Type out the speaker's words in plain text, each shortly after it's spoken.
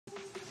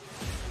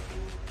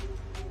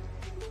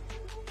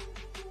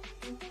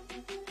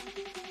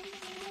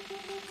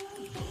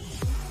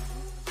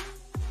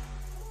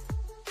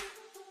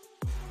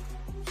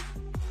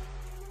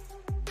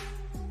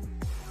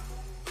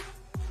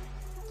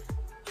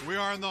We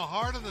are in the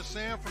heart of the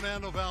San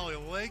Fernando Valley,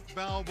 Lake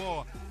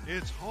Balboa.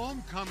 It's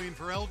homecoming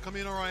for El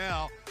Camino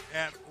Royale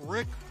at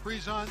Rick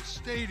Prezant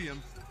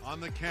Stadium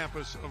on the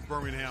campus of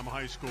Birmingham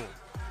High School.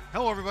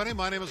 Hello, everybody.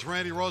 My name is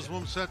Randy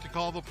Rosenblum, set to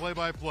call the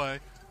play-by-play.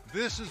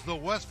 This is the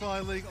West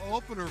Valley League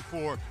opener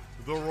for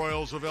the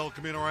Royals of El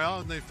Camino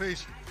Royale, and they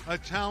face a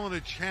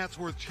talented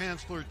Chatsworth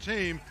Chancellor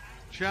team.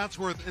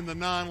 Chatsworth in the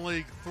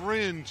non-league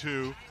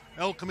 3-2.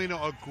 El Camino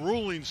a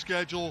grueling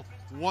schedule,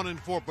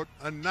 1-4, but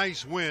a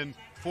nice win,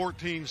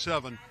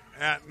 14-7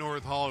 at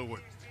North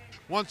Hollywood.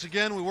 Once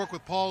again, we work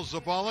with Paul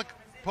Zabalik.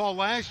 Paul,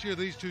 last year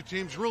these two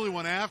teams really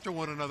went after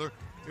one another.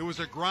 It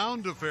was a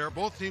ground affair.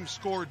 Both teams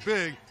scored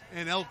big,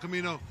 and El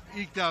Camino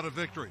eked out a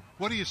victory.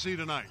 What do you see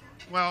tonight?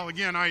 Well,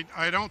 again,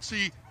 I don't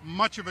see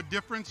much of a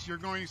difference. You're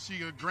going to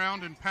see a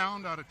ground and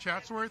pound out of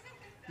Chatsworth.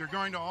 You're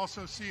going to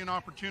also see an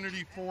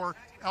opportunity for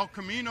El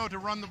Camino to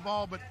run the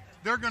ball, but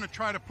they're going to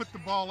try to put the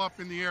ball up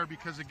in the air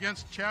because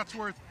against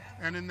Chatsworth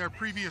and in their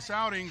previous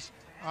outings,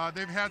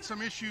 they've had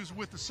some issues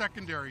with the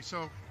secondary.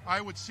 So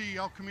I would see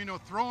El Camino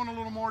throwing a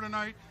little more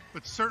tonight,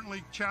 but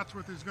certainly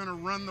Chatsworth is going to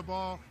run the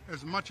ball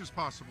as much as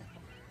possible.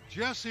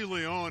 Jesse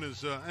Leon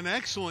is an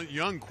excellent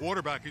young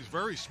quarterback. He's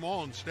very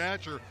small in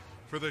stature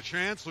for the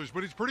Chancellors,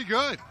 but he's pretty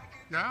good.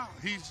 Yeah,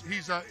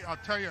 I'll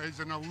tell you, he's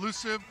an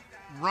elusive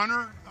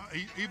runner.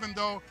 Even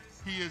though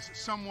he is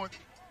somewhat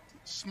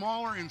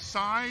smaller in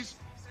size,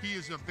 he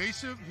is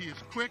evasive, he is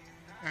quick,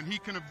 and he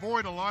can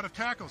avoid a lot of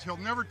tackles. He'll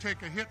never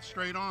take a hit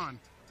straight on,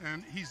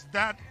 and he's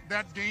that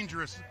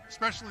dangerous,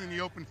 especially in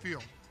the open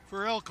field.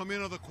 For El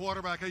Camino, the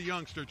quarterback, a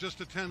youngster,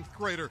 just a 10th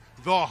grader,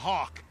 the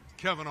Hawk,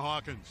 Kevin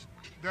Hawkins.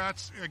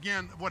 That's,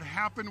 again, what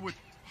happened with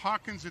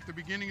Hawkins at the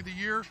beginning of the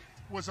year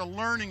was a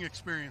learning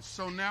experience.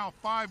 So now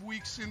 5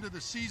 weeks into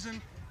the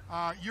season,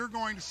 you're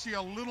going to see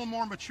a little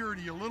more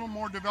maturity, a little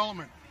more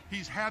development.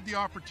 He's had the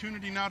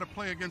opportunity now to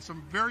play against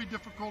some very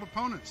difficult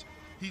opponents.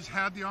 He's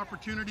had the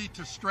opportunity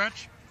to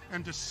stretch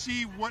and to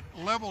see what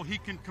level he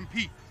can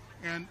compete.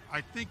 And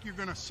I think you're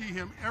going to see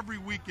him every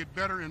week get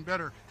better and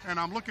better. And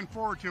I'm looking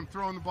forward to him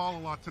throwing the ball a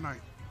lot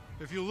tonight.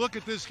 If you look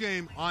at this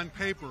game on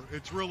paper,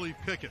 it's really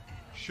pick it.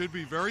 Should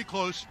be very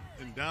close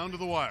and down to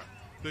the wire.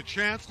 The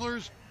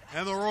Chancellors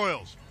and the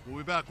Royals will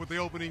be back with the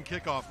opening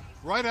kickoff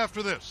right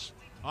after this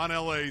on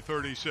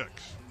LA36.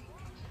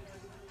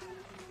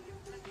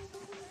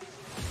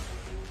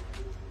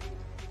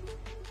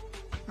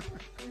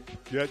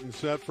 Getting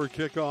set for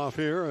kickoff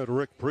here at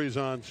Rick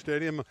Prezant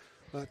Stadium.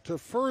 To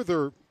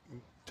further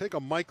take a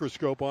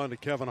microscope onto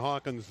Kevin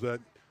Hawkins, that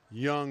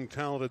young,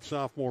 talented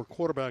sophomore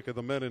quarterback of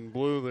the Men in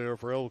Blue there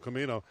for El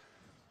Camino.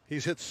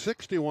 He's hit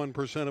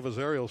 61% of his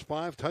aerials,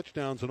 5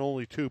 touchdowns and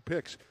only 2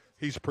 picks.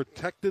 He's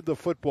protected the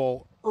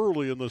football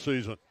early in the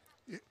season.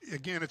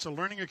 Again, it's a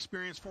learning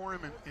experience for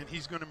him, and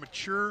he's going to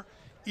mature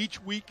each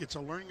week. It's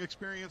a learning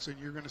experience, and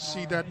you're going to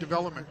see that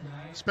development,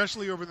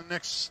 especially over the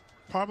next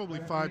probably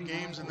 5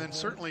 games, and then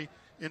certainly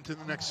into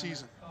the next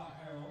season.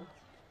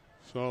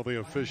 So the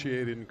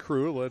officiating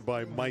crew, led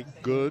by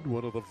Mike Good,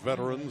 one of the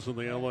veterans in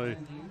the LA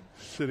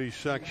City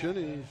section.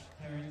 He's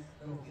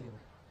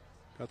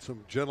got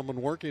some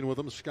gentlemen working with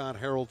him. Scott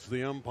Harold's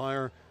the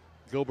umpire.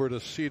 Gilbert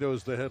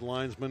Aceto's the head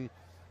linesman.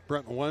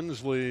 Brent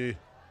Wensley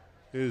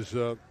is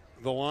the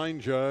line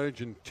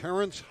judge. And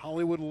Terrence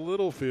Hollywood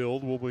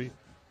Littlefield will be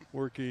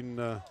working,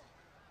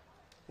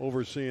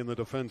 overseeing the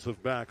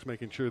defensive backs,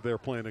 making sure they're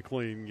playing a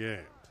clean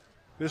game.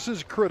 This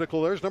is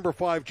critical. There's number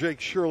 5,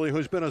 Jake Shirley,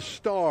 who's been a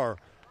star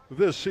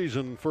this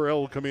season for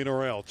El Camino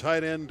Royale.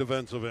 Tight end,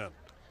 defensive end.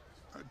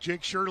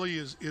 Jake Shirley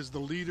is the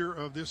leader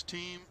of this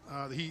team.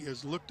 He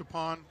is looked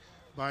upon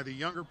by the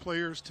younger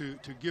players to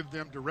give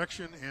them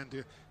direction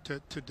and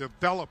to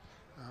develop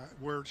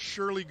where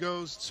Shirley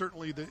goes.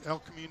 Certainly the El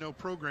Camino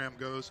program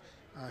goes.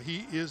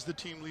 He is the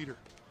team leader.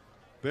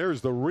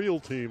 There's the real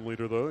team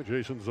leader, though.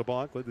 Jason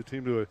Zabak led the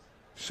team to a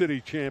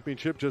city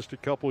championship just a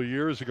couple of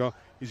years ago.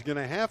 He's going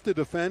to have to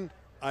defend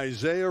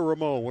Isaiah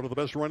Ramon, one of the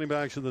best running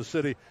backs in the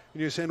city.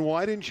 And you're saying,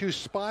 why didn't you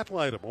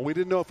spotlight him? Well, we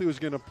didn't know if he was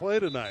going to play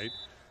tonight.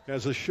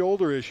 As a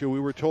shoulder issue, we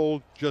were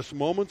told just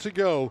moments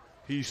ago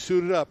he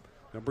suited up.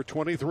 Number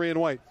 23 in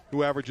white,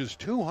 who averages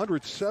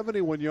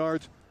 271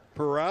 yards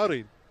per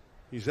outing.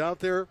 He's out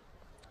there.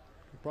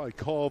 You'll probably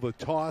call the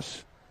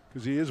toss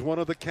because he is one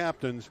of the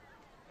captains.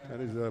 That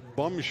is a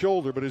bum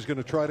shoulder, but he's going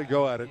to try to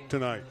go at it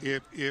tonight.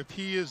 If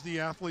he is the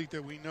athlete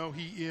that we know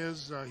he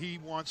is, he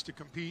wants to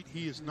compete.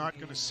 He is not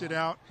going to sit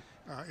out.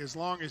 As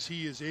long as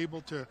he is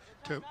able to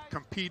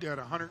compete at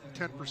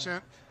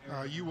 110%,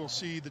 you will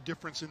see the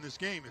difference in this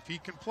game. If he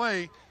can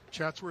play,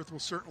 Chatsworth will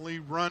certainly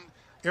run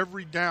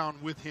every down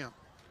with him.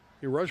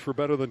 He rushed for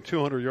better than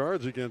 200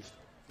 yards against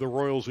the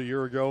Royals a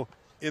year ago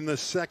in the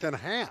second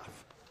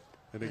half.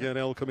 And again,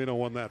 El Camino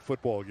won that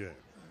football game.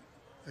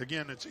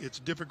 Again, it's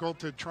difficult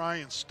to try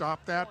and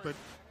stop that, but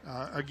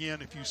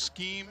again, if you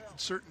scheme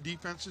certain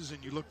defenses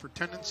and you look for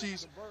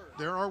tendencies,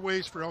 there are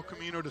ways for El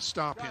Camino to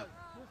stop him.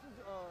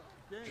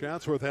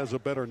 Chatsworth has a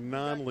better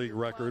non-league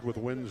record with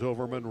wins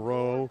over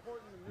Monroe,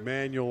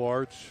 Manual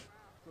Arts,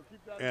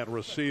 at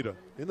Reseda.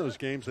 In those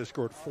games, they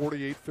scored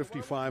 48,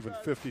 55, and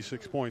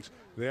 56 points.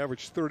 They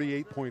averaged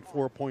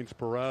 38.4 points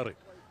per outing.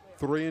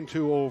 3-2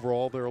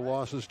 overall. Their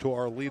losses to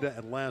Arleta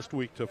and last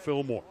week to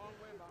Fillmore.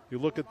 You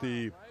look at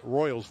the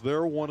Royals,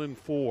 they're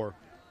 1-4.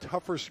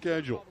 Tougher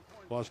schedule.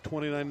 Lost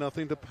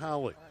 29-0 to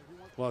Pali.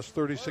 Lost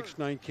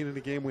 36-19 in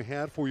the game we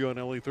had for you on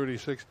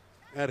LA36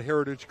 at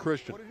Heritage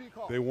Christian.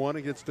 They won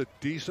against a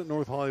decent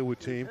North Hollywood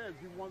team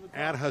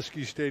at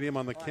Husky Stadium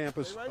on the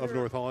campus of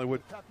North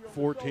Hollywood,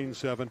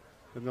 14-7.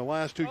 And the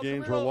last two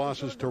games were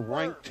losses to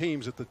ranked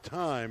teams at the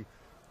time.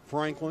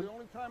 Franklin,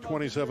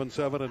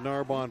 27-7, and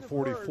Narbonne,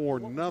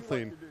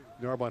 44-0.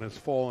 Narbonne has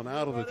fallen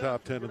out of the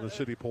top 10 in the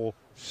city poll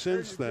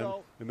since then,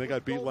 and they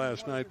got beat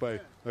last night by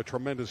a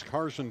tremendous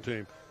Carson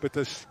team. But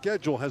the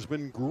schedule has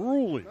been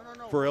grueling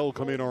for El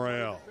Camino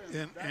Real.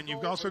 And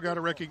you've also got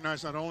to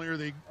recognize not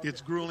only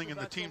it's grueling, and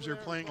the teams they're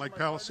playing like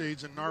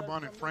Palisades and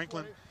Narbonne and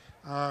Franklin,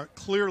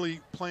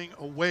 clearly playing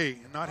away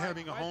and not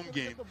having a home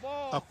game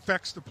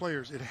affects the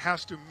players. It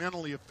has to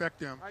mentally affect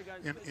them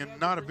in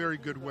not a very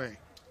good way.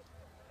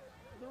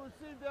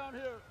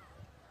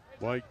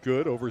 White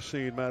Good,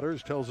 overseeing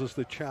matters, tells us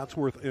that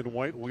Chatsworth in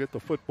white will get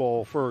the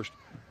football first.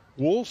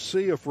 We'll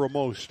see if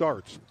Ramo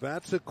starts.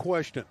 That's a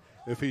question.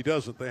 If he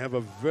doesn't, they have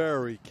a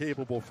very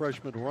capable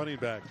freshman running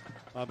back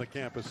on the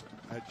campus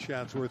at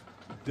Chatsworth.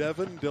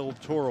 Devin Del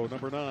Toro,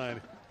 number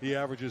 9. He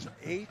averages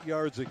 8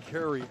 yards a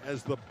carry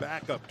as the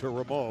backup to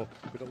Ramo,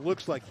 but it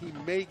looks like he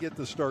may get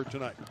the start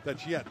tonight.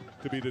 That's yet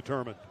to be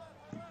determined.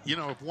 You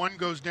know, if one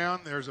goes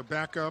down, there's a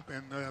backup,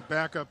 and the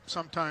backup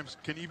sometimes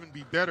can even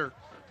be better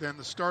than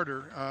the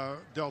starter.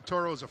 Del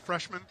Toro is a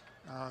freshman,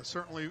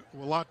 certainly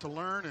a lot to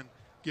learn and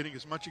getting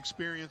as much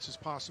experience as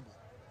possible.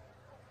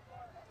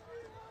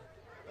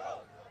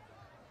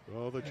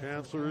 Well, the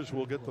Chancellors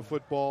will get the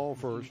football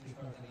first.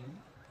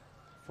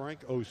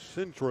 Frank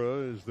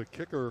Osintra is the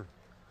kicker,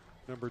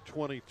 number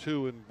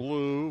 22 in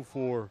blue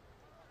for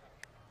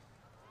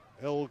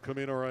El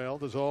Camino Real.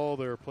 Does all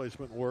their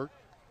placement work.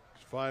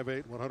 He's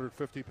 5'8",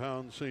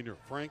 150-pound senior.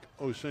 Frank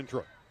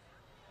Osintra.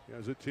 He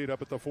has it teed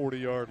up at the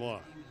 40-yard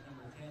line.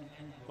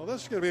 Well,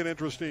 this is going to be an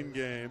interesting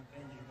game.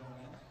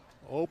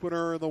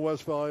 Opener in the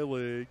West Valley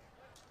League.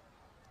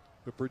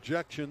 The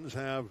projections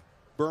have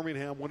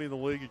Birmingham winning the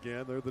league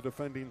again. They're the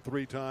defending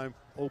 3-time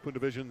Open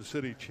Division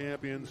City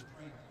champions.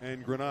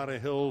 And Granada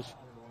Hills,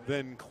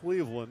 then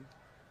Cleveland.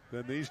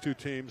 Then these two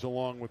teams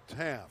along with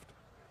Taft.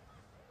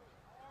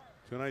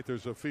 Tonight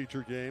there's a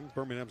feature game.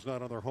 Birmingham's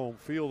not on their home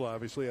field,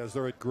 obviously, as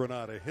they're at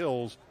Granada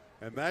Hills.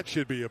 And that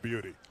should be a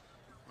beauty.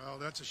 Well,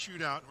 that's a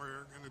shootout.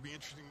 We're going to be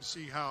interesting to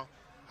see how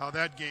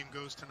that game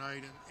goes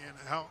tonight, and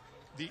how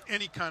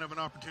any kind of an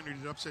opportunity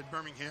to upset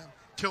Birmingham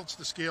tilts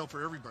the scale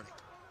for everybody.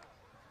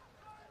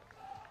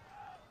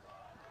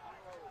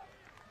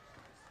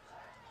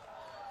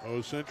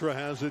 Osintra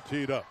has it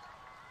teed up.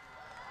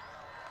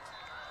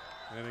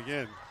 And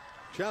again,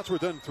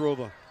 Chatsworth doesn't throw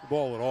the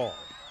ball at all.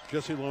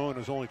 Jesse Lowen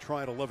has only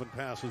tried 11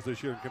 passes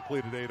this year and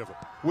completed 8 of them.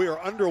 We are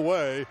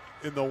underway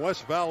in the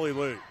West Valley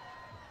League.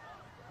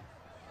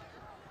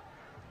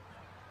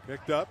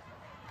 Picked up.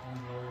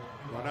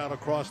 Run out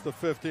across the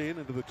 15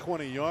 into the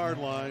 20-yard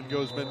line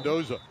goes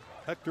Mendoza.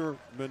 Hector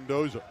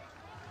Mendoza.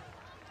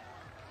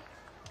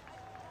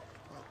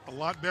 A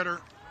lot better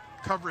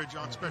coverage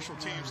on special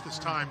teams this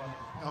time.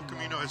 El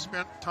Camino has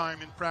spent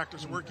time in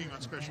practice working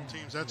on special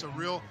teams. That's a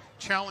real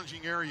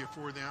challenging area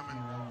for them,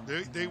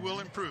 and they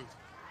will improve.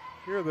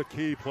 Here are the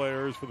key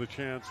players for the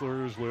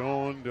Chancellors: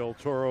 Leon, Del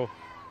Toro,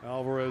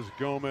 Alvarez,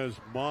 Gomez,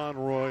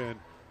 Monroy, and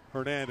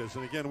Hernandez.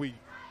 And again, we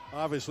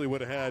obviously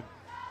would have had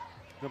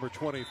number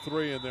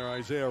 23 in there,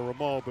 Isaiah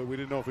Ramo, but we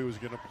didn't know if he was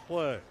going to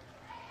play.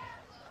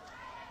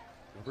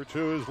 Number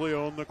 2 is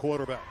Leon, the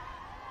quarterback.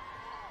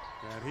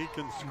 And he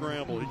can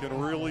scramble. He can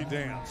really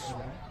dance.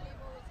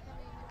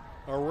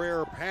 A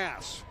rare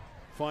pass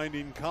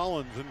finding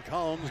Collins, and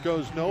Collins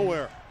goes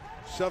nowhere.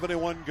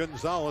 71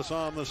 Gonzalez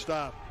on the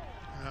stop.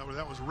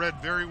 That was read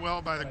very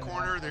well by the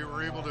corner. They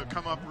were able to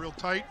come up real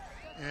tight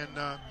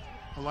and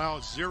allow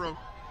 0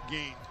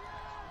 gain.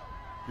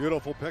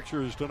 Beautiful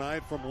pictures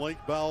tonight from Lake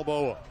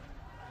Balboa.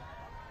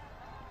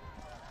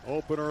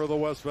 Opener of the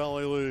West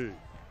Valley League.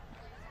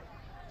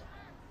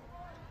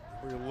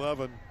 Number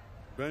 11,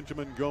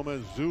 Benjamin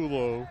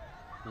Gomez-Zulo,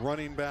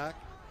 running back,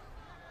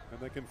 and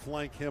they can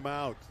flank him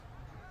out.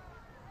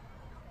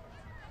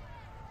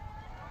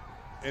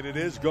 And it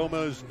is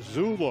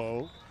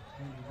Gomez-Zulo.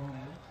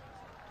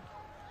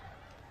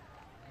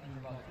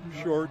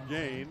 Short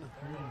gain,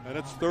 and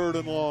it's 3rd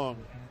and long.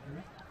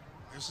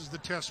 This is the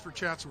test for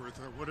Chatsworth.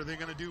 What are they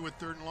going to do with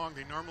 3rd and long?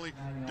 They normally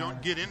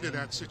don't get into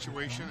that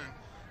situation,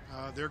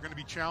 and they're going to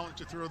be challenged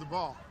to throw the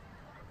ball.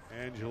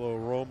 Angelo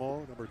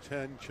Romo, number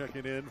 10,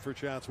 checking in for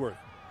Chatsworth.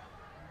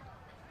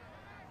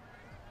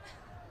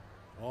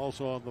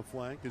 Also on the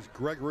flank is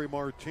Gregory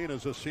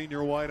Martinez, a senior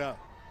wideout.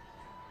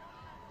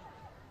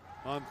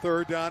 On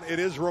 3rd down, it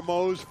is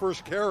Ramo's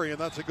first carry, and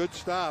that's a good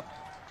stop.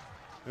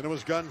 And it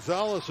was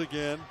Gonzalez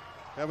again,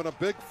 having a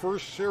big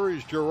first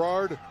series.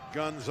 Gerard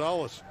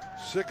Gonzalez,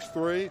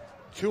 6'3",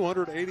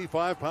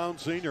 285-pound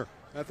senior,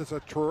 That's a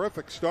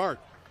terrific start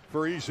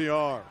for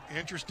ECR.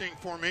 Interesting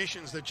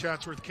formations that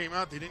Chatsworth came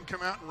out. They didn't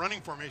come out in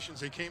running formations.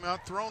 They came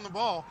out throwing the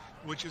ball,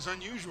 which is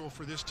unusual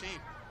for this team.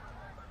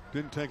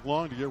 Didn't take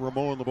long to get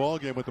Ramo in the ball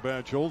game with the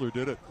bad shoulder,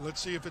 did it?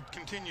 Let's see if it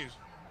continues.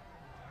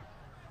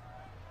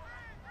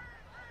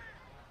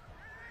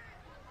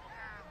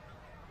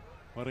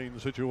 Punting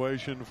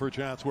situation for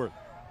Chatsworth.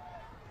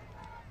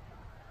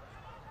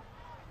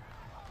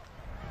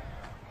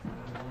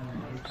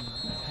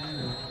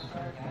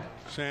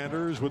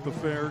 Sanders with the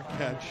fair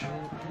catch.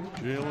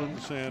 Jalen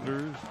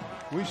Sanders.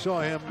 We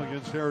saw him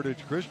against Heritage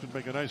Christian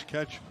make a nice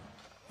catch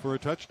for a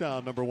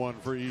touchdown, number 1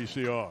 for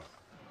ECR.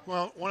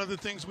 Well, one of the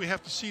things we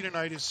have to see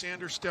tonight is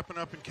Sanders stepping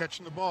up and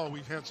catching the ball.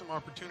 We've had some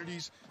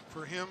opportunities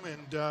for him,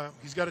 and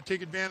he's got to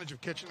take advantage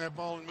of catching that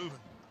ball and moving.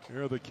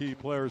 Here are the key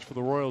players for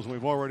the Royals.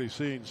 We've already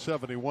seen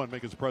 71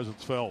 make his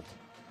presence felt.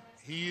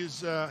 He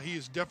is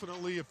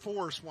definitely a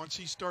force. Once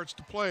he starts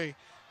to play,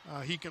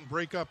 he can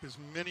break up as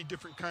many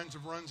different kinds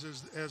of runs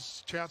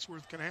as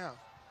Chatsworth can have.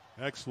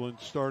 Excellent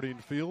starting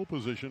field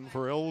position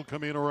for El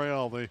Camino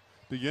Real. They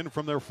begin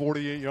from their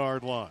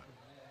 48-yard line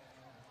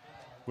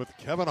with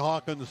Kevin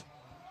Hawkins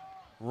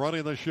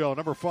running the show.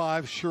 Number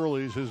 5,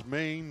 Shirley's his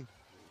main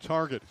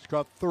target. He's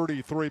got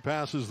 33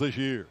 passes this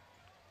year.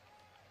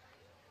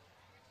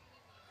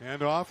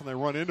 Hand off, and they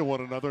run into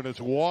one another, and it's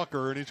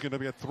Walker, and he's going to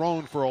get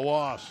thrown for a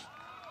loss.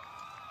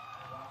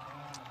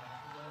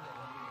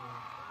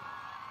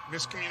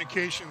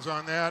 Miscommunications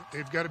on that.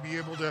 They've got to be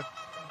able to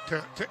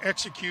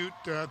execute.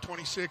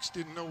 26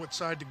 didn't know what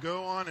side to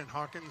go on, and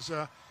Hawkins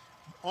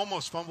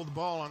almost fumbled the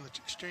ball on the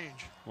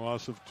exchange.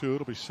 Loss of 2.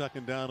 It'll be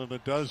second down and a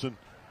dozen.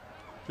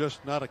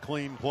 Just not a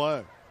clean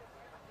play.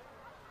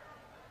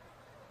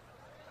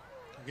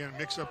 Again,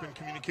 mix up in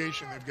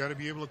communication. They've got to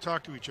be able to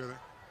talk to each other.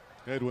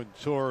 Edwin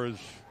Torres,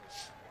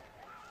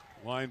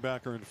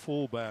 linebacker and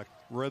fullback,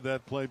 read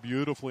that play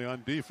beautifully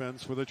on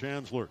defense for the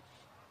Chancellors.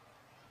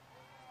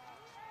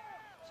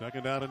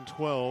 Second down and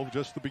 12,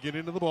 just the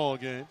beginning of the ball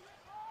game.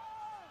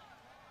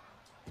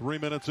 3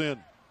 minutes in.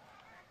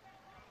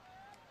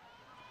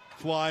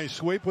 Fly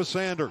sweep with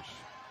Sanders.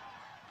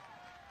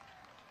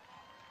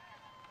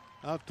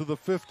 Out to the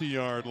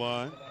 50-yard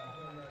line.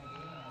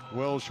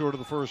 Well short of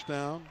the first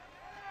down.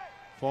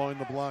 Following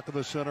the block of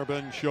the center,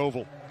 Ben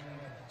Chauvel.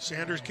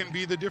 Sanders can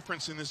be the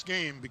difference in this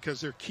game because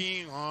they're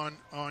keying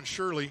on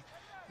Shirley.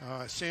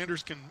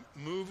 Sanders can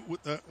move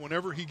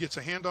whenever he gets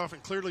a handoff,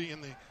 and clearly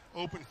in the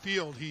open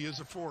field, he is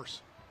a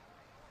force.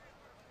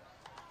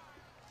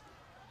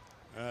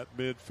 At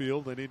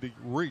midfield, they need to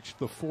reach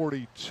the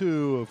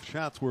 42 of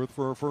Chatsworth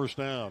for a first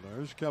down.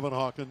 There's Kevin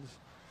Hawkins.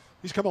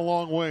 He's come a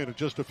long way in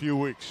just a few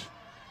weeks.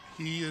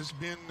 He has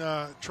been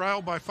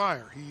trial by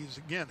fire. He's,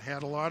 again,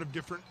 had a lot of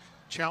different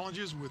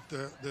challenges with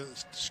the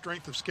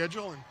strength of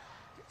schedule, and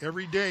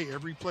every day,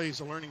 every play is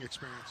a learning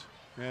experience.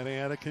 And he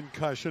had a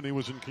concussion. He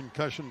was in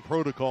concussion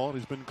protocol, and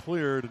he's been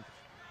cleared. And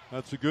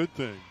that's a good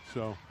thing.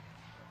 So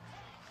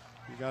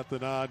he got the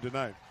nod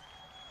tonight.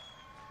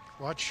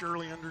 Watch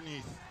Shirley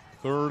underneath.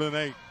 3rd and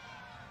 8.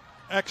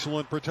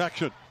 Excellent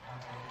protection.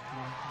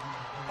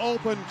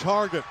 Open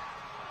target.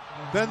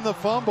 Then the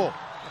fumble.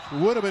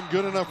 Would have been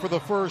good enough for the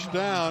first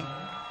down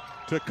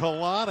to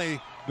Kalani.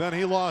 Then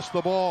he lost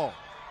the ball.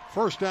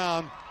 First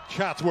down,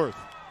 Chatsworth.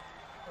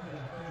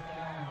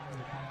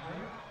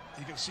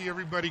 You can see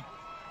everybody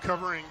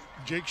covering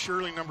Jake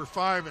Shirley, number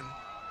 5, and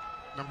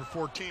number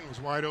 14 was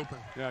wide open.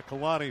 Yeah,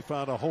 Kalani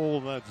found a hole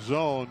in that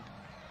zone.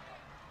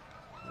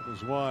 It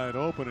was wide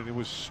open, and he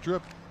was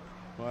stripped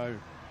by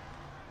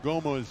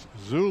Gomez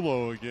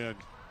Zulo again,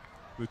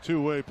 the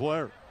two-way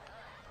player.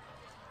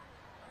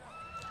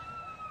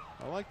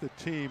 I like the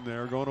team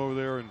there, going over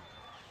there and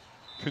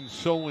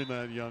consoling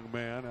that young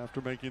man after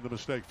making the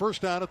mistake.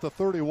 First down at the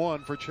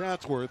 31 for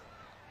Chatsworth.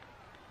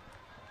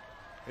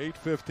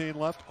 8:15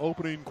 left,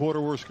 opening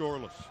quarter, we're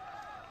scoreless.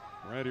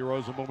 Randy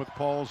Rosenbaum with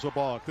Paul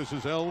Zabak. This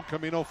is El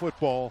Camino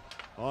football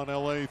on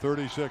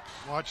LA36.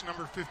 Watch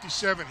number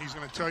 57. He's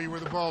going to tell you where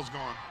the ball's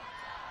going.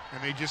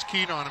 And they just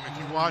keyed on him. If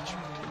you watch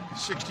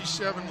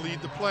 67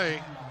 lead the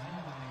play,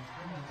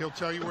 he'll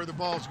tell you where the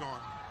ball's going.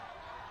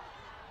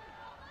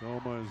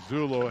 Goma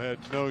Zulo had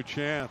no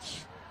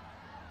chance.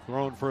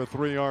 Thrown for a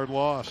 3-yard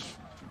loss.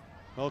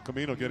 El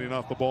Camino getting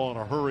off the ball in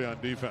a hurry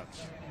on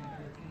defense.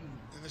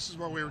 And this is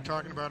what we were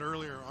talking about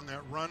earlier on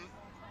that run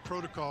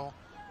protocol.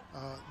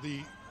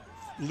 The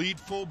lead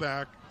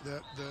fullback,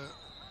 the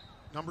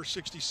number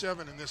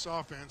 67 in this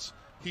offense,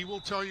 he will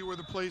tell you where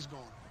the play's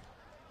going.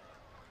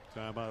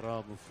 Timeout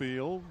on the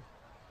field.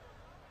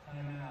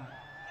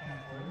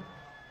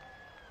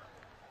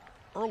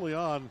 Early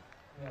on,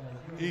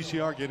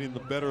 ECR getting the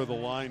better of the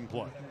line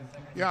play.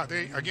 Yeah,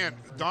 again,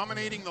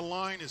 dominating the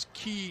line is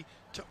key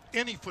to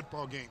any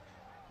football game.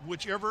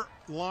 Whichever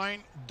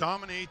line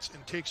dominates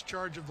and takes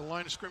charge of the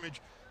line of scrimmage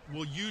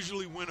will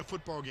usually win a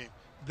football game.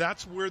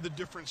 That's where the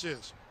difference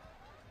is.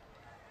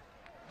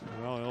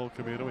 Well, El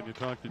Camino, when you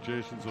talk to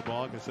Jason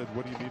Zabog, I said,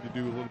 what do you need to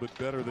do a little bit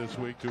better this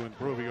week to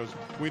improve? He goes,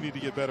 we need to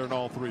get better in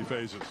all 3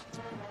 phases.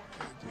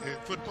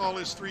 Football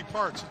is 3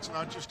 parts. It's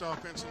not just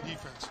offense and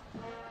defense.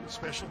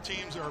 Special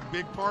teams are a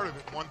big part of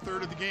it.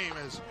 1/3 of the game,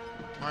 as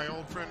my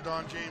old friend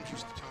Don James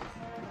used to tell me.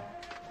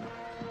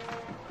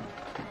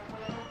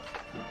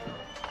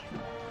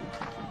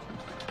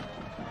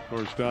 Of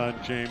course,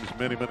 Don James,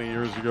 many, many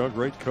years ago,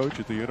 great coach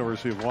at the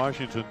University of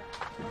Washington,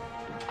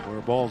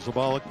 where ball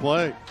symbolic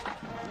play.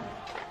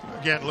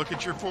 Again, look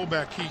at your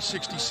fullback. He's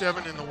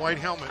 67 in the white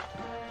helmet.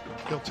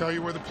 He'll tell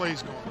you where the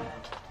play's going.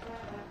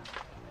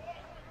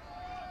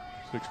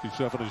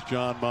 67 is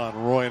John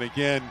Monroy, and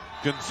again,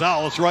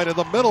 Gonzalez right in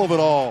the middle of it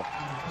all.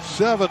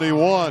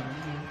 71,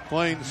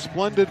 playing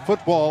splendid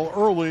football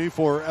early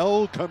for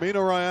El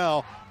Camino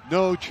Real.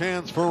 No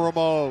chance for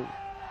Ramo.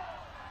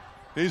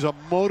 He's a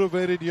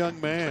motivated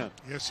young man.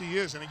 Yes, he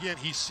is. And again,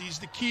 he sees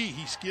the key.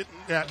 He's getting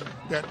that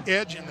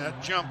edge and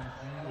that jump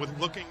with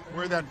looking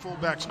where that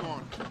fullback's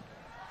going.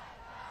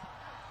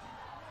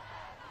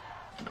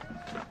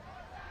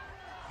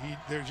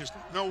 There's just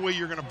no way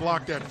you're going to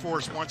block that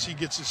force once he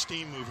gets his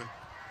steam moving.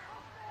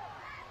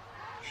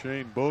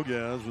 Shane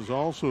Bogaz was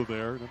also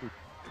there, number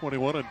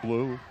 21 in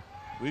blue,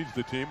 leads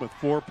the team with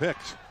 4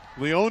 picks.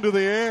 Leon to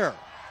the air.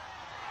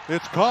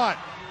 It's caught.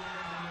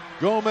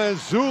 Gomez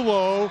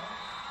Zulo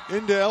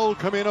into El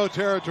Camino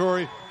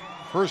territory.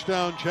 First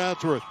down,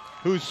 Chatsworth.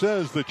 Who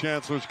says the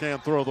Chancellors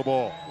can't throw the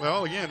ball?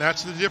 Well, again,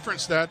 that's the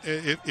difference. That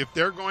if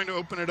they're going to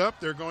open it up,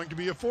 they're going to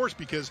be a force,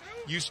 because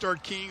you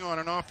start keying on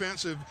an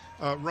offensive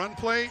run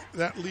play,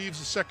 that leaves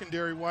the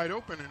secondary wide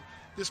open. And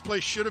this play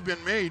should have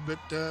been made, but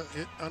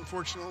it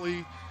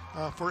unfortunately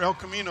for El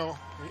Camino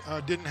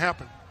didn't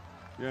happen.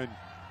 Yeah, and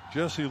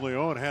Jesse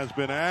Leon has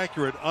been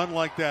accurate,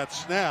 unlike that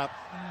snap,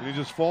 and he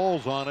just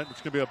falls on it.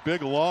 It's going to be a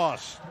big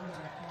loss.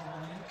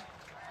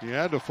 He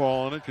had to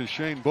fall on it because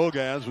Shane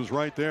Bogaz was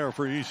right there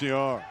for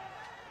ECR.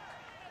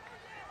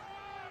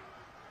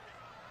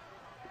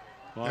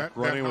 Clock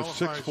running with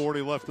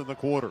 6:40 left in the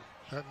quarter.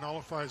 That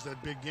nullifies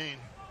that big gain.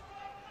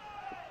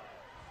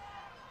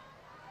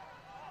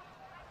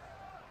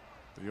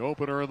 The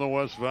opener in the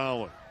West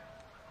Valley.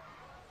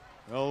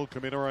 El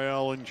Camino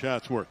Real in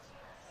Chatsworth.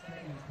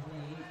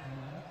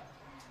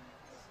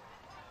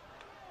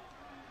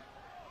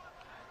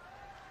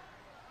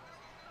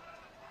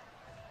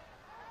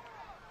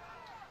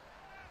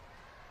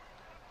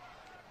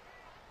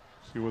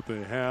 See what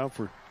they have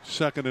for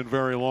second and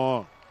very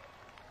long.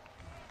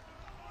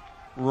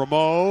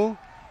 Ramo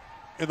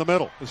in the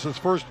middle. This is his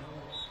first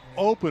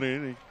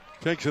opening.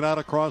 He takes it out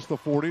across the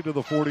 40 to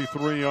the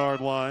 43-yard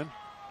line.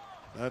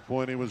 At that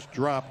point, he was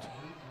dropped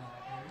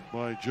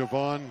by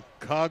Javon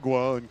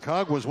Kagwa. And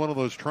Kagwa is one of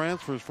those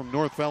transfers from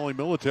North Valley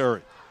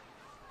Military.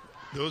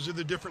 Those are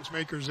the difference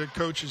makers that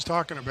coach is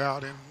talking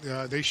about,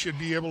 and they should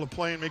be able to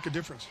play and make a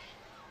difference.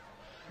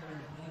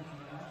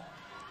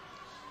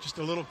 Just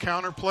a little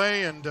counter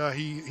play, and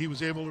he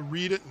was able to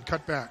read it and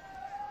cut back.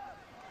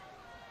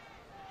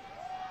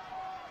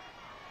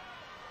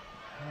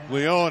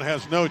 Leon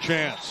has no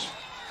chance.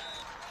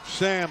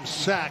 Sam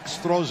Sachs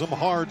throws him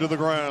hard to the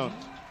ground.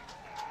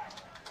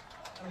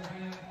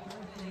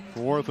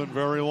 4th and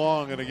very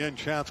long, and again,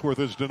 Chatsworth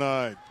is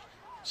denied.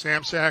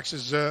 Sam Sachs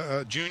is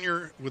a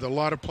junior with a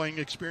lot of playing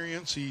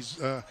experience. He's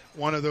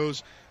one of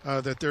those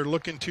that they're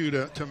looking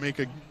to make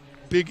a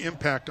big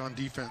impact on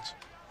defense,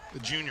 the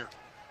junior.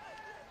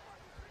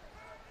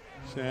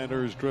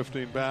 Sanders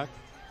drifting back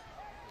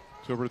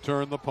to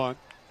return the punt.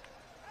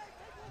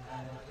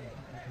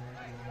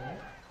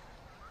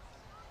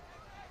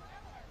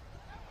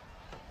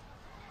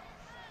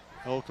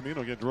 El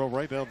Camino get drove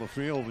right down the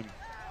field, and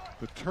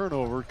the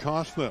turnover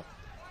cost them.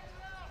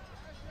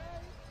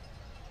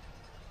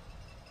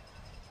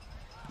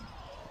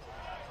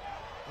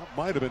 That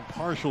might have been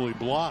partially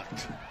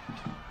blocked.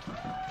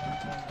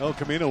 El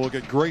Camino will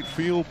get great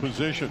field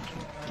position.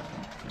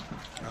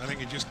 I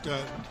think it just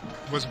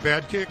was a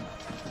bad kick.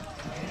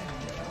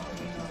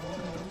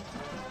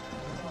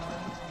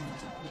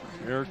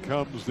 Here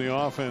comes the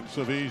offense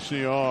of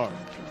ECR.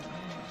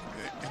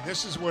 And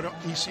this is what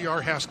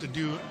ECR has to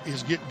do,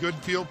 is get good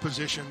field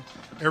position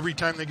every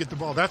time they get the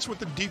ball. That's what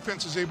the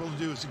defense is able to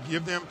do, is to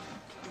give them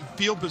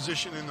field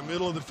position in the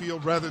middle of the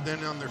field rather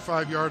than on their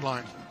 5-yard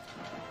line.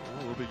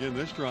 Well, we'll begin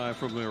this drive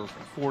from their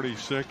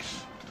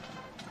 46.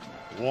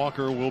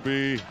 Walker will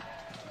be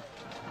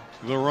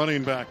the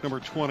running back, number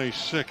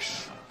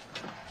 26.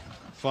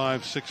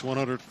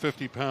 5'6",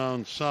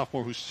 150-pound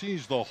sophomore who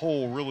sees the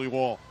hole really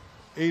well.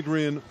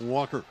 Adrian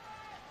Walker.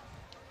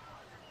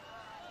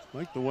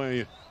 Like the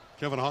way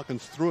Kevin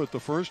Hawkins threw it the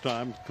first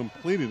time,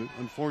 completed it.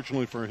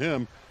 Unfortunately for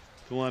him,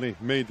 Delaney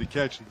made the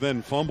catch,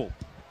 then fumbled.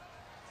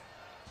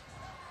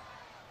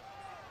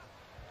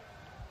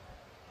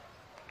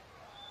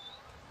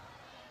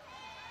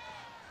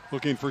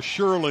 Looking for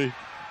Shirley.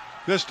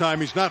 This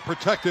time he's not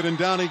protected, and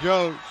down he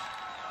goes.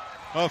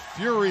 A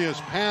furious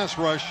pass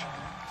rush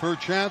for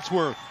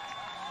Chatsworth.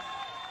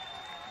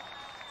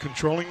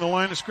 Controlling the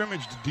line of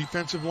scrimmage. The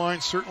defensive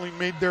line certainly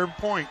made their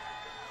point.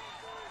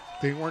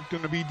 They weren't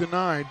going to be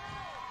denied.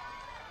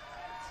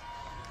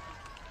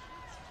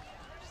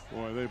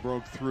 Boy, they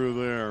broke through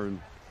there,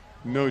 and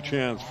no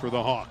chance for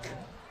the Hawk.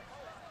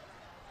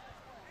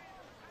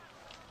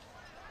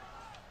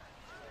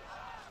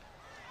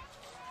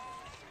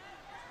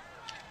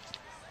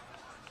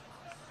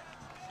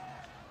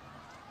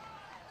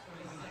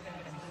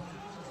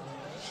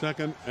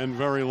 Second and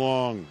very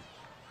long.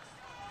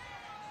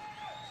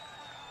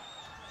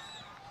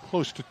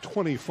 Close to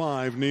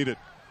 25 needed.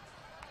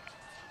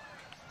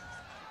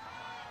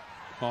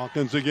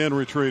 Hawkins again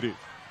retreating.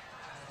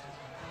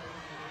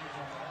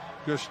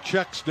 Just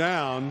checks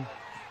down.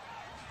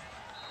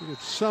 He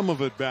gets some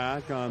of it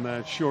back on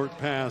that short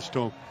pass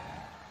to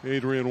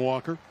Adrian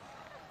Walker.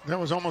 That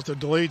was almost a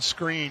delayed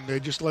screen. They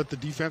just let the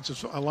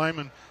defensive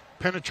lineman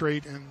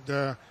penetrate,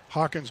 and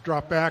Hawkins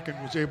dropped back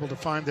and was able to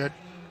find that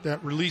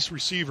release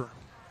receiver.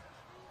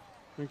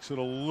 Makes it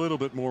a little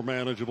bit more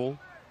manageable.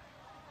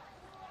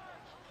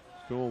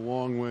 Go a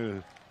long way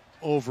to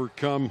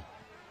overcome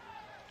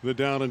the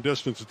down and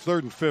distance. It's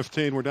 3rd and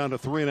 15. We're down to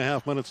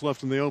 3.5 minutes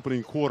left in the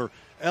opening quarter.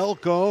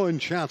 Elko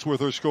and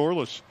Chatsworth are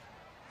scoreless.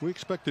 We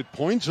expected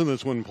points in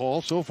this one,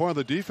 Paul. So far,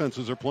 the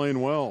defenses are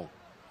playing well.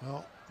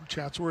 Well,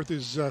 Chatsworth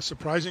is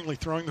surprisingly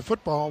throwing the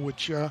football,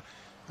 which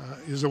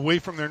is away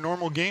from their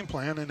normal game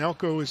plan, and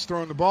Elko is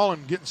throwing the ball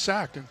and getting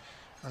sacked. And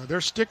they're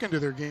sticking to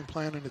their game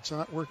plan, and it's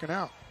not working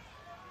out,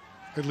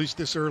 at least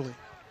this early.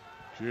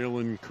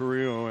 Jalen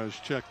Carrillo has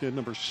checked in,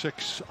 number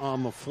 6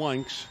 on the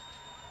flanks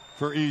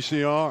for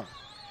ECR.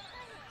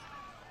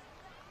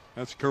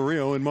 That's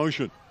Carrillo in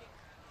motion.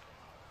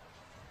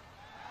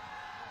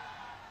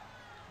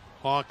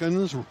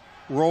 Hawkins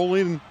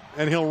rolling,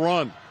 and he'll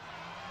run.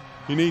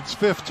 He needs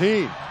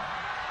 15.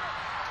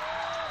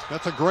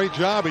 That's a great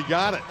job. He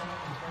got it.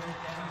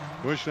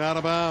 Pushed out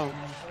of bounds.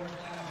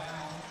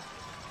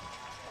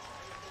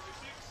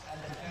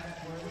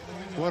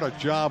 What a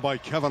job by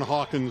Kevin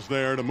Hawkins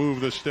there to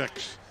move the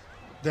sticks.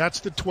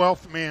 That's the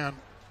 12th man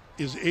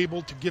is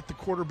able to get the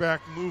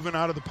quarterback moving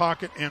out of the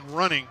pocket and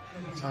running.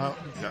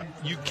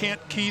 You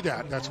can't key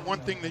that. That's one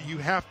thing that you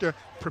have to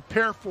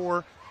prepare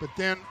for, but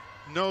then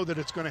know that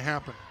it's going to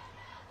happen.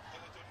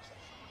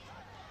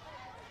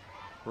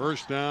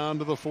 First down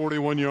to the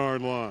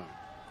 41-yard line.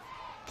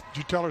 Did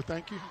you tell her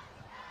thank you?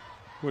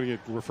 What, do you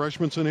get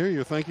refreshments in here?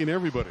 You're thanking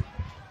everybody.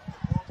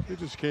 They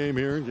just came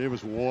here and gave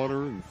us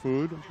water and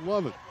food.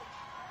 Love it.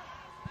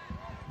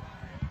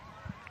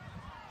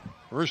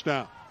 First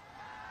down.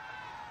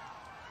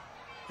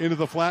 Into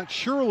the flat.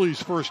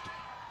 Shirley's first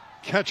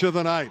catch of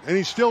the night. And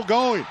he's still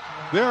going.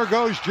 There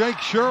goes Jake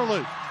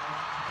Shirley.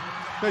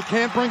 They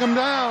can't bring him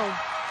down.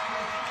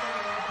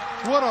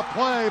 What a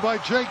play by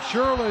Jake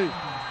Shirley.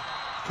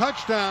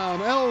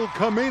 Touchdown, El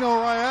Camino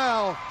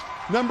Real.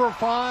 Number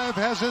 5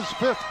 has his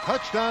 5th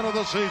touchdown of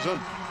the season.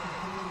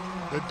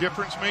 The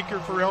difference maker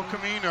for El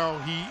Camino.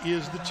 He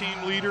is the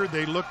team leader.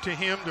 They look to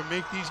him to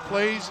make these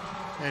plays,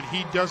 and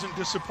he doesn't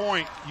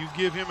disappoint. You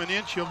give him an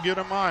inch, he'll get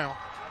a mile.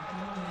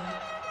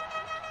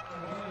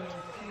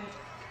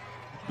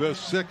 The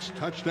 6th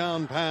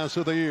touchdown pass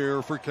of the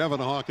year for Kevin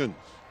Hawkins.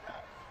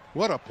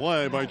 What a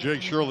play by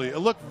Jake Shirley. It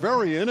looked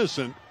very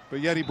innocent,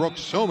 but yet he broke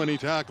so many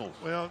tackles.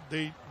 Well,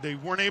 they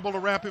weren't able to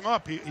wrap him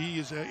up. He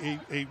is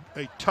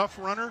a tough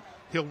runner.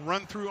 He'll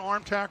run through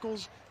arm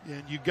tackles,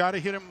 and you got to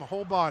hit him the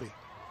whole body.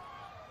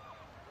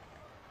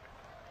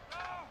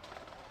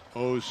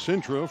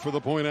 Osintra for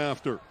the point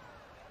after.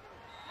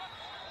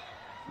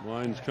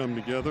 Lines come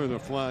together, and the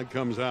flag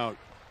comes out.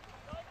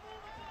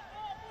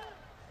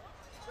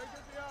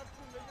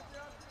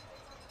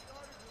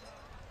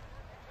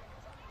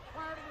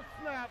 Prior to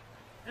the snap,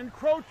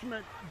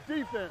 encroachment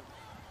defense.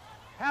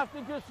 Half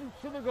the distance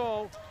to the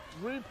goal,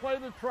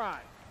 replay the try.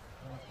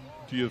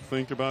 Do you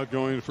think about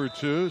going for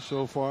 2?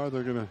 So far,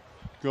 they're going to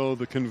go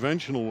the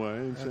conventional way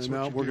and say,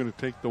 now we're going to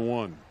take the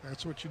 1.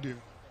 That's what you do.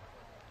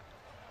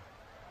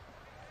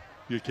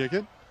 You kick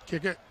it?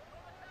 Kick it.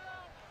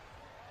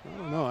 I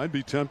don't know. I'd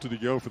be tempted to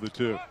go for the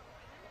 2.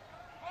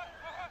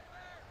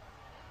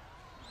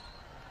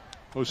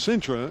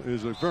 Osintra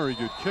is a very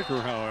good kicker,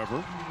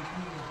 however,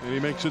 and he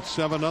makes it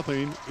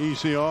 7-0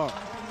 ECR.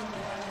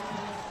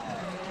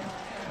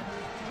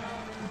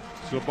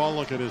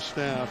 Zabalik and his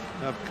staff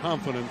have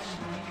confidence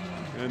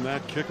in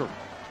that kicker.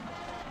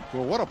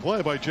 Well, what a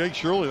play by Jake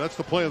Shirley. That's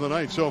the play of the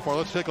night so far.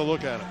 Let's take a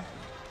look at it.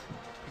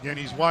 Again,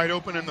 he's wide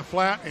open in the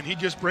flat, and he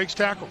just breaks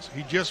tackles.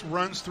 He just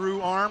runs through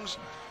arms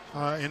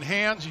and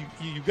hands.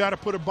 You've got to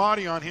put a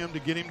body on him to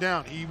get him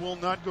down. He will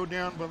not go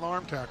down with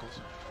arm tackles.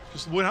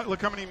 Just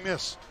look how many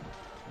miss.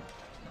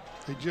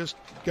 They just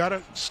got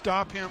to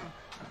stop him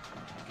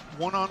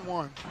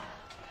one-on-one.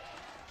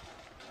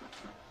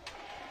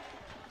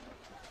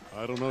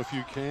 I don't know if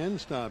you can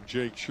stop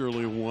Jake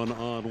Shirley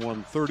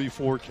one-on-one.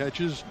 34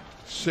 catches,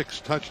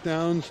 6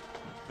 touchdowns,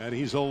 and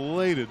he's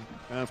elated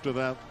after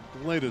that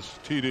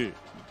latest TD.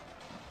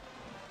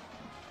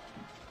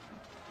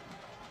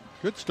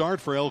 Good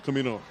start for El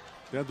Camino.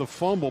 They had the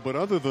fumble, but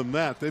other than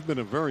that, they've been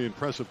a very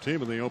impressive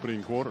team in the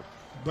opening quarter.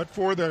 But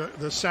for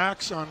the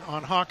sacks on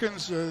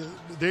Hawkins,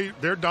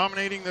 they're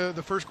dominating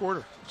the first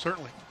quarter,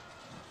 certainly.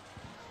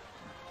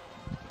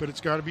 But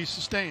it's got to be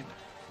sustained.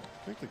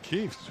 I think the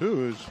key,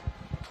 too, is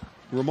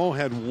Ramo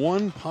had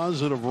 1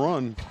 positive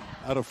run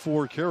out of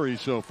 4 carries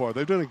so far.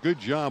 They've done a good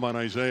job on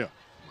Isaiah.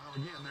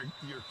 Well,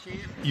 again,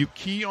 you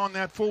key on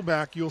that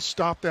fullback, you'll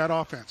stop that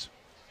offense.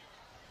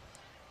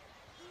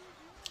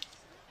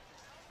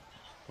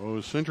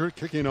 Osintra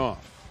kicking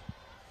off.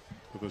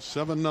 with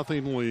a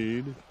 7-0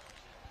 lead.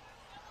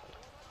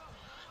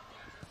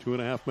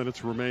 2.5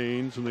 minutes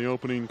remains in the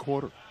opening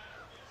quarter.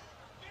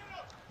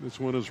 This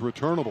one is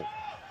returnable.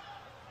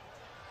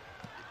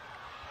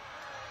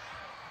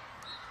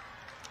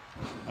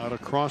 Out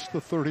across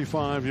the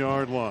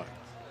 35-yard line.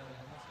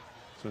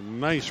 It's a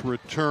nice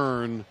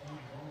return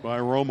by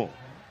Romo.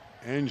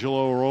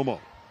 Angelo Romo.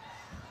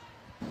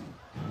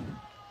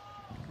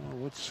 Well,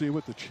 let's see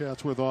what the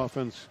Chatsworth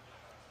offense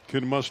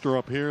can muster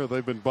up here.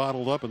 They've been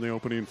bottled up in the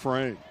opening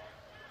frame.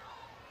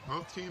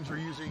 Both teams are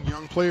using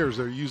young players.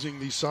 They're using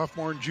these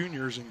sophomore and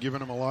juniors and giving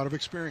them a lot of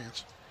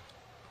experience.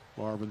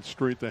 Marvin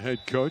Street, the head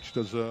coach,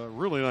 does a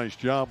really nice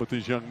job with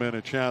these young men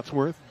at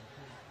Chatsworth.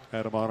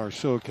 Had him on our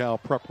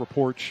SoCal Prep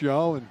Report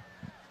show, and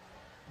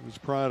was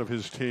proud of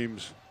his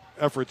team's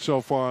effort so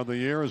far in the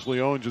year as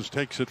Leon just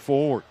takes it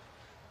forward.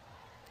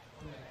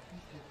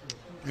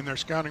 In their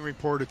scouting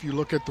report, if you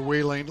look at the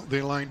way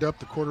they lined up,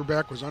 the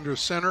quarterback was under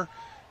center,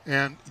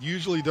 and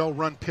usually they'll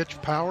run pitch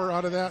power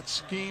out of that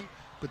scheme,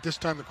 but this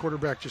time the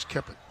quarterback just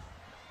kept it.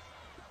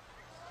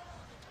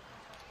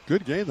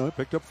 Good game, though.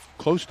 Picked up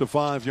close to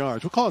 5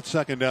 yards. We'll call it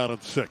second down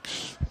and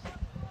 6.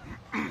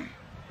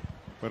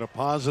 But a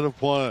positive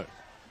play.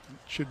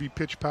 Should be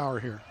pitch power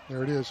here.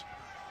 There it is.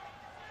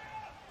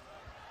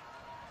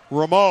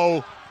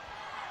 Rameau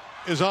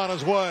is on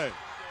his way.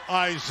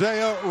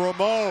 Isaiah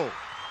Rameau.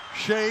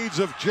 Shades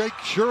of Jake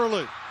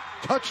Shirley.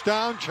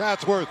 Touchdown,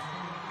 Chatsworth.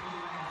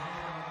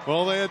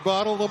 Well, they had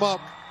bottled them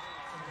up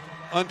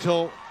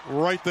until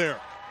right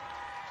there.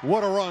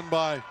 What a run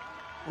by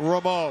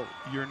Rameau.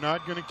 You're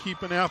not going to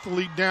keep an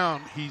athlete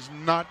down. He's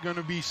not going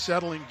to be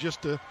settling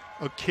just to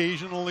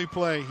occasionally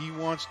play. He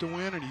wants to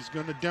win, and he's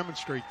going to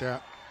demonstrate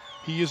that.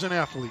 He is an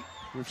athlete.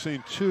 We've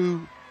seen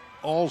 2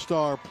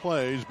 all-star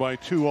plays by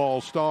 2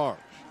 all-stars.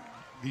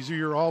 These are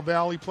your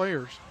all-valley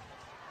players.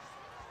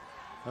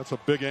 That's a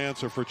big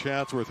answer for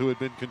Chatsworth, who had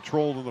been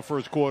controlled in the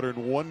first quarter,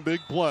 and one big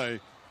play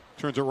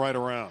turns it right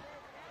around.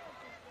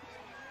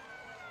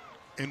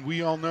 And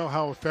we all know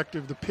how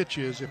effective the pitch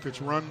is if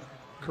it's run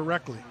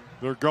correctly.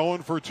 They're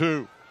going for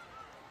 2.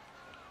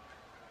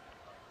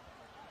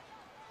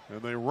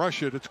 And they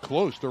rush it. It's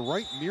close. They're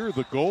right near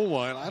the goal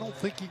line. I don't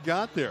think he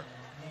got there.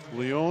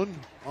 Leon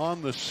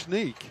on the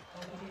sneak.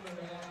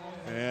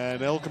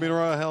 And El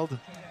Camino held,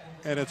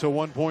 and it's a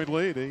 1-point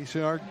lead.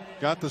 ECR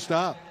got the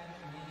stop.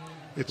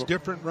 It's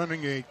different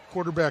running a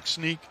quarterback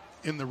sneak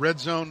in the red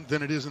zone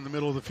than it is in the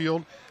middle of the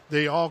field.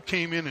 They all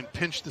came in and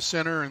pinched the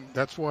center, and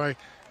that's why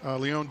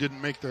Leon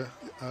didn't make the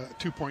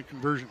 2-point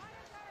conversion.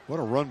 What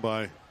a run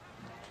by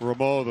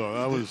Rameau, though.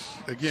 That was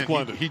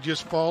splendid. He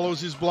just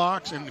follows his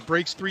blocks and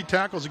breaks 3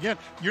 tackles. Again,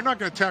 you're not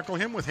going to tackle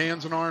him with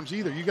hands and arms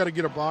either. You got to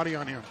get a body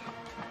on him.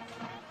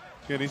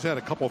 And he's had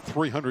a couple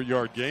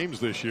 300-yard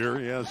games this year.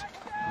 He has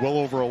well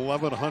over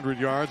 1,100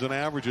 yards and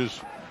averages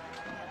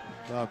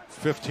about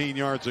 15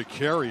 yards a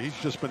carry. He's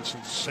just been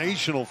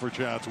sensational for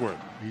Chatsworth.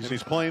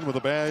 He's playing with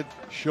a bad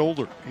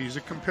shoulder. He's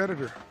a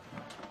competitor.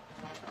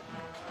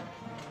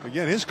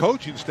 Again, his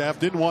coaching staff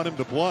didn't want him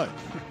to play.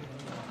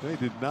 They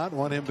did not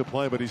want him to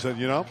play, but he said,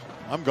 you know,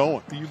 I'm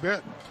going. You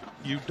bet.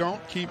 You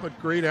don't keep a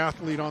great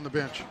athlete on the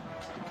bench.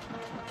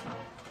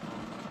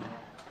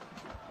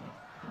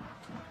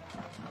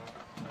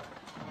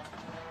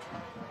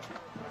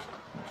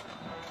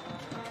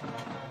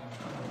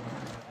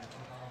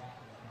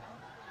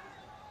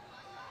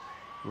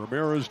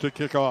 Ramirez to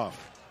kick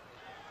off.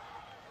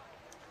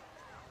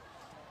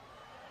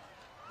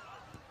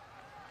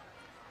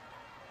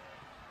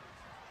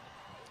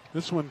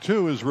 This one,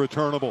 too, is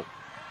returnable.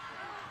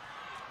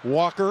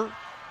 Walker.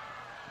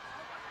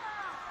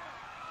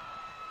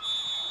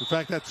 In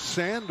fact, that's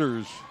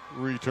Sanders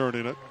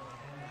returning it.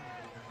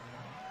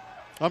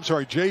 I'm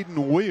sorry,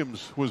 Jaden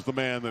Williams was the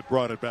man that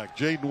brought it back.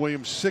 Jaden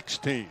Williams,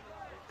 16.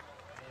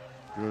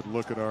 Good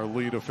look at our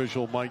lead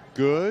official, Mike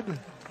Good.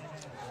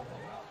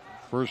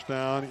 First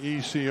down,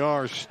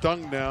 ECR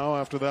stung now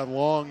after that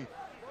long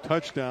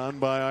touchdown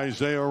by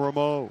Isaiah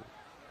Rameau.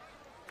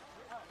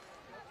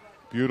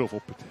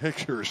 Beautiful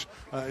pictures.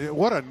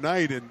 What a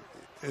night in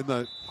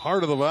the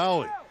heart of the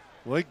valley.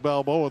 Lake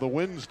Balboa, the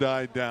winds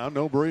died down,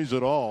 no breeze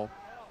at all.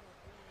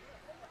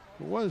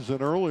 There was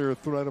an earlier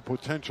threat of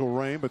potential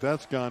rain, but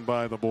that's gone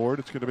by the board.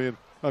 It's going to be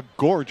a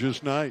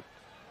gorgeous night.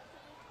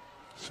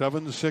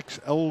 7-6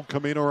 El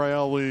Camino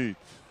Real leads.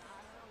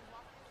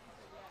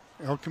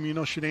 El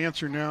Camino should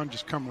answer now and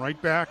just come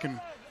right back and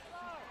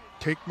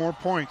take more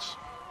points.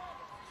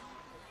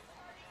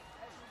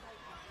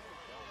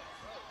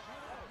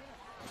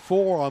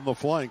 4 on the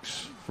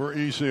flanks for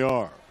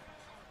ECR.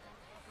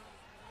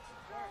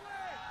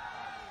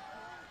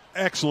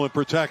 Excellent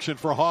protection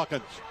for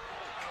Hawkins.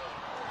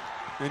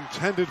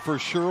 Intended for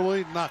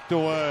Shirley, knocked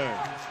away.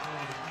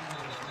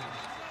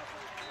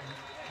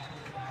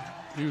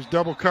 He was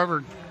double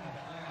covered.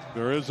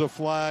 There is a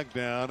flag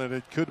down, and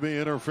it could be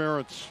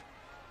interference.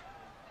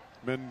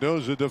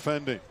 Mendoza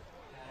defending.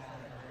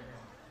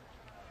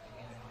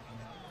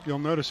 You'll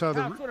notice how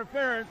Pass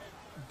interference,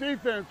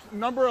 defense,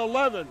 number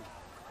 11.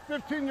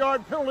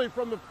 15-yard penalty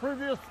from the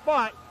previous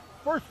spot.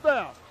 First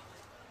down.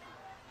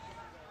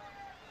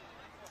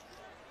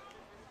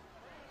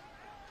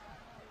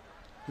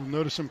 You'll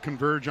notice him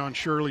converge on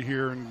Shirley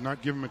here and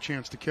not give him a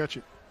chance to catch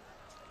it.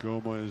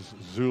 Gomez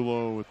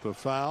Zulo with the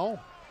foul.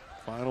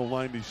 Final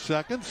 90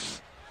 seconds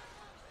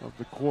of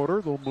the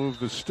quarter. They'll move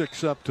the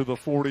sticks up to the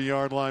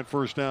 40-yard line.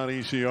 First down,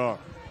 ECR.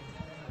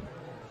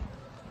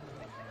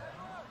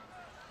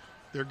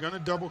 They're going to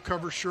double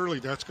cover Shirley.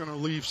 That's going to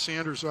leave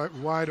Sanders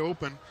wide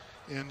open.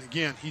 And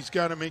again, he's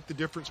got to make the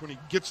difference. When he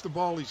gets the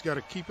ball, he's got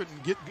to keep it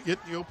and get in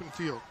the open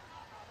field.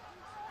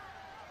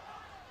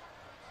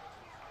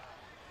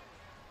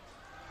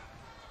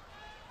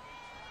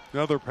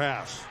 Another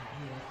pass.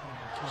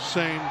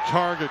 Same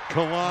target,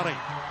 Kalani.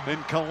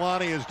 And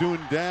Kalani is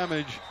doing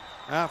damage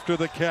after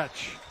the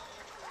catch.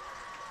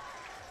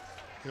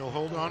 He'll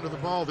hold on to the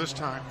ball this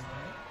time.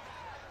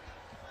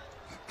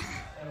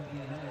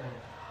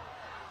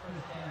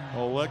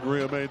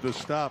 Allegria made the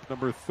stop,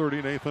 number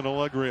 30, Nathan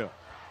Allegria.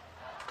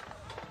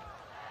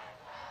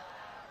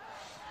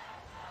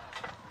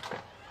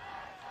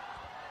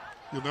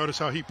 You'll notice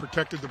how he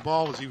protected the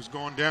ball as he was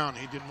going down.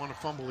 He didn't want to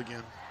fumble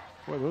again.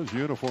 Boy, those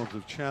uniforms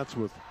of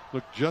Chatsworth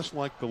look just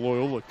like the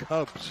Loyola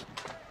Cubs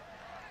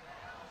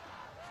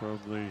from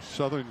the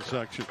southern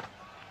section.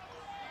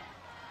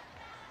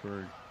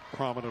 Very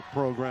prominent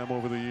program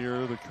over the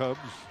year, the Cubs.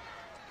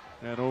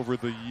 And over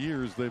the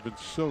years, they've been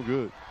so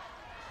good.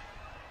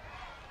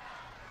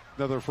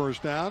 Another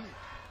first down.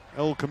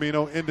 El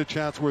Camino into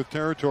Chatsworth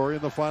territory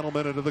in the final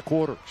minute of the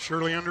quarter.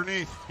 Shirley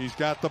underneath. He's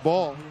got the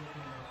ball.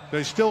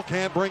 They still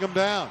can't bring him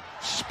down.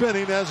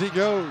 Spinning as he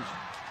goes.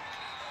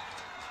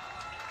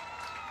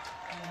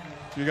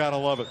 You got to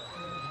love it.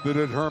 The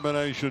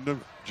determination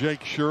of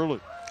Jake Shirley.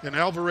 And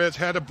Alvarez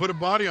had to put a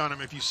body on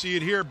him. If you see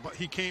it here,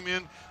 he came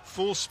in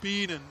full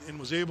speed and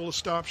was able to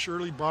stop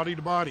Shirley body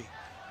to body.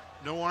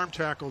 No arm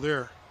tackle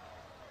there.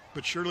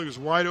 But Shirley was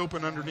wide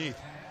open underneath.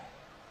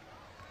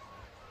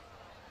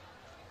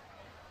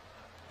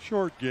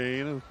 Short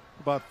gain of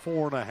about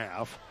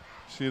 4.5.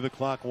 See the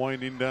clock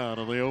winding down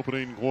in the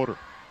opening quarter.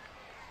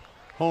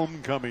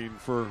 Homecoming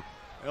for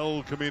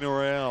El Camino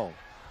Real.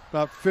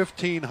 About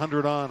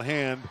 1,500 on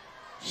hand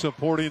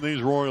supporting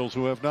these Royals,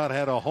 who have not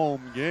had a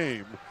home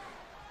game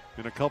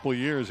in a couple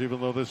years,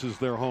 even though this is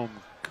their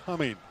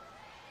homecoming.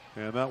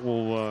 And that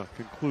will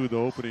conclude the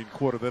opening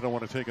quarter. They don't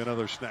want to take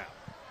another snap.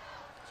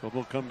 So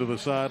they'll come to the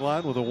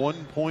sideline with a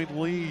 1-point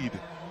lead.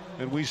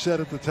 And we said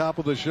at the top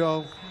of the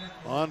show,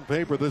 on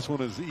paper, this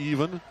one is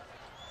even.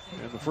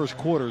 And the first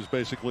quarter is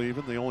basically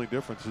even. The only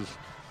difference is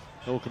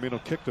El Camino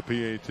kicked the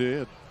PAT,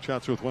 and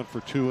Chatsworth went for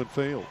 2 and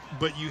failed.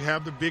 But you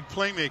have the big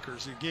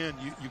playmakers. Again,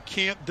 you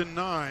can't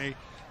deny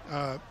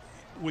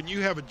when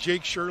you have a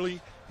Jake Shirley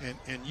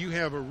and you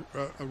have a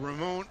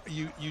Ramon,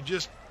 you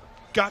just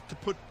got to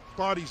put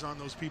bodies on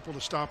those people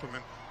to stop them.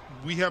 And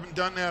we haven't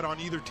done that on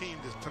either team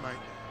tonight.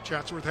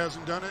 Chatsworth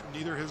hasn't done it, and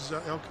neither has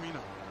El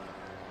Camino.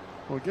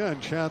 Well, again,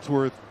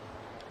 Chatsworth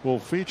will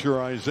feature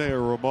Isaiah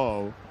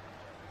Rameau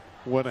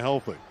when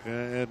healthy.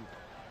 And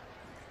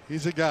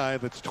he's a guy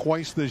that's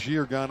twice this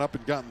year gone up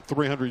and gotten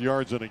 300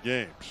 yards in a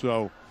game.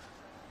 So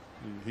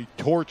he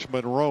torched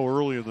Monroe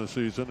early in the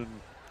season,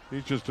 and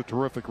he's just a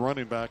terrific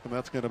running back, and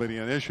that's going to be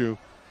an issue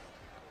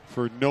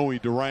for Noe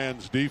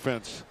Duran's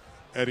defense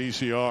at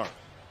ECR.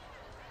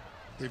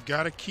 They've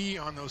got a key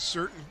on those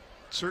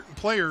certain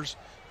players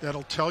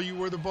that'll tell you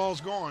where the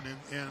ball's going,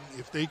 and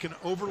if they can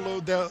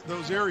overload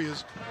those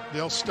areas,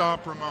 they'll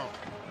stop Ramon.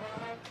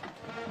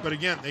 But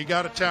again, they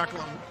got to tackle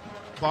him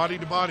body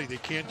to body. They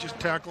can't just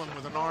tackle him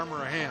with an arm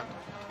or a hand.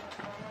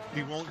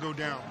 He won't go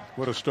down.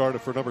 What a start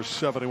for number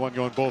 71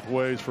 going both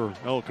ways for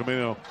El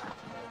Camino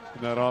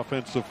in that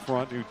offensive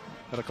front. He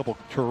had a couple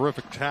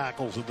terrific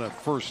tackles in that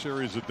first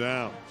series of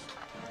downs.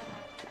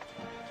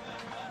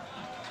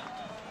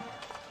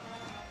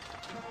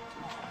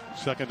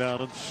 Second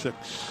down and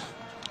 6.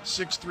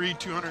 6'3",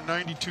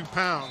 292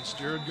 pounds,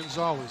 Jared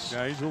Gonzalez.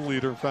 Yeah, he's a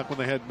leader. In fact, when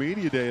they had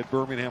media day at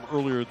Birmingham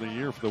earlier in the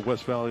year for the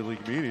West Valley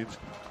League meetings,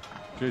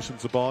 Jason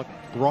Zabot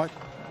brought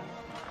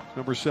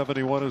number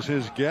 71 as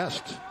his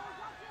guest.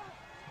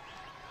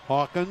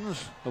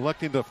 Hawkins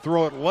electing to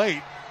throw it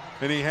late,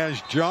 and he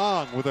has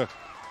John with a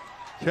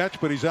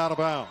catch, but he's out of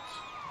bounds.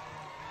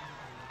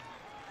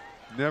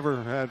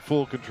 Never had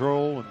full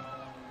control and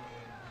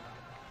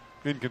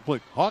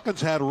incomplete.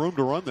 Hawkins had room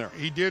to run there.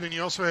 He did, and he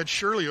also had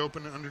Shirley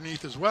open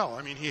underneath as well.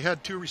 I mean, he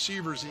had 2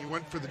 receivers, and he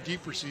went for the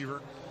deep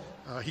receiver.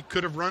 He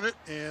could have run it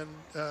and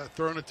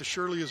thrown it to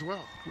Shirley as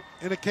well.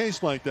 In a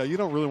case like that, you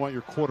don't really want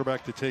your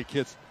quarterback to take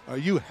hits. Are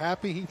you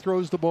happy he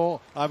throws the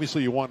ball?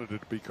 Obviously, you wanted it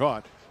to be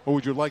caught. Or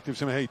would you like to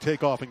say, hey,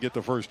 take off and get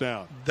the first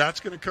down? That's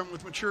going to come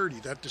with maturity,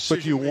 that decision.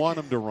 But you want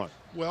him to run.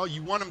 Well,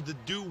 you want him to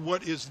do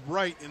what is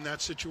right in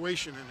that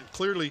situation. And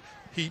clearly,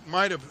 he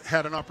might have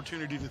had an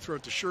opportunity to throw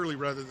it to Shirley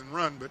rather than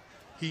run, but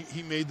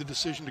he made the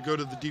decision to go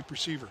to the deep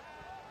receiver.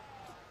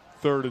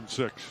 3rd and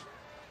 6.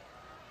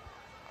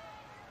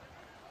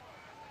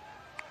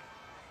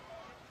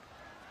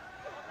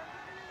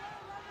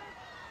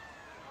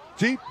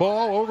 Deep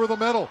ball over the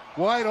middle.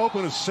 Wide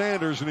open is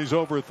Sanders, and he's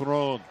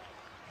overthrown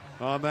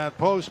on that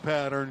post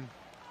pattern.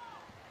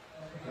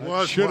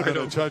 Should have been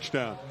a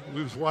touchdown.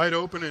 It was wide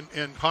open,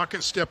 and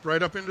Hawkins stepped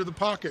right up into the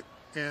pocket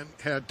and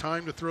had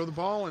time to throw the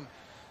ball. And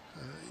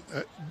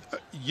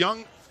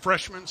young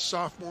freshmen,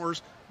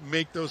 sophomores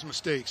make those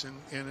mistakes,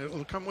 and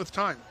it'll come with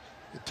time.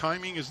 The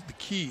timing is the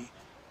key,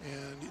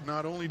 and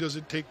not only does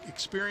it take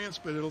experience,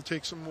 but it'll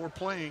take some more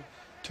playing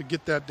to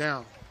get that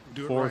down.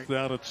 Do it right. Fourth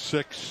down at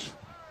 6.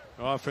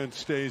 Offense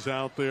stays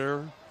out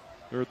there.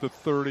 They're at the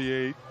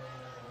 38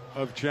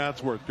 of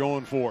Chatsworth,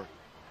 going for it.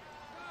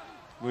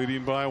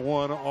 Leading by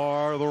 1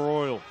 are the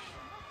Royals.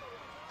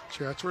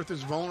 Chatsworth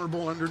is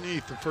vulnerable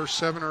underneath the first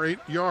 7 or 8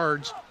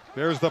 yards.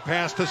 There's the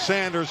pass to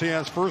Sanders. He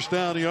has first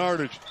down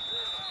yardage.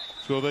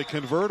 So they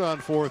convert on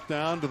 4th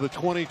down to the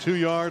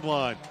 22-yard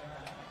line.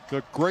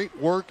 The great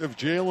work of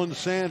Jalen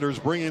Sanders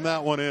bringing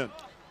that one in.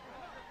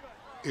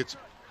 It's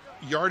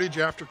yardage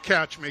after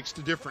catch makes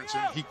the difference,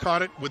 and he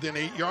caught it within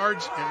 8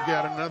 yards and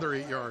got another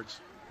 8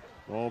 yards.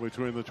 All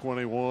between the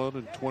 21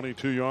 and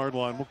 22-yard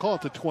line. We'll call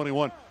it the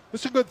 21.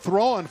 It's a good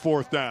throw on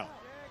 4th down.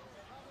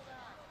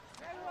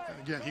 And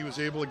again, he was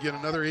able to get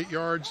another 8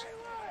 yards,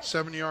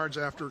 7 yards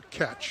after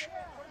catch.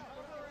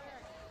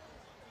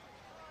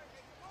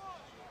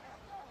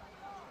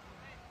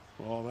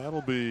 Well,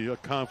 that'll be a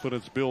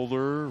confidence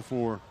builder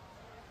for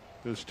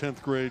this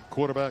 10th grade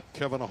quarterback,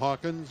 Kevin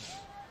Hawkins.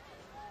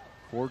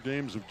 4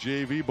 games of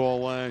JV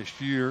ball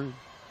last year.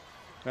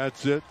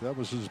 That's it. That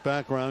was his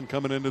background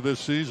coming into this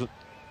season.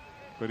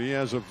 But he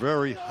has a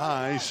very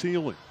high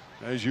ceiling,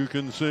 as you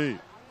can see.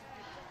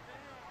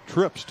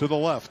 Trips to the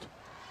left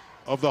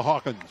of the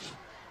Hawkins.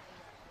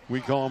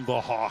 We call him the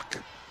Hawk.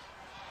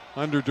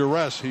 Under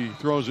duress, he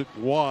throws it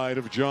wide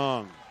of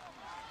Jong.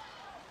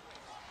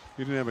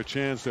 He didn't have a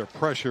chance there.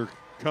 Pressure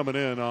coming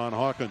in on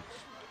Hawkins.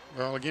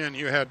 Well, again,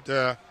 you had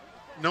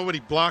nobody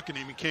blocking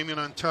him. He came in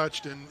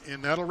untouched,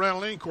 and that'll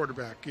rattle any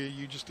quarterback.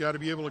 You just got to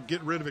be able to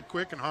get rid of it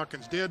quick, and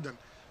Hawkins did, and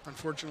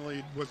unfortunately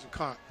it wasn't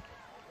caught.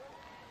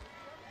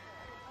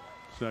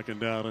 2nd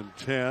down and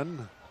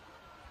 10.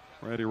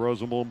 Randy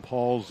Rosenblum,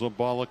 Paul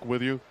Zabalik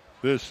with you.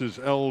 This is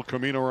El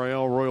Camino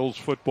Royale Royals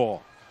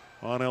football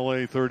on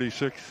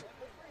LA36.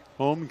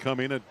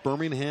 Homecoming at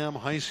Birmingham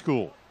High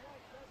School.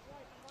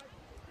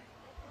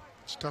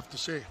 It's tough to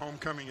say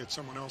homecoming at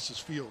someone else's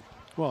field.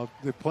 Well,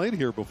 they played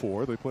here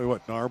before. They play,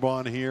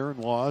 Narbonne here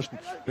and lost.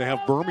 They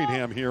have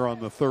Birmingham here on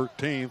the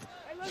 13th.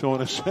 So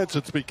in a sense,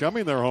 it's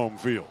becoming their home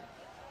field.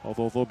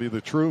 Although they'll be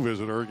the true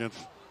visitor against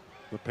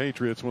the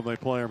Patriots when they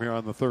play them here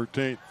on the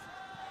 13th.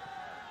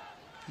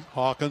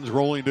 Hawkins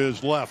rolling to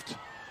his left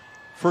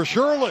for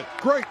Shirley.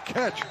 Great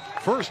catch.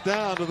 First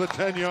down to the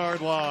 10-yard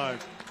line.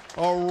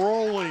 A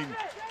rolling,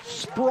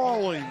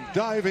 sprawling,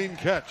 diving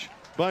catch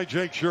by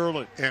Jake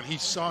Shirley. And he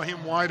saw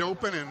him wide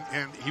open,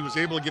 and he was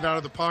able to get out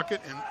of the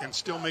pocket and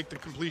still make the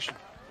completion.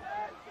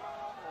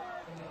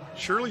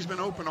 Shirley's been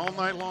open all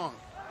night long.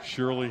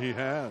 Shirley he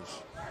has.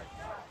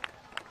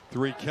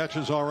 3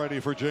 catches already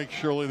for Jake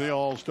Shirley, the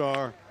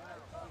all-star.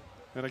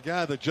 And a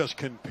guy that just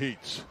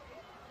competes.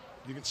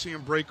 You can see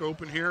him break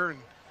open here, and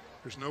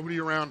there's nobody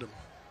around him.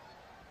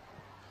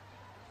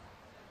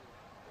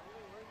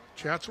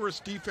 Chatsworth's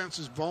defense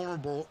is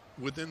vulnerable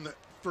within the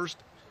first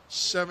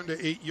 7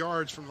 to 8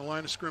 yards from the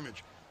line of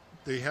scrimmage.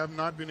 They have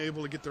not been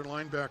able to get their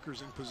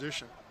linebackers in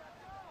position.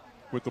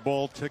 With the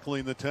ball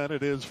tickling the 10,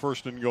 it is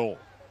 1st and goal.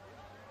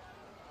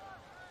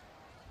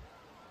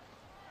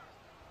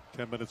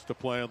 10 minutes to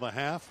play in the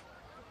half.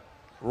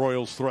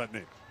 Royals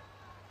threatening.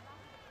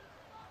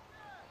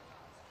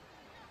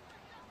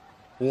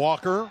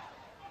 Walker,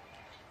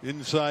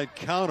 inside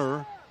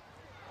counter,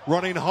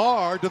 running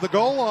hard to the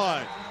goal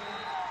line.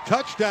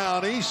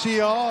 Touchdown,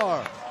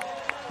 ECR.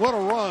 What a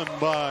run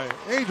by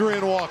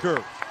Adrian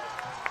Walker.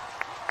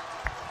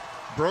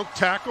 Broke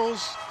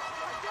tackles.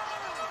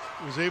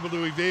 Was able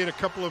to evade a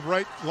couple of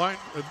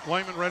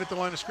linemen right at the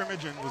line of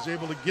scrimmage, and was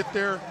able to get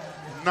there,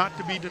 not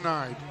to be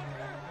denied.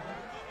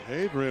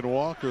 Adrian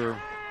Walker.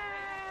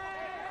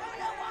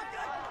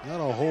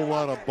 Not a whole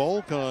lot of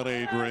bulk on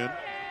Adrian.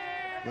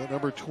 That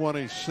number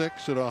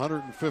 26 at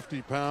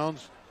 150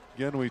 pounds.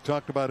 Again, we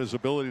talked about his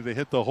ability to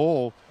hit the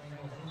hole.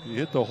 He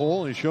hit the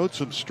hole. He showed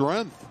some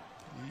strength.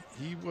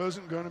 He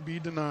wasn't going to be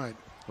denied.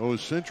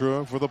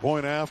 Osintra for the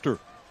point after.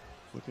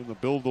 Looking to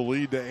build the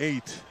lead to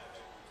 8.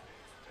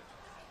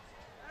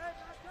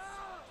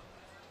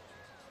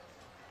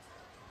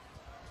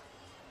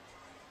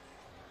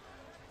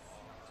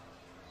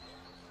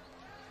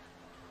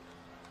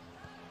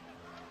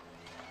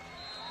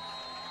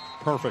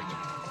 Perfect.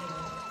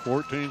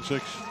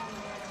 14-6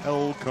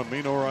 El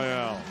Camino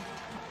Royale.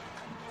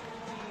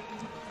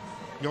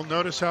 You'll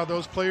notice how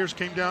those players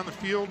came down the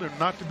field and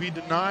not to be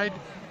denied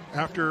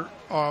after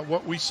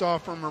what we saw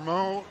from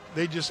Ramo.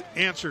 They just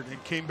answered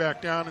and came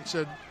back down and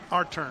said,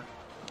 our turn.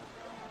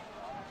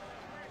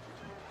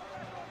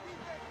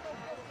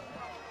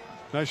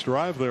 Nice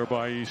drive there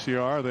by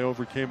ECR. They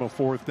overcame a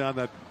 4th down,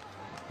 that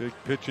big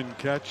pitch and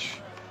catch.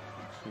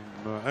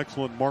 Some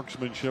excellent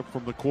marksmanship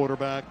from the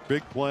quarterback.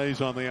 Big plays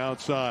on the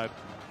outside.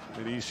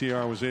 And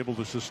ECR was able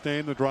to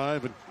sustain the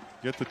drive and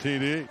get the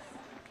TD.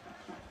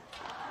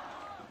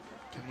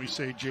 Can we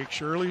say Jake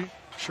Shirley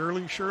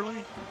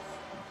Shirley?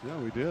 Yeah,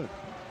 we did.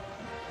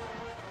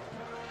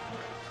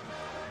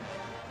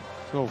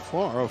 So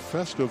far, a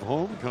festive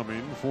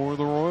homecoming for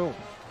the Royals.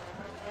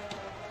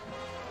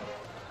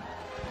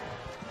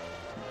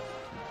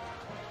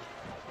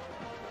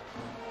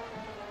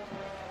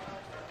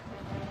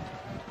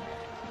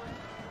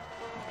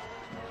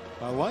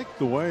 I like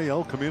the way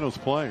El Camino's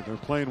playing. They're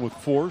playing with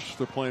force.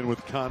 They're playing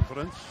with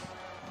confidence.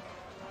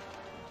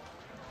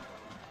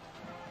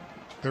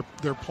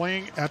 They're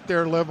playing at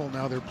their level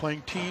now. They're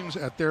playing teams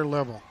at their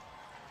level.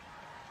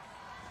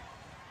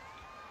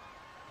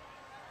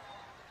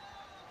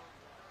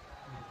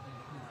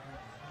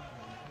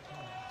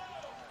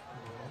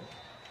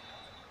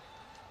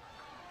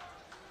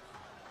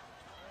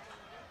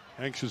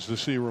 Anxious to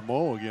see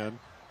Ramo again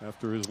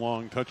after his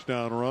long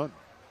touchdown run.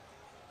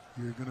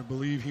 You're going to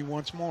believe he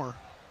wants more.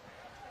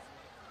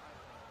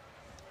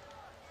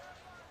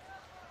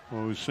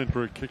 Oh,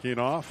 Sinford kicking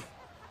off.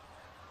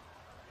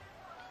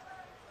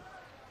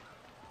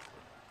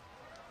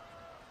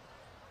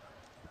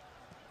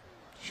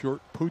 Short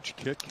pooch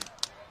kick.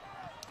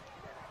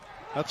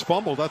 That's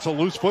fumbled. That's a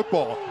loose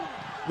football.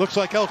 Looks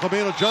like El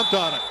Camino jumped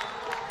on it.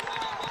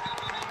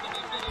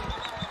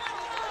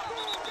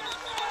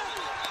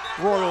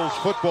 Royals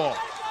football.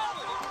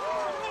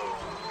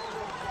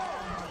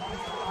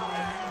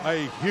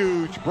 A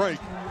huge break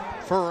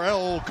for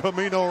El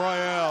Camino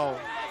Royale.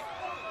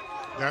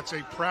 That's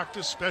a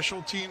practice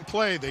special team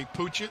play. They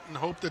pooch it and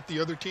hope that the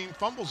other team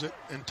fumbles it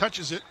and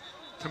touches it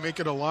to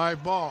make it a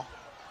live ball.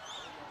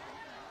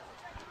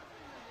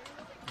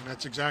 And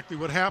that's exactly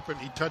what happened.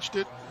 He touched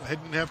it,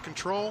 didn't have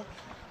control,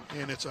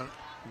 and it's a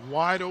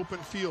wide open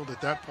field at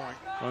that point.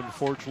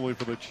 Unfortunately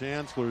for the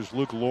Chancellors,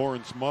 Luke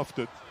Lawrence muffed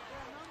it.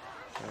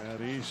 At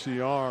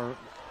ECR,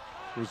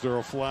 was there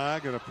a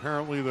flag? And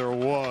apparently there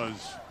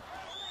was,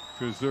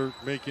 because they're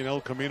making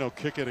El Camino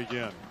kick it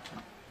again.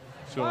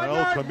 So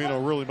El Camino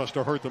really must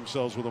have hurt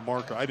themselves with a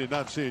marker. I did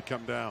not see it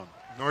come down.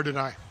 Nor did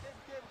I.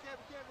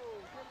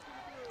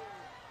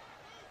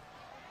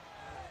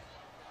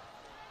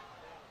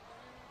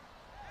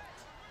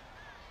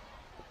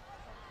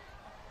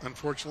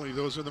 Unfortunately,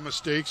 those are the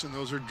mistakes, and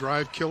those are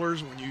drive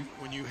killers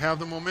when you have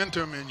the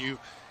momentum and you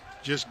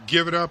just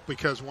give it up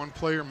because one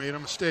player made a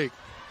mistake.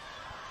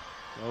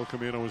 El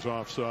Camino was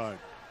offside.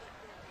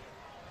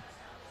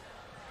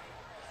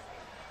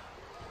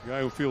 The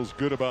guy who feels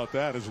good about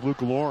that is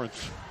Luke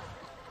Lawrence.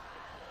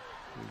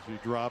 As he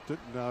dropped it,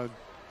 now it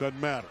doesn't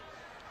matter.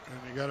 And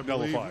you got to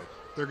believe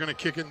they're going to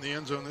kick it in the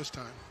end zone this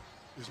time,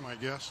 is my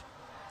guess,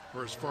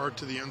 or as far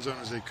to the end zone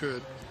as they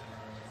could.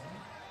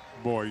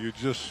 Boy, you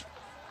just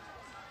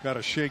got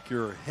to shake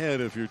your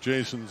head if you're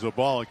Jason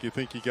Zabalik. You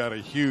think you got a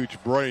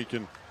huge break,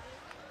 and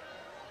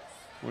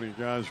one of you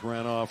guys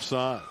ran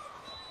offside.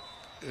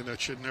 And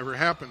that should never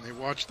happen. They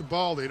watch the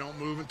ball. They don't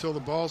move until the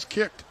ball's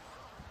kicked.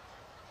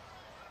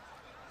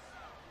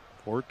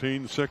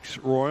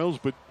 14-6 Royals,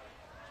 but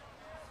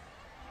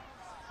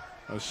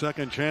a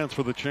second chance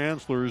for the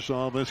Chancellors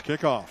on this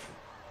kickoff.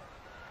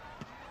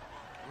 Oh,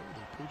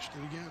 they pooched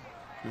it again.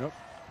 Yep.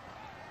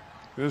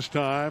 This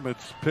time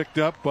it's picked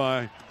up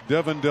by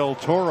Devin Del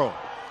Toro.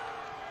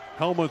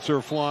 Helmets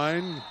are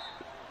flying.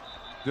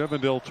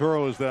 Devin Del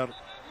Toro is that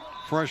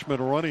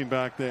freshman running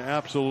back they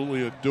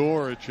absolutely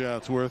adore at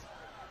Chatsworth.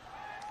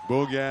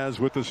 Bogaz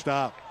with the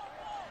stop.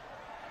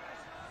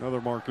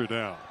 Another marker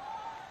down.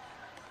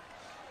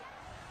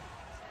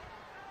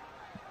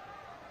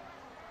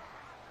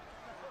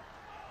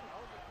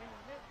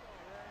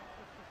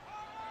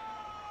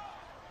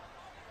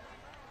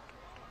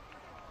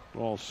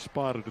 Ball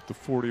spotted at the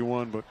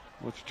 41, but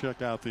let's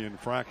check out the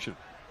infraction.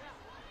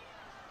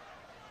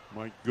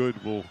 Mike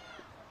Good will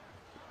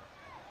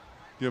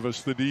give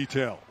us the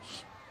details.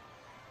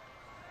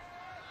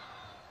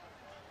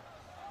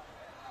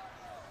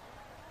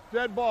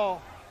 Dead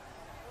ball.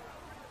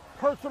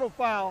 Personal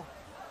foul.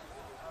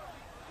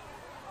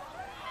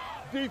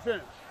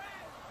 Defense.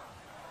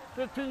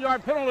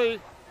 15-yard penalty.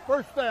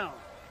 First down.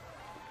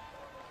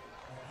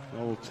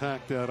 We'll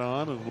tack that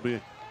on, and it'll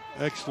be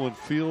excellent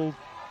field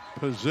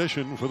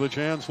position for the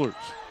Chancellors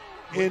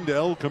into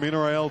El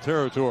Camino Royale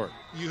territory.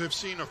 You have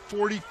seen a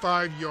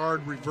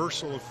 45-yard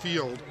reversal of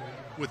field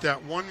with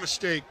that one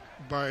mistake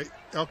by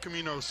El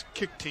Camino's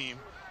kick team,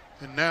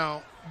 and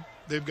now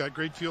they've got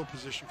great field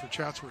position for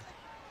Chatsworth.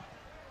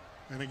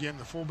 And again,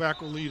 the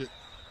fullback will lead it.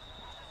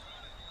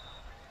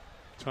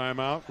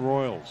 Timeout,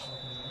 Royals.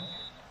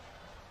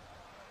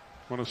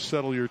 Want to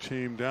settle your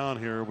team down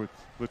here with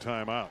the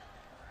timeout.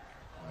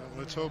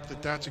 Let's hope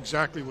that that's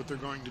exactly what they're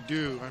going to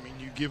do. I mean,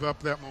 you give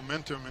up that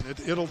momentum, and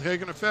it'll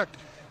take an effect.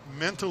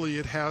 Mentally,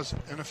 it has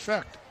an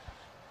effect.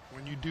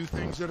 When you do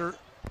things that are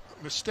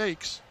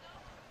mistakes,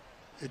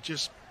 it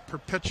just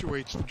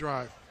perpetuates the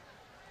drive.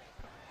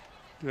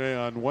 Okay,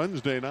 on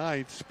Wednesday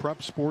nights,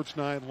 Prep Sports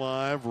Night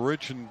Live,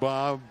 Rich and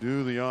Bob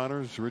do the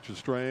honors. Rich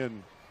Estrella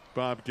and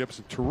Bob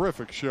Gibson,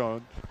 terrific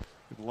show.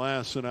 It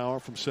lasts an hour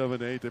from 7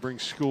 to 8. They bring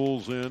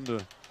schools in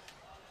to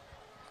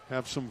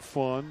have some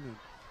fun,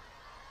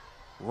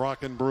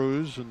 rock and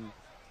brews, and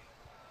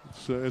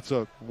it's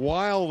a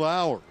wild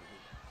hour.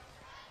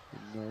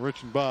 And,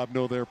 Rich and Bob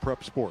know their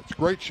prep sports.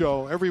 Great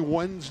show every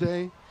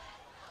Wednesday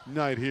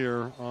night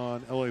here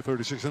on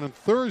LA36. And on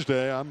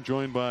Thursday, I'm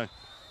joined by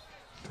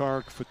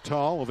Tarek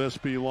Fatal of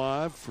SB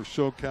Live for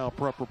SoCal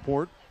Prep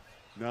Report,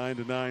 9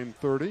 to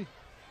 9:30.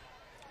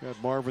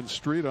 Got Marvin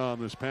Street on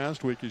this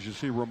past week, as you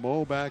see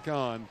Ramo back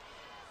on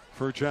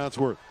for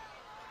Chatsworth.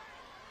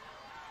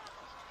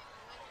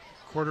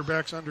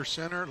 Quarterback's under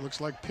center. It looks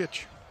like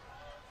pitch.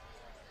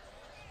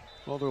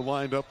 Well, they're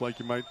lined up like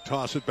you might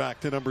toss it back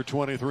to number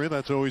 23.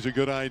 That's always a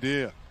good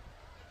idea.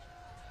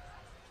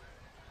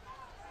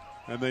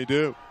 And they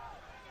do.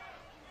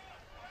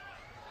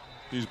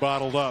 He's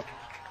bottled up.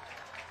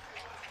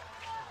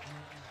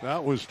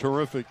 That was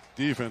terrific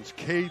defense.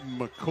 Caden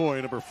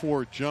McCoy, number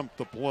 4, jumped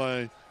the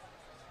play.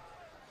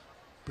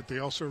 But they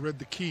also read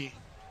the key.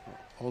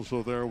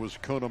 Also there was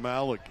Kona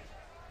Malik.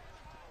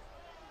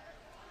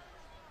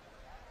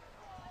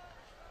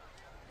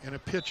 In a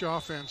pitch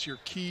offense, your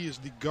key is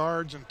the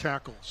guards and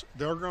tackles.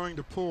 They're going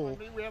to pull.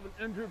 We have an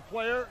injured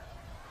player.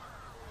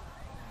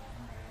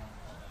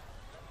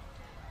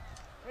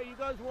 Hey, you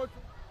guys want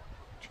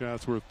to...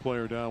 Chatsworth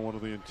player down, one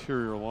of the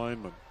interior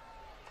linemen.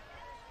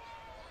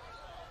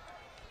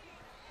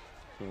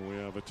 So we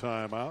have a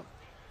timeout.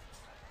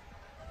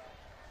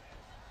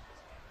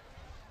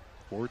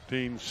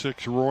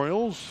 14-6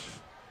 Royals.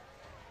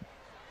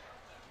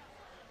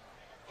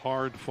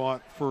 Hard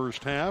fought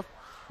first half.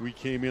 We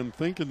came in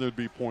thinking there'd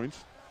be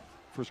points.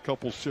 First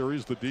couple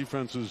series, the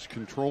defenses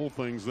controlled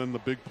things. Then the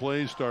big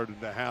plays started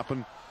to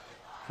happen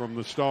from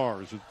the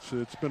Stars.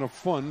 It's been a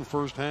fun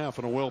first half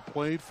and a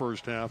well-played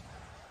first half.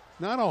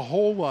 Not a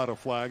whole lot of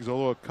flags,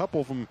 although a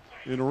couple of them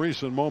in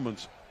recent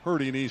moments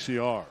hurting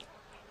ECR.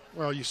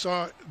 Well, you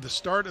saw the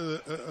start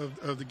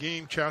of the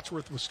game.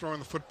 Chatsworth was throwing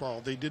the football.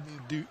 They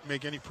didn't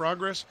make any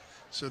progress,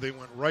 so they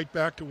went right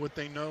back to what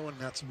they know, and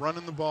that's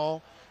running the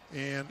ball.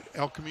 And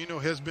El Camino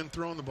has been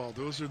throwing the ball.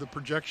 Those are the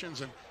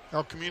projections, and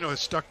El Camino has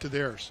stuck to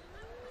theirs.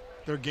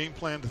 Their game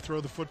plan to throw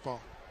the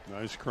football.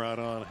 Nice crowd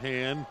on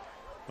hand.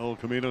 El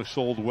Camino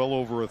sold well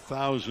over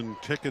 1,000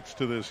 tickets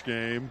to this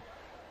game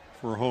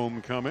for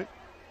homecoming.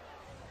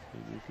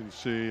 And you can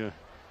see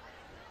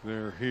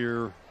they're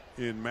here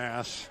in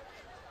mass.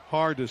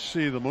 Hard to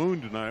see the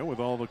moon tonight with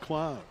all the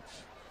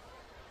clouds.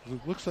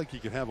 It looks like you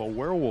could have a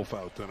werewolf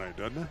out tonight,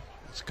 doesn't it?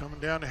 It's coming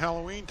down to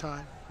Halloween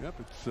time. Yep,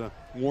 it's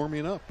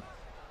warming up.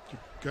 You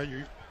got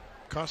your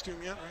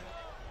costume yet,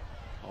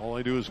 right? All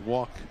I do is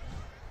walk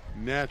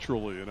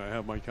naturally, and I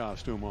have my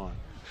costume on.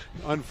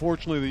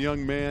 Unfortunately, the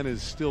young man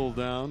is still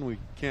down. We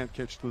can't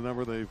catch the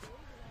number. They've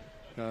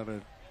got a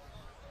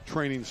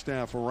training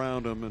staff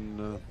around him,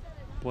 and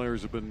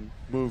players have been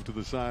moved to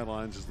the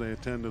sidelines as they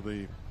attend to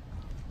the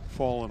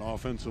fallen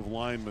offensive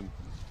lineman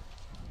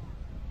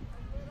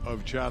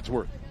of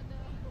Chatsworth.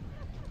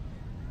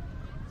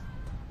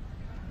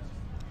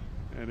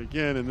 And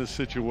again, in this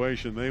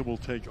situation, they will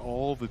take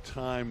all the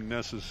time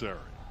necessary.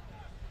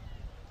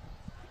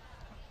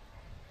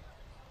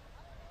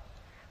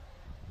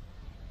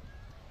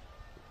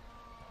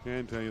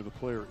 Can tell you the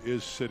player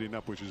is sitting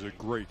up, which is a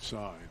great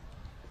sign.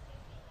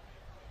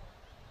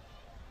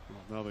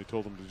 Well, now they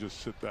told him to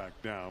just sit back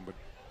down, but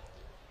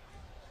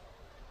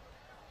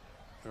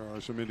there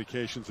are some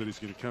indications that he's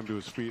going to come to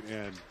his feet,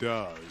 and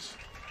does.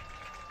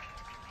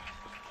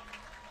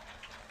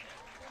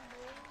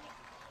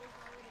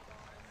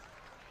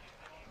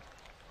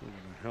 We're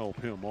going to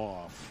help him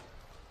off.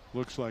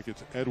 Looks like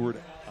it's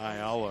Edward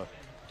Ayala,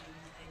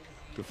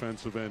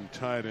 defensive end,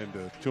 tight end,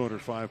 a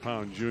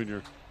 205-pound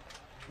junior.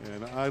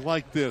 And I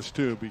like this,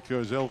 too,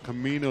 because El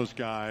Camino's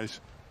guys,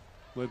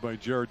 led by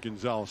Jared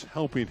Gonzalez,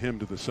 helping him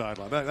to the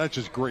sideline. That's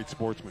just great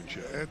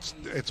sportsmanship.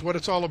 It's what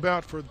it's all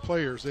about for the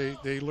players.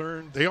 They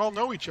learn. They all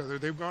know each other.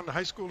 They've gone to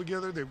high school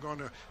together. They've gone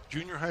to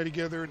junior high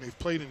together, and they've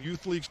played in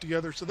youth leagues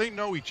together, so they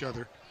know each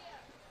other.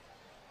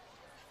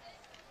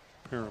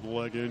 Apparent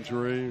leg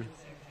injury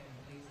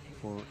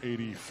for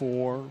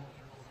 84.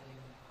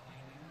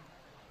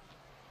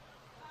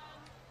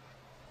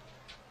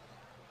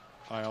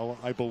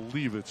 I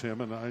believe it's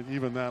him, and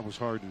even that was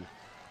hard to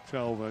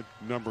tell. That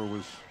number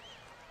was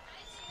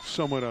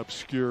somewhat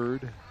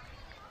obscured.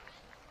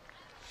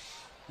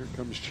 Here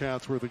comes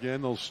Chatsworth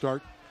again. They'll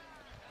start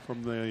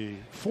from the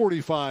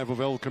 45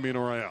 of El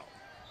Camino Royale.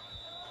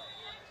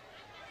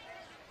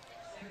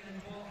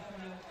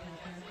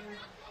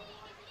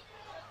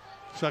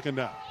 Second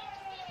down.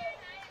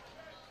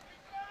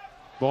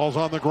 Ball's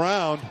on the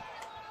ground.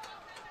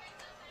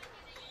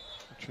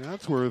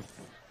 Chatsworth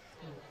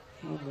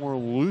a little more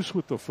loose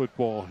with the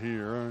football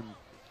here, and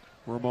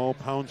Ramo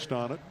pounced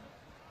on it.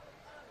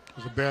 It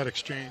was a bad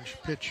exchange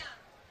pitch.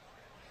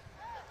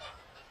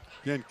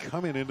 Again,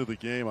 coming into the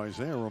game,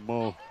 Isaiah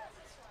Ramo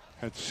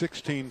had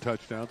 16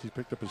 touchdowns. He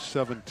picked up his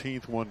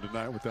 17th one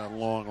tonight with that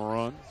long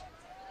run,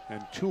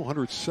 and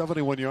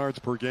 271 yards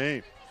per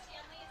game.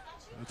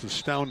 That's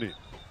astounding.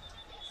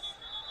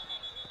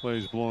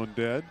 Plays blown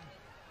dead.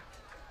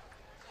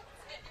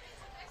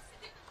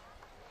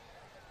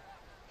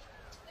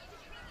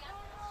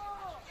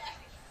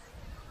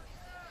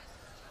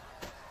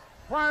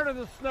 Prior to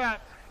the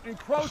snap,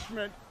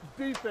 encroachment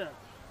defense.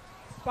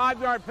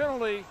 5-yard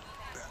penalty,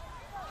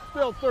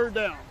 still third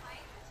down.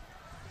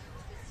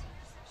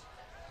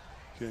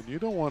 And you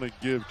don't want to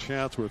give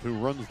Chatsworth, who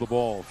runs the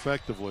ball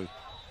effectively,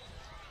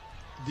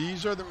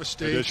 these are the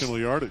mistakes. Additional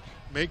yardage.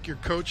 Make your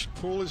coach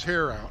pull his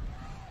hair out.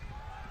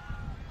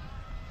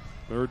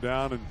 Third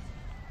down and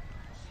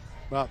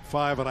about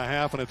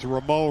 5.5, and it's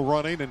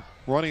Rameau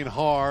running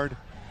hard,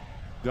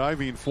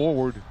 diving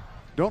forward.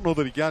 Don't know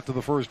that he got to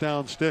the first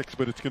down sticks,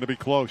 but it's going to be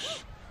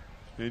close.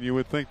 And you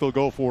would think they'll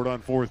go for it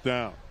on fourth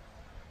down.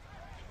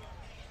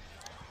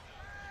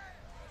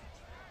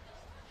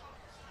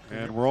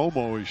 And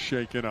Romo is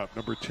shaken up.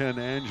 Number 10,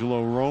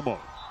 Angelo Romo.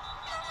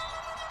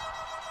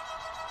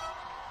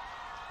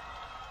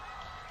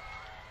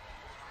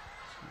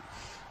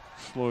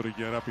 Slow to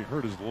get up. He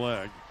hurt his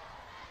leg.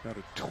 Got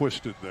it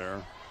twisted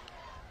there.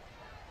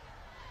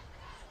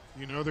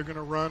 You know they're going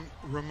to run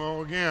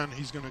Rameau again.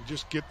 He's going to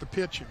just get the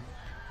pitch and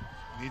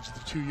needs the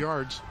 2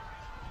 yards.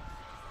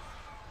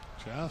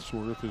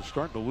 Chatsworth is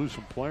starting to lose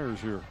some players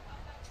here.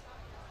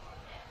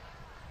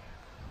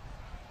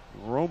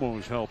 Romo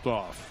is helped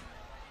off.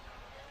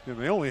 And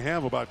they only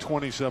have about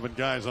 27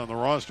 guys on the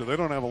roster. They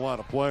don't have a lot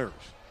of players.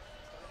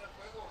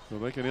 So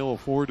they can ill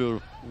afford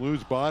to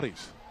lose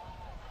bodies.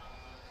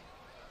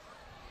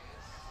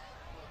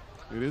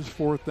 It is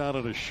fourth down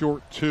at a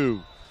short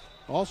 2.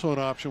 Also an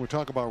option, we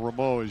talk about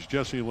Rameau, is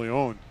Jesse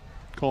Leone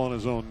calling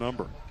his own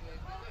number.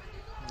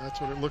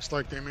 That's what it looks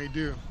like they may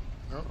do.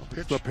 Oh,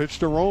 pitch. The pitch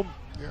to Rome.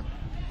 Yeah,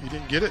 he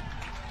didn't get it.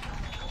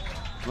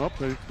 Nope,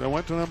 they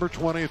went to number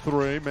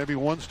 23, maybe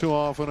once too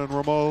often, and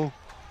Rameau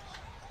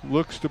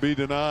looks to be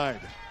denied.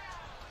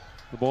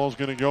 The ball's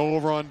going to go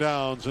over on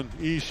downs, and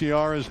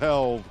ECR is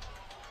held.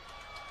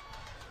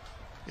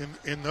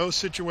 In those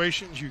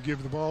situations, you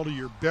give the ball to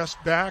your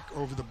best back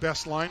over the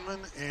best lineman,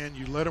 and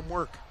you let him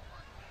work.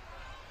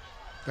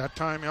 That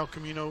time, El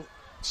Camino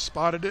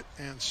spotted it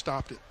and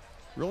stopped it.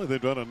 Really,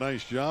 they've done a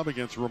nice job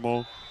against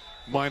Rameau,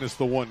 minus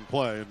the one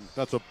play, and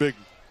that's a big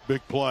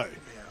play.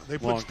 Yeah, they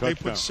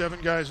put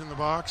 7 guys in the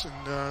box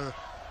and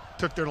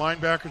took their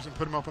linebackers and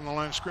put them up on the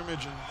line of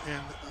scrimmage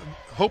and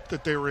hoped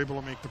that they were able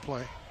to make the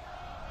play.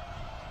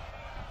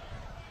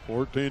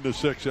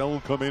 14-6, El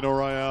Camino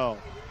Real.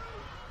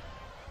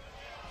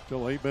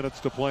 Still 8 minutes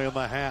to play in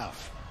the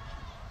half.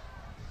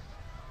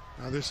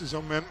 Now this is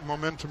a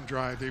momentum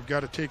drive. They've got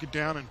to take it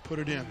down and put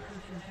it in.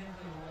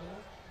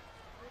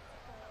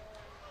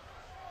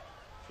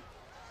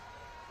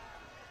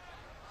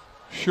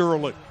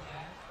 Shirley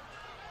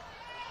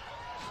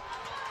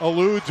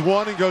eludes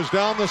one and goes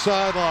down the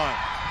sideline.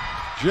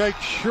 Jake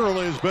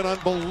Shirley has been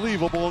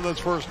unbelievable in this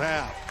first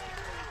half.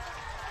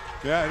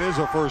 Yeah, it is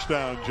a first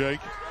down,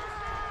 Jake.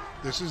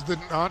 This is the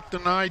not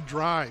denied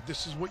drive.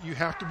 This is what you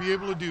have to be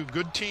able to do.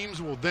 Good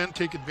teams will then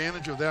take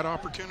advantage of that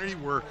opportunity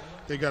where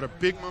they got a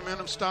big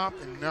momentum stop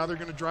and now they're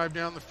going to drive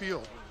down the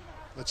field.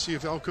 Let's see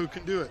if Elko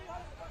can do it.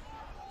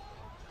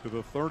 To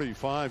the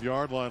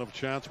 35-yard line of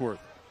Chatsworth.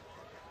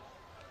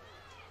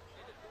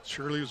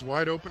 Shirley was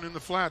wide open in the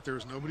flat. There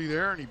was nobody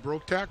there, and he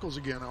broke tackles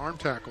again, arm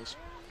tackles.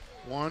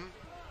 1,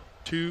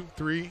 2,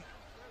 3.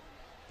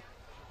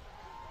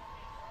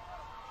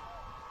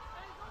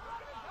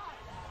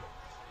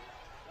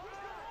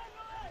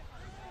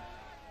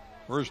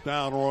 First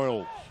down,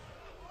 Royals.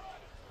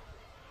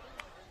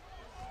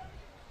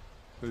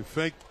 They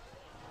fake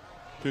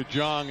to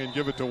Jong and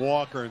give it to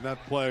Walker, and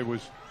that play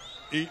was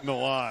eaten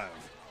alive.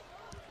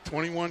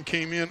 21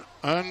 came in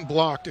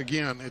unblocked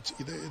again.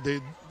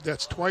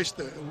 That's twice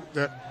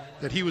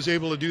that he was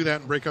able to do that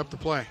and break up the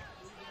play.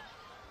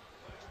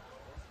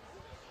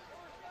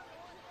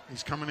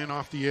 He's coming in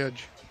off the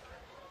edge.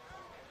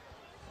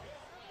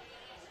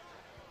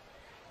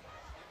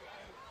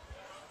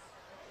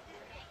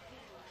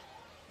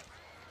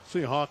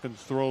 See Hawkins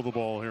throw the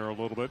ball here a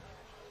little bit.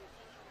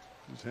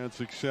 He's had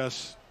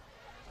success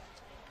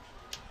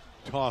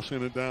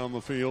tossing it down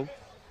the field.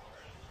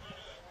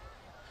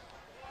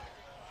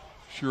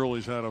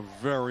 Shirley's had a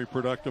very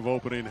productive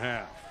opening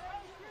half.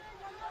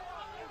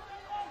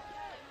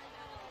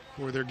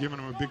 Boy, they're giving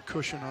him a big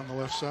cushion on the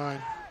left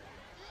side.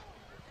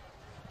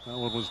 That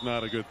one was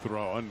not a good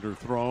throw.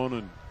 Underthrown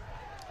and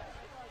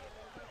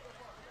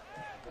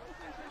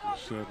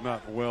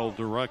not well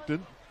directed.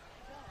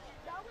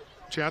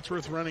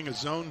 Chatsworth running a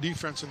zone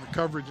defense in the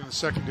coverage in the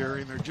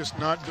secondary, and they're just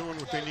not doing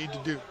what they need to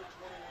do.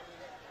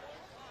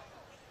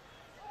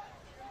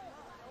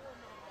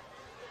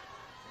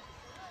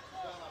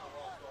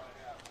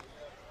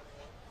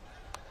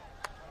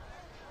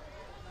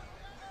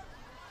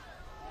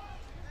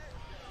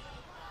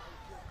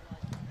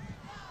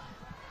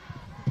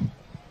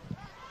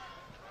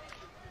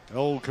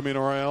 El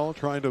Camino Real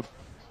trying to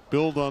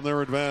build on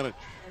their advantage.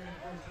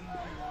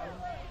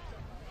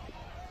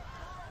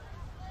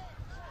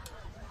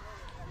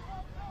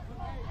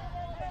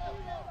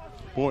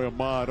 Boy,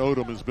 Ahmad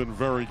Odom has been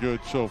very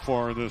good so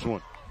far in this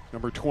one.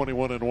 Number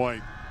 21 in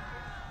white.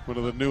 One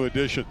of the new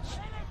additions.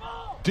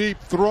 Deep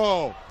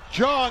throw.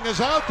 Jong is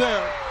out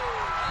there.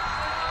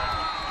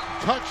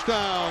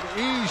 Touchdown,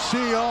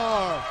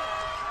 ECR.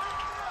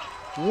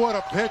 What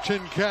a pitch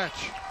and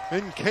catch.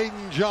 And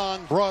Caden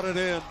John brought it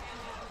in.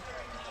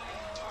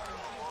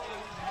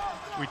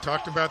 We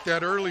talked about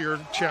that earlier.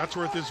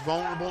 Chatsworth is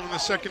vulnerable in the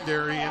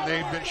secondary, and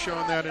they've been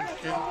showing that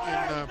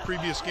in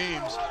previous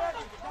games.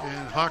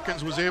 And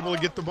Hawkins was able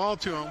to get the ball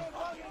to him,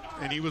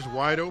 and he was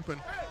wide open.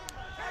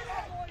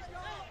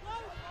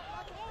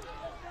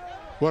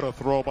 What a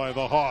throw by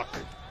the Hawk.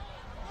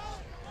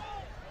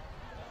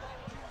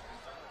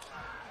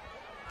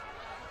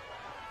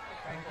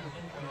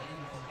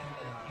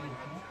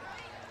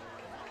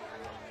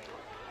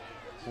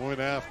 Point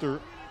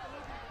after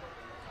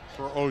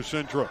for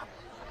Ocentra.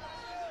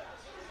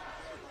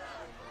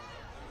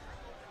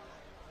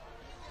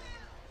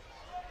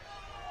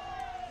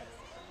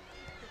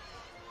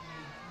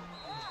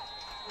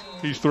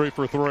 He's 3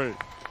 for 3.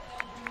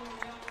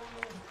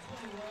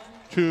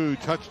 2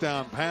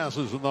 touchdown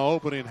passes in the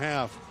opening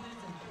half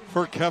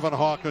for Kevin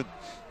Hawkins.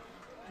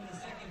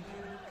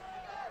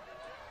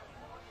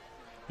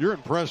 You're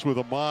impressed with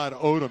Ahmad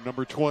Odom,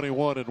 number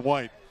 21 in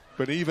white,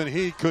 but even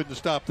he couldn't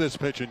stop this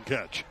pitch and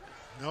catch.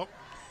 Nope,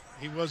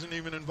 he wasn't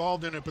even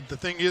involved in it, but the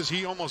thing is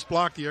he almost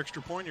blocked the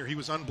extra point here. He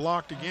was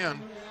unblocked again,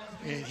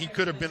 and he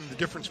could have been the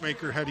difference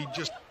maker had he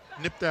just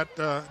nipped that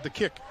the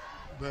kick,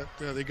 but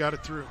they got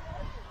it through.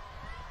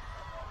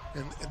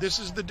 And this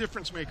is the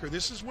difference maker.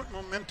 This is what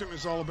momentum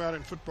is all about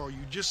in football. You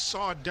just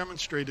saw it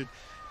demonstrated.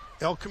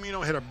 El Camino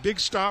had a big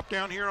stop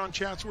down here on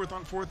Chatsworth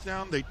on 4th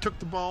down. They took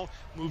the ball,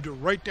 moved it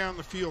right down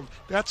the field.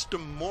 That's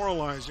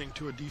demoralizing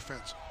to a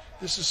defense.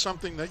 This is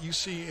something that you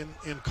see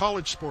in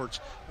college sports.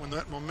 When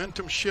that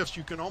momentum shifts,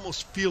 you can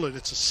almost feel it.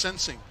 It's a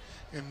sensing.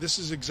 And this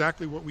is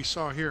exactly what we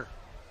saw here.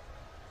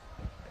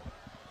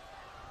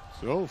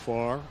 So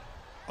far,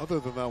 other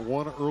than that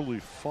one early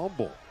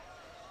fumble,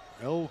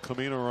 El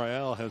Camino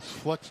Real has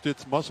flexed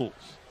its muscles.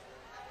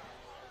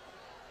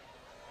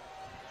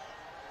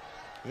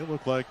 They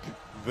look like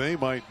they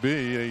might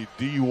be a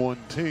D1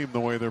 team the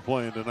way they're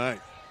playing tonight.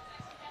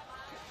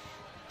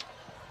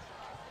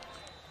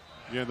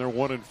 Again, they're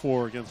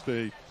 1-4 against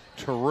a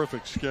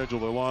terrific schedule.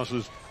 Their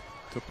losses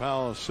to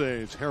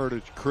Palisades,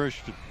 Heritage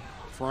Christian,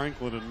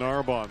 Franklin, and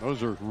Narbonne.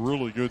 Those are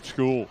really good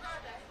schools.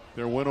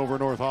 Their win over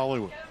North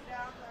Hollywood.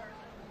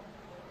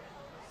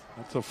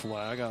 That's a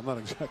flag. I'm not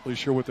exactly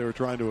sure what they were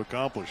trying to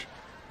accomplish.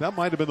 That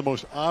might have been the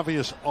most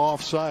obvious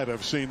offside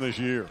I've seen this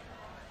year.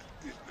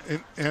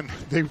 And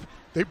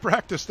they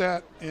practice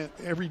that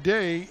every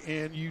day,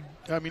 and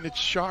I mean, it's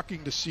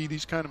shocking to see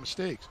these kind of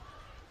mistakes.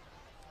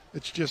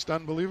 It's just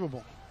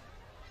unbelievable.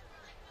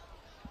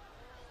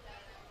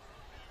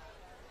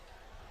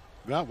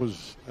 That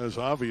was as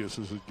obvious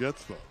as it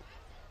gets, though.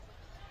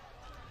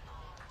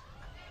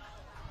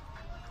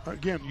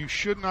 Again, you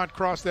should not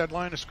cross that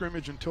line of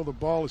scrimmage until the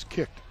ball is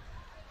kicked.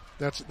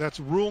 That's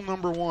rule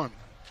number 1.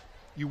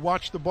 You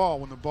watch the ball.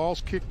 When the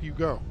ball's kicked, you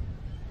go.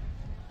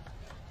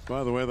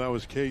 By the way, that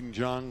was Caden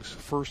Jong's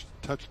first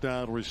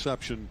touchdown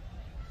reception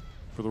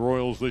for the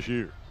Royals this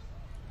year.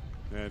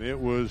 And it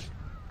was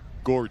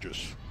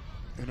gorgeous.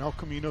 And El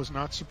Camino's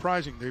not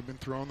surprising. They've been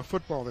throwing the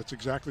football. That's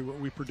exactly what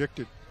we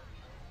predicted.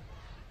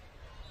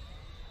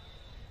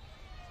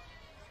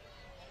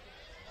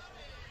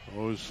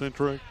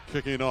 Ocentra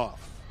kicking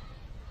off.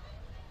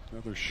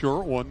 Another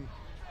short one,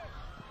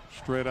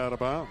 straight out of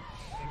bounds.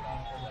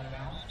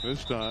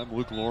 This time,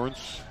 Luke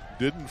Lawrence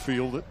didn't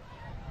field it.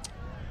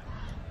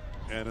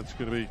 And it's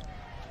going to be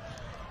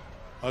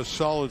a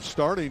solid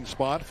starting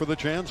spot for the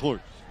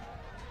Chancellors.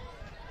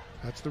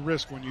 That's the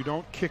risk when you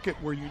don't kick it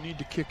where you need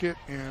to kick it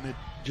and it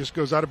just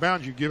goes out of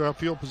bounds. You give up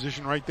field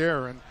position right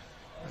there, and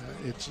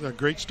it's a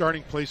great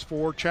starting place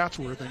for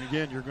Chatsworth. And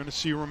again, you're going to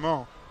see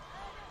Rameau.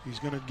 He's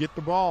going to get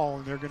the ball,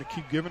 and they're going to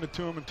keep giving it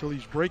to him until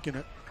he's breaking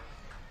it.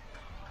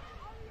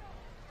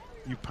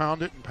 You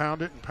pound it and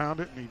pound it and pound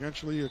it, and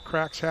eventually the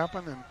cracks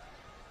happen, and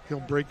he'll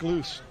break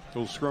loose.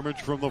 He'll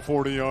scrimmage from the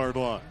 40-yard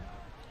line.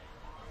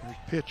 There's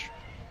pitch.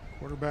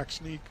 Quarterback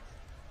sneak.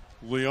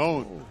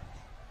 Leone.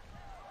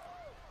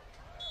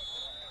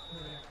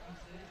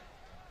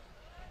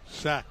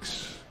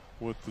 Sachs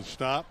with the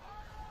stop.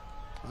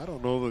 I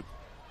don't know that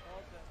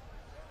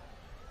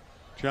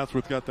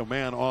Chatsworth got the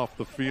man off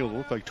the field. It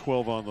looked like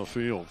 12 on the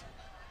field.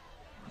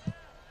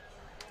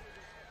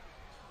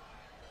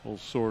 We'll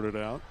sort it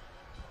out.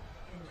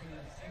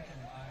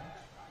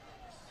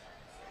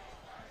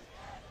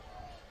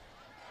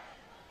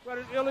 Got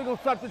an illegal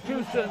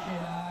substitution.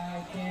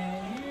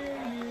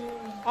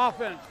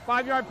 Offense.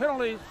 5-yard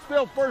penalty.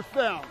 Still first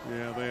down.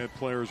 Yeah, they had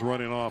players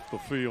running off the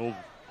field.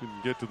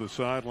 Didn't get to the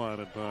sideline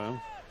in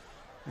time.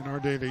 In our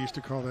day, they used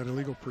to call that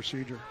illegal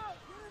procedure.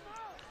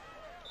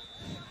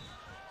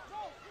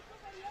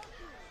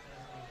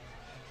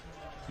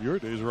 Your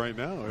days right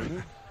now, isn't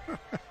it?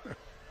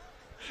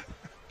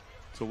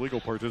 It's illegal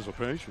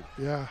participation.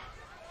 Yeah.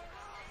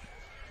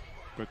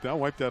 But that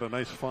wiped out a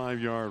nice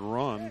 5-yard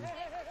run.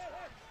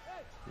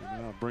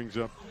 And now it brings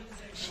up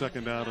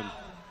second down and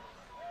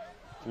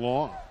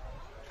long.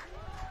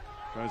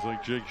 Guys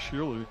like Jake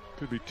Shearley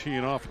could be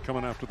teeing off and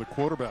coming after the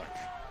quarterback.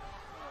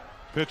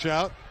 Pitch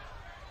out.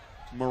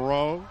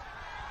 Moreau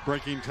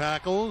breaking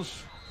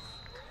tackles.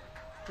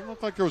 Didn't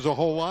look like there was a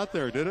whole lot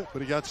there, did it?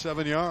 But he got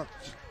 7 yards.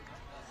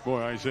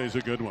 Boy, Isaiah's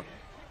a good one.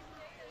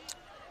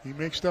 He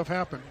makes stuff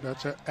happen.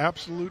 That's an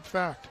absolute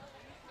fact.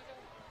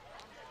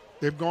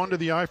 They've gone to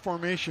the I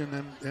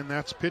formation, and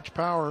that's pitch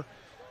power.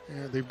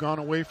 And they've gone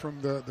away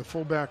from the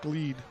fullback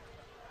lead.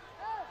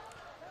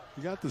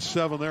 He got the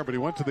 7 there, but he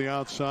went to the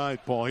outside,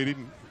 Paul. He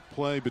didn't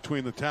play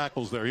between the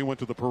tackles there. He went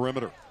to the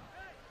perimeter.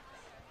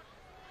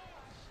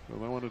 So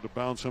they wanted to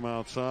bounce him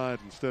outside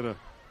instead of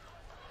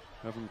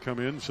have him come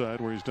inside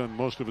where he's done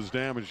most of his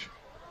damage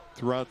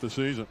throughout the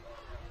season.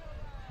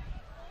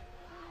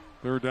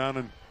 They're down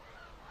and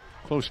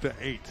close to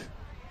 8.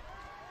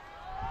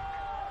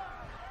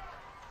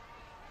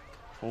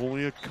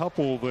 Only a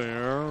couple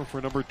there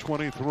for number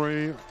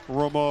 23,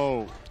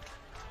 Rameau.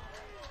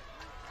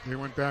 They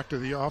went back to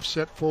the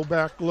offset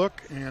fullback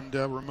look, and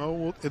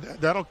Rameau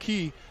that'll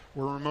key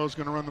where Rameau's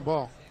going to run the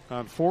ball.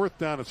 On 4th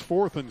down, it's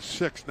 4th and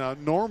 6. Now,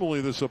 normally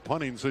this is a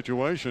punting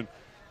situation.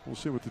 We'll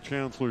see what the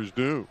Chancellors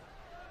do.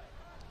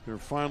 They're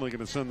finally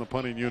going to send the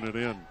punting unit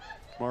in.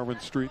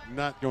 Marvin Street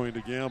not going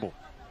to gamble.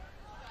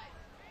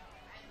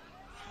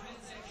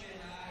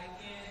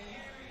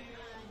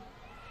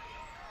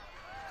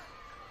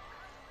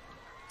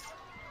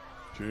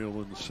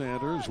 Jalen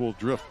Sanders will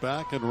drift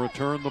back and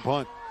return the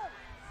punt.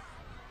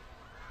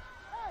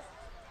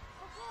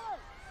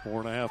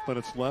 4.5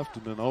 minutes left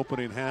in an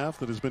opening half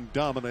that has been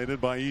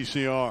dominated by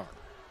ECR.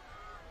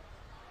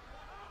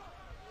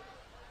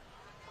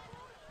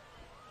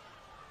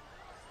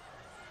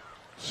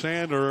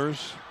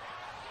 Sanders.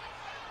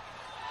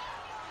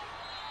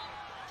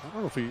 I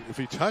don't know if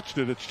he touched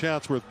it. It's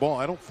Chatsworth ball.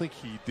 I don't think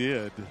he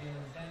did. He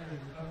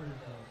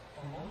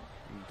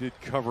did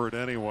cover it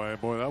anyway.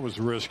 Boy, that was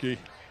risky.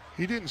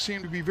 He didn't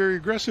seem to be very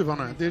aggressive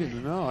on it, did he?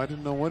 No, I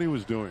didn't know what he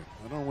was doing.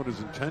 I don't know what his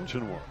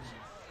intention was.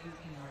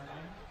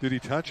 Did he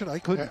touch it? I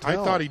couldn't tell. I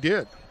thought he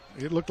did.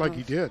 It looked like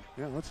he did.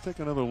 Yeah, let's take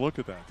another look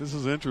at that. This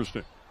is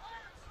interesting.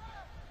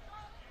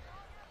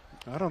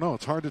 I don't know.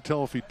 It's hard to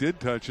tell if he did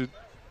touch it,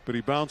 but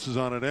he bounces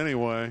on it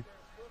anyway.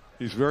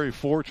 He's very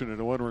fortunate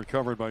it wasn't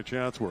recovered by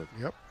Chatsworth.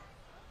 Yep.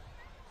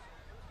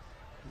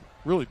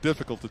 Really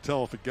difficult to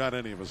tell if it got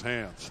any of his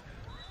hands.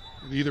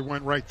 It either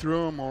went right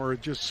through him or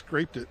it just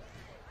scraped it.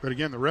 But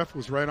again, the ref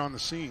was right on the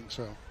scene.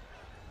 So.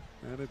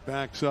 And it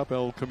backs up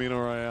El Camino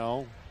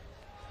Real.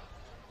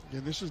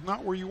 And this is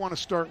not where you want to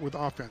start with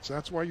offense.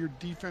 That's why your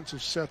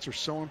defensive sets are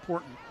so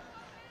important,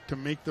 to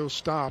make those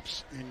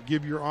stops and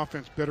give your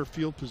offense better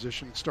field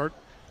position. Start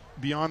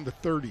beyond the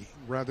 30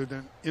 rather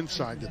than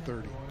inside the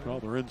 30. Well,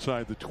 they're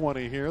inside the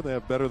 20 here. They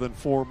have better than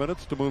 4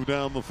 minutes to move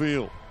down the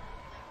field.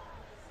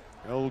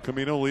 El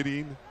Camino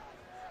leading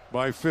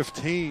by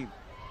 15.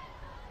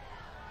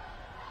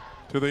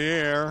 To the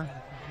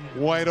air.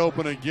 Wide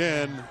open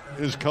again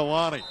is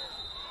Kalani.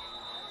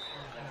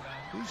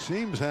 He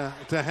seems to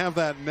have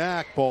that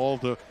knack, Paul,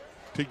 to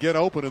get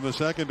open in the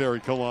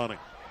secondary, Kalani.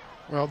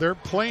 Well, they're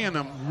playing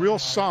him real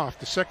soft.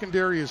 The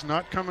secondary is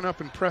not coming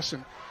up and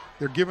pressing.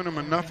 They're giving him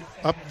enough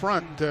up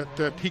front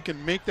that he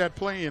can make that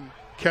play and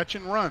catch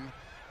and run,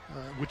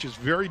 which is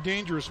very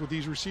dangerous with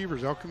these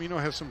receivers. El Camino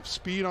has some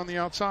speed on the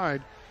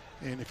outside,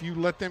 and if you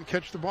let them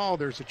catch the ball,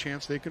 there's a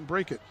chance they can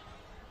break it.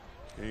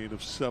 Gain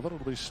of 7.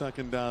 It'll be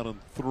 2nd down and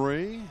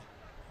 3.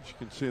 As you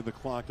can see, the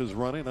clock is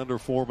running. Under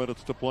 4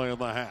 minutes to play in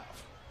the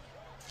half.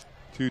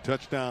 2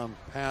 touchdown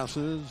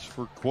passes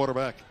for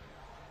quarterback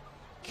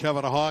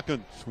Kevin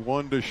Hawkins.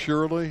 1 to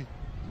Shirley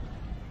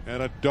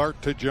and a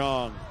dart to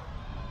Jong.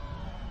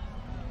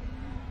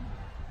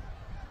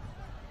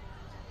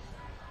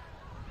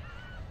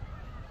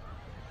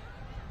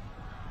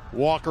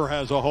 Walker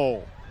has a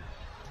hole.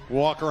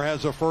 Walker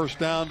has a 1st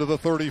down to the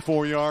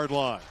 34-yard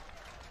line.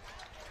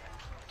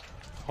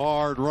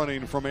 Hard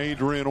running from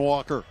Adrian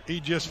Walker.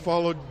 He just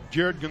followed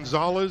Jared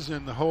Gonzalez,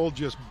 and the hole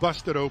just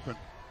busted open.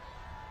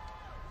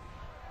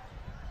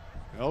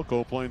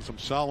 Elko playing some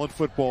solid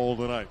football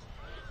tonight.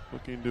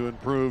 Looking to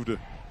improve to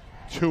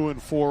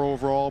 2-4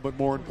 overall, but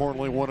more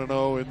importantly,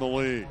 1-0 in the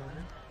league.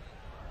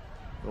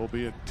 They'll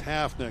be at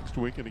Taft next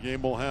week in a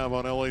game we'll have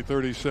on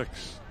LA36.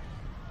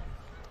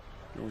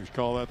 We always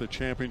call that the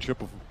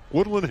championship of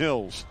Woodland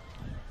Hills.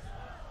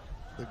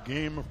 The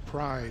game of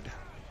pride.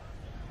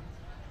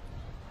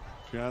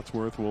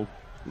 Chatsworth will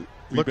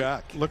be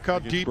back. Look how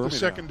deep Birmingham. The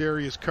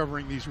secondary is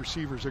covering these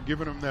receivers. They're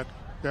giving them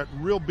that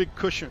real big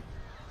cushion,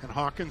 and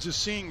Hawkins is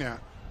seeing that.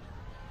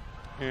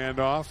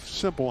 Handoff,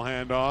 simple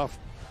handoff.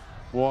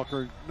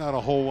 Walker, not a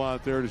whole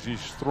lot there as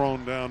he's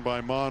thrown down by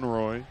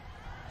Monroy.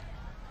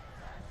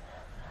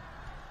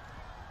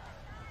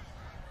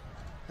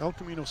 El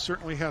Camino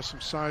certainly has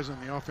some size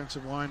on the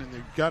offensive line, and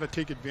they've got to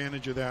take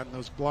advantage of that, and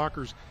those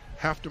blockers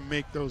have to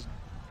make those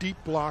deep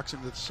blocks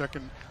into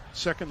the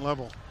second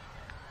level.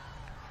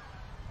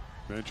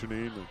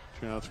 Mentioning that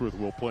Chatsworth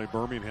will play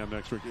Birmingham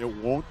next week. It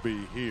won't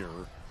be here.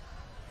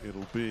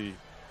 It'll be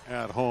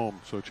at home.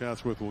 So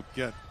Chatsworth will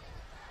get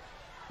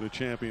the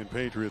champion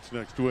Patriots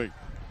next week.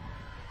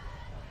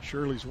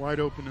 Shirley's wide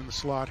open in the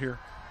slot here,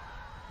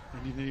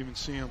 and you didn't even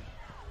see him.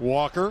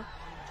 Walker.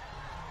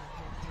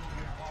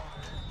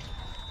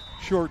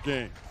 Short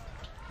game.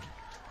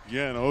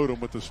 again. Odom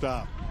with the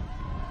stop.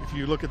 If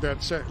you look at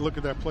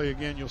that play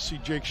again, you'll see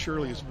Jake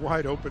Shirley is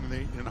wide open,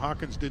 and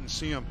Hawkins didn't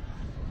see him,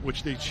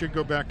 which they should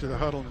go back to the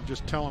huddle and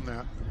just tell him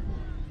that.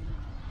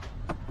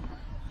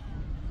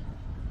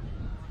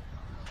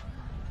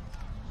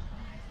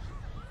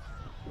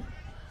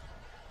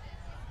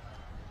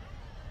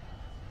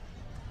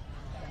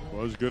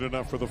 Was good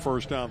enough for the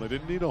first down. They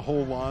didn't need a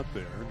whole lot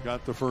there and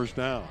got the first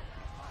down.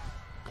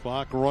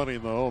 Clock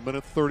running, though.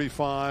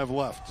 1:35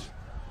 left.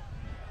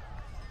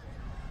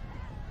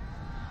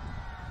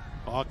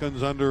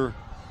 Hawkins under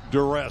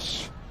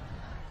duress.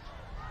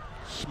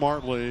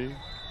 Smartly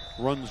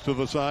runs to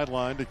the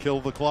sideline to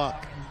kill the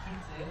clock.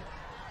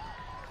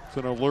 It's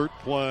an alert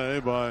play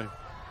by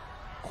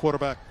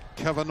quarterback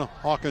Kevin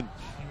Hawkins.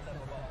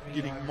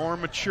 Getting more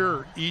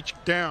mature each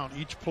down,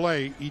 each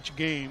play, each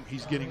game.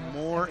 He's getting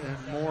more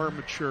and more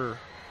mature,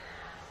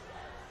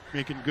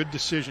 making good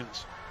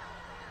decisions.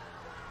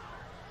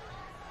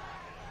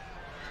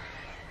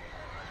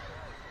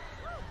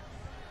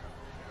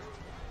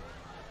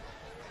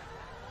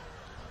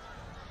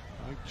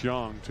 Like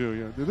Jong, too.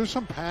 Yeah, there's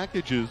some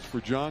packages for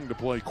Jong to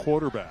play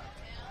quarterback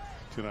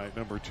tonight,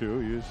 number 2.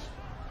 He's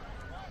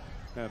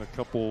had a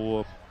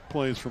couple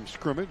plays from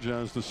scrimmage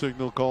as the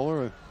signal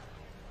caller.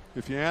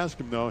 If you ask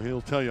him, though,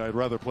 he'll tell you, I'd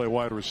rather play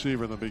wide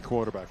receiver than be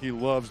quarterback. He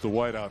loves the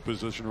wideout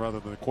position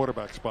rather than the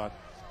quarterback spot,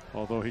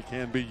 although he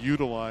can be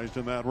utilized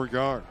in that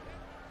regard.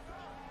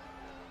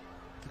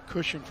 The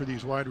cushion for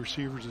these wide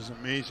receivers is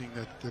amazing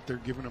that they're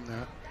giving them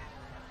that.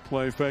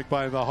 Play fake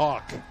by the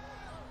Hawk.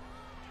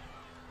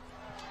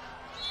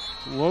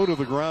 Low to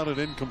the ground and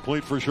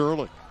incomplete for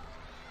Shirley.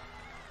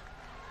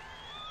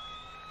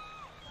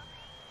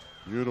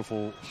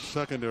 Beautiful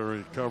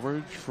secondary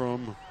coverage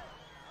from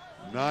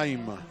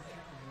Naim.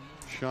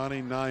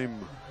 Shawnee Naim.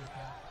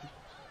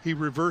 He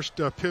reversed,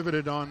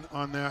 pivoted on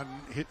that.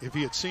 And if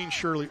he had seen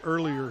Shirley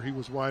earlier, he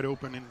was wide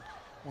open. And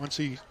once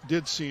he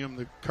did see him,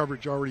 the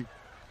coverage already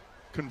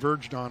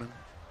converged on him.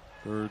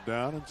 3rd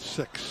down and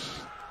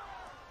 6.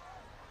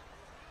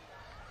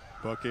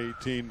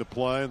 $1:18 to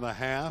play in the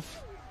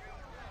half.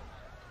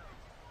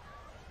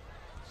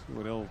 See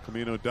what El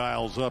Camino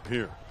dials up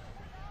here.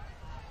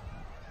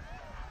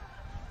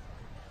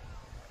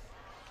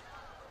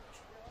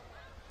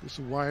 This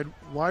wide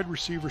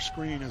receiver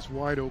screen is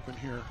wide open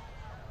here.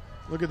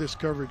 Look at this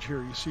coverage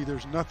here. You see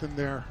there's nothing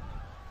there.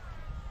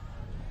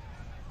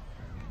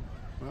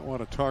 Might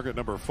want to target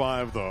number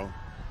 5, though.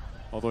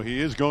 Although he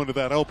is going to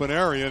that open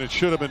area, and it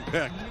should have been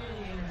picked.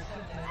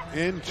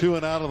 Into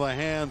and out of the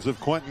hands of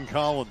Quentin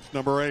Collins,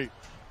 number 8.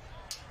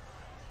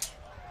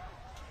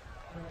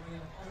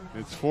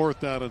 It's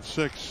 4th down and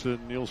 6,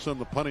 and you'll send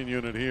the punting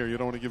unit here. You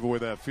don't want to give away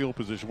that field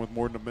position with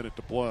more than a minute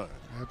to play.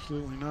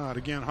 Absolutely not.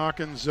 Again,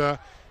 Hawkins,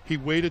 he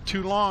waited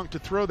too long to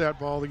throw that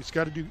ball. He's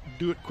got to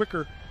do it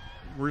quicker,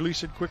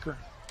 release it quicker.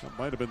 That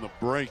might have been the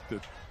break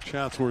that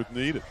Chatsworth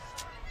needed.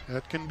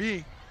 That can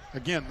be.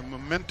 Again, the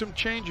momentum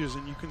changes,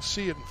 and you can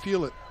see it and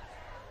feel it.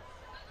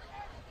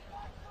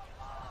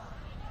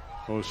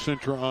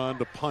 Osintra on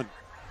to punt.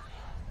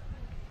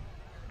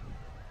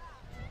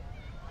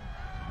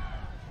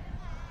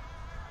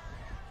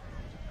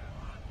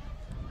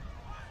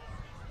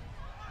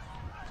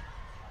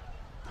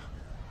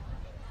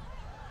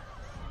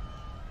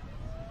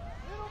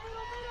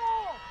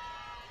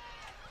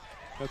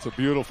 That's a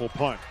beautiful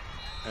punt,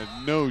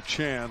 and no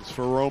chance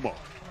for Romo.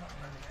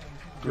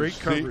 Great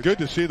coverage. Good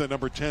to see that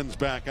number 10's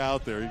back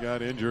out there. He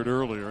got injured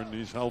earlier, and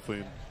he's healthy.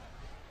 And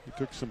he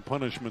took some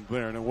punishment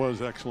there, and it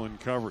was excellent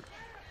coverage.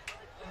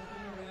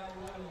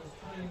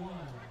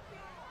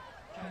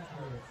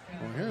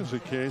 Well, here's the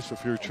case.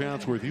 If you're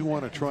Chatsworth, you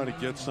want to try to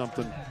get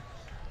something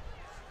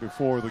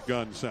before the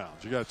gun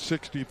sounds. You got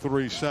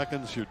 63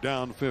 seconds. You're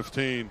down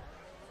 15.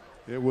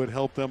 It would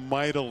help them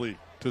mightily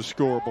to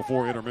score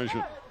before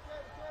intermission.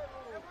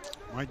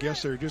 My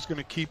guess they're just going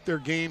to keep their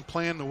game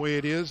plan the way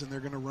it is, and they're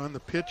going to run the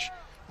pitch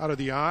out of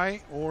the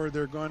eye, or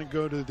they're going to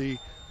go to the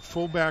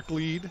fullback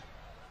lead.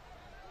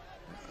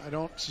 I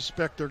don't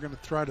suspect they're going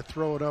to try to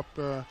throw it up.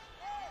 There's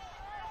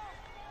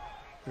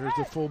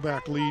the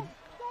fullback lead.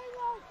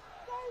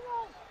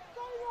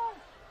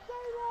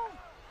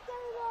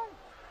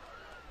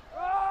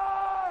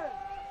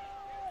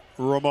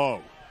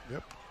 Ramo.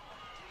 Yep.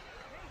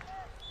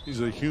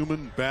 He's a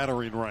human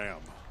battering ram.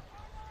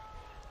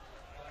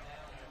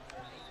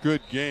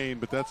 Good gain,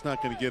 but that's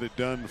not going to get it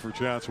done for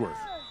Chatsworth.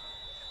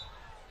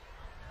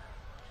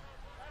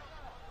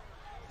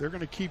 They're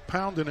going to keep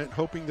pounding it,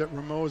 hoping that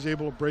Ramo is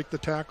able to break the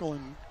tackle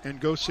and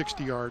go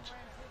 60 yards.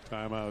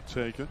 Timeout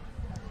taken.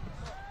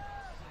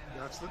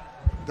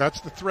 That's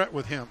the threat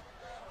with him.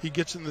 He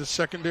gets in the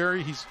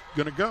secondary, he's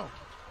going to go.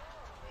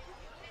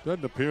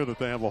 Doesn't appear that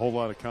they have a whole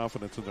lot of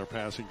confidence in their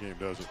passing game,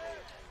 does it?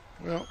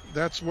 Well,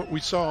 that's what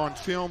we saw on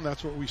film.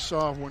 That's what we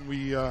saw when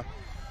we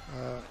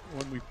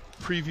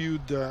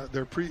previewed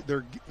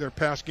their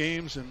past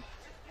games, and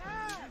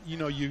you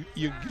know, you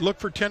look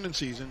for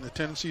tendencies, and the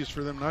tendency is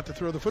for them not to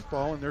throw the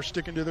football, and they're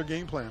sticking to their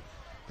game plan.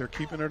 They're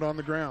keeping it on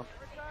the ground,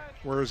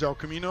 whereas El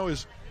Camino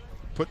is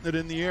putting it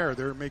in the air.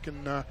 They're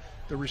making the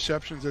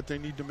receptions that they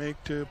need to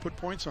make to put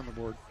points on the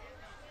board.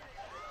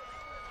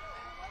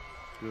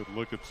 Good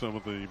look at some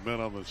of the men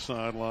on the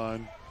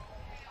sideline.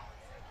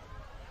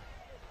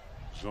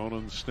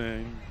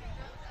 Zonenstein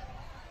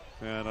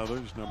and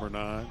others, number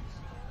 9.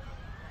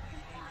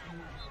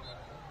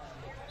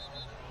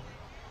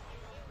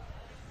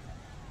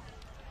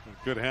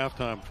 A good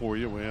halftime for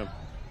you. We have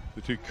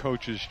the two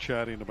coaches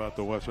chatting about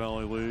the West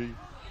Valley League.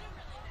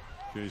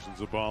 Jason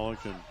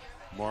Zabalik and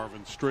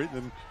Marvin Street.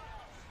 And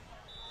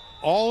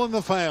all in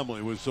the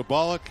family with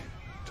Zabalik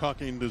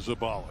talking to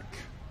Zabalik.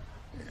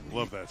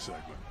 Love that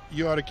segment.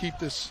 You ought to keep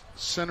this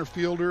center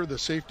fielder, the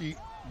safety,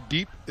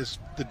 deep is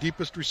the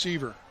deepest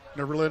receiver.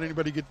 Never let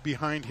anybody get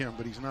behind him,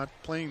 but he's not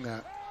playing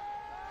that.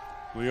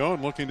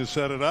 Leon looking to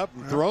set it up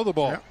and throw the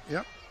ball.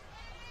 Yep.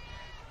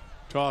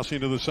 Tossing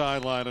to the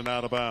sideline and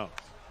out of bounds.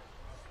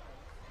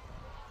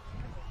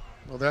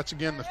 Well, that's,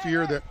 again, the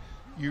fear that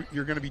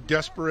you're going to be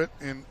desperate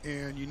and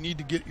you need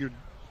to get your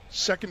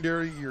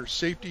secondary, your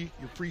safety,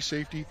 your free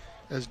safety,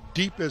 as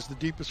deep as the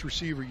deepest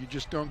receiver. You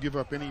just don't give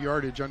up any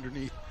yardage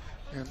underneath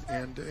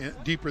and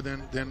deeper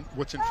than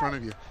what's in front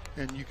of you.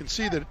 And you can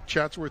see that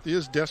Chatsworth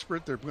is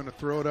desperate. They're going to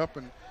throw it up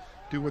and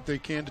do what they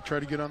can to try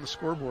to get on the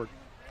scoreboard.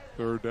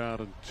 3rd down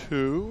and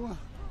 2.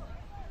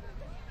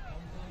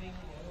 They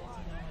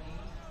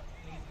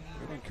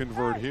don't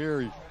convert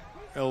here.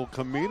 El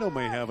Camino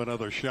may have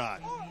another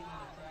shot.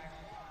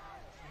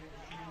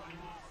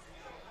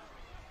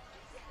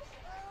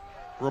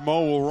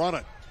 Rameau will run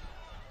it.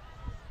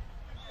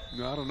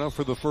 Not enough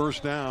for the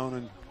first down,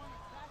 and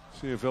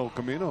see if El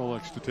Camino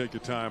elects to take a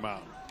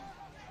timeout.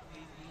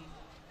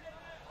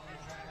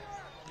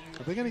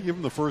 Are they going to give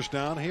him the first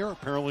down here?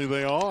 Apparently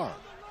they are.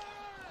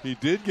 He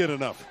did get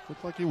enough.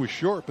 Looked like he was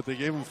short, but they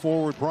gave him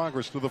forward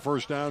progress to the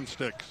first down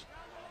sticks.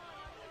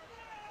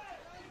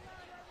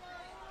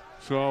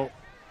 So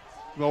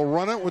they'll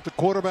run it with the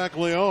quarterback,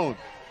 Leon.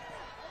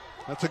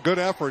 That's a good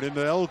effort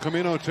into El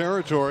Camino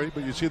territory,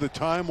 but you see the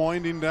time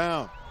winding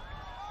down.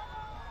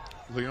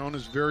 Leon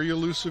is very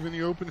elusive in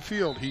the open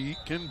field. He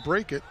can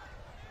break it.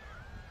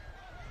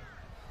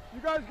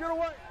 You guys get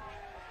away.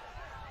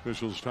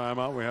 Officials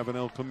timeout. We have an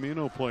El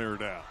Camino player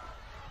down.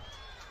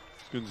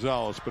 It's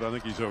Gonzalez, but I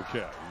think he's okay.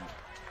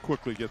 He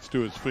quickly gets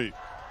to his feet.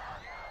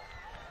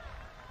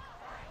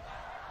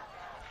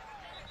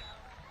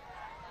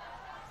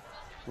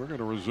 We're going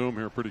to resume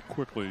here pretty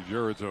quickly.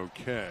 Jared's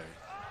okay.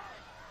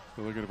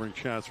 So they're going to bring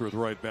Chatsworth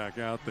right back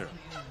out there.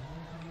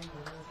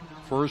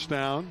 First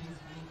down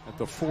at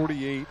the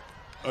 48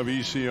 of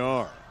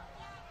ECR.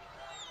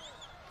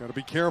 Got to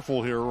be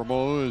careful here.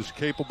 Rameau is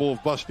capable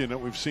of busting it.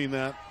 We've seen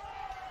that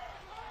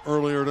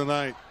earlier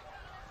tonight.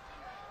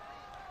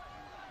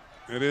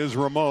 It is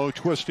Rameau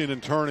twisting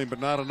and turning, but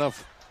not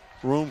enough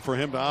room for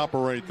him to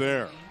operate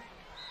there.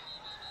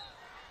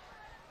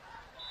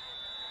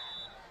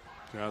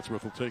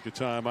 Chatsworth will take a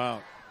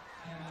timeout.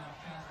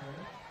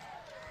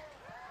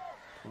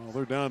 Well,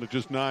 they're down to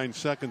just 9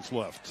 seconds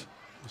left.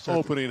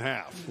 Opening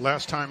half.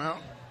 Last time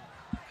out.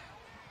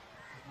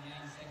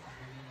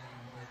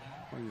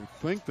 Well, you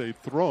think they'd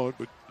throw it,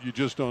 but you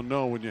just don't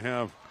know when you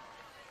have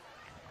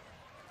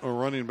a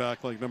running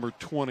back like number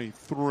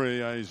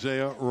 23,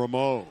 Isaiah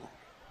Rameau.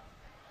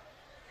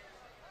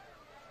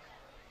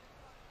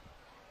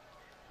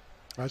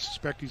 I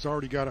suspect he's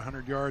already got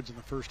 100 yards in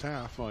the first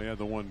half. Well, he had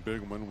the one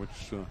big one, which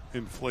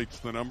inflates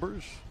the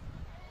numbers.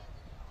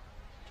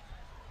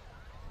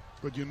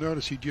 But you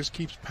notice he just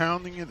keeps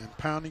pounding it and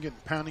pounding it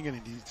and pounding it,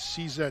 and he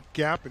sees that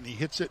gap and he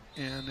hits it,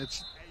 and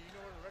it's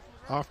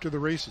off to the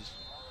races.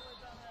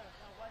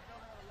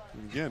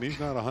 Again, he's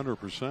not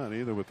 100%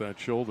 either with that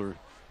shoulder.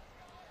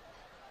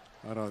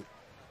 At a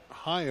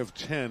high of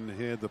 10,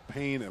 he had the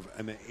pain of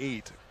an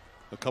 8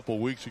 a couple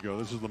weeks ago.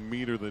 This is the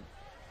meter that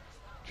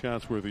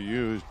Chatsworth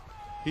used.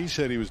 He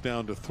said he was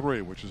down to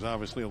 3, which is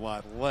obviously a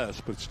lot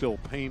less, but still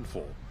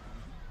painful.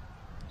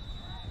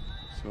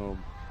 So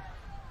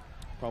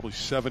probably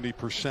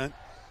 70%,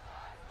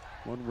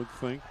 one would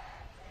think.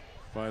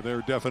 By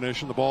their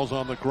definition, the ball's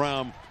on the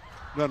ground.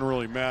 Doesn't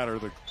really matter.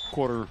 The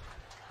quarter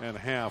and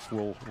half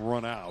will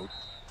run out.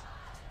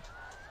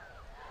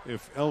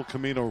 If El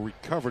Camino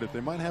recovered it, they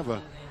might have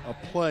a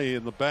play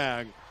in the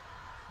bag.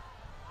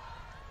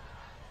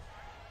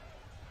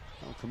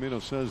 El Camino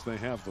says they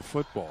have the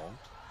football.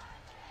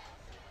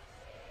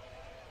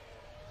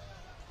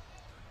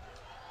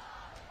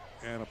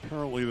 And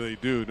apparently they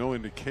do. No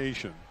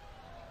indication.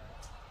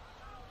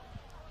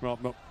 Well,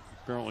 no,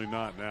 apparently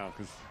not now,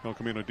 because El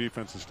Camino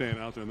defense is staying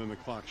out there, and then the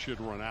clock should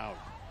run out.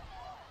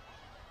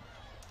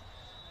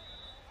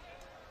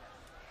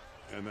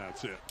 And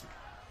that's it.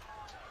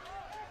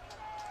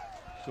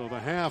 So the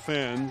half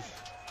ends.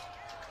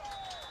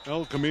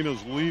 El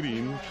Camino's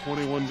leading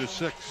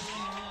 21-6.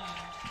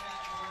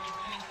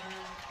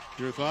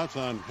 Your thoughts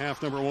on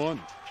half number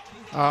 1?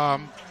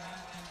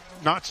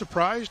 Not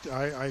surprised.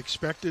 I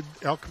expected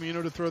El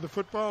Camino to throw the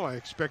football. I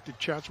expected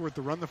Chatsworth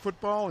to run the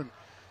football, and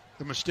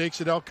the mistakes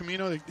at El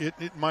Camino,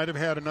 it might have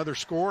had another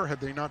score had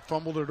they not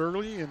fumbled it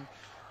early, and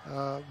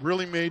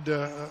really made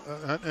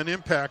an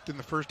impact in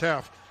the first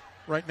half.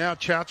 Right now,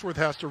 Chatsworth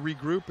has to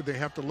regroup, and they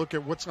have to look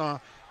at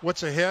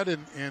what's ahead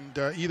and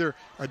either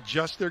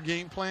adjust their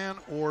game plan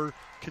or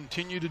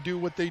continue to do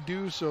what they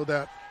do so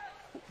that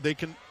they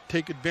can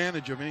take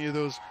advantage of any of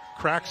those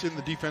cracks in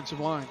the defensive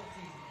line.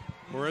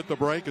 We're at the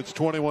break. It's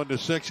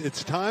 21-6.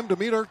 It's time to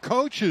meet our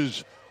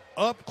coaches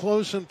up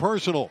close and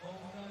personal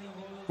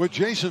with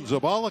Jason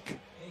Zabalik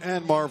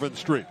and Marvin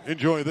Street.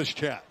 Enjoy this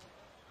chat.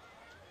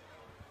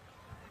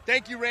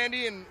 Thank you,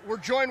 Randy, and we're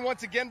joined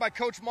once again by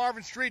Coach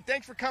Marvin Street.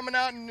 Thanks for coming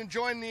out and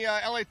enjoying the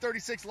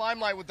LA36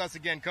 limelight with us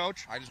again,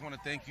 Coach. I just want to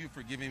thank you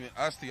for giving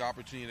us the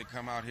opportunity to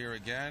come out here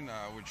again.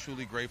 We're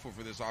truly grateful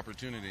for this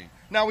opportunity.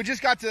 Now, we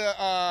just got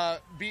to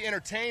be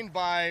entertained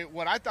by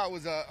what I thought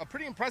was a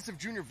pretty impressive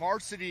junior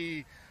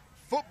varsity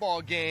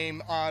football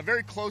game,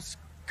 very close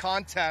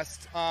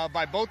contest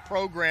by both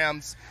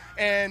programs.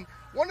 And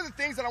one of the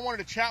things that I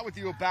wanted to chat with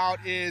you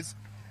about is,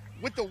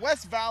 with the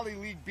West Valley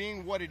League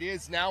being what it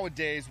is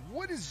nowadays,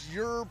 what is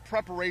your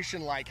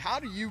preparation like? How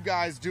do you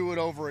guys do it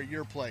over at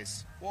your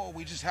place? Well,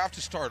 we just have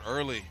to start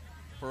early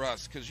for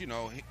us because, you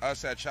know,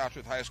 us at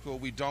Chatworth High School,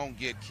 we don't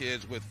get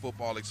kids with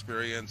football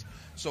experience.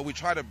 So we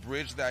try to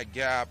bridge that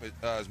gap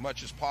as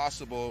much as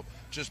possible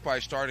just by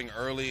starting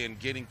early and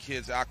getting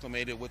kids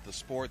acclimated with the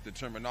sport, the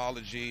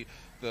terminology,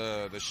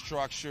 the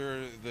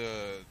structure,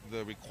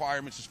 the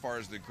requirements as far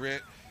as the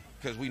grit,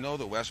 because we know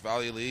the West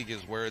Valley League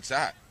is where it's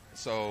at.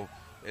 So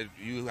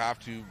you have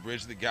to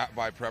bridge the gap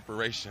by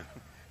preparation.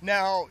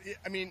 Now,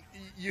 I mean,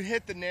 you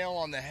hit the nail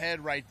on the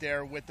head right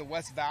there with the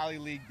West Valley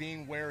League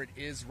being where it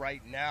is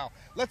right now.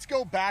 Let's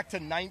go back to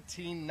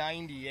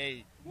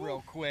 1998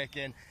 real quick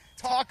and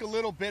talk a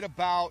little bit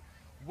about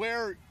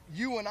where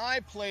you and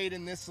I played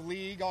in this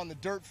league on the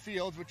dirt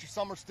fields, which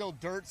some are still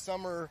dirt,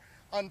 some are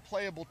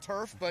unplayable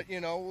turf, but, you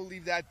know, we'll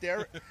leave that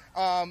there.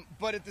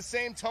 But at the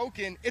same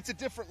token, it's a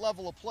different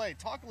level of play.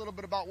 Talk a little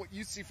bit about what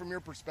you see from your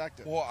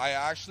perspective. Well, I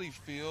actually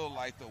feel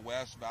like the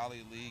West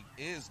Valley League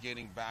is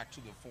getting back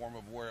to the form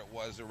of where it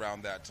was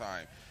around that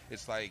time.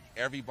 It's like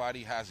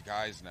everybody has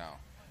guys now,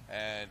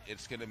 and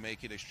it's going to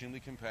make it extremely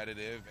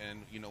competitive.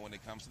 And, you know, when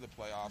it comes to the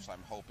playoffs,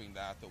 I'm hoping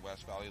that the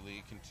West Valley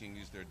League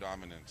continues their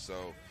dominance.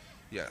 So,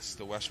 yes,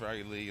 the West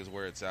Valley League is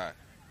where it's at.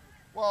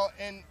 Well,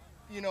 and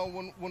you know,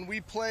 when we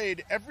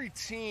played, every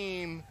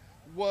team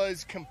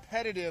was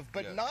competitive,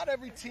 but yes, not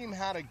every team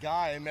had a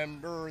guy. I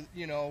remember,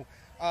 you know,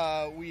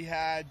 we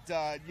had,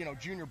 you know,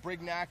 Junior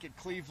Brignac at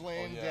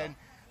Cleveland,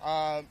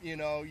 and, you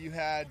know, you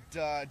had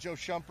Joe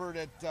Shumpert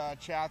at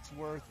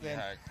Chatsworth,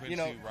 and, Quincy you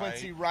know,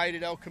 Quincy Wright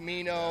at El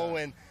Camino,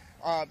 and,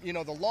 you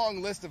know, the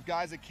long list of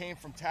guys that came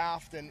from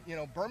Taft. And, you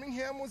know,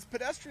 Birmingham was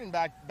pedestrian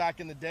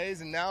back in the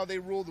days, and now they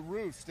rule the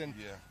roost. And,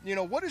 you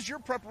know, what is your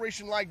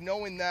preparation like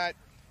knowing that,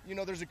 you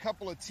know, there's a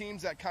couple of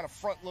teams that kind of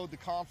front load the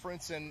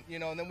conference, and, you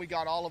know, and then we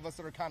got all of us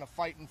that are kind of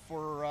fighting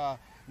for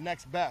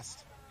next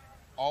best?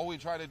 All we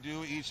try to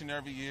do each and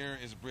every year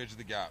is bridge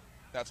the gap.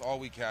 That's all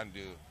we can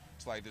do.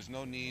 It's like there's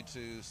no need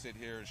to sit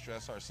here and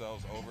stress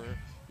ourselves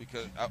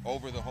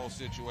over the whole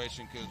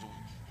situation, because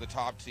the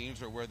top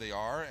teams are where they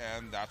are,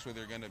 and that's where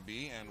they're going to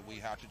be, and we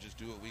have to just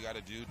do what we got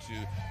to do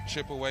to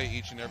chip away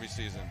each and every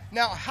season.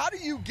 Now, how do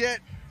you get,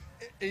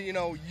 you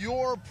know,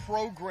 your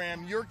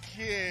program, your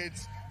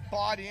kids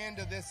bought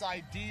into this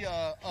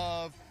idea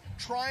of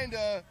trying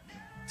to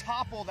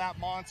topple that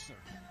monster?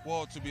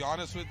 Well, to be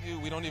honest with you,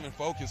 we don't even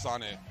focus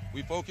on it.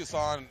 We focus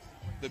on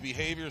the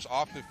behaviors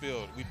off the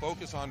field. We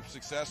focus on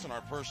success in our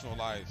personal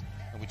lives,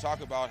 and we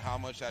talk about how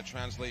much that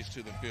translates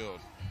to the field.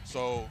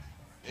 So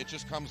it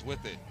just comes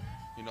with it.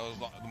 You know,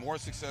 the more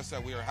success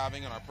that we are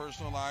having in our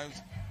personal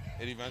lives,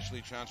 it eventually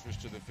transfers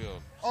to the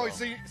field. Oh,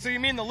 so you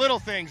mean the little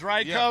things,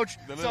 right, yeah, Coach?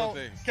 The little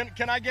things.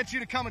 Can I get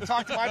you to come and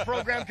talk to my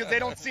program, because they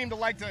don't seem to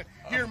like to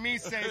hear me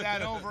say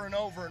that over and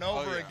over and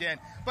over again.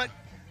 But,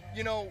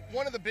 you know,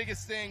 one of the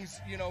biggest things,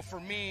 you know,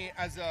 for me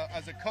as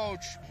a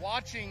coach,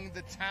 watching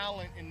the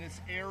talent in this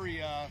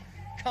area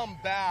come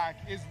back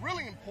is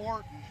really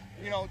important.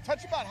 You know,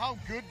 touch about how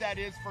good that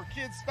is for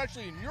kids,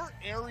 especially in your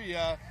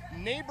area,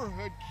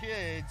 neighborhood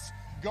kids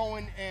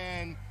going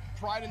and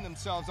priding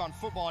themselves on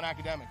football and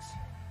academics.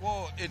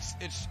 Well, it's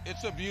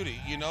a beauty,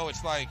 you know.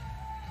 It's like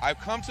I've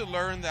come to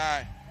learn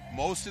that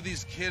most of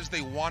these kids, they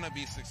want to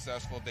be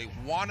successful. They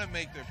want to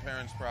make their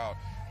parents proud.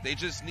 They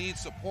just need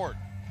support,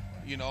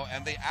 you know,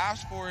 and they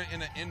ask for it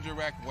in an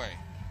indirect way.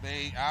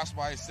 They ask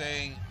by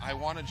saying, I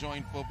want to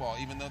join football,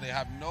 even though they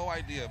have no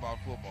idea about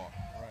football.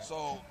 Right.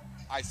 So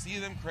I see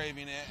them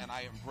craving it, and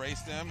I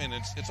embrace them, and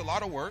it's a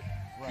lot of work,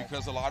 right,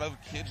 because a lot of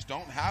kids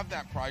don't have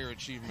that prior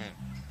achievement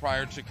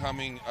prior to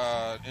coming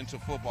into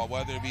football,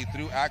 whether it be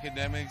through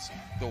academics,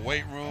 the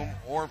weight room,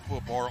 or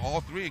football, or all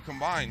three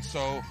combined.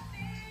 So,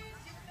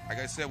 like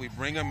I said, we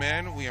bring them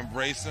in, we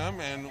embrace them,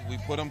 and we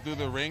put them through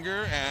the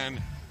ringer. And,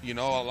 you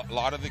know, a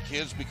lot of the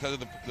kids, because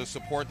of the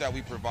support that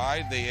we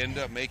provide, they end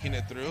up making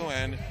it through,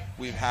 and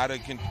we have a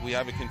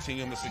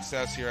continuum of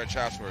success here at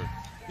Chatsworth.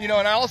 You know,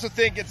 and I also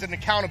think it's an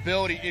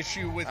accountability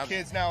issue with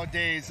kids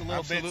nowadays a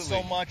little bit,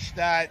 so much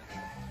that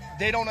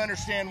they don't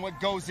understand what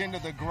goes into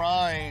the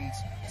grind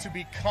to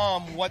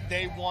become what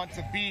they want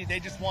to be. They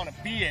just want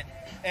to be it.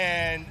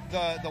 And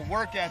the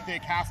work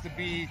ethic has to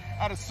be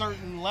at a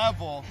certain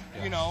level,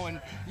 you know,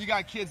 and you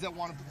got kids that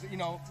want to, you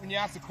know, when you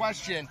ask the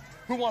question,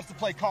 who wants to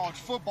play college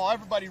football,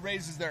 everybody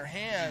raises their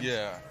hand.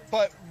 Yeah.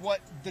 But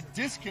what the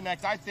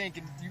disconnect, I think,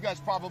 and you guys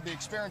probably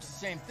experience the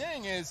same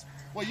thing, is,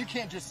 well, you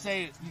can't just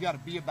say it. You got to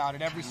be about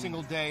it every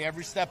single day,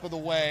 every step of the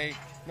way,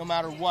 no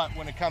matter what,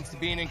 when it comes to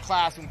being in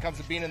class, when it comes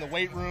to being in the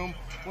weight room,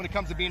 when it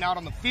comes to being out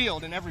on the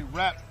field, and every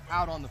rep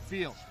out on the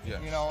field. Yes.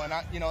 You know, and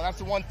that's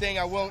the one thing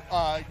I will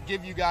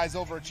give you guys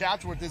over at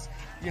Chatsworth is,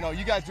 you know,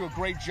 you guys do a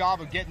great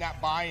job of getting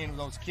that buy-in with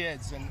those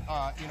kids and,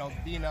 you know,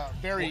 being a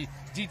very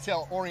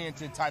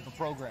detail-oriented type of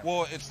program.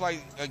 Well, it's like,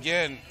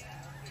 again,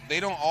 they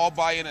don't all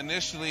buy in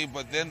initially,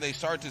 but then they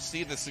start to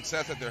see the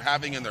success that they're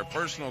having in their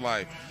personal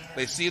life.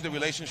 They see the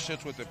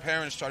relationships with their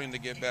parents starting to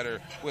get better,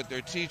 with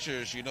their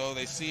teachers. You know,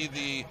 they see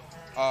the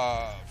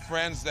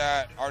friends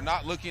that are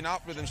not looking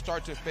out for them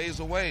start to phase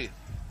away.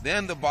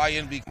 Then the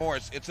buy-in becomes more.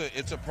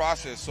 It's a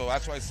process. So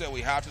that's why I said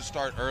we have to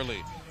start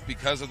early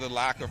because of the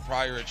lack of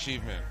prior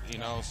achievement. You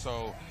know,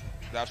 so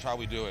that's how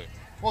we do it.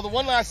 Well, the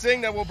one last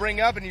thing that we'll bring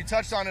up, and you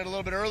touched on it a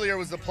little bit earlier,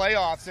 was the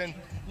playoffs. And,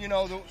 you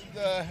know,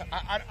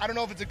 I don't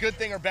know if it's a good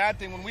thing or bad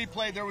thing. When we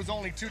played, there was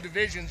only two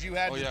divisions. You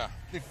had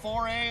the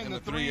 4A and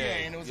the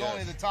 3A, and it was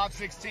only the top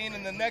 16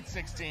 and the next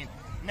 16.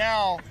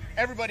 Now,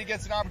 everybody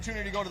gets an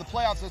opportunity to go to the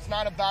playoffs, so it's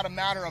not about a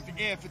matter of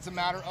if, it's a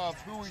matter of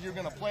who you're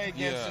going to play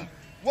against and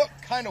what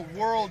kind of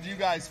world you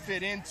guys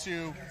fit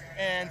into.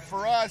 And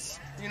for us,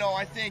 you know,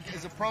 I think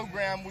as a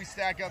program, we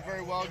stack up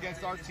very well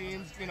against our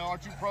teams, you know, our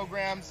two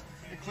programs,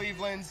 the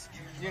Clevelands,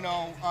 you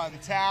know, the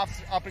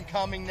Tafts, up and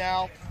coming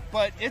now.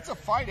 But it's a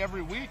fight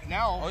every week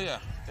now. Oh, yeah,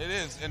 it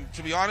is. And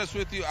to be honest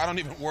with you, I don't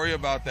even worry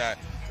about that.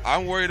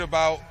 I'm worried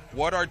about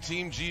what our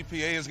team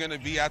GPA is going to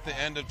be at the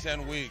end of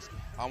 10 weeks.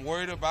 I'm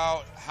worried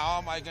about how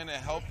am I going to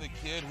help the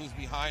kid who's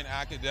behind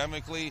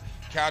academically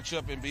catch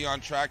up and be on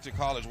track to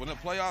college. When the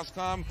playoffs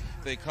come,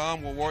 they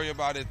come. We'll worry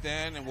about it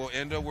then, and we'll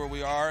end up where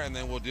we are, and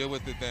then we'll deal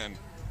with it then.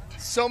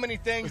 So many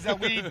things that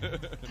we,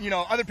 you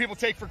know, other people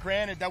take for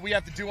granted that we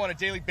have to do on a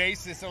daily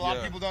basis. And a lot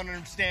of people don't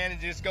understand,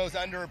 and it just goes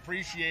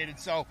underappreciated.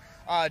 So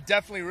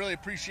definitely really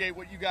appreciate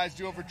what you guys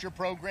do over at your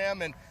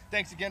program. And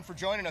thanks again for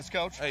joining us,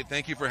 Coach. Hey,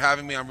 thank you for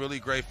having me. I'm really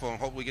grateful, and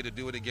hope we get to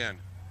do it again.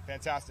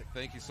 Fantastic.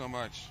 Thank you so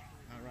much.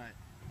 All right.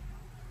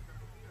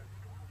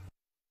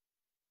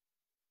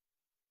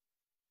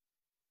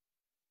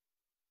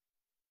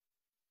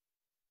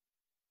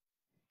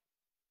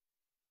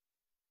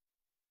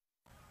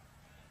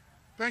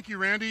 Thank you,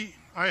 Randy.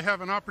 I have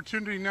an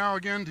opportunity now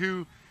again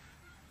to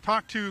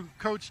talk to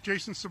Coach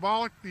Jason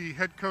Sabolic, the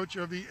head coach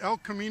of the El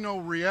Camino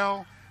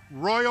Real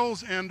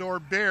Royals and or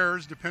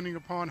Bears, depending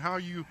upon how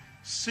you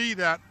see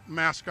that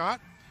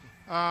mascot.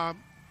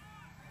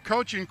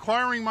 Coach,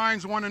 inquiring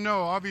minds want to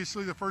know,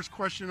 obviously the first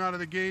question out of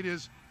the gate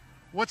is,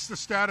 what's the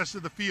status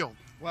of the field?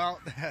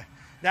 Well,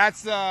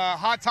 that's a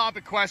hot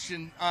topic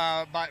question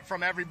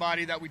from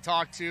everybody that we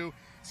talk to.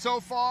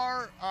 So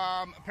far,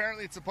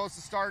 apparently it's supposed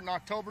to start in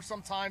October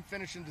sometime,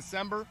 finish in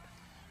December.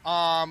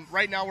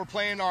 Right now we're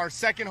playing our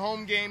second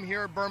home game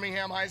here at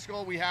Birmingham High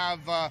School. We have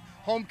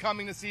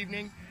homecoming this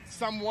evening,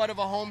 somewhat of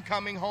a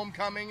homecoming,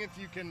 if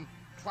you can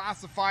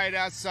classify it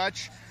as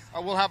such.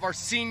 We'll have our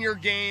senior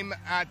game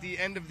at the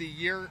end of the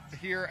year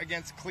here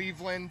against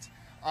Cleveland.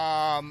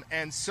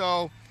 And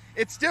so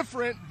it's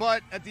different,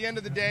 but at the end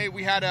of the day,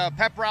 we had a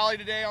pep rally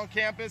today on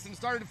campus and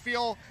started to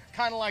feel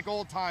kind of like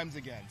old times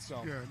again.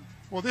 So. Good.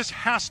 Well, this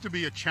has to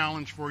be a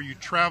challenge for you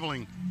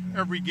traveling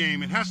every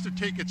game. It has to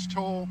take its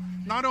toll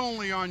not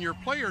only on your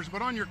players,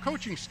 but on your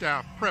coaching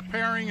staff,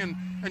 preparing and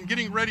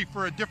getting ready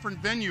for a different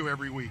venue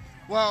every week.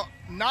 Well,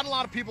 not a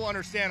lot of people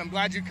understand. I'm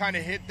glad you kind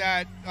of hit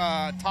that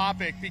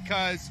topic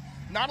because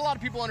not a lot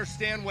of people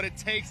understand what it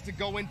takes to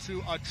go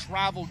into a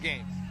travel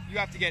game. You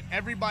have to get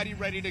everybody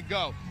ready to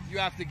go. You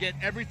have to get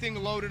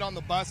everything loaded on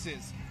the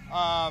buses.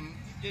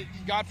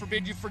 God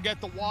forbid you forget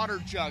the water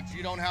jugs.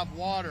 You don't have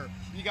water.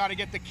 You got to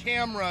get the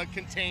camera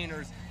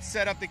containers,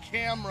 set up the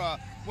camera.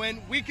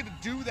 When we could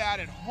do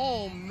that at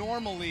home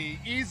normally,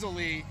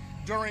 easily,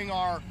 during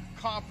our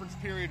conference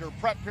period or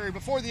prep period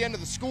before the end of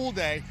the school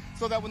day,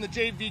 so that when the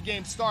JV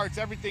game starts,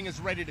 everything is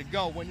ready to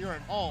go when you're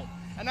at home.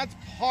 And that's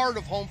part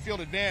of home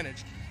field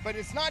advantage. But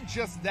it's not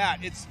just that.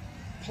 It's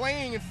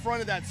playing in front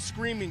of that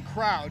screaming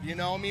crowd, you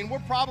know? I mean, we're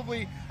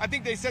probably, I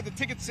think they said the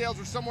ticket sales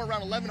were somewhere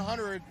around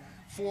 1,100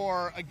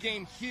 for a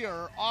game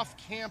here off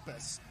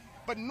campus.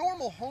 But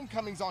normal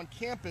homecomings on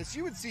campus,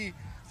 you would see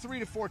 3,000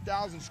 to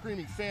 4,000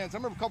 screaming fans. I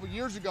remember a couple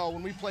years ago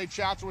when we played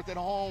Chatsworth at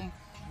home,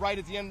 right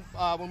at the end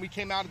when we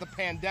came out of the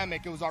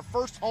pandemic. It was our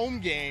first home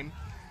game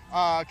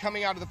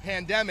coming out of the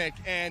pandemic,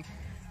 and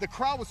the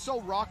crowd was so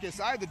raucous.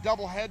 I had the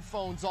double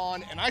headphones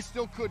on, and I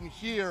still couldn't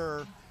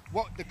hear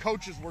what the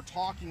coaches were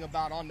talking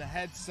about on the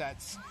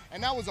headsets.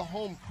 And that was a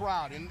home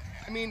crowd. And,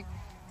 I mean,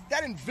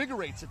 that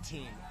invigorates a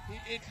team.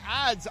 It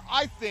adds,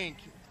 I think,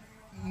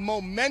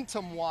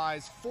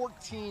 momentum-wise,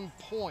 14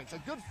 points, a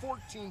good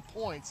 14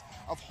 points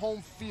of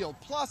home field.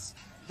 Plus,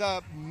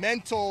 the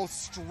mental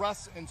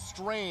stress and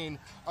strain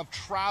of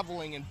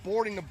traveling and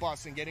boarding the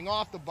bus and getting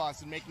off the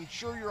bus and making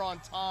sure you're on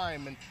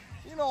time, and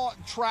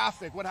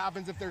traffic, what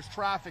happens if there's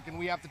traffic and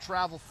we have to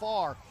travel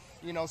far,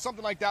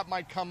 something like that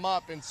might come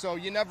up, and so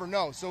you never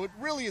know. So it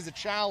really is a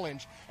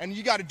challenge, and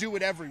you got to do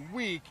it every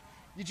week.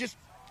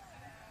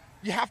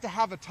 You have to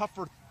have a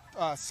tougher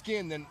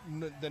skin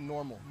than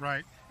normal.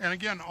 Right. And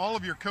again, all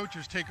of your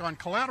coaches take on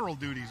collateral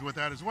duties with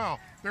that as well.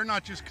 They're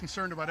not just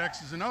concerned about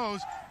X's and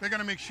O's. They're going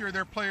to make sure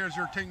their players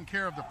are taken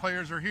care of. The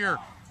players are here.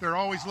 They're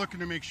always looking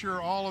to make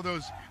sure all of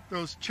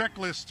those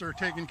checklists are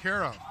taken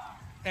care of.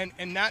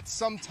 And that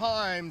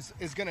sometimes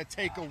is going to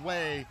take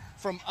away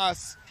from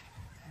us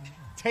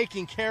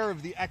taking care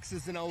of the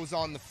X's and O's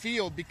on the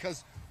field,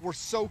 because we're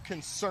so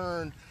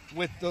concerned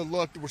with the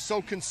look. We're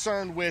so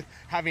concerned with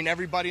having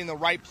everybody in the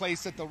right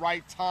place at the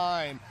right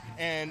time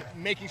and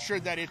making sure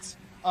that it's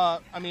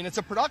a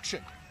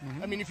production.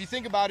 Mm-hmm. I mean, if you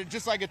think about it,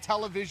 just like a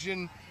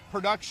television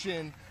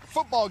production, a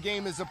football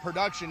game is a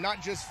production,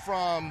 not just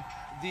from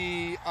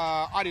the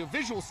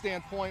audiovisual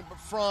standpoint, but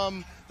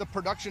from the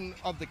production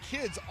of the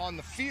kids on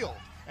the field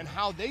and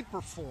how they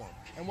perform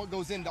and what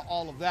goes into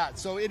all of that.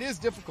 So it is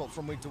difficult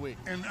from week to week.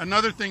 And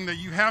another thing that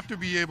you have to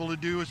be able to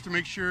do is to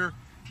make sure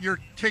you're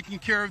taking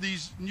care of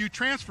these new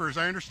transfers.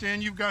 I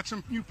understand you've got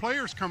some new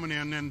players coming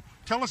in, and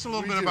tell us a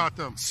little bit about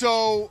them.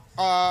 So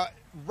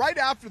right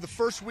after the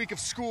first week of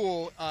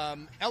school,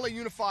 LA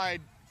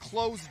Unified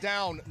closed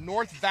down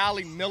North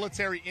Valley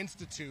Military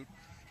Institute,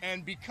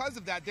 and because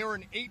of that, they were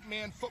an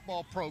 8-man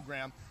football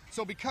program.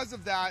 So because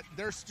of that,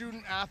 their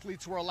student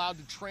athletes were allowed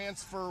to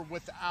transfer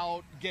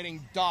without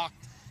getting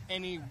docked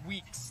any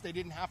weeks. They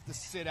didn't have to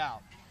sit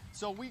out.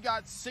 So we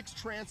got 6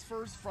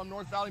 transfers from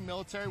North Valley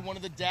Military. One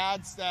of the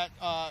dads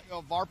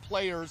of our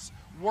players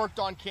worked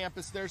on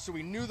campus there, so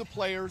we knew the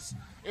players.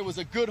 It was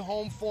a good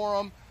home for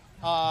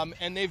them,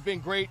 and they've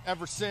been great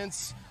ever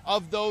since.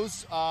 Of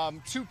those,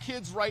 2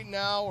 kids right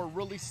now are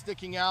really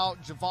sticking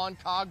out. Javon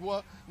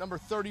Kagwa, number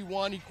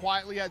 31, he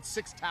quietly had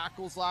 6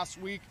 tackles last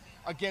week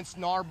against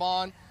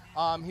Narbonne.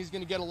 He's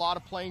going to get a lot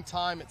of playing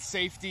time at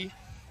safety.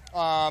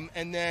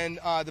 And then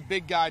the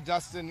big guy,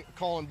 Dustin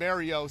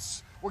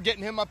Colin-Barrios, we're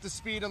getting him up to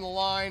speed on the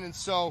line, and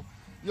so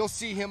you'll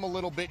see him a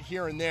little bit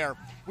here and there.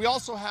 We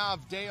also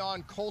have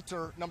Dayon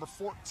Coulter, number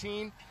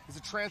 14. He's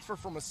a transfer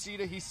from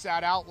Waseda. He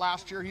sat out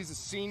last year. He's a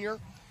senior.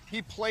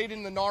 He played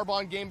in the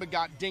Narbonne game but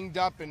got dinged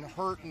up and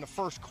hurt in the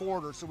first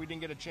quarter, so we didn't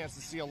get a chance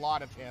to see a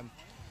lot of him.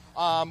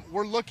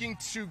 We're looking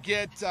to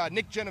get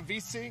Nick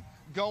Genovese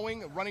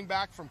going, running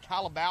back from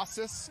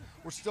Calabasas.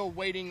 We're still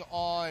waiting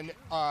on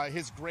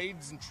his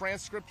grades and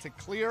transcript to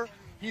clear.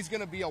 He's going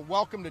to be a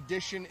welcomed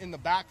addition in the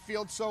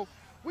backfield. So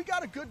we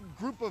got a good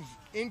group of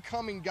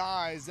incoming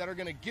guys that are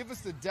going to give us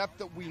the depth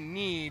that we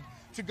need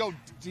to go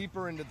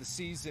deeper into the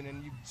season.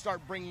 And you start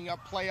bringing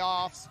up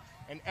playoffs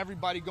and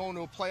everybody going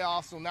to a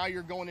playoff. So now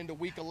you're going into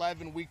week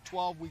 11, week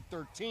 12, week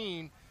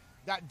 13.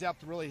 That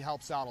depth really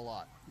helps out a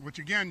lot. Which,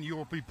 again, you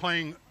will be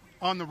playing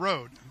on the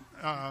road.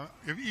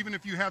 Even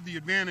if you have the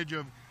advantage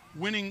of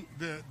winning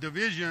the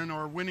division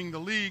or winning the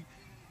league,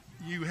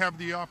 you have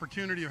the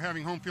opportunity of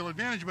having home field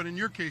advantage, but in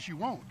your case, you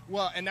won't.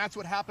 Well, and that's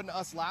what happened to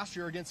us last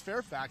year against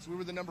Fairfax. We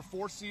were the number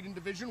 4 seed in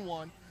Division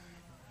I.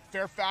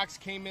 Fairfax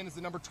came in as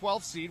the number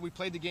 12 seed. We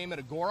played the game at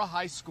Agora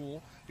High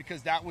School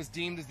because that was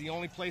deemed as the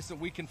only place that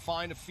we can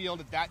find a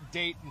field at that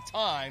date and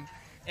time.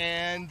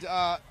 And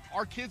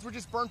our kids were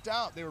just burnt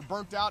out. They were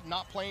burnt out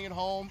not playing at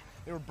home.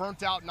 They were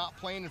burnt out not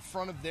playing in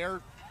front of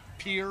their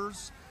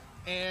peers.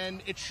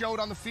 And it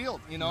showed on the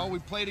field. We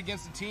played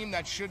against a team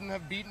that shouldn't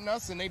have beaten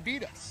us, and they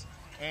beat us.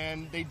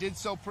 And they did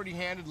so pretty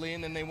handedly,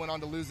 and then they went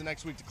on to lose the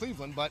next week to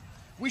Cleveland. But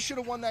we should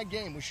have won that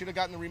game. We should have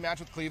gotten the rematch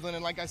with Cleveland.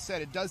 And like I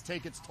said, it does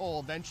take its toll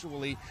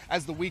eventually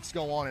as the weeks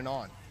go on and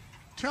on.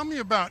 Tell me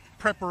about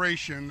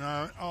preparation.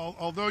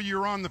 Although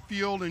you're on the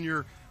field and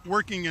you're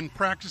working in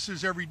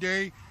practices every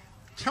day,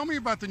 tell me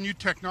about the new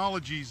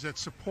technologies that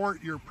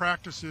support your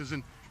practices.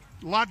 And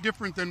a lot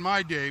different than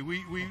my day.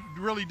 We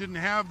really didn't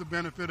have the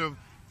benefit of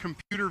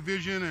computer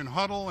vision and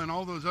Huddle and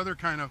all those other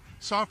kind of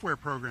software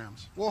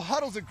programs. Well,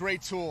 Huddle's a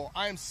great tool.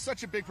 I am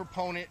such a big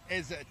proponent.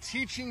 As a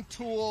teaching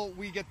tool,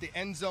 we get the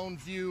end zone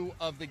view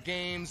of the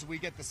games. We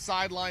get the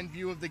sideline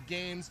view of the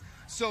games.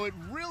 So it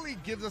really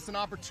gives us an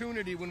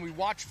opportunity when we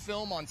watch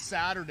film on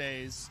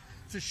Saturdays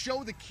to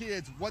show the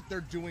kids what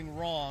they're doing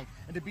wrong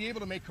and to be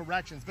able to make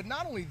corrections. But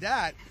not only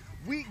that,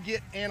 we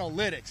get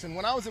analytics. And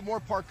when I was at Moore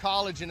Park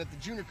College and at the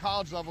junior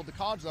college level, the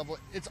college level,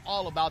 it's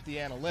all about the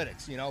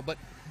analytics, But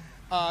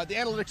the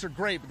analytics are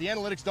great, but the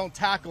analytics don't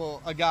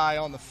tackle a guy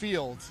on the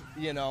field,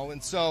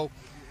 And so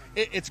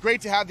it's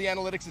great to have the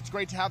analytics. It's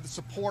great to have the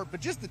support,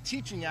 but just the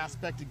teaching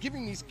aspect of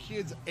giving these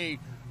kids a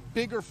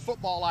bigger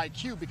football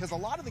IQ, because a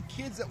lot of the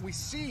kids that we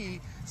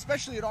see,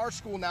 especially at our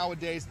school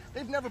nowadays,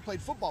 they've never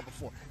played football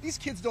before. These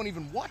kids don't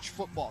even watch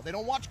football. They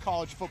don't watch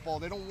college football.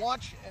 They don't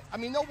watch,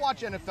 they'll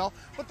watch NFL,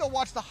 but they'll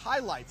watch the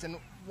highlights. And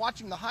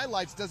watching the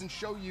highlights doesn't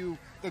show you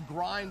the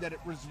grind that it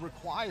was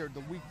required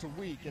the week to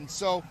week. And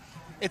so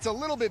it's a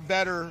little bit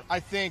better, I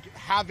think,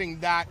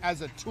 having that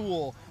as a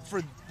tool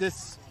for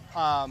this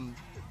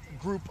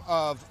group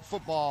of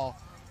football.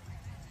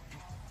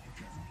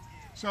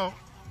 So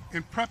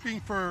in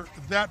prepping for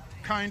that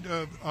kind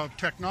of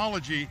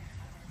technology,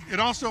 it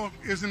also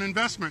is an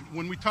investment.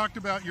 When we talked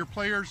about your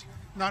players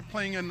not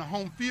playing in the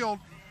home field,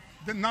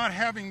 then not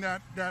having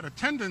that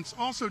attendance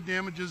also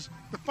damages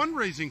the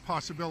fundraising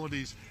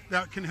possibilities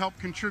that can help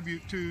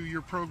contribute to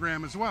your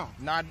program as well.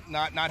 Not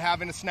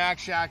having a snack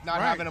shack,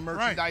 not having a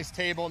merchandise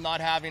table,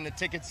 not having the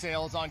ticket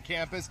sales on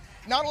campus.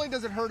 Not only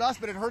does it hurt us,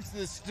 but it hurts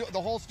the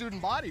whole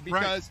student body,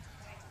 because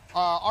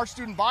our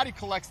student body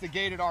collects the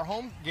gate at our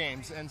home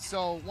games. And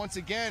so once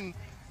again,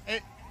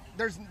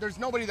 there's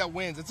nobody that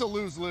wins. It's a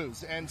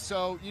lose-lose. And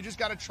so you just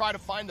got to try to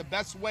find the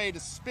best way to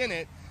spin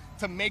it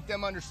to make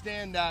them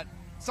understand that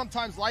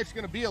sometimes life's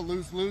going to be a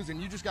lose-lose, and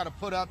you just got to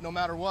put up no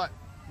matter what.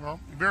 Well,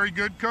 very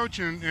good, Coach,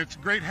 and it's a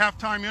great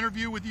halftime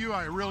interview with you.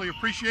 I really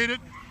appreciate it.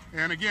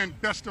 And again,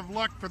 best of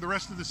luck for the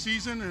rest of the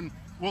season, and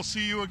we'll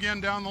see you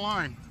again down the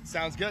line.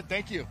 Sounds good.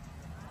 Thank you.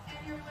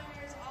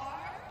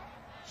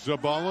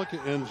 Zabalik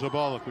and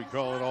Zabalik, we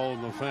call it all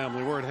in the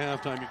family. We're at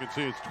halftime. You can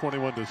see it's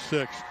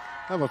 21-6.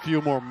 Have a few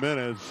more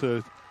minutes.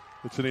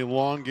 It's an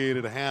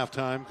elongated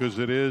halftime because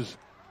it is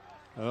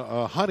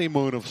a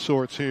honeymoon of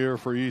sorts here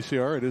for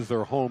ECR. It is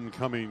their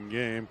homecoming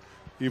game,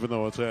 even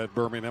though it's at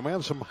Birmingham. We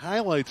have some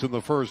highlights in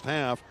the first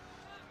half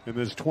in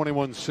this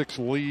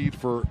 21-6 lead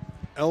for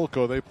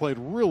Elko. They played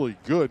really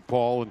good,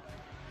 Paul, and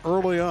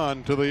early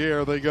on to the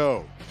air they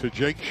go to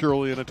Jake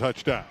Shirley and a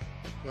touchdown.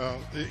 Well,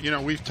 you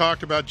know, we've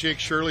talked about Jake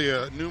Shirley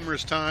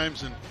numerous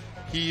times, and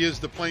he is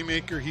the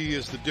playmaker. He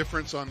is the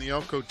difference on the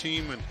Elko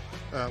team,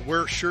 and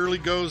where Shirley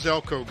goes,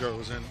 Elko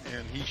goes,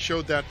 and he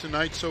showed that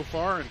tonight so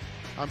far, and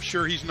I'm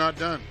sure he's not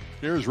done.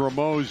 Here's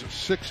Rameau's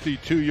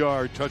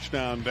 62-yard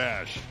touchdown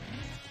dash.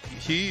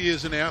 He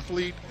is an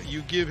athlete.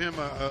 You give him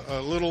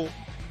a little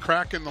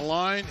crack in the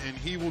line, and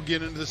he will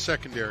get into the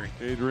secondary.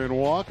 Adrian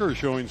Walker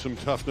showing some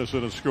toughness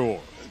in a score.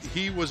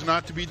 He was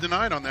not to be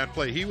denied on that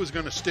play. He was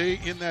going to stay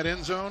in that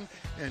end zone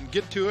and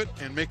get to it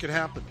and make it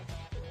happen.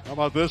 How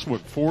about this one?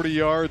 40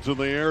 yards in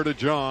the air to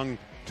Jong.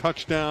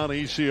 Touchdown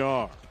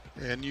ECR.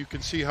 And you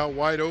can see how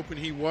wide open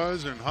he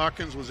was, and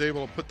Hawkins was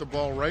able to put the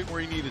ball right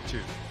where he needed to.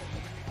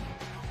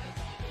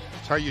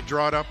 That's how you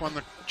draw it up on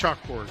the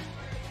chalkboard.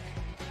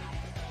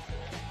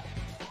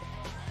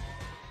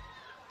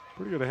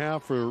 Pretty good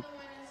half for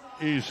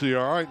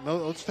ECR. All right, now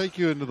let's take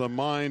you into the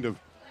mind of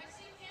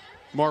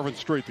Marvin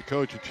Strait, the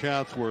coach at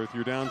Chatsworth.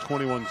 You're down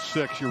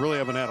 21-6. You really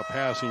haven't had a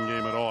passing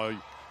game at all.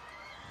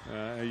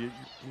 You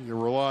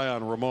rely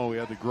on Rameau. He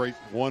had the great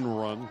one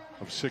run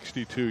of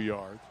 62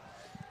 yards.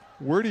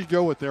 Where do you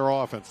go with their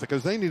offense?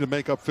 Because they need to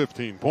make up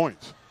 15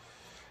 points.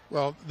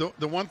 Well,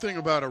 the one thing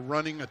about a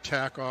running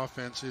attack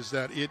offense is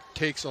that it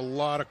takes a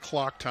lot of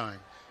clock time,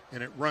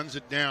 and it runs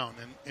it down.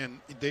 And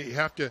they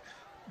have to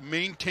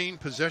maintain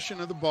possession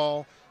of the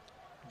ball,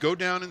 go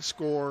down and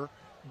score,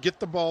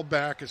 get the ball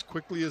back as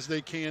quickly as they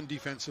can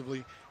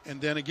defensively, and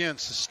then again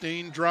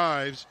sustain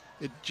drives.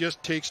 It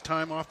just takes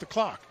time off the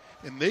clock,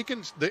 and they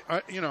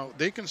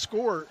can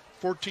score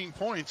 14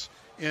 points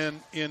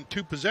in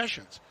 2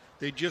 possessions.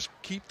 They just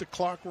keep the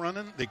clock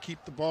running. They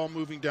keep the ball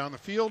moving down the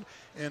field,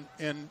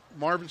 and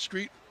Marvin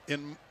Street,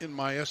 in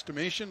my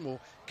estimation, will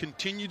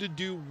continue to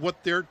do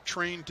what they're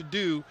trained to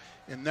do,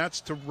 and that's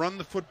to run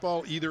the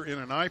football either in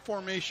an I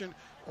formation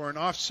or an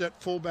offset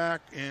fullback,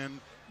 and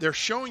they're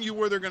showing you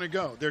where they're going to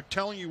go. They're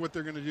telling you what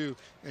they're going to do,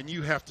 and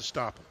you have to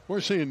stop them.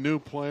 We're seeing new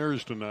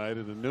players tonight,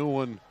 and a new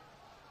one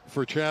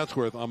for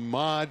Chatsworth,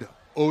 Ahmad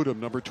Odom,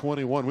 number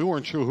 21. We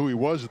weren't sure who he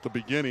was at the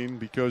beginning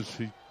because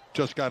he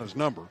just got his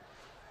number,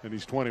 and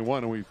he's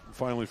 21, and we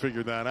finally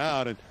figured that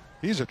out. And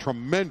he's a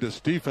tremendous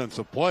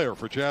defensive player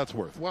for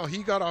Chatsworth. Well,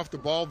 he got off the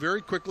ball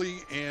very quickly,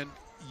 and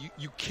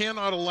you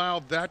cannot allow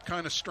that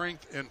kind of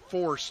strength and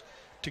force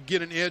to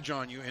get an edge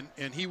on you.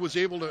 And he was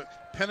able to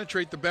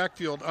penetrate the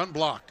backfield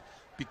unblocked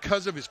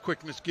because of his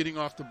quickness getting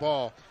off the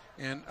ball.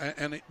 And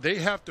they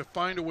have to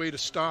find a way to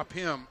stop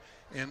him.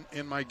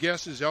 And my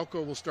guess is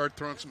Elko will start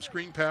throwing some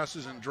screen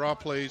passes and draw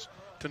plays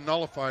to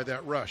nullify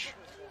that rush.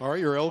 All right,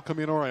 you're El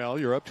Camino Real.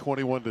 You're up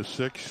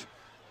 21-6.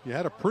 You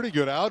had a pretty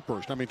good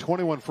outburst. I mean,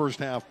 21 first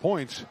half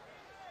points.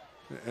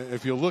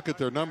 If you look at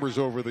their numbers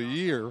over the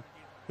year,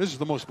 this is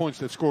the most points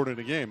they've scored in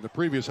a game. The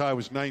previous high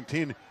was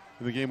 19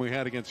 in the game we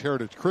had against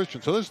Heritage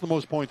Christian. So this is the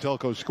most points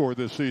Elko scored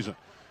this season.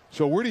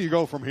 So where do you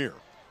go from here?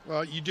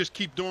 Well, you just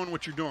keep doing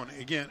what you're doing.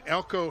 Again,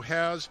 Elko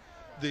has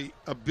the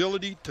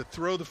ability to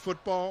throw the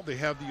football. They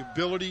have the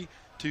ability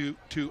to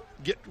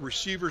get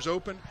receivers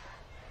open.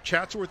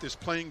 Chatsworth is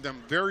playing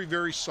them very,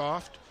 very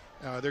soft.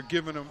 They're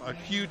giving them a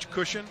huge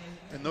cushion,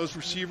 and those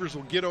receivers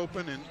will get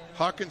open, and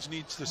Hawkins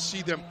needs to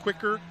see them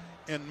quicker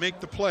and make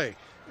the play.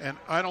 And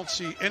I don't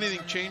see anything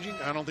changing.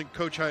 I don't think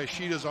Coach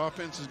Hayashida's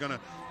offense is going to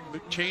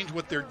change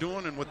what they're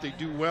doing, and what they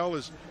do well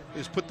is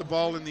put the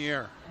ball in the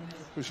air.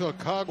 We saw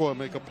Kagwa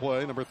make a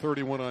play, number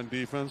 31 on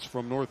defense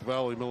from North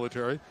Valley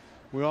Military.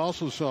 We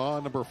also saw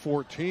number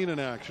 14 in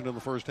action in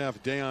the first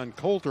half, Dayon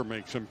Coulter,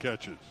 make some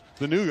catches.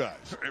 The new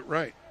guys.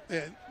 Right.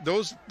 And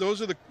those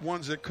are the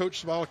ones that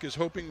Coach Svalek is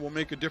hoping will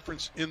make a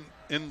difference in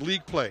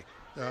league play.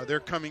 They're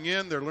coming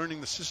in, they're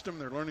learning the system,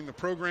 they're learning the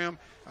program.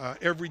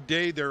 Every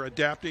day they're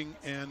adapting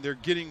and they're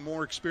getting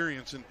more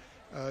experience. And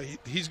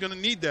he's going to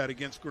need that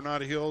against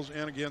Granada Hills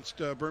and against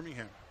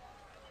Birmingham.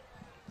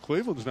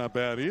 Cleveland's not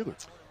bad either.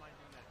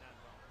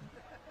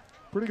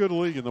 Pretty good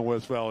league in the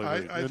West Valley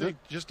League. I think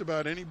just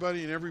about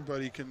anybody and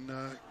everybody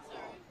can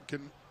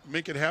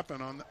make it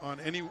happen on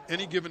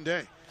any given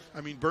day. I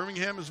mean,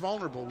 Birmingham is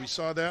vulnerable. We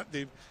saw that.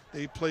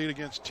 They played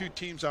against two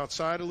teams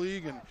outside of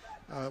league and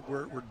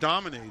were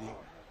dominating.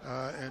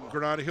 And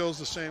Granada Hills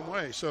the same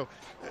way. So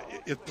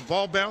if the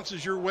ball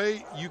bounces your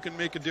way, you can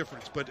make a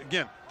difference. But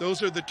again,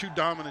 those are the two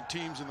dominant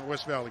teams in the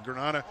West Valley,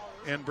 Granada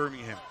and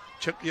Birmingham.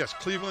 Yes,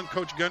 Cleveland,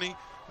 Coach Gunny,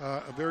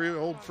 a very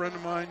old friend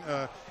of mine,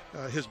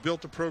 has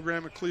built a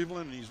program at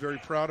Cleveland, and he's very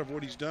proud of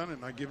what he's done,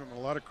 and I give him a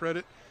lot of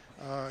credit.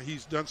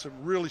 He's done some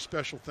really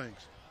special things.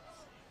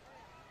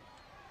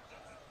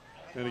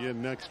 And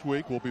again, next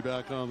week we'll be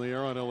back on the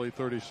air on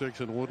LA36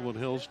 in Woodland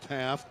Hills.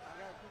 Taft,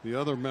 the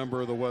other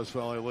member of the West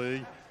Valley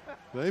League,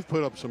 they've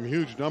put up some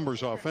huge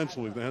numbers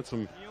offensively. They had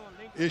some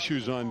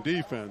issues on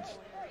defense.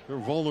 They're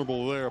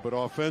vulnerable there, but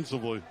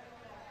offensively,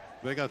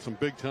 they got some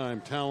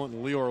big-time talent.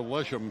 And Leor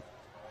Lesham,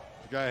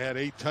 the guy had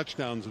 8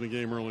 touchdowns in a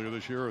game earlier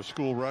this year, a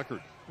school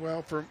record.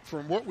 Well,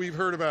 from what we've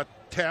heard about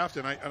Taft,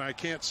 and I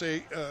can't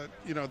say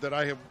that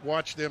I have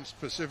watched them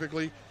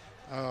specifically,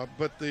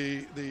 but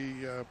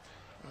the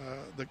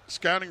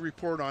scouting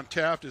report on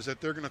Taft is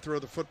that they're going to throw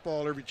the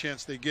football every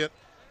chance they get.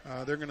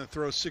 They're going to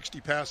throw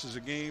 60 passes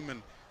a game,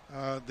 and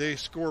they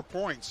score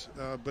points.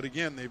 But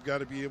again, they've got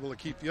to be able to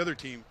keep the other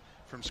team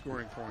from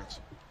scoring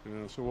points.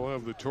 Yeah, so we'll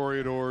have the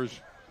Toreadors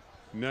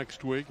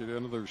next week at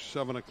another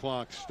 7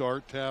 o'clock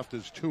start. Taft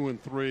is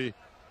 2-3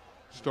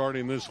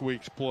 starting this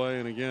week's play.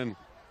 And again,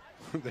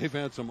 they've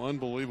had some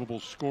unbelievable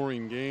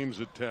scoring games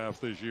at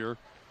Taft this year.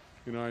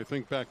 You know, I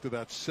think back to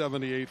that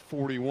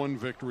 78-41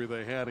 victory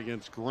they had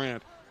against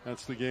Grant.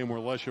 That's the game where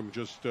Lesham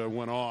just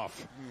went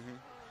off.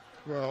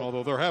 Mm-hmm. Well,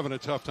 although they're having a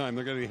tough time,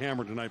 they're getting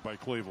hammered tonight by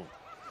Cleveland.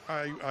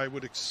 I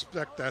would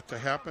expect that to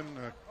happen.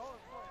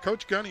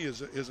 Coach Gunny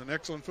is an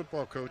excellent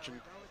football coach, and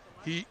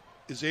he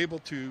is able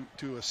to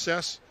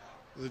assess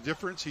the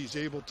difference. He's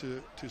able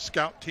to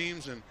scout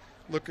teams and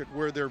look at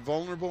where they're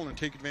vulnerable and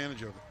take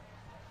advantage of it.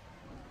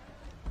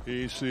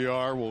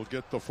 ECR will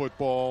get the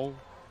football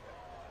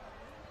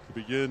to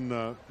begin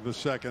the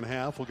second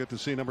half. We'll get to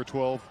see number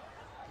 12,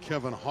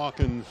 Kevin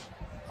Hawkins,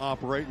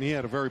 operate, and he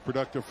had a very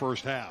productive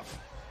first half.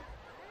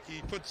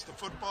 He puts the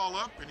football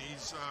up, and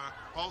he's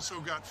also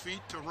got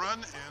feet to run,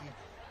 and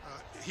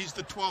he's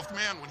the 12th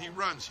man when he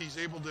runs. He's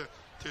able to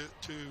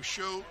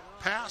show,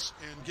 pass,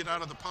 and get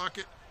out of the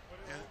pocket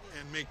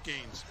and make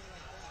gains.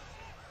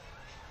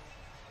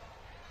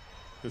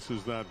 This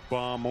is that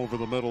bomb over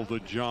the middle to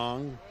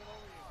Jong.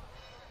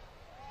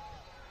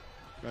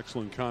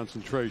 Excellent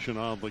concentration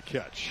on the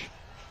catch.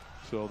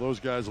 So those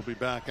guys will be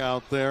back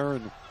out there,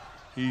 and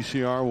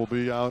ECR will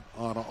be out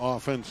on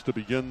offense to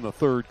begin the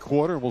third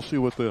quarter. We'll see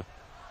what the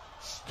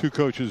two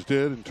coaches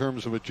did in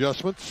terms of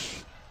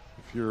adjustments.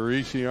 If you're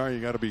ECR,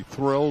 you got to be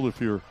thrilled. If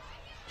you're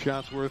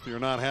Chatsworth, you're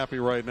not happy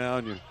right now,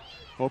 and you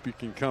hope you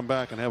can come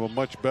back and have a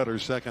much better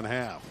second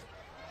half.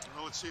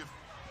 Well, let's see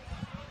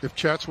if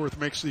Chatsworth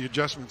makes the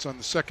adjustments on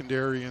the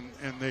secondary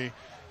and they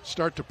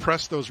start to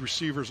press those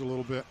receivers a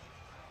little bit.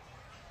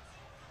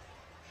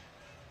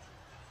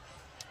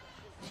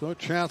 So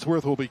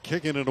Chatsworth will be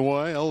kicking it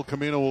away. El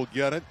Camino will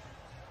get it.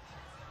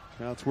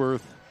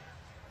 Chatsworth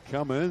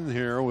coming in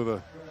here with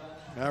an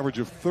average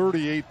of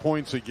 38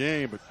 points a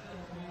game, but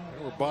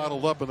they were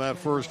bottled up in that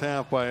first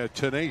half by a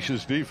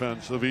tenacious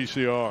defense of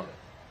ECR.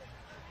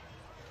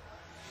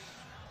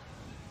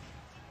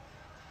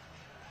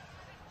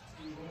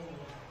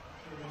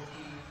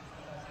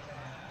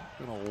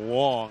 Been a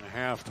long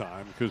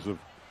halftime because of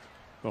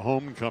the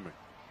homecoming.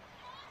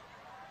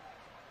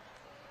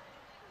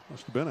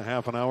 Must have been a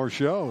half an hour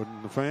show,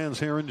 and the fans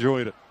here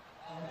enjoyed it.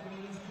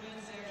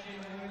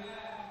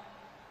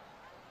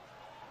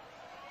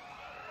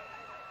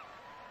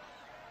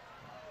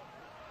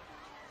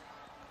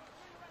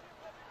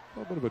 A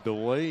little bit of a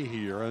delay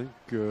here. I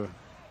think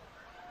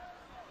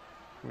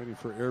waiting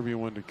for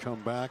everyone to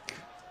come back.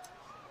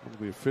 One of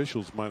the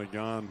officials might have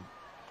gone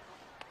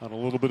on a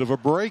little bit of a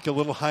break, a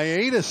little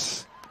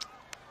hiatus.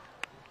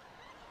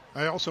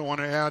 I also want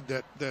to add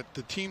that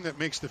the team that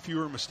makes the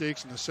fewer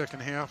mistakes in the second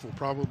half will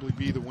probably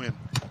be the win.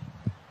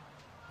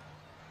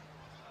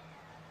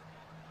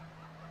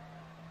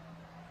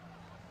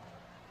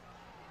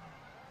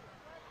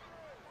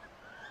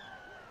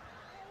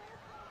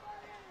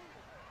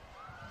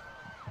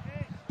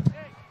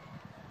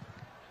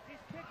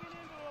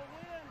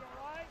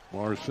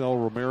 Marcel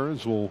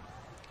Ramirez will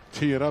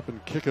tee it up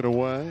and kick it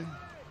away.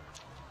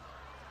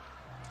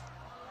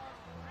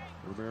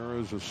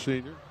 Ramirez, a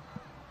senior.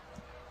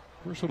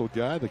 Versatile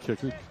guy, the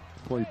kicker.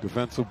 Played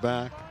defensive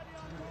back,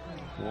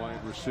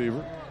 wide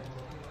receiver.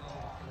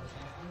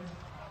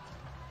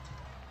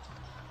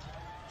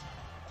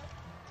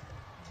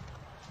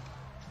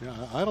 Yeah,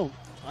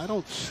 I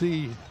don't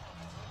see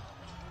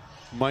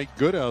Mike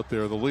Good out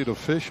there, the lead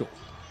official.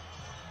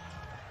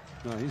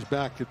 No, he's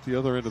back at the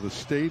other end of the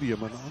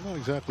stadium, and I'm not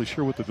exactly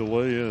sure what the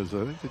delay is.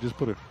 I think they just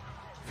put a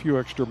few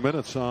extra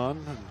minutes on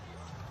and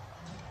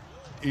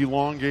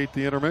elongate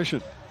the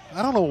intermission.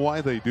 I don't know why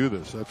they do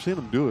this. I've seen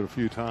them do it a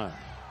few times.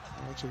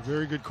 That's a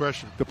very good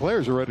question. The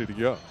players are ready to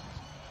go.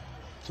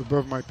 It's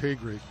above my pay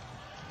grade.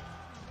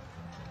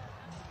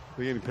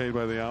 They getting paid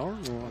by the hour?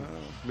 Well,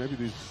 maybe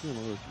these,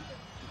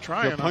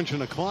 Trying. they're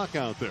punching a clock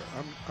out there.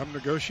 I'm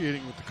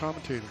negotiating with the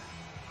commentator.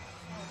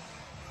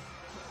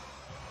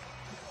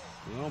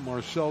 Well,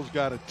 Marcel's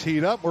got it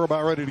teed up. We're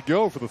about ready to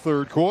go for the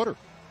third quarter.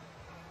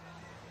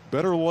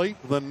 Better late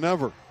than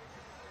never.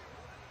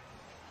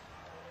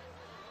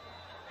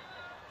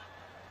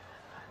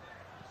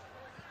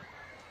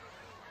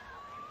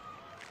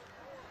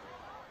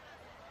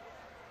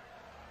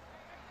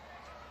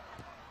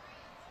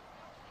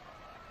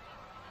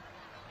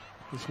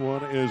 This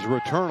one is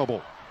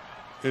returnable.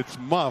 It's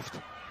muffed,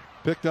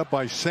 picked up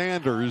by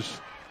Sanders,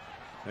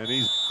 and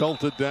he's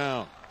belted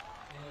down.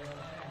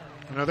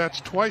 Now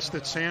that's twice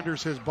that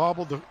Sanders has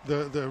bobbled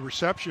the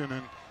reception,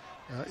 and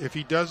if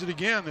he does it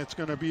again, it's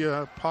going to be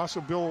a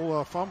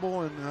possible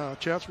fumble, and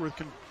Chatsworth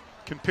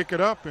can pick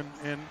it up.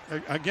 And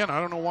again, I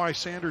don't know why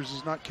Sanders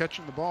is not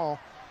catching the ball,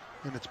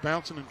 and it's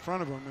bouncing in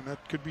front of him, and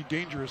that could be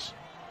dangerous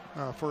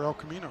for El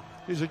Camino.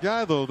 He's a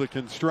guy, though, that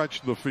can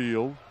stretch the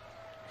field.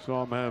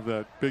 Saw him have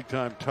that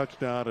big-time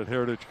touchdown at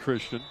Heritage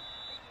Christian.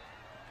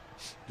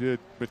 Did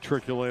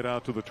matriculate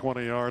out to the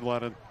 20-yard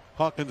line, and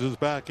Hawkins is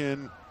back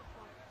in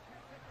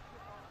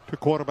to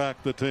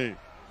quarterback the team.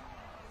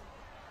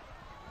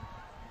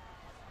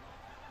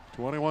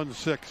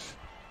 21-6.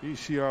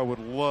 ECR would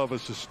love a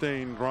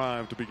sustained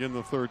drive to begin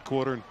the third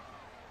quarter and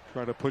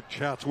try to put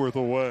Chatsworth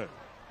away.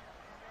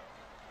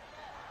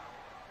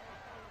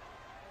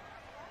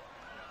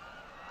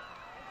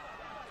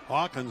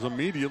 Hawkins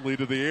immediately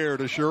to the air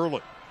to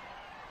Shirley.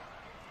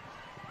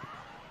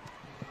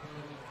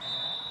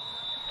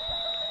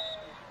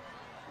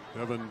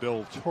 Evan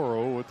Del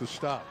Toro with the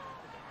stop.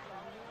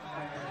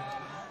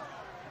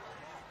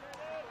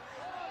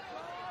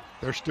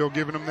 They're still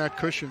giving him that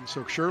cushion,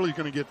 so Shirley's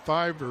going to get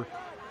 5 or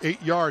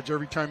 8 yards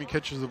every time he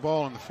catches the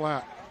ball in the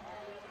flat.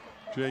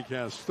 Jake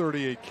has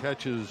 38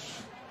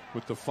 catches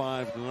with the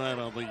 5 tonight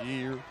on the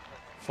year,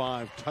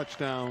 5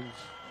 touchdowns.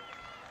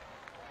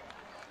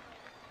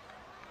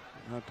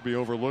 Not to be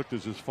overlooked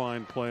is his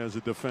fine play as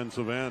a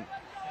defensive end.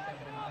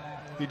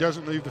 He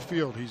doesn't leave the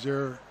field. He's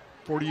there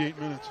 48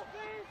 minutes.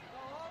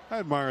 I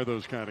admire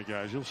those kind of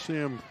guys. You'll see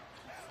them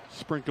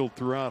sprinkled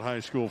throughout high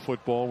school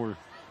football where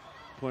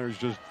players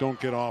just don't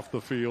get off the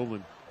field,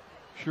 and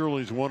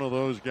Shirley's one of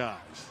those guys.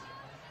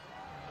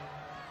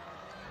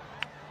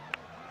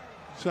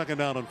 Second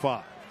down and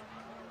 5.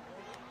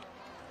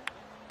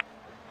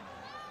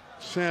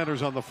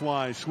 Sanders on the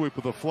fly, sweep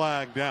with the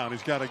flag down.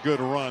 He's got a good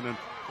run, and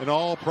in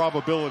all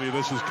probability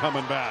this is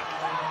coming back.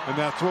 And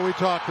that's what we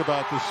talked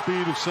about, the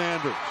speed of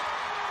Sanders.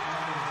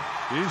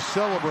 He's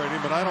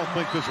celebrating, but I don't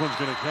think this one's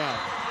going to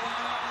count.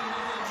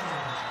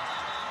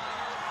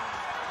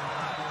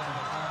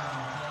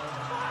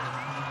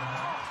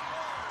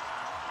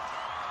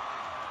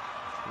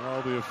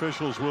 Well, the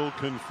officials will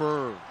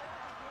confer.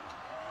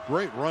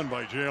 Great run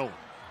by Jalen.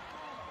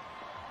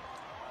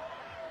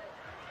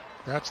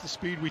 That's the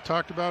speed we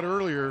talked about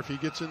earlier. If he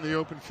gets in the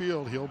open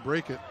field, he'll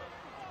break it.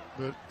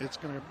 But it's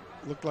going to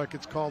look like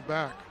it's called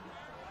back.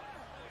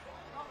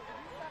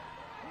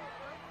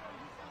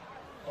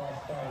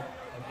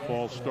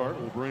 False start.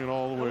 We'll bring it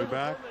all the way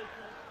back.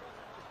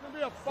 It's going to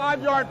be a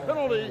 5-yard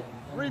penalty.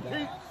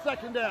 Repeat,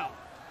 second down.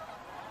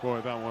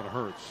 Boy, that one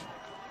hurts.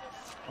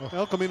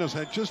 El Camino's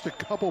had just a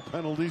couple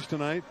penalties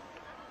tonight,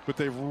 but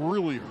they've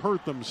really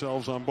hurt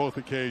themselves on both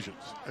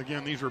occasions.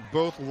 Again, these are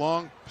both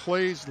long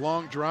plays,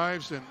 long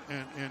drives,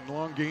 and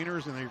long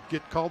gainers, and they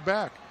get called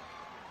back.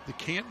 They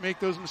can't make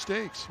those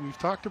mistakes. We've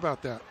talked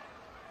about that.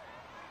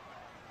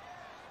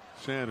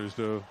 Sanders,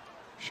 though,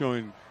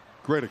 showing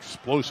great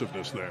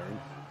explosiveness there.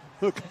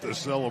 Look at the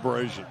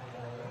celebration.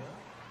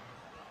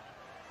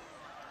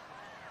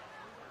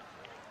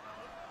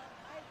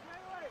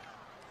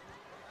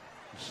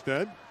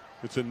 Instead,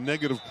 it's a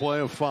negative play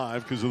of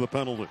 5 because of the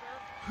penalty.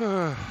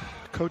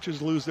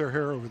 Coaches lose their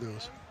hair over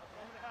those.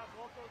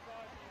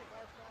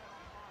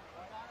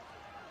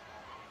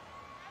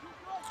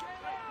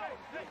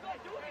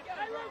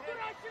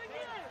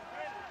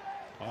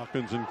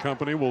 Hawkins and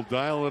company will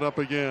dial it up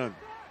again.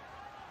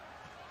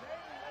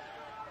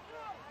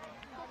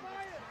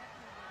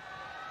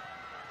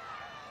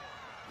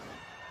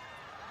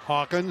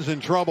 Hawkins in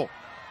trouble.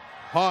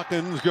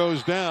 Hawkins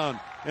goes down,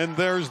 and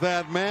there's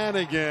that man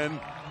again,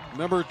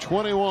 number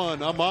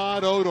 21,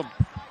 Ahmad Odom.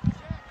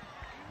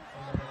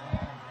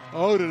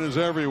 Odom is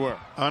everywhere.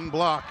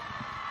 Unblocked.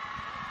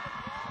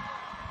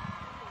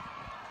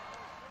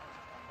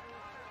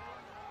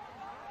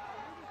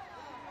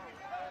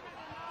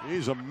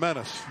 He's a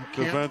menace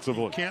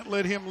defensively. You can't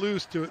let him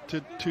loose to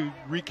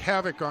wreak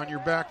havoc on your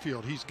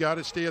backfield. He's got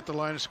to stay at the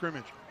line of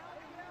scrimmage.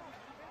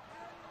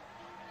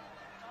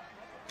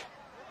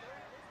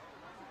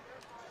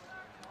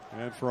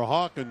 And for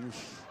Hawkins,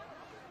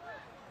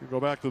 You go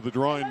back to the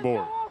drawing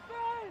board.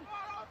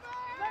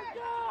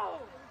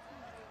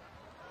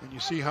 And you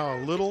see how a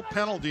little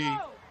penalty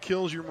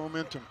kills your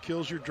momentum,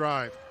 kills your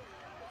drive.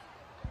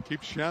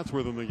 Keeps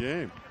Chatsworth in the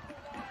game.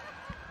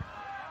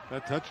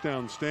 That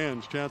touchdown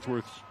stands.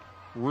 Chatsworth's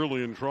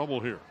really in trouble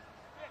here.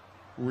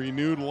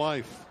 Renewed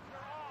life.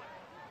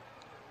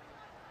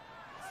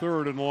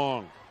 3rd and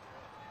long.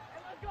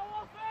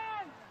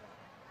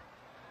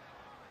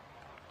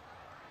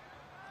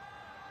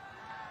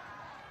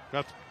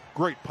 That's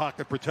great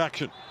pocket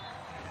protection.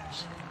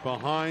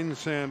 Behind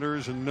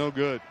Sanders and no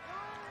good.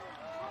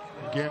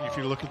 Again, if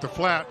you look at the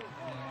flat,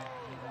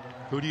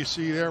 who do you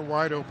see there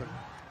wide open?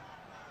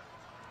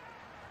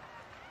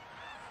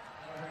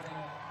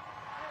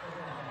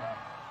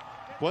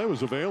 Play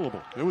was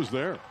available. It was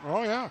there.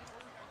 Oh, yeah.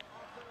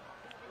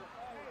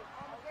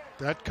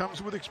 That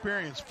comes with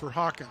experience for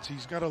Hawkins.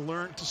 He's got to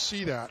learn to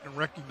see that and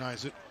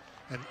recognize it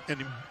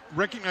and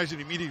recognize it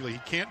immediately. He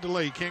can't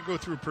delay. He can't go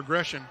through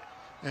progression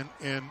and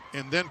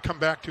then come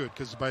back to it,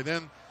 because by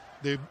then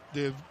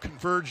they've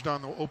converged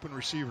on the open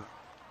receiver.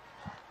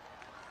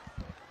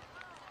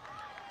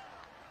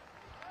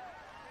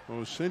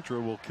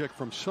 Sintra will kick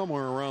from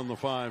somewhere around the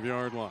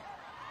 5-yard line.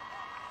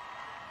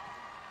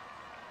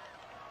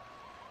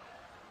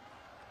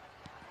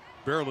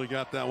 Barely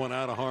got that one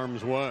out of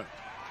harm's way.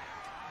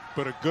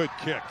 But a good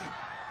kick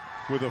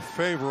with a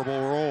favorable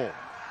roll.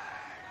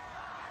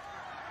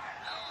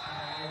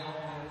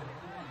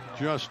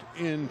 Just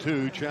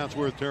into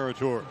Chatsworth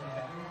territory.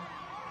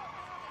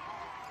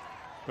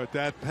 But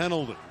that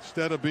penalty,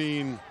 instead of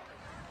being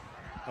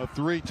a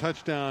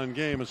 3-touchdown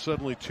game, is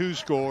suddenly 2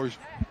 scores.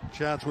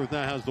 Chatsworth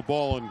now has the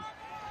ball in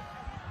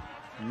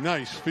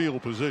nice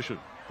field position,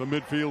 the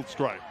midfield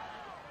stripe.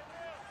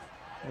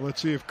 Well,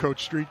 let's see if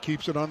Coach Street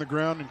keeps it on the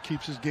ground and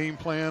keeps his game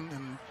plan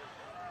and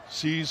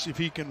sees if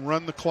he can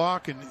run the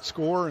clock and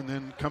score and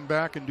then come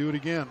back and do it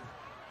again.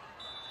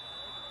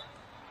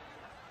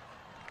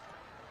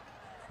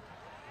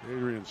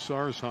 Adrian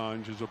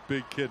Sarsanj is a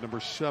big kid, number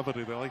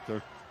 70. They like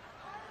to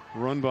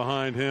run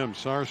behind him.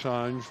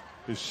 Sarsanj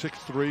is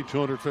 6'3",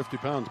 250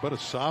 pounds, but a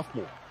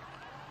sophomore.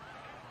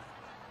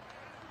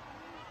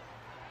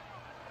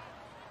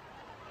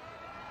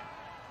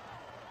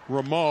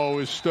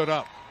 Rameau is stood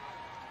up.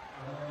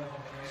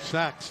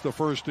 Sachs the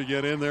first to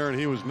get in there, and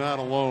he was not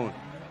alone.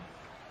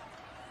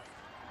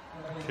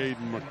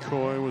 Caden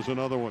McCoy was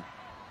another one.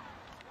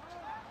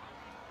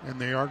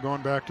 And they are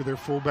going back to their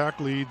fullback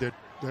lead, that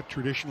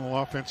traditional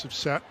offensive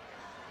set.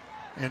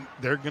 And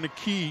they're going to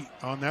key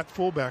on that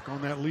fullback,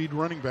 on that lead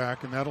running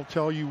back, and that'll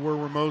tell you where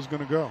Rameau's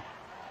going to go.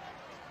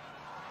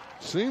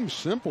 Seems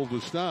simple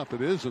to stop.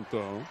 It isn't,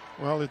 though.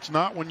 Well, it's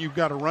not when you've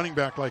got a running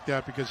back like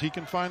that, because he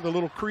can find the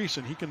little crease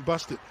and he can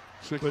bust it.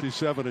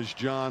 67 is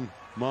John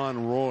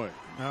Monroy.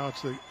 Now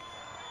it's the...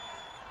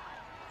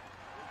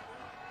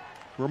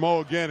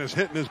 Rameau again is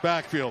hitting his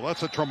backfield.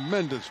 That's a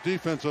tremendous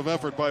defensive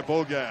effort by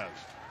Bogaz.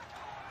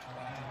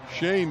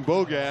 Shane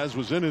Bogaz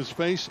was in his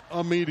face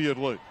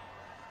immediately.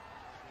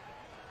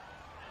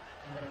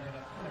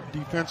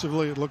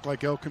 Defensively, it looked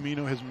like El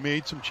Camino has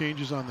made some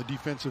changes on the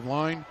defensive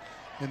line,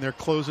 and they're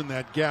closing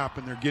that gap,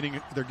 and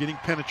they're getting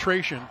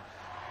penetration.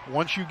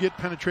 Once you get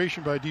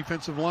penetration by a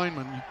defensive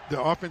lineman,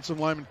 the offensive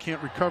lineman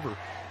can't recover,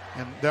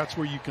 and that's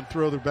where you can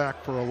throw their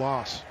back for a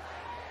loss.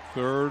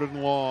 3rd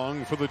and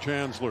long for the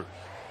Chancellors.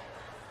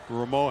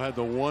 Rameau had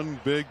the one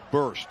big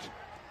burst,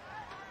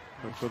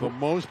 but for the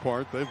most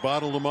part, they've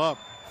bottled him up.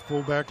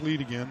 Fullback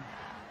lead again.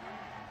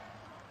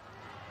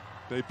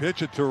 They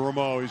pitch it to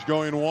Rameau. He's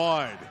going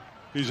wide.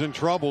 He's in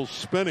trouble,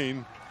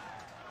 spinning.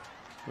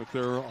 But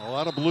there are a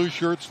lot of blue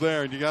shirts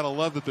there, and you got to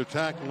love that they're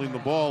tackling the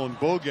ball. And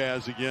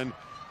Bogaz again,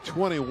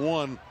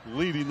 21,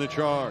 leading the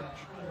charge.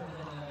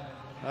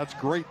 That's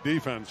great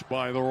defense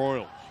by the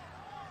Royals.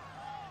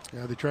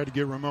 Yeah, they tried to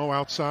get Rameau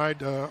outside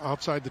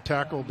the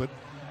tackle, but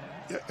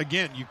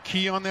again, you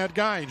key on that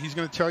guy, and he's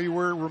going to tell you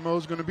where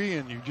Rameau's going to be,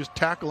 and you just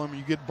tackle him.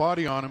 You get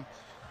body on him.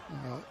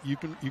 You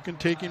can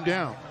take him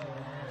down.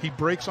 He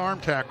breaks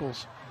arm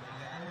tackles.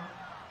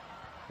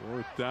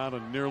 4th down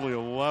and nearly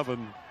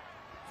 11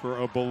 for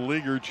a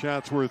beleaguered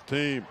Chatsworth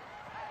team.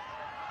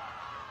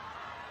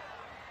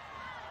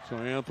 So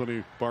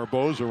Anthony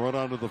Barboza run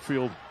onto the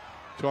field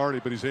tardy,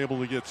 but he's able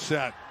to get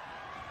set.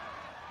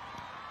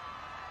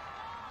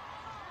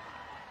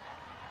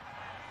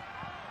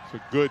 It's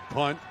a good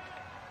punt.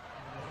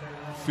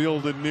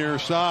 Fielded near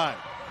side.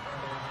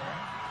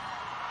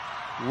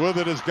 With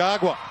it is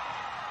Gagwa.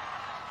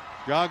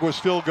 Gagwa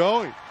still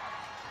going.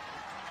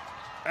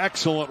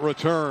 Excellent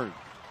return.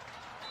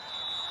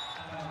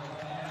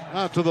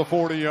 Out to the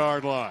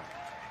 40-yard line.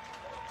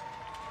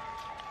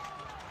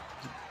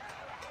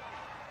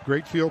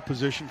 Great field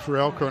position for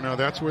Elko. Now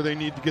that's where they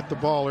need to get the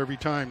ball every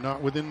time,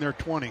 not within their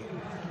 20.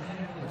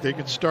 If they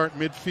can start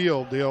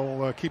midfield,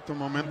 they'll keep the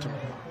momentum.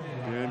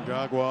 Dan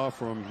Gagwa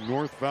from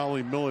North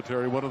Valley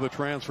Military, one of the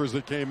transfers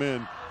that came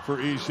in for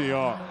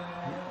ECR.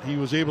 He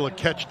was able to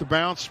catch the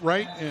bounce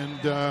right,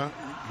 and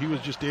he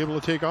was just able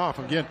to take off.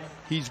 Again,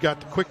 he's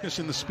got the quickness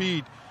and the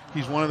speed.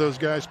 He's one of those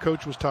guys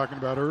Coach was talking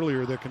about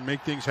earlier that can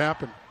make things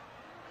happen.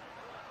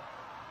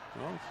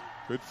 Well,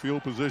 good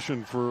field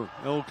position for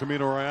El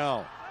Camino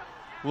Real.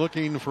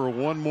 Looking for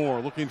one more,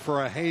 looking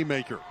for a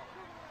haymaker.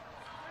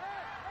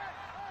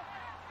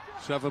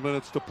 7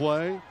 minutes to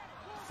play,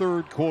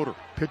 third quarter.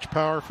 Pitch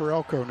power for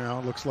Elko now,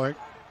 it looks like.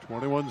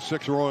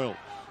 21-6 Royals.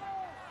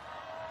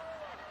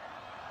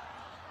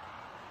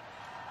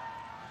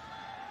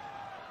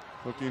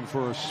 Looking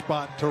for a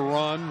spot to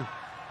run.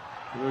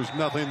 There's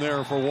nothing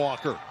there for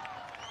Walker.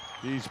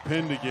 He's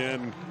pinned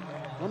again.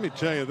 Let me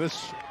tell you,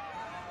 this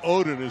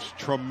Odin is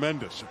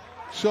tremendous.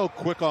 So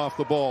quick off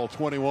the ball,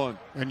 21.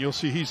 And you'll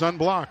see he's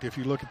unblocked. If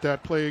you look at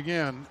that play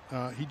again,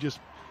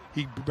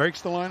 he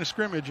breaks the line of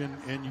scrimmage,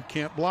 and you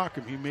can't block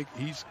him.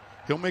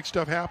 He'll make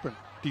stuff happen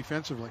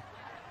defensively.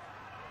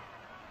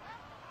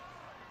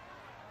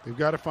 They've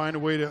got to find a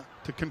way to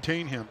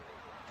contain him.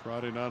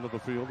 Trotting onto the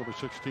field, number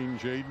 16,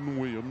 Jaden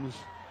Williams.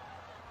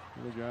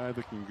 The guy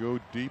that can go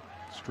deep,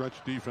 stretch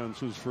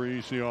defenses for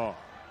ECR.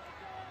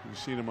 You've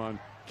seen him on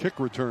kick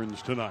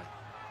returns tonight.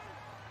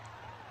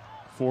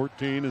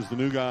 14 is the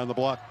new guy on the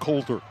block,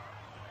 Coulter.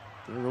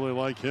 They really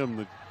like him,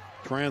 the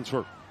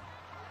transfer.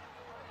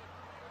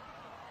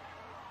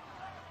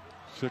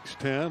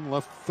 6:10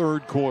 left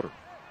third quarter.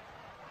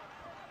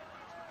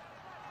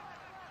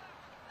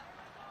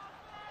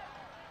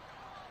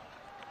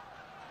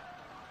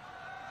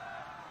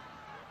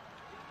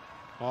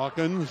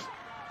 Hawkins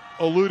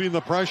eluding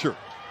the pressure.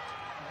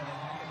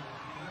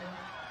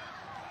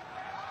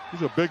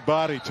 He's a big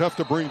body, tough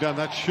to bring down.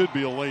 That should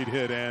be a late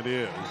hit, and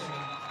is.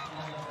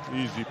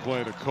 Easy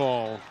play to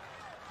call.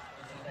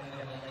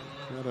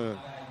 Got to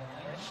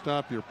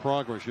stop your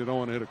progress. You don't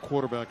want to hit a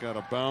quarterback out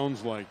of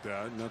bounds like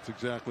that, and that's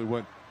exactly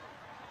what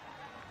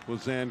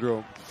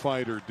Lisandro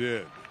Fighter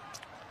did.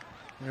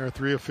 There,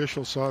 3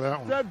 officials saw that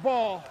one. Dead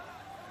ball,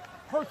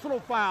 personal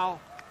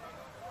foul,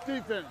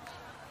 defense,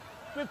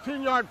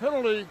 15-yard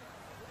penalty,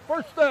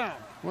 first down.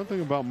 One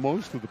thing about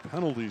most of the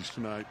penalties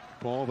tonight,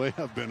 Paul, they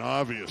have been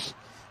obvious.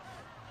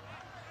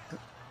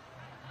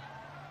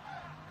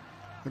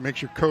 It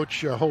makes your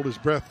coach hold his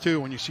breath, too,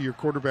 when you see your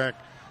quarterback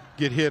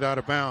get hit out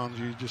of bounds.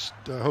 You just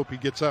hope he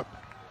gets up.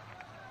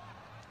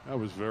 That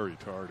was very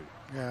tardy.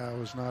 Yeah, it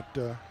was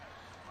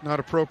not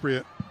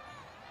appropriate.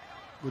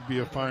 Would be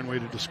a fine way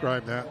to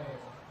describe that.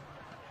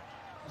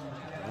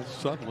 Well,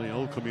 suddenly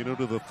El Camino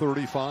to the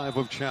 35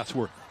 of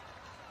Chatsworth.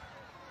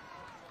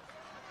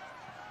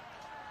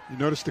 You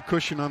notice the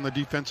cushion on the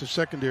defensive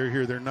secondary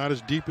here. They're not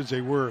as deep as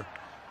they were.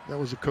 That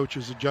was the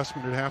coach's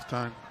adjustment at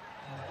halftime.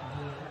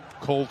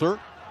 Coulter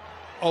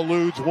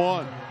eludes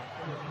one.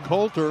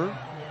 Coulter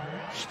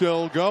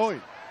still going.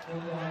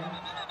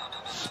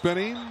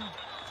 Spinning.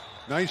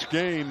 Nice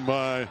gain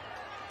by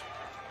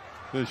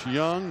this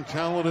young,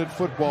 talented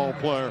football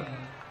player.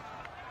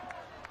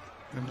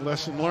 And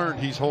lesson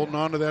learned, he's holding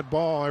on to that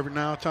ball every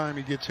now and time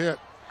he gets hit.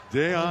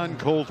 Deion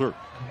Coulter.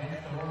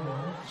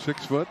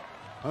 6 foot,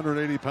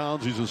 180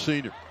 pounds. He's a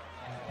senior.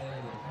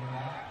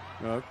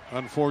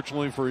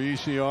 Unfortunately for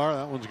ECR,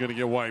 that one's going to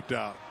get wiped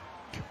out.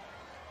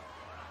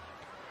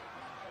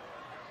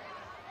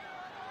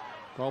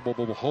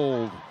 Probable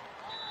hold.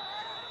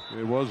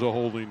 It was a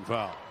holding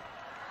foul.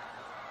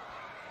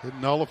 It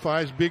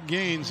nullifies big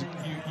gains.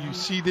 You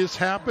see this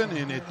happen,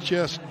 and it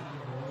just,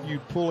 you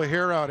pull a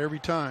hair out every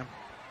time.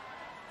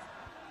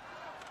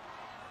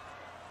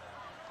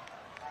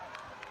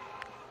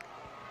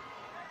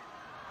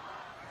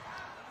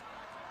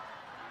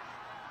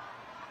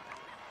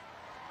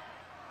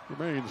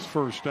 Remains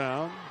first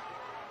down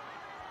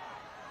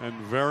and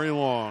very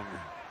long.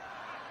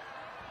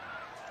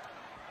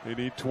 They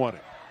need 20.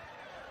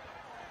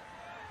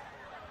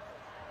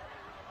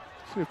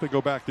 See if they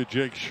go back to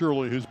Jake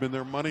Shirley, who's been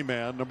their money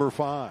man, number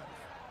 5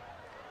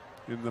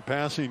 in the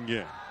passing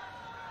game.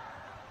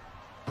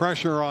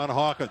 Pressure on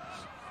Hawkins.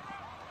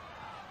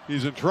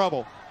 He's in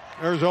trouble.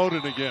 There's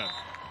Odin again.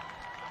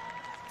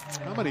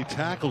 How many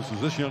tackles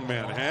does this young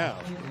man have?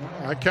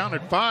 I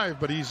counted 5,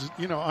 but he's,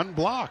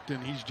 unblocked,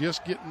 and he's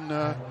just getting,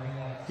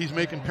 he's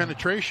making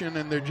penetration,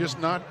 and they're just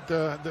not,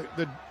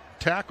 the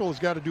tackle has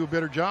got to do a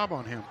better job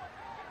on him.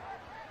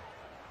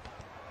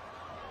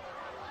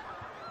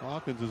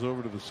 Hawkins is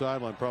over to the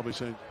sideline, probably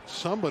saying,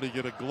 somebody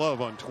get a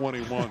glove on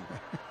 21.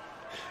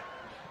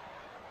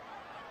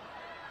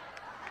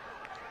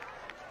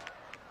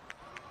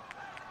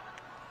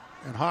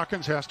 And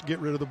Hawkins has to get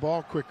rid of the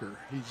ball quicker.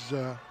 He's,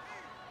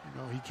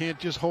 he can't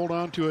just hold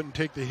on to it and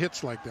take the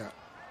hits like that.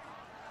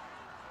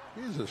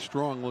 He's a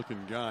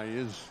strong-looking guy. He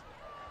is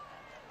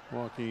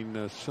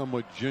walking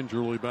somewhat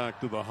gingerly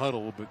back to the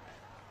huddle, but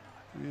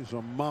he's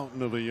a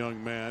mountain of a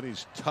young man.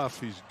 He's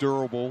tough. He's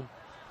durable.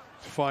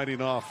 He's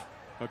fighting off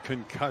a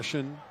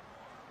concussion,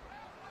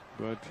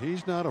 but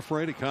he's not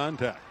afraid of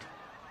contact.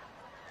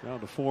 Down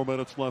to 4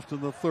 minutes left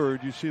in the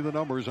third. You see the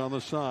numbers on the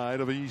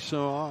side of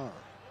ECR.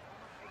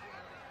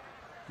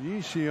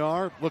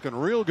 ECR looking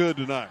real good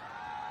tonight.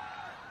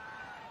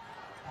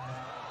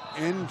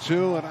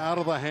 Into and out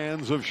of the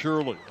hands of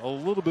Shirley. A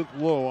little bit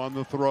low on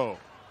the throw.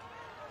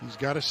 He's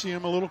got to see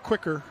him a little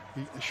quicker.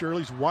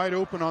 Shirley's wide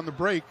open on the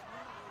break,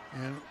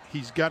 and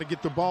he's got to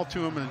get the ball to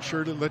him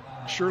and let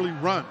Shirley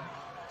run.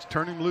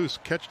 turn him loose,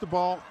 catch the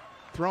ball,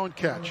 throw and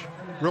catch,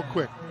 real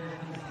quick.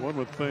 One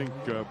would think,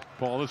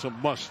 Paul, this is a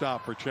must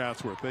stop for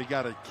Chatsworth. They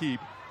got to keep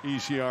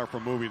ECR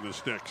from moving the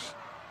sticks.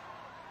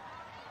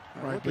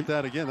 Right, Look at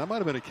that again. That might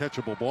have been a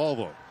catchable ball,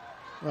 though.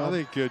 Well,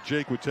 I think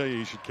Jake would tell you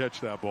he should catch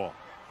that ball.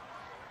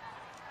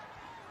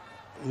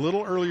 A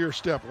little earlier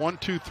step,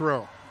 1-2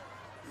 throw.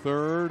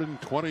 3rd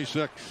and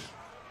 26.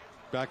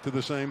 Back to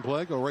the same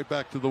play, go right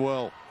back to the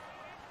well.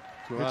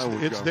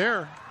 It's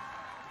there.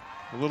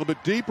 A little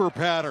bit deeper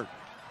pattern.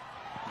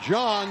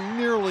 John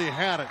nearly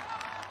had it.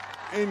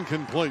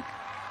 Incomplete.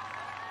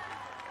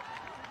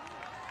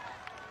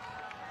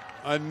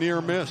 A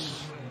near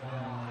miss.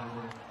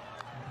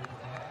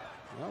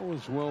 That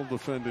was well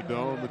defended,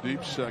 though, in the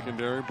deep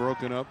secondary,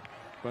 broken up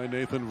by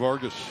Nathan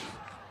Vargas.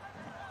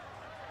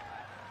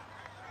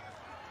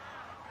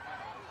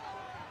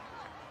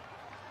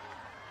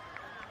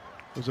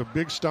 It was a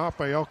big stop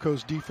by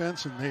Elko's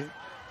defense, and they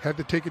had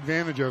to take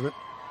advantage of it.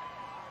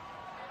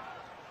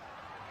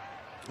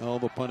 Well,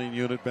 the punting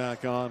unit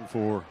back on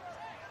for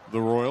the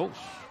Royals.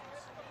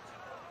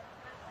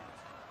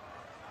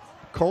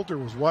 Coulter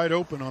was wide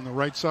open on the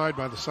right side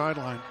by the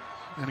sideline,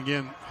 and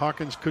again,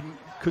 Hawkins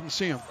couldn't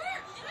see him.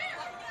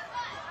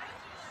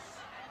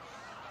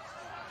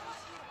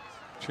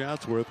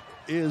 Chatsworth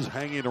is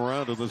hanging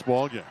around in this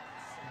ballgame.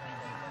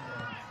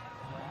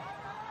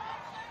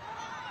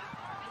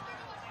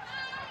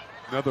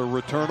 Another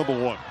returnable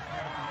one.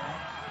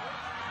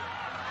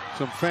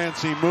 Some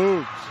fancy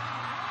moves.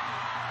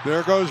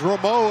 There goes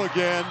Rameau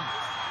again.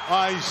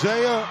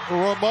 Isaiah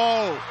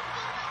Rameau.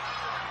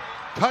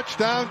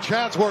 Touchdown,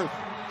 Chatsworth.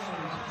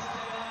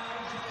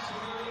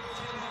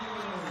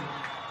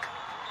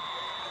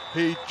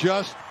 He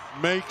just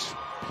makes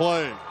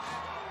plays.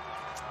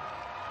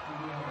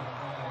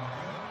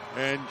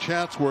 And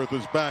Chatsworth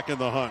is back in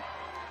the hunt.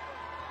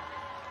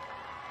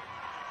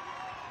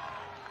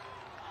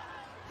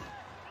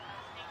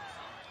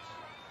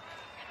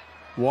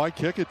 Why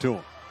kick it to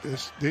him?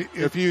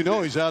 If you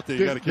know he's out there,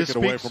 you got to kick it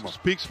away from him.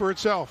 Speaks for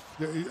itself.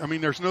 I mean,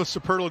 there's no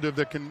superlative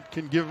that can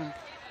give him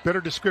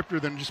better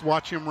descriptor than just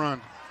watch him run.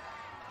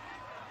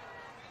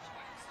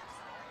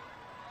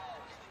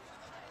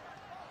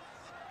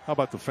 How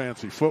about the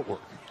fancy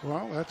footwork?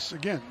 Well, that's,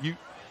 again,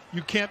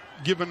 you can't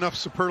give enough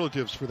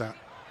superlatives for that.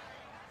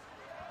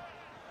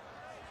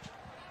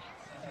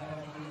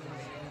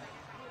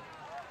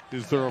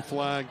 Is there a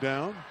flag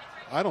down?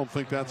 I don't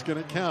think that's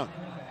going to count.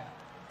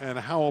 And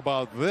how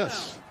about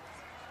this?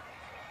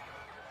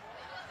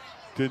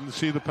 Didn't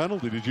see the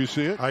penalty. Did you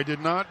see it? I did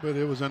not, but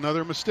it was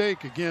another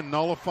mistake. Again,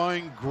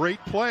 nullifying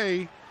great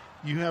play.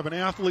 You have an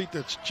athlete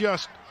that's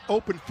just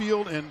open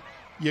field, and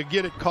you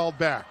get it called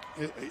back.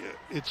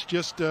 It's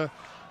just a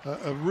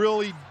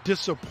really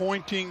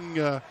disappointing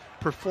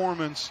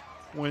performance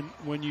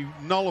when you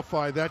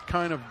nullify that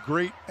kind of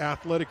great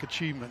athletic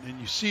achievement, and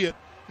you see it,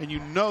 and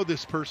you know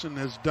this person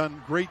has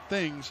done great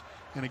things,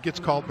 and it gets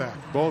called back.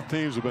 Both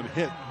teams have been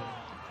hit.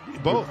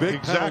 Both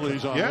big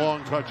penalties on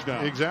long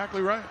touchdowns.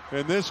 Exactly right.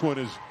 And this one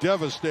is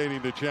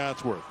devastating to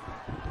Chatsworth.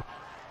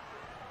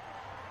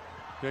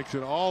 Takes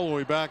it all the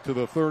way back to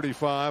the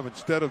 35.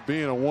 Instead of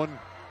being a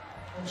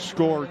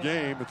one-score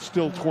game, it's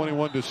still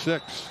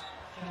 21-6.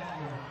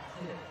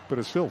 But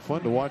it's still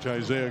fun to watch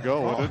Isaiah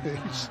go.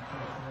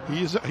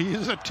 He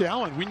is a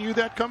talent. We knew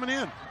that coming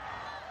in.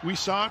 We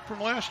saw it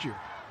from last year.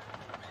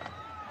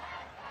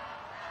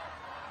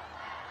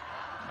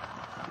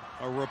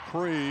 A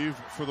reprieve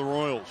for the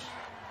Royals.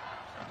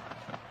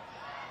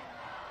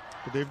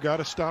 But they've got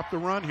to stop the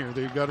run here.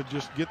 They've got to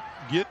just get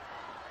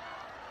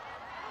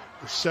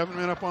the 7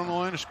 men up on the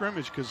line of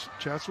scrimmage, because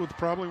Chatsworth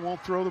probably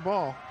won't throw the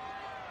ball.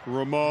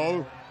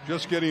 Rameau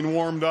just getting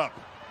warmed up.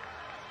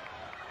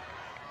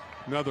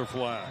 Another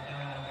flag.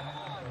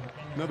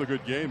 Another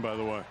good game, by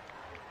the way.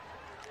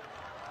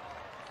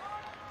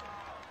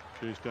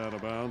 Chased out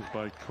of bounds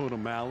by Kona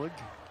Malig.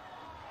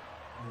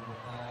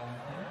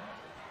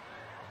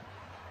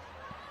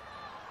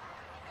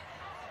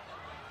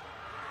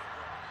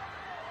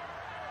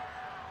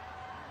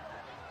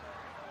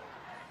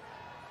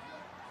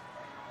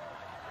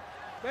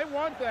 They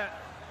want that.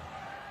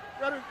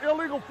 Got an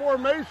illegal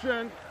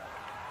formation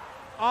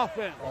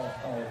offense.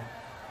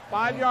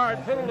 5-yard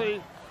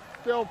penalty,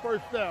 still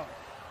first down.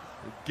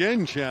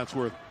 Again,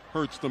 Chatsworth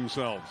hurts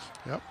themselves.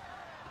 Yep.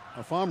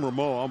 If I'm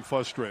Rameau, I'm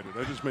frustrated.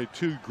 I just made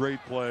 2 great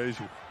plays.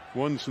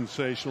 One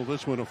sensational.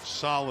 This one a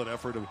solid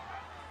effort of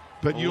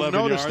But you'll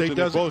notice they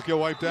both get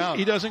wiped out.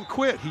 He doesn't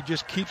quit. He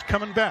just keeps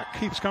coming back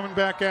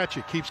at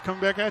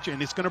you,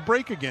 and it's going to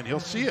break again. He'll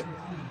see it.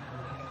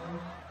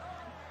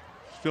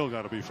 Still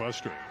got to be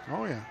frustrated.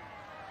 Oh, yeah.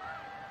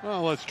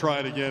 Well, let's try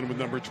it again with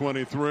number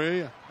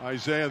 23.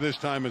 Isaiah this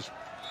time is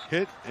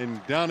hit,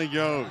 and down he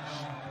goes.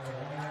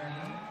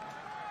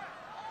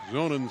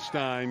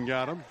 Zonenstein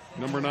got him,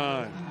 number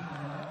 9.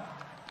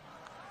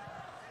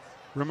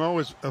 Rameau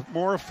is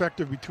more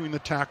effective between the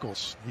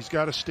tackles. He's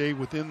got to stay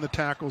within the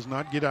tackles,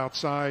 not get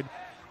outside.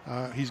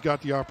 He's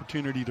got the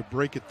opportunity to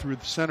break it through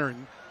the center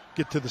and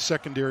get to the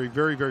secondary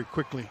very, very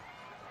quickly.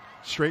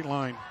 Straight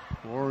line.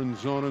 Warren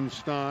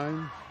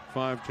Zonenstein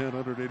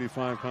 5'10",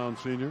 185-pound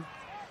senior.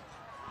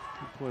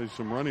 He plays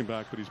some running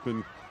back, but he's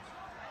been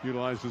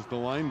utilized as the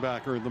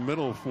linebacker in the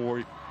middle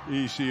for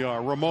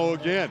ECR. Rameau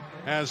again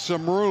has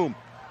some room,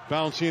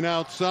 bouncing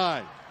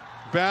outside,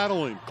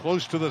 battling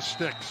close to the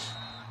sticks.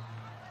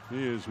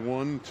 He is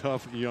one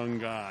tough young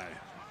guy.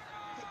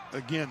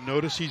 Again,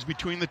 notice he's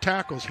between the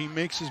tackles. He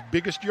makes his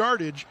biggest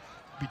yardage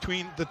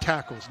between the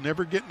tackles,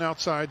 never getting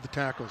outside the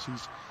tackles.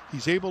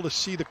 He's able to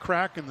see the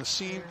crack in the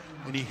seam,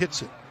 and he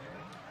hits it.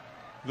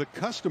 The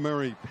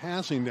customary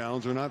passing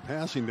downs are not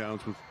passing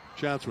downs with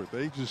Chatsworth.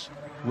 They just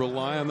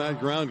rely on that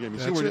ground game. You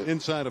see, we're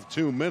inside of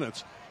 2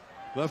 minutes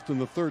left in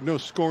the third. No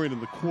scoring in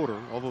the quarter,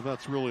 although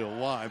that's really a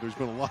lie. There's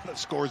been a lot of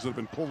scores that have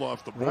been pulled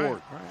off the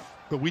board. Right.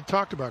 But we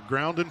talked about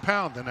ground and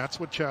pound, and that's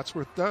what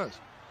Chatsworth does.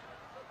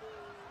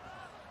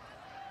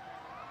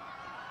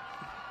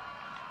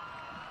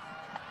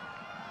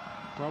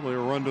 Probably a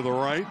run to the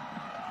right.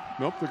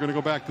 Nope, they're going to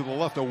go back to the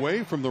left,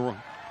 away from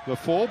the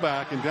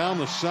fullback and down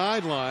the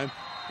sideline.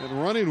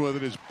 And running with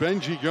it is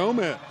Benji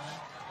Gomez.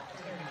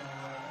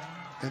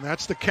 And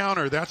that's the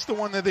counter. That's the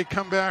one that they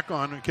come back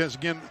on because,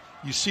 again,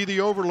 you see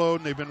the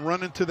overload, and they've been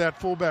running to that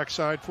fullback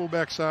side,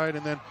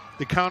 and then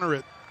they counter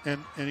it,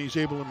 and he's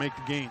able to make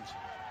the gains.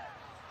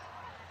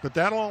 But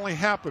that'll only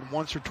happen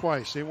once or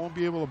twice. They won't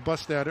be able to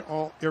bust that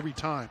every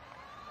time.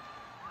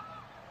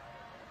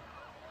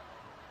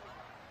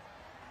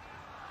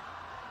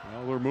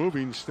 Well, they're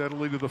moving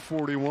steadily to the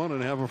 41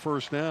 and have a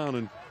first down,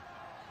 and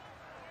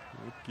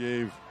it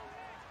gave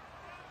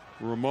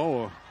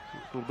Rameau a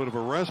little bit of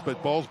a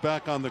respite. Ball's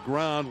back on the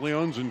ground.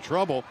 Leon's in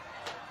trouble.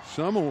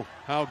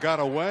 Somehow got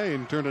away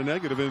and turned a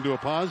negative into a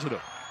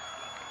positive.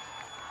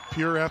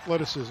 Pure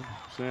athleticism.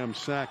 Sam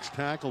Sachs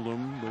tackled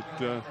him, but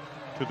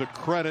to the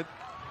credit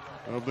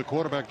of the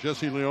quarterback,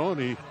 Jesse Leon,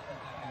 he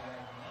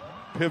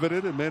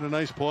pivoted and made a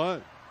nice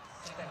play.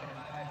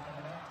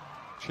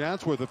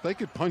 Chatsworth, if they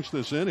could punch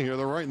this in here,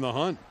 they're right in the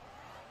hunt.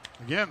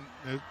 Again,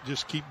 they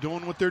just keep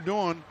doing what they're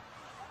doing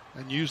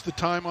and use the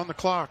time on the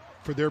clock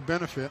for their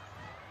benefit.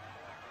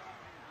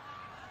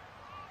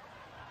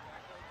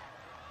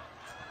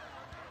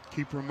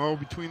 Keep Rameau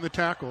between the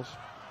tackles.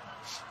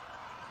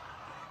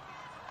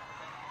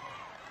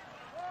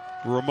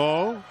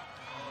 Rameau.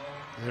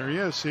 There he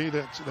is. See,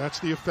 that's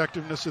the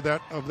effectiveness of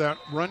that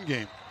run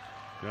game.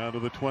 Down to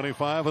the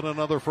 25 and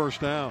another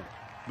first down.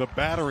 The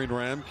battering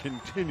ram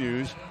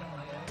continues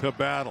to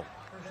battle.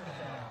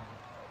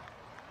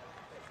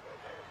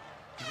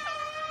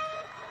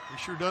 He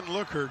sure doesn't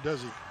look hurt,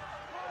 does he?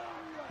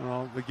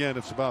 Well, again,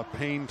 it's about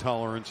pain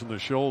tolerance in the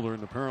shoulder,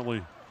 and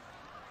apparently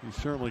he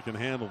certainly can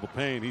handle the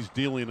pain. He's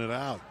dealing it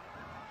out.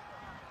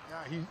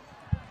 Yeah,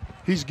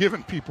 he's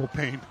giving people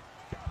pain.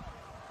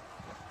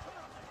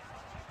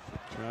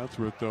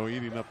 Chatsworth, though,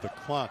 eating up the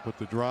clock with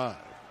the drive.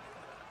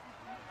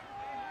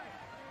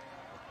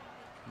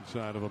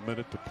 Inside of a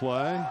minute to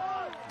play.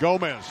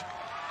 Gomez,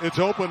 it's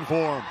open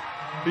for him.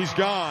 He's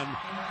gone.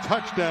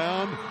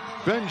 Touchdown,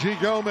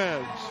 Benji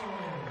Gomez.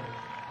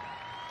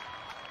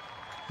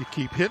 You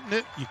keep hitting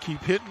it, you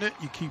keep hitting it,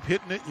 you keep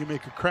hitting it. You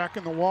make a crack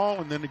in the wall,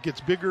 and then it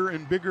gets bigger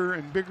and bigger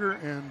and bigger,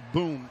 and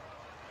boom,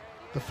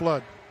 the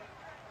flood.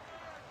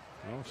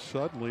 Well,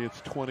 suddenly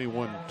it's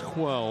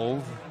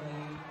 21-12.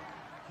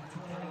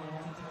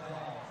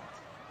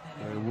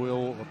 They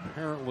will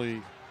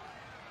apparently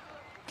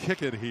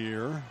kick it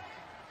here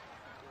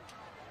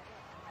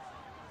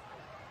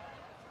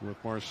with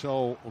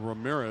Marcel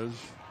Ramirez.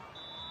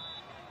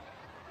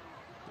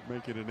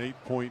 Make it an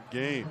 8-point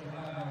game.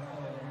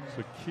 It's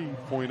a key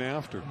point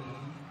after.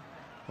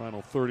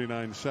 Final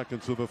 39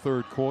 seconds of the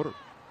third quarter.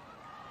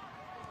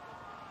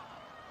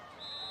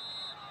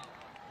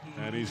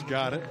 And he's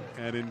got it.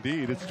 And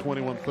indeed, it's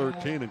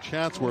 21-13. And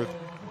Chatsworth,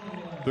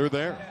 they're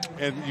there.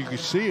 And you can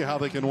see how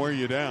they can wear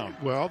you down.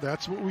 Well,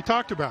 that's what we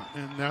talked about.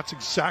 And that's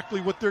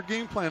exactly what their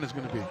game plan is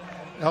going to be.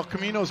 El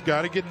Camino's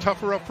got to get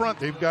tougher up front.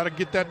 They've got to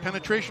get that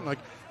penetration. Like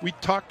we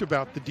talked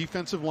about, the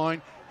defensive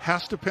line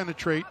has to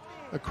penetrate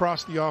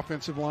across the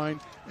offensive line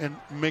and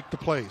make the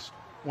plays.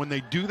 When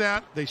they do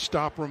that, they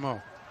stop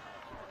Rameau.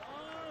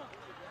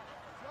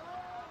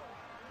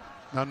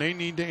 Now they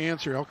need to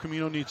answer. El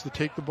Camino needs to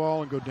take the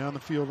ball and go down the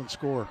field and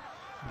score.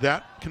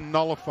 That can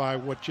nullify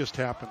what just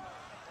happened.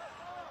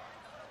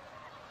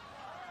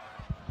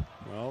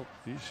 Well,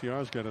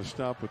 ECR's got to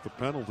stop with the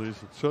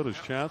penalties, and so does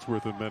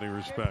Chatsworth in many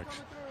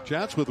respects.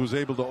 Chatsworth was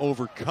able to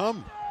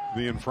overcome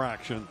the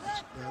infractions.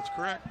 That's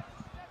correct.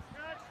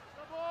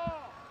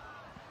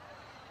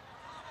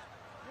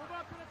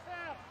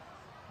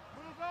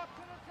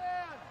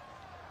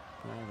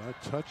 Well,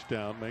 that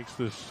touchdown makes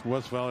this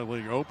West Valley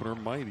League opener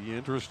mighty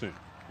interesting.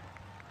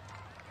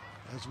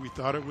 As we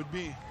thought it would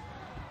be.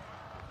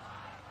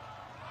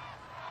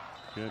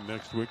 Again,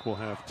 next week we'll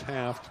have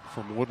Taft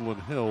from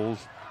Woodland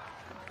Hills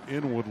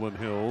in Woodland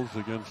Hills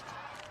against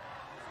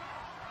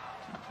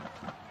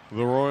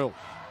the Royals.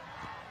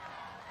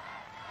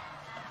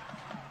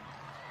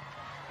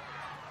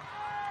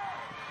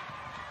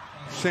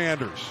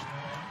 Sanders.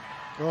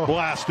 Oh.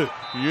 Blasted.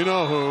 You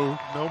know who.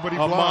 Nobody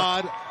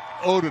blocked. Ahmad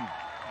Odin.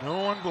 No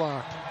one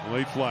blocked.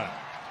 Late flat.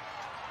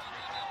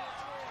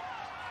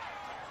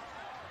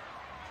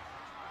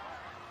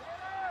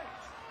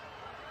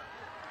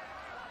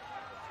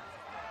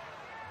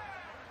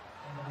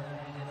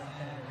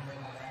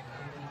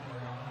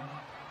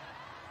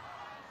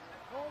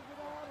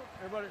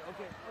 Everybody,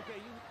 okay,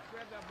 you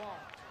grab that ball.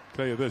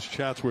 Tell you this,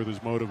 Chatsworth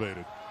is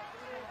motivated.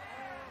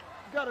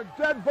 You got a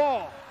dead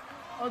ball.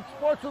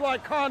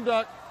 Unsportsmanlike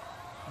conduct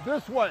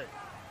this way.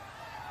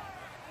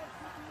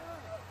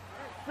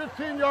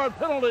 15-yard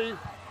penalty,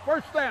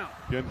 first down.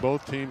 Again,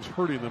 both teams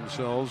hurting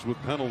themselves with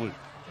penalty.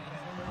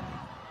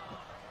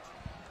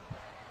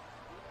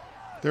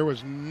 There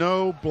was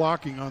no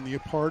blocking on the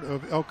part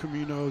of El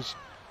Camino's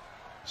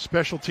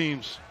special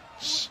teams.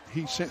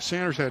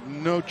 Sanders had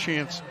no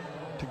chance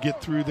to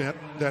get through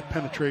that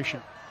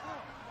penetration.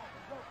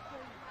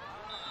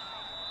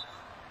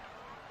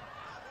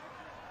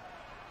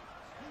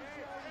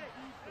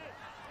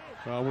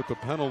 With the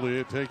penalty,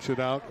 it takes it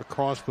out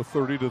across the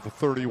 30 to the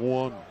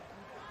 31.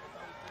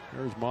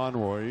 There's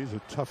Monroy. He's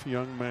a tough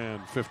young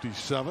man,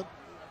 57.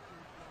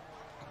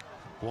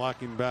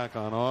 Blocking back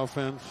on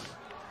offense.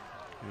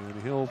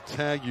 And he'll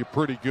tag you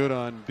pretty good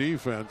on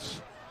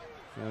defense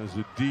as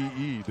a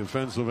DE,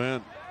 defensive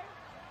end.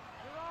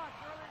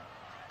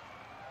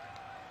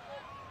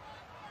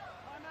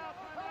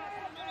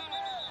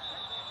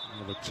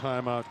 A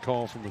timeout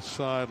call from the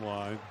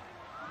sideline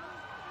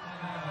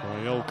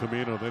by El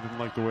Camino. They didn't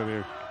like the way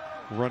they're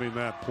running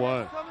that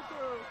play.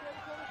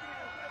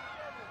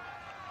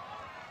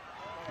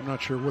 I'm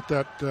not sure what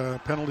that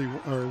penalty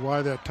or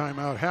why that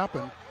timeout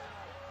happened.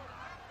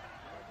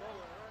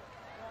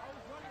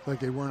 Like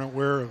they weren't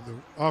aware of the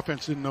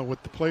offense, didn't know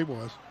what the play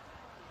was.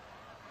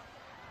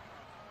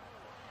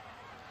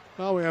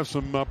 Well, we have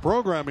some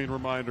programming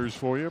reminders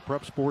for you.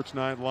 Prep Sports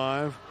Night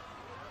Live.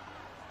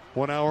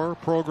 1 hour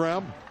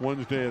program,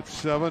 Wednesday at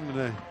 7.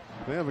 And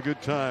they have a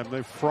good time.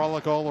 They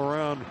frolic all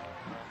around.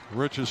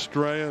 Rich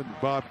Estrella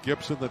and Bob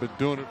Gibson, they've been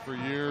doing it for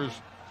years.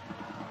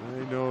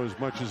 They know as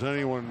much as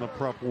anyone in the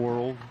prep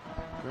world.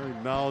 Very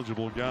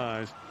knowledgeable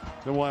guys.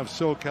 Then we'll have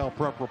SoCal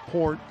Prep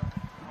Report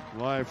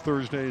live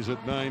Thursdays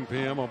at 9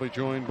 p.m. I'll be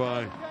joined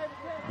by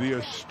the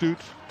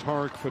astute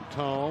Tarek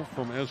Fatal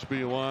from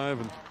SB Live,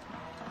 and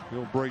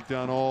he'll break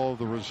down all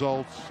the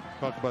results,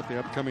 talk about the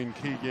upcoming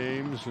key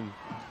games, and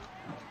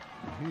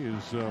he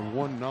is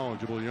one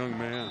knowledgeable young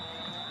man.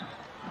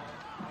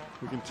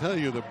 We can tell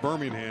you that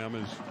Birmingham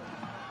is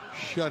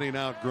shutting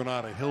out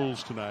Granada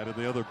Hills tonight in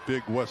the other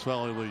big West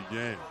Valley League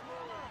game.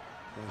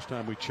 Last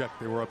time we checked,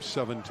 they were up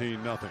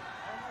 17-0.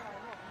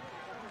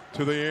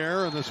 To the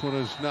air, and this one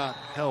is not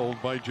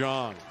held by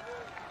John.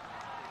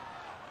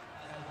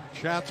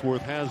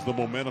 Chatsworth has the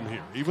momentum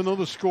here. Even though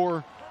the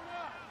score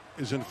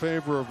is in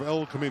favor of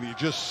El Camino, you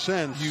just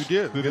sense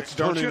that it's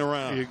turning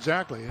around.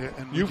 Exactly.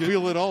 And you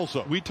feel it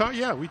also. We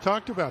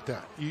talked about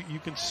that. You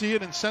can see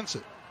it and sense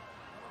it.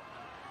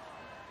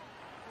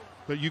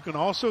 But you can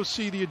also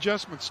see the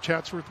adjustments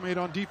Chatsworth made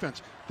on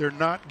defense. They're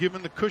not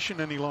giving the cushion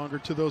any longer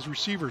to those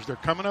receivers. They're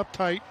coming up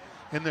tight,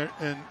 and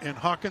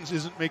Hawkins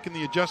isn't making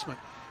the adjustment.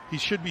 He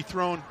should be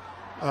throwing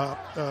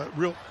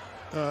real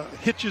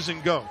hitch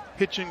and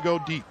go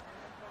deep.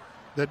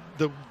 That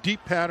the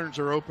deep patterns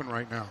are open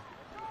right now.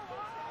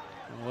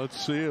 Well,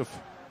 let's see if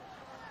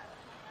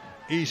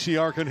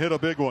ECR can hit a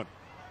big one.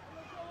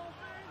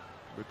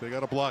 But they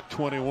got to block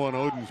 21.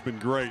 Odin's been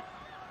great.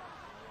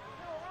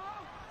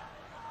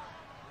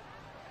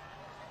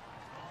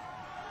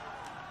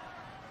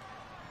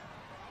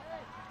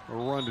 A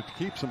run to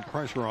keep some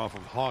pressure off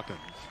of Hawkins.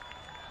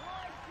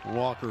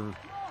 Walker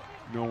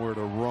nowhere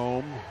to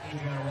roam.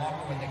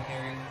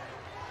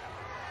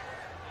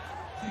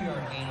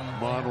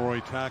 Monroy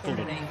tackled,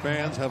 and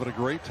fans having a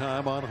great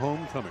time on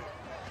homecoming,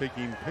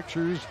 taking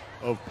pictures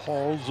of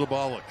Paul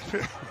Zabalik.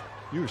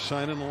 You were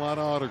signing a lot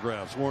of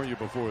autographs, weren't you,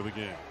 before the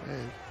game?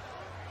 Hey,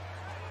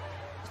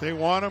 if they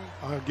want them,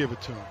 I'll give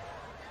it to them.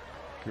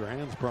 Your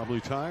hand's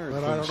probably tired.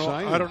 But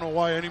I don't know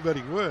why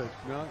anybody would.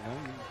 No,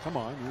 come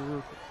on, you were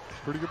a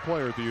pretty good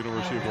player at the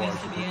University of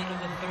Washington.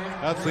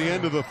 That's the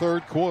end of the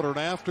third quarter, and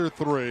after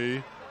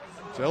 3,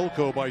 it's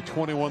Elko by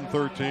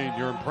 21-13.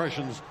 Your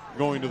impressions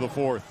going to the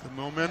fourth? The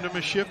momentum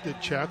has shifted.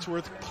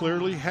 Chatsworth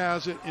clearly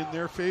has it in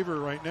their favor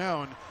right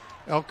now, and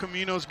El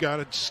Camino's got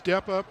to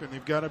step up, and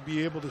they've got to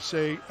be able to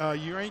say,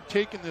 you ain't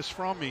taking this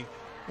from me,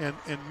 and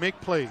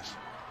make plays.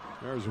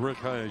 There's Rick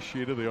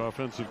Hayashida, the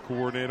offensive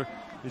coordinator.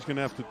 He's going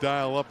to have to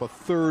dial up a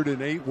 3rd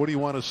and 8. What do you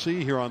want to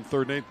see here on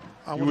 3rd and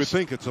 8? You would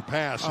think it's a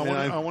pass.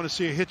 I want to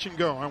see a hitch and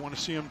go. I want to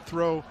see him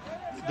throw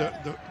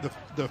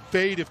the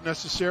fade if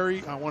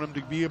necessary. I want him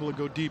to be able to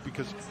go deep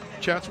because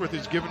Chatsworth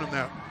is giving him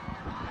that.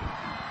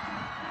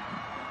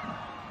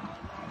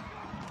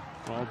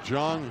 Well,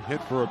 John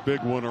hit for a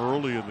big one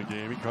early in the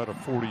game. He caught a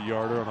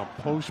 40-yarder on a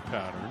post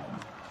pattern.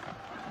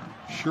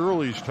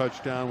 Shirley's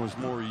touchdown was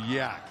more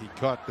yak. He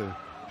caught the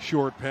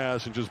short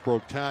pass and just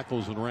broke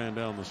tackles and ran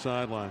down the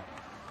sideline.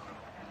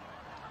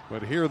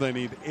 But here they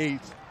need 8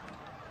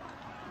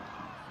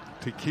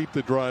 to keep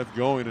the drive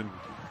going and,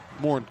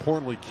 more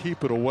importantly,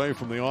 keep it away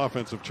from the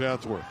offense of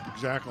Chatsworth.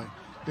 Exactly.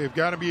 They've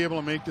got to be able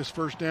to make this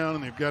first down,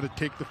 and they've got to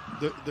take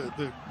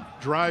the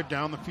drive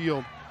down the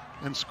field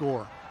and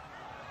score.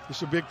 This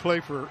is a big play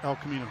for El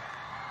Camino.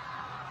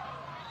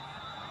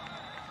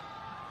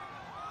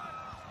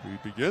 We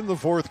begin the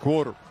fourth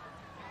quarter.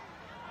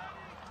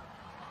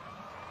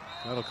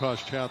 That'll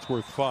cost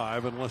Chatsworth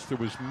 5 unless there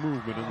was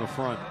movement in the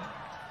front.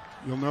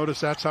 You'll notice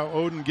that's how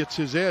Odin gets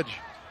his edge.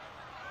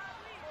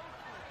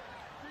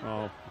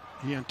 Oh,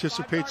 He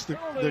anticipates the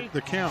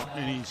count,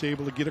 and he's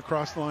able to get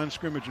across the line of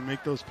scrimmage and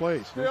make those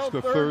plays. it's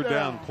the third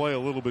down play a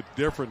little bit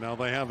different now.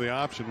 They have the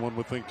option, one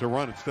would think, to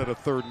run. Instead of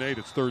 3rd and 8,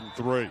 it's 3rd and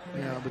 3.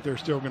 Yeah, but they're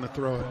still going to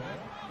throw it,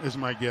 is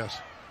my guess.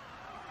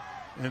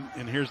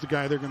 And here's the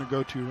guy they're going to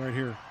go to right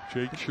here.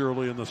 Jake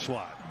Shirley in the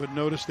slot. But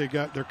notice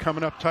they're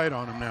coming up tight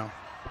on him now.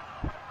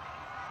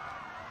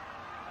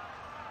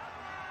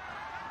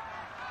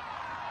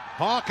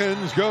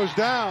 Hawkins goes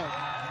down.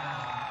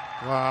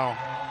 Wow.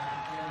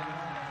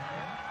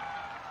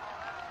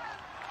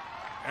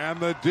 And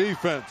the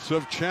defense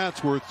of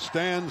Chatsworth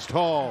stands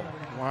tall.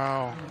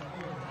 Wow.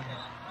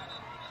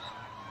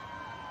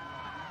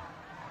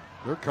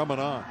 They're coming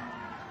on.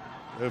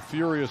 A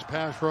furious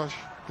pass rush.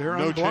 They're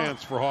no unblocked.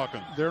 chance for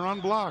Hawkins. They're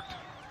unblocked.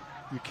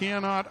 You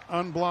cannot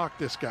unblock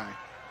this guy.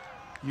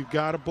 You've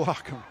got to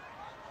block him.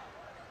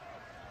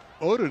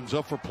 Odin's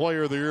up for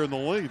player of the year in the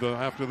league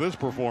after this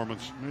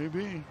performance.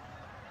 Maybe.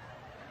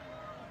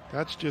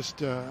 That's just,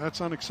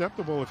 that's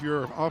unacceptable if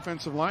you're an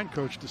offensive line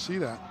coach to see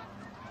that.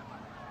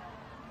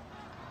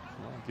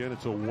 Well, again,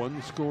 it's a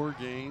one-score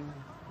game,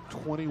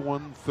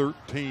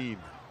 21-13.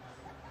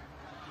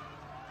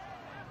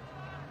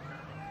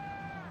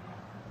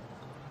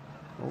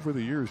 Over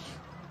the years,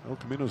 El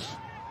Camino's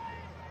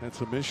had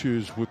some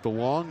issues with the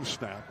long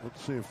snap.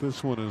 Let's see if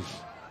this one is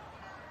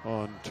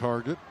on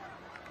target.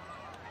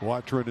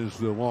 Watrin is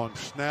the long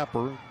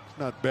snapper. It's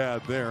not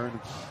bad there, and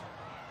it's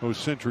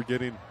O'Centric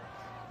getting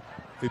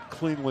it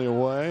cleanly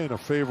away in a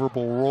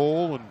favorable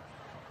roll, and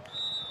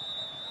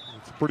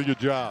it's a pretty good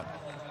job.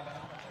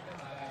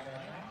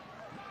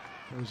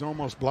 It was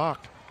almost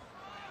blocked.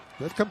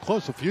 They've come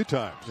close a few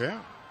times. Yeah.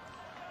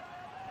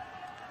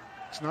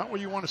 It's not what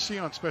you want to see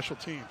on special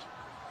teams.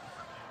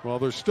 Well,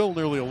 there's still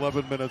nearly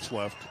 11 minutes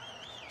left.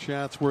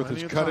 Chatsworth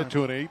has cut it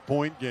to an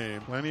 8-point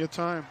game. Plenty of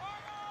time.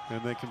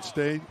 And they can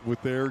stay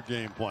with their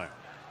game plan.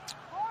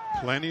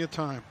 Plenty of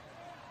time.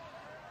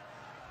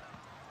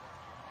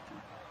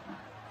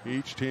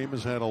 Each team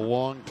has had a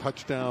long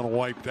touchdown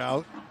wiped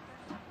out.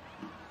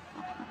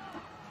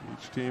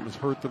 Each team has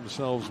hurt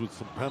themselves with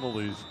some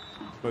penalties,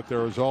 but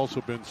there has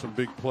also been some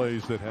big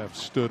plays that have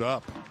stood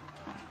up.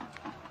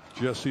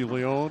 Jesse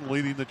Leone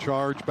leading the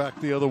charge back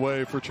the other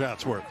way for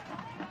Chatsworth.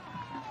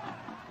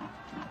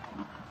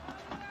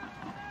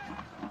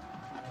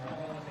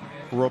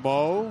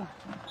 Rameau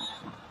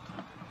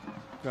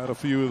got a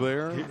few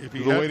there.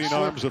 The waiting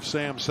arms of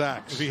Sam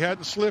Sachs. If he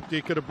hadn't slipped,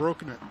 he could have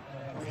broken it.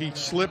 He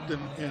slipped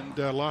and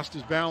lost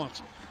his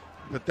balance.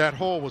 But that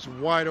hole was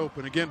wide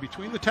open. Again,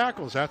 between the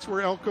tackles, that's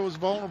where Elko is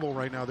vulnerable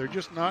right now. They're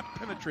just not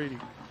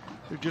penetrating.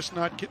 They're just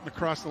not getting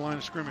across the line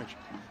of scrimmage.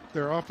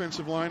 Their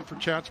offensive line for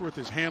Chatsworth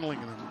is handling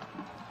them.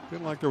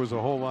 Didn't like there was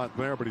a whole lot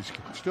there, but he's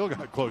still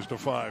got close to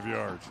 5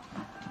 yards.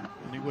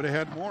 And he would have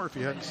had more if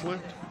he hadn't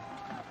slipped.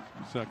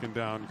 Second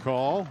down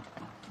call.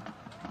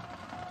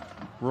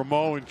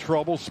 Rameau in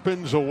trouble,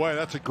 spins away.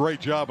 That's a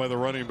great job by the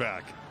running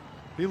back.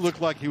 He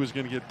looked like he was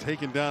going to get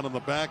taken down in the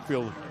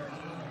backfield.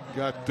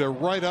 Got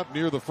right up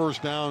near the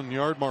first down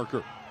yard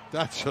marker.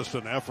 That's just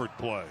an effort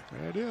play.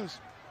 It is.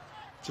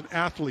 It's an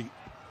athlete.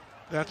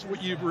 That's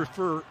what you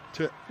refer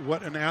to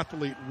what an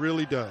athlete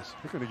really does.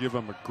 They're going to give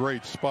him a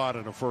great spot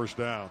in a first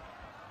down.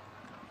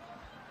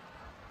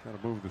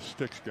 Got to move the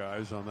sticks,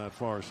 guys, on that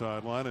far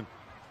sideline. And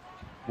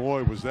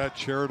boy, was that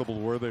charitable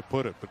where they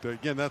put it. But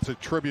again, that's a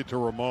tribute to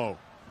Rameau.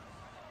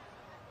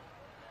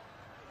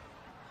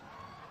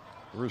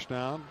 First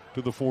down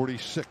to the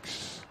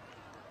 46.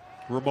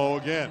 Rameau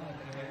again.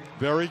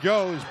 There he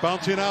goes,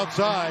 bouncing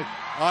outside.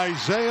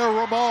 Isaiah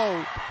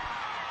Rameau.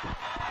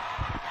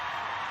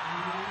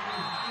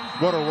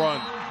 What a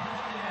run.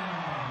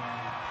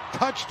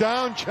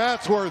 Touchdown,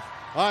 Chatsworth.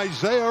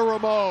 Isaiah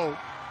Rameau.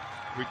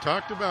 We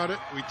talked about it,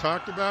 and we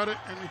talked about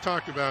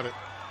it.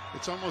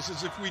 It's almost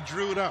as if we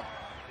drew it up.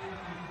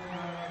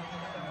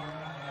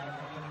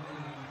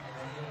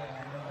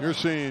 You're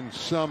seeing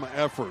some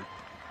effort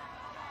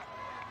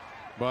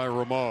by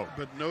Rameau.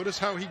 But notice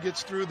how he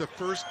gets through the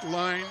first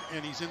line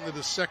and he's into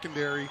the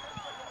secondary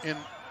in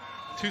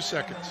 2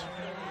 seconds.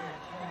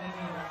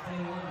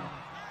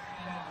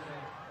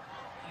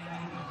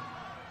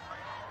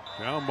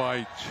 Down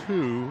by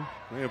 2.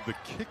 They have the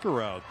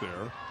kicker out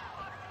there.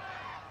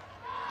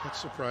 That's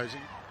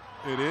surprising.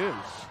 It is.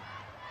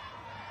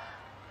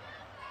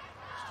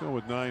 Still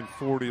with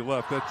 9:40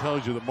 left. That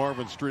tells you that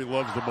Marvin Street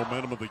loves the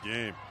momentum of the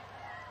game.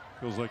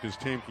 Feels like his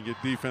team can get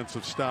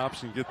defensive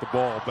stops and get the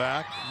ball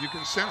back. You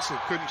can sense it,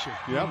 couldn't you?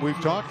 Yeah, we've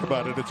talked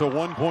about it. It's a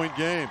 1-point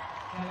game.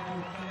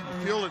 You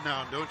feel it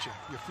now, don't you?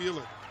 You feel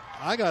it.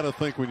 I got to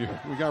think when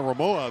we got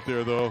Rameau out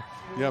there, though,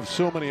 you have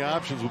so many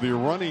options with your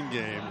running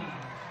game.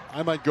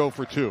 I might go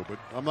for 2, but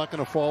I'm not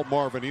going to fault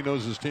Marvin. He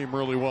knows his team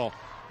really well.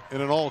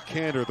 And in all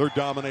candor, they're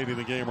dominating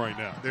the game right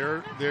now.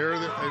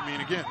 I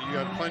mean, again, you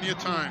got plenty of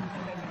time.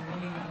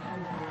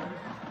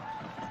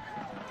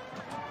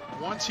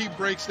 Once he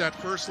breaks that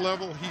first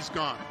level, he's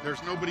gone.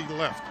 There's nobody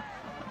left.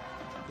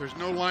 There's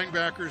no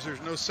linebackers.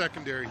 There's no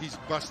secondary. He's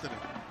busting it.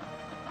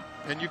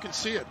 And you can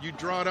see it. You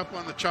draw it up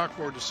on the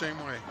chalkboard the same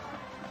way.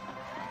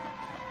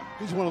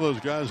 He's one of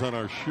those guys on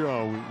our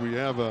show. We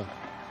have a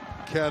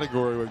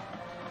category with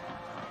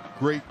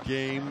great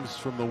games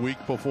from the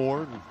week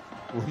before. And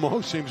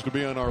Ramo seems to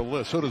be on our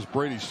list. So does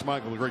Brady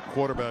Smigel, a great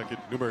quarterback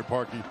at Newberry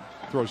Park. He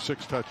throws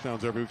 6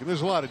 touchdowns every week. And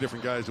there's a lot of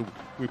different guys that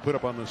we put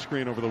up on the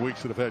screen over the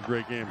weeks that have had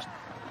great games.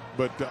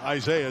 But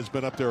Isaiah has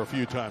been up there a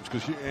few times,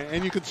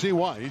 and you can see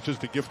why. He's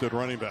just a gifted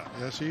running back.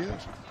 Yes, he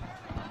is.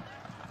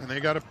 And they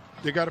got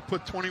to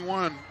put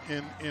 21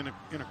 in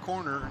a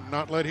corner and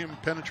not let him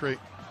penetrate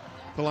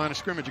the line of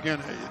scrimmage. Again,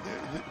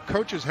 the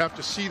coaches have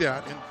to see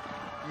that and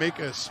make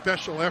a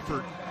special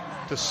effort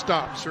to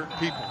stop certain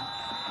people.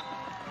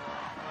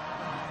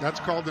 That's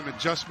called an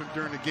adjustment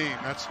during the game.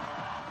 That's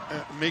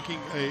making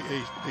a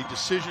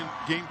decision,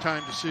 game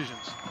time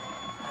decisions.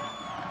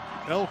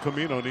 El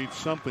Camino needs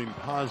something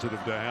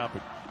positive to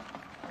happen.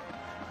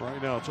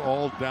 Right now it's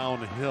all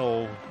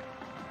downhill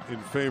in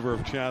favor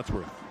of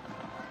Chatsworth.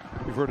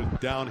 You've heard of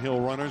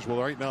downhill runners.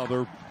 Well, right now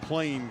they're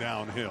playing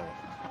downhill.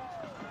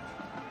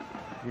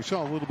 We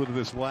saw a little bit of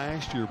this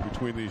last year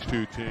between these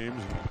two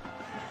teams.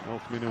 El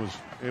Camino was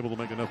able to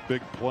make enough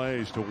big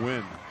plays to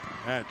win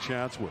at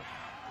Chatsworth.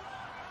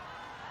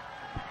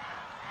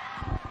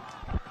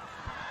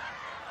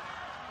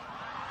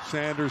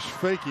 Sanders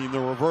faking the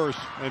reverse,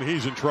 and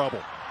he's in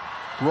trouble.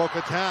 Broke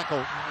a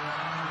tackle.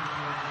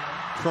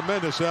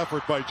 Tremendous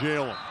effort by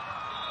Jalen.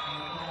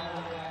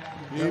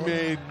 He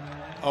made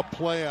a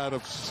play out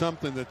of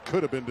something that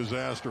could have been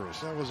disastrous.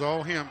 That was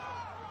all him.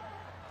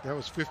 That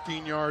was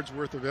 15 yards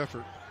worth of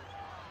effort.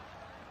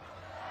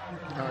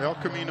 Now El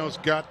Camino's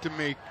got to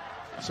make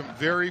some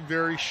very,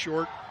 very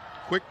short,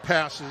 quick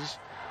passes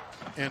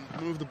and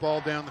move the ball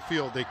down the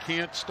field. They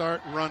can't start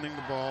running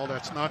the ball.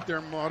 That's not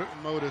their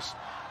modus.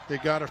 They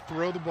got to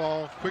throw the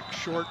ball, quick,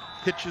 short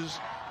hitches,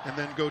 and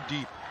then go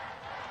deep.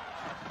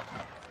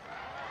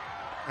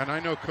 And I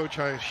know Coach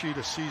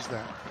Hayashida sees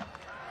that.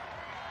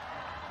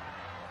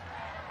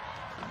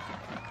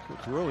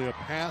 It's really a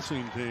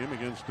passing team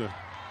against an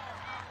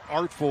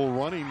artful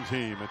running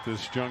team at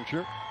this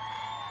juncture.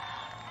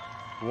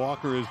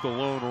 Walker is the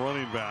lone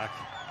running back.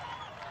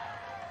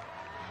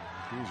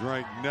 He's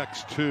right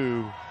next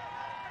to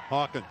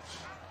Hawkins.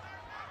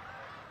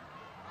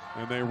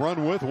 And they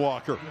run with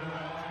Walker.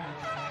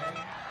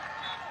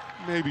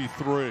 Maybe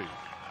 3.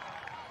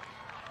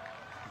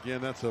 Again,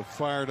 that's a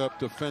fired up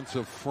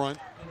defensive front.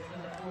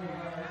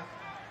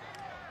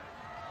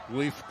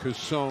 Leaf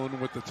Cassone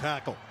with the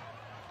tackle.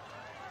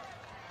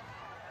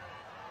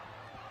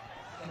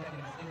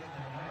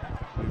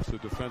 It's the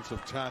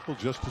defensive tackle,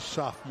 just a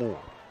sophomore.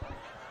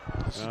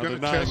 This is Now going to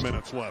 9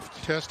 minutes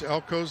left. Test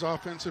Elko's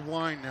offensive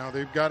line now.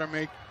 They've got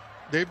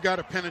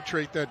to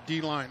penetrate that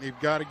D line. They've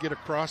got to get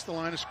across the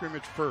line of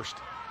scrimmage first.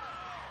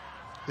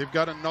 They've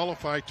got to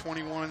nullify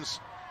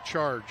 21's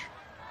charge.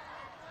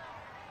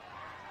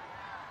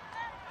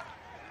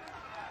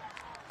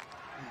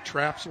 And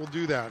traps will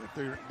do that.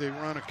 If they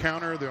run a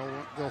counter,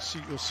 you'll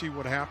see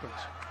what happens.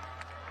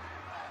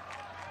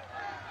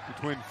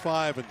 Between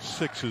 5 and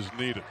 6 is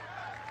needed.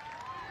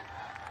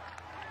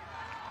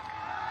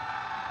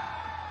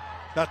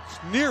 That's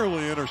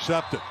nearly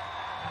intercepted.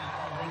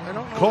 I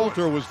don't know.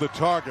 Coulter was the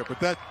target, but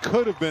that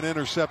could have been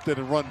intercepted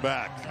and run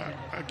back.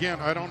 Again,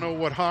 I don't know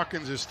what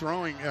Hawkins is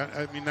throwing at.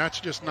 I mean, that's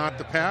just not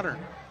the pattern.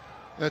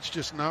 That's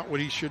just not what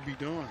he should be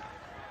doing.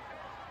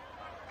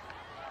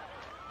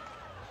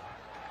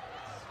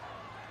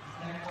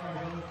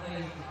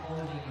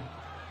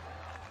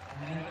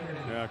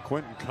 Yeah,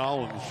 Quentin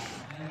Collins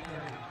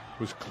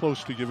was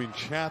close to giving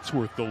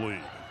Chatsworth the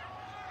lead.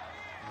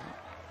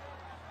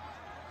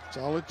 That's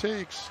all it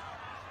takes.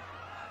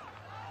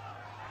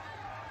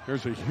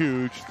 There's a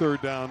huge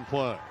third down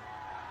play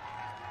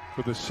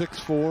for the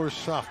 6'4"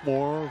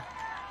 sophomore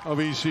of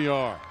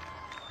ECR.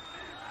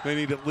 They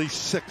need at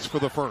least 6 for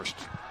the first.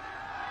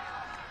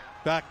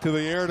 Back to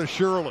the air to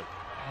Shirley.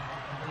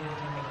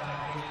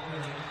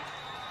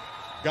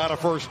 Got a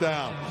first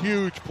down.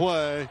 Huge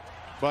play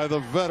by the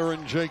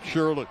veteran Jake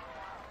Shirley.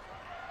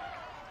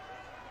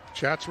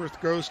 Chatsworth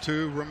goes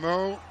to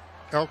Ramo.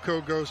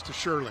 Elko goes to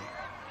Shirley.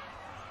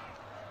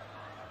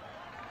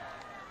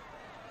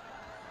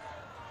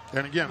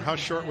 And again, how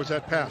short was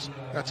that pass?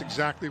 That's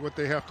exactly what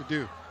they have to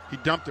do. He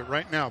dumped it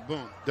right now.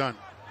 Boom, done.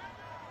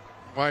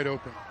 Wide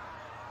open.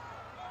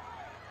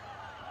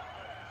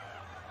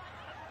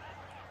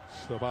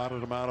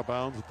 Spotted him out of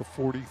bounds at the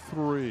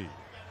 43.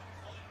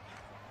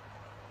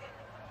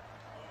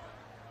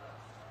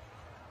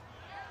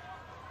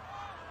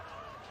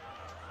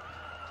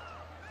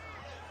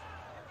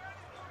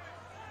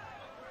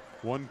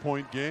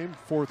 One-point game,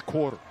 fourth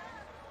quarter.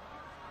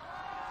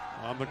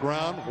 On the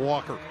ground,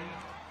 Walker.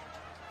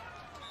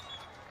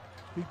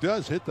 He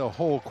does hit the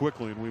hole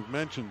quickly, and we've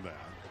mentioned that.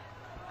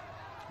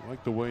 I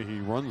like the way he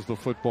runs the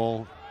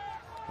football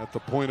at the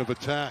point of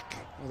attack.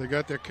 Well, they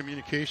got their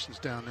communications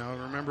down now.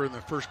 Remember, in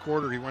the first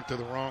quarter, he went to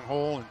the wrong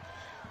hole, and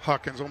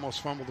Hawkins almost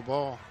fumbled the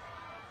ball.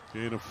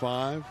 Gain of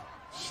 5,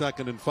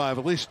 2nd and 5.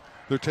 At least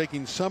they're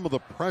taking some of the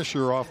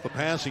pressure off the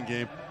passing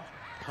game.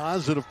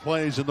 Positive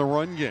plays in the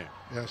run game.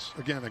 Yes,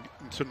 again,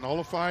 to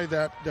nullify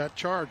that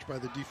charge by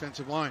the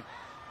defensive line,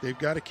 they've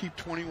got to keep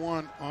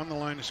 21 on the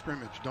line of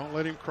scrimmage. Don't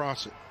let him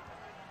cross it.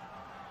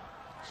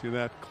 See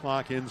that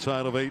clock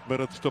inside of 8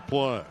 minutes to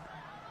play.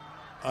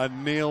 A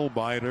nail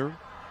biter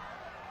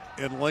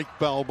in Lake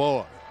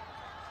Balboa.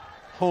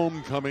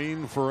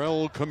 Homecoming for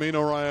El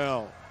Camino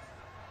Real.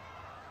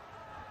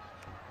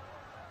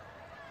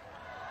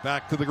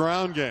 Back to the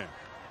ground game.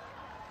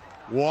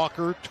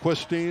 Walker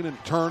twisting and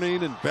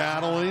turning and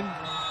battling.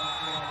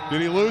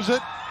 Did he lose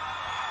it?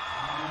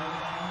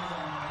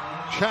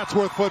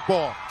 Chatsworth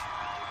football.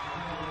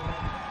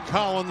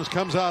 Collins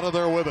comes out of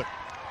there with it.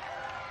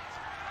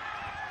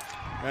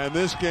 And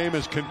this game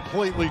is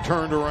completely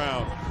turned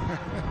around.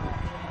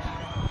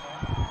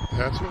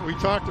 That's what we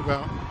talked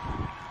about.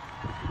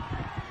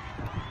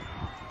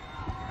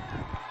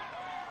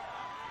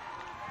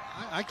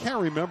 I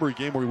can't remember a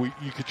game where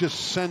you could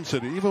just sense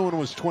it, even when it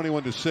was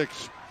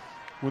 21-6,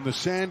 when the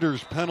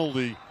Sanders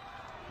penalty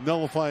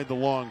nullified the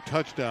long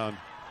touchdown,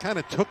 kind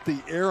of took the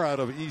air out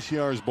of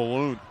ECR's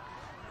balloon.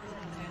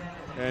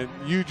 And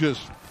you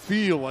just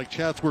feel like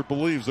Chatsworth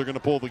believes they're going to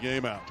pull the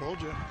game out.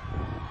 Told you.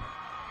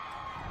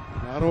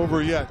 Not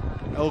over yet.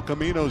 El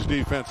Camino's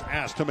defense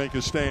asked to make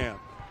a stand.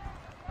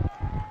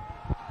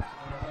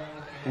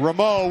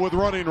 Rameau with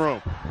running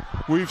room.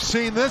 We've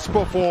seen this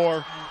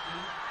before.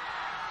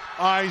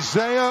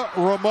 Isaiah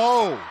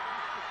Rameau.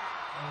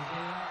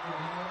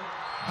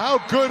 How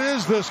good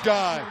is this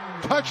guy?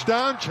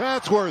 Touchdown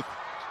Chatsworth.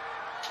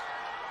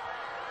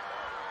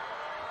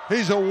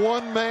 He's a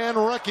one-man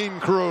wrecking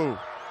crew.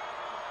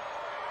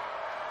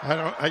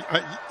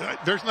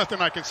 There's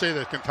nothing I can say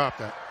that can top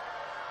that.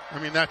 I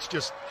mean, that's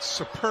just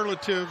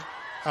superlative,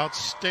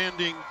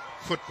 outstanding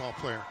football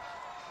player.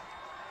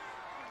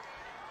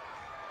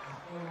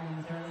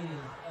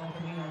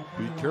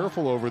 Be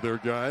careful over there,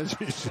 guys.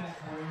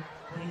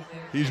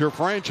 He's your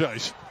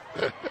franchise.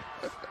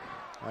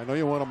 I know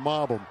you want to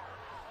mob him.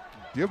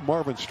 Give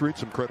Marvin Street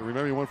some credit.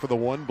 Remember, he went for the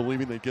one,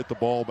 believing they'd get the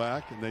ball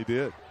back, and they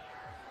did.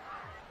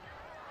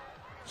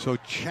 So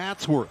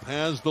Chatsworth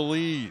has the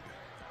lead.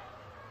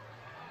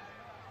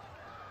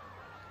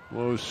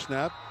 Low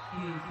snap.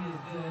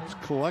 It's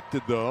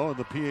collected, though, and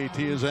the PAT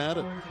is at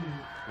it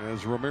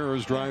as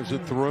Ramirez drives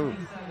it through.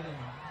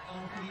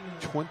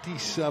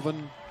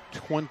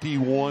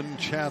 27-21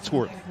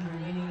 Chatsworth.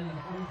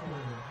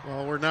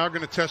 Well, we're now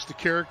going to test the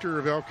character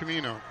of El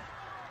Camino.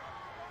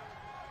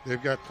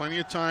 They've got plenty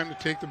of time to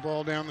take the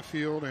ball down the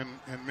field and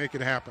make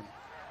it happen.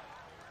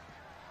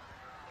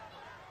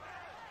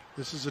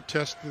 This is a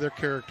test of their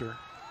character.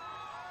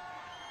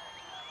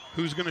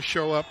 Who's going to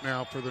show up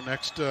now for the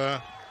next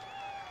 7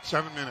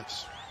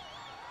 minutes?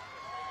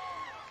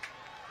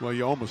 Well,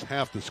 you almost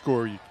have to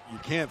score. You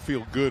can't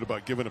feel good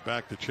about giving it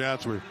back to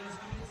Chatsworth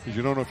because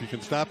you don't know if you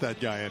can stop that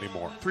guy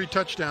anymore. 3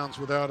 touchdowns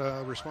without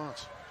a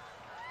response.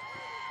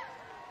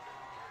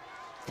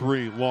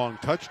 3 long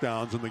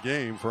touchdowns in the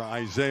game for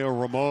Isaiah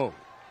Rameau.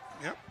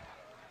 Yep.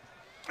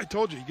 I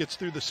told you, he gets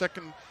through the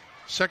second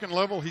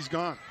level, he's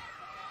gone.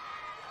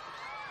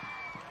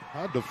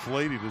 How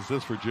deflated is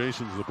this for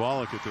Jason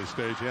Zabalik at this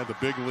stage? He had the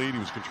big lead. He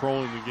was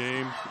controlling the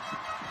game.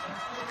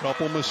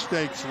 Couple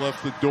mistakes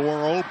left the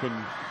door open,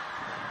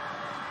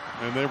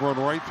 and they run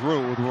right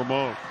through with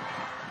Rameau.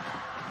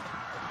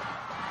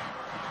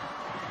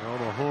 Well,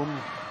 the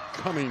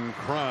homecoming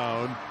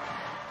crowd,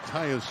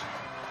 Tyus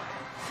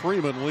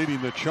Freeman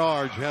leading the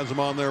charge, has them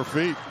on their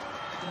feet.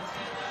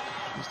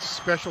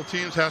 Special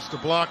teams has to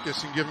block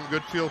this and give them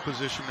good field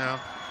position now.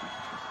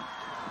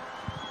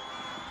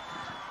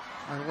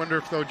 I wonder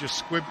if they'll just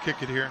squib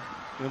kick it here.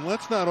 And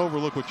let's not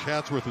overlook what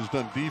Chatsworth has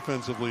done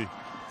defensively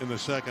in the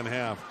second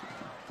half.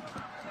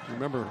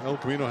 Remember, El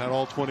Camino had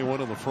all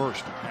 21 in the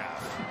first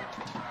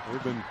half.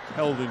 They've been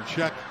held in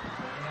check.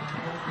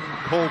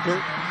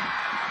 Coulter.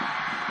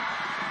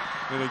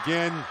 And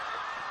again,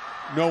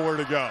 nowhere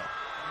to go.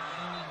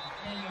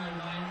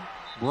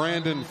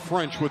 Brandon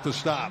French with the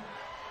stop.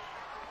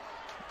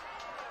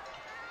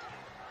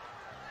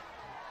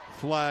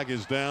 Flag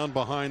is down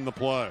behind the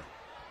play.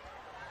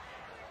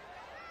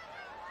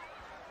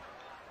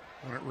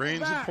 When it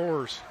rains, it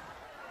pours.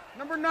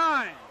 Number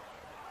 9.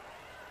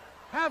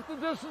 Half the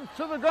distance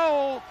to the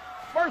goal.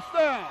 First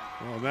down.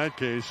 Well, in that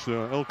case,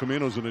 El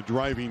Camino's in a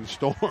driving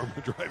storm,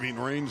 a driving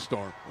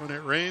rainstorm. When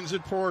it rains,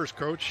 it pours,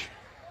 Coach.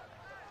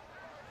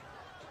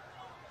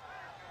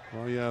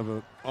 Well, you have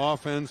an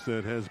offense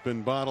that has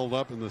been bottled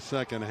up in the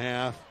second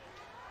half,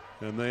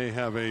 and they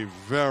have a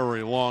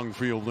very long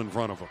field in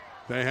front of them.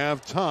 They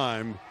have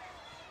time.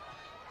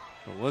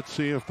 But let's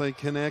see if they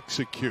can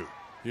execute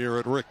here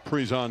at Rick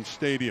Prezon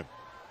Stadium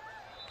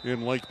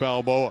in Lake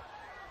Balboa.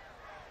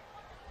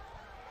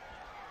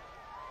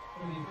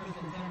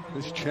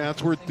 This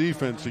Chatsworth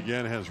defense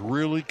again has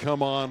really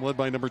come on, led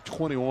by number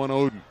 21,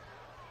 Oden.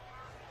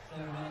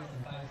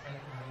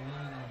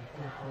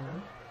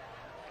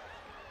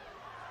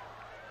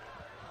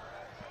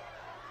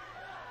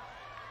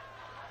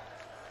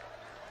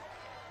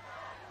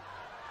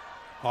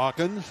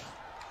 Hawkins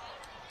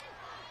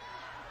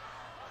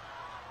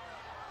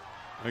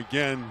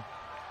Again,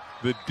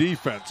 the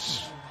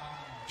defense,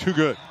 too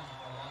good.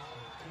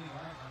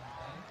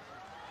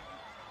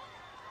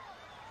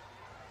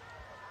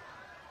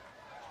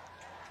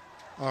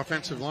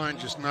 Offensive line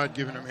just not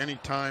giving him any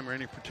time or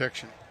any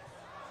protection.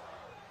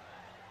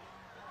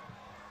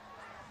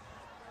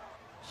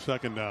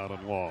 Second down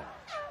and long.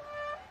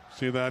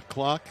 See that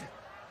clock?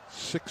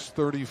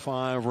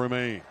 6:35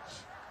 remains.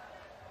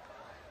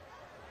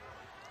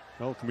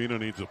 El Camino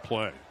needs a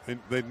play.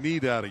 They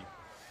need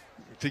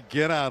to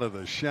get out of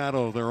the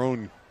shadow of their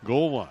own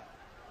goal line.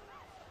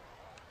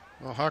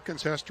 Well,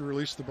 Hawkins has to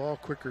release the ball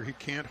quicker. He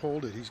can't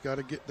hold it. He's got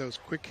to get those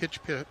quick hitch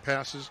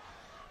passes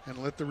and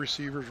let the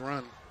receivers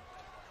run.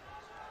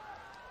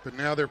 But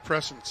now they're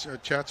pressing.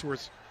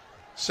 Chatsworth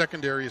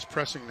secondary is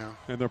pressing now.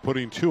 And they're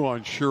putting 2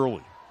 on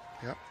Shirley.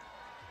 Yep.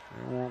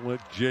 They won't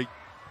let Jake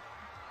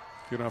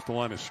get off the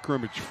line of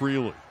scrimmage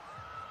freely.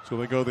 So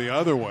they go the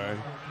other way.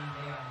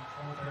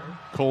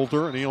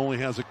 Coulter, and he only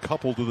has a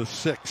couple to the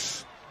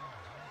 6.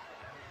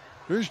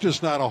 There's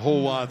just not a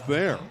whole lot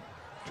there.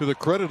 To the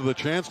credit of the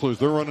Chancellors,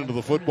 they're running to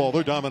the football.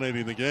 They're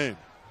dominating the game.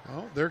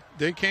 Well,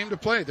 they came to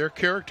play. Their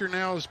character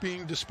now is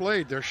being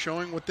displayed. They're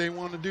showing what they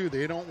want to do.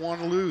 They don't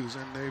want to lose,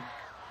 and they've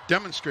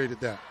demonstrated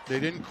that. They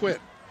didn't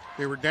quit.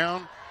 They were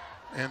down,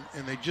 and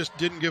they just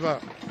didn't give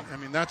up. I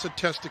mean, that's a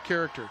test of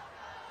character.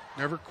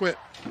 Never quit.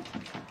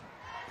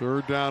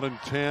 3rd down and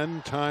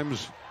 10.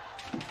 Time's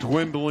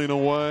dwindling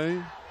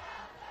away.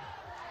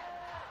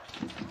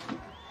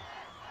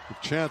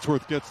 If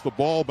Chatsworth gets the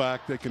ball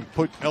back, they can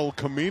put El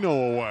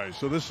Camino away.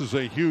 So this is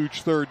a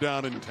huge 3rd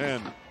down and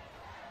 10.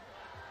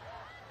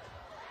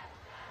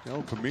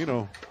 El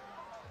Camino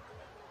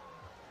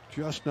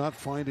just not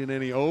finding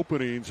any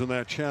openings in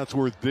that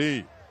Chatsworth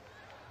D.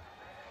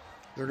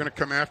 They're going to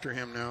come after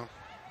him now.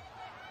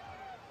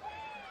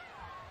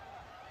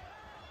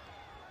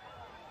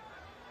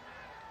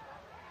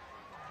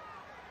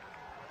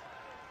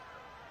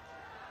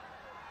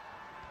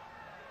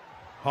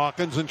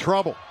 Hawkins in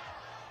trouble.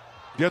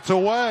 Gets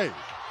away.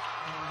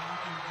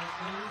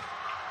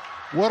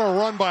 What a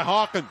run by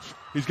Hawkins.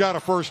 He's got a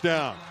 1st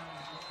down.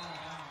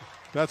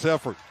 That's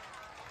effort.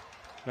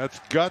 That's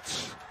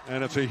guts,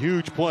 and it's a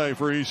huge play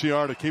for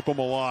ECR to keep them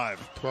alive.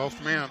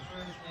 12th man.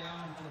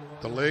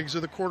 The legs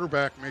of the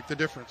quarterback make the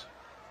difference.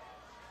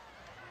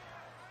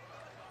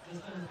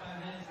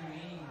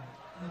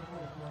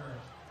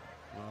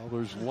 Well,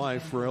 there's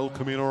life for El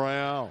Camino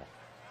Royale.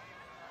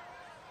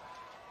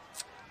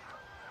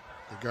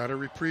 They got to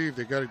reprieve.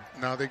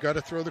 Now they got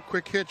to throw the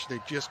quick hitch. They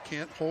just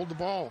can't hold the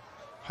ball.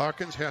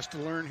 Hawkins has to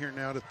learn here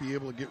now to be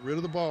able to get rid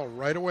of the ball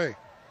right away.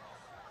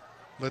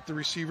 Let the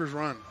receivers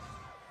run.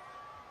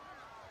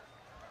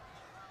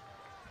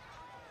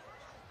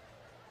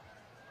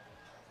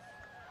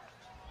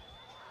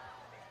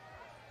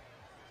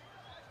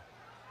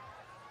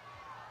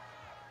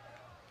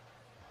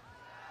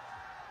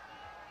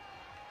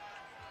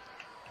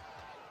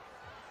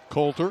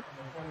 Coulter.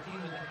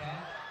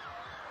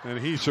 And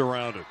he's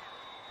surrounded.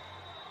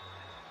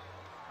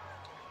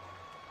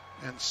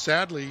 And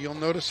sadly, you'll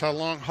notice how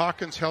long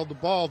Hawkins held the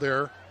ball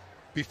there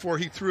before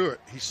he threw it.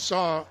 He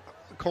saw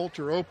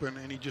Coulter open,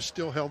 and he just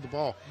still held the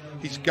ball.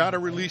 He's got to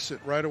release it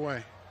right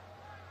away.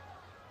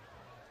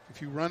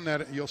 If you run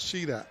that, you'll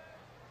see that.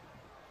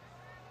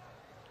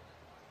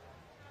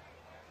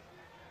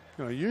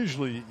 You know,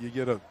 usually you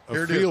get a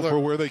feel for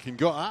where they can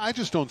go. I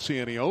just don't see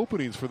any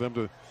openings for them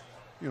to,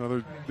 you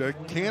know, they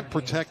can't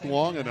protect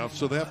long enough,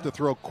 so they have to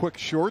throw quick,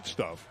 short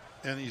stuff.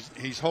 And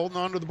he's holding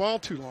on to the ball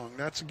too long.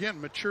 That's, again,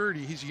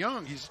 maturity. He's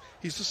young. He's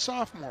a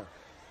sophomore.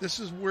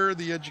 This is where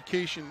the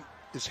education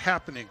is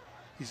happening.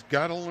 He's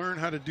got to learn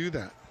how to do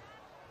that.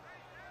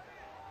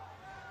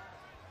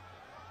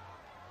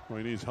 Well,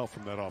 he needs help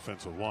from that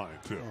offensive line,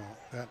 too. Oh,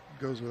 that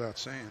goes without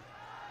saying.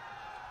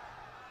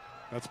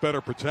 That's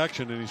better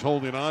protection, and he's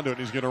holding on to it,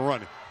 and he's going to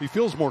run. He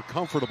feels more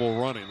comfortable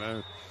running.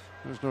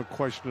 There's no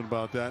question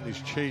about that, and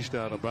he's chased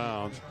out of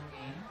bounds.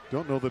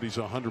 Don't know that he's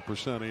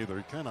 100% either.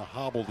 He kind of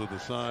hobbled to the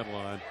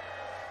sideline.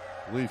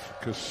 Leaf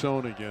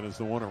Casson again is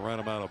the one who ran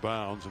him out of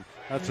bounds, and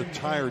that's a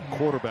tired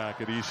quarterback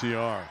at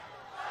ECR.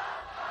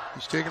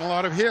 He's taking a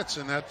lot of hits,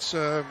 and that's,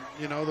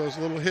 you know, those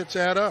little hits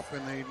add up,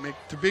 and they make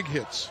the big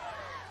hits.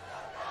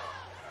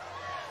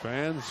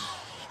 Fans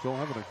still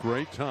having a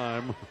great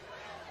time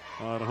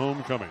on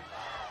homecoming.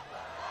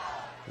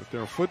 But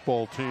their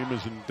football team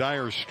is in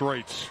dire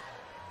straits.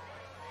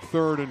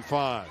 3rd and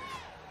 5.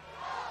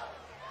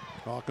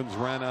 Hawkins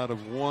ran out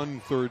of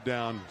 1 3rd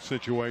down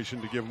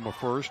situation to give him a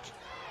first.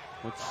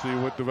 Let's see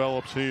what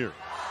develops here.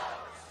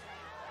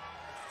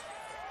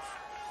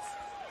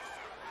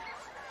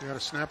 You got to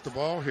snap the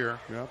ball here.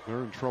 Yep, they're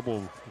in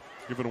trouble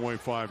giving away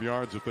 5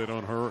 yards if they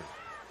don't hurry.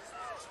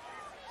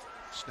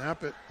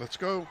 Snap it. Let's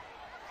go.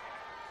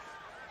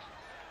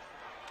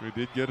 They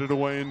did get it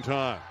away in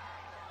time.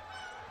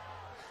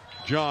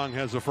 Jong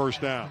has a 1st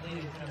down.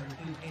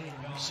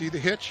 See the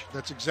hitch?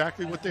 That's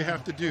exactly what they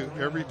have to do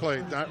every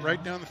play.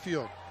 Right down the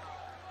field.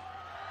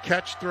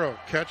 Catch, throw,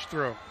 catch,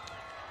 throw.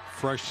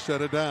 Fresh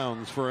set of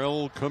downs for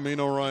El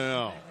Camino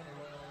Royale.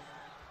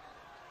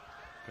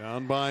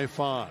 Down by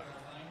 5.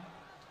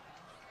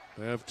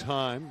 They have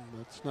time.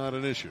 That's not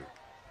an issue.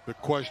 The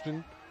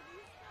question,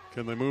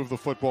 can they move the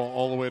football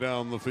all the way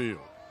down the field?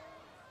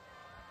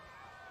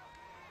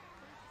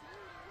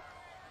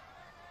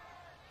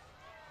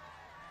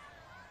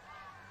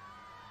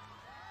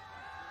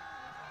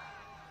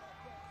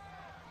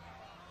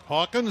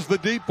 Hawkins, the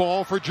deep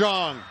ball for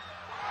Jong.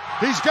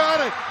 He's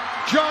got it.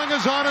 Jong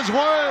is on his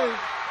way.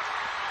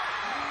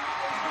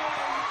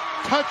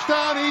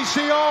 Touchdown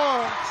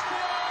ECR.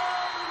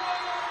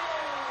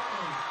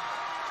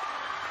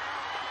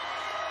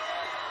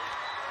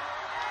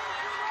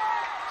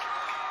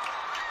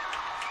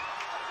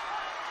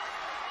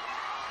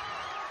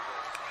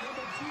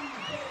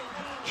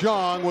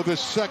 Jong with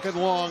his second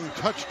long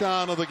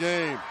touchdown of the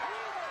game.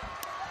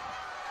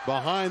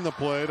 Behind the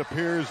play, it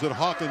appears that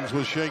Hawkins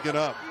was shaken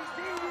up.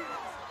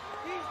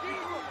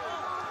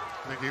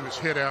 I think he was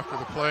hit after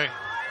the play.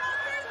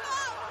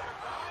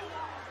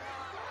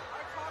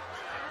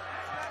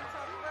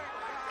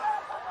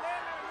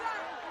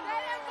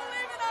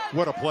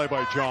 What a play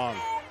by Jong.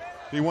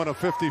 He won a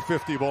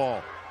 50-50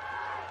 ball.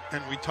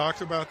 And we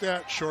talked about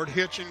that. Short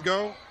hitch and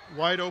go,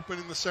 wide open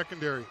in the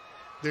secondary.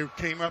 They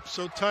came up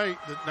so tight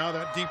that now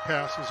that deep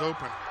pass is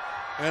open.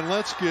 And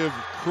let's give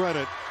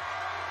credit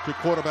to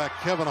quarterback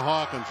Kevin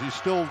Hawkins. He's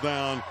still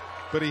down,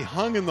 but he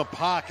hung in the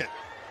pocket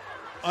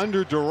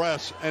under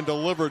duress and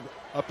delivered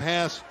a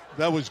pass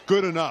that was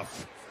good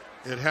enough.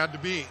 It had to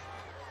be.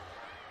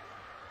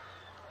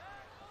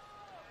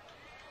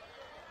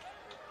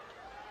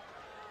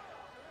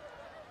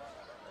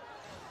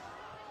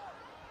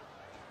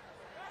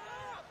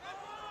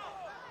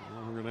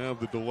 Well, we're going to have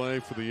the delay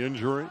for the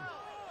injury.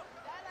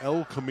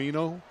 El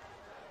Camino,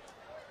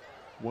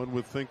 one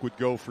would think would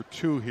go for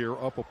 2 here,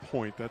 up a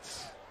point.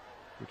 That's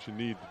what you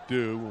need to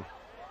do.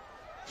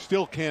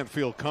 Still can't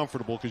feel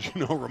comfortable because you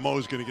know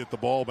Rameau's going to get the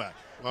ball back.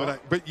 Well,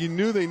 but you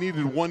knew they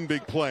needed one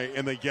big play,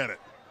 and they get it.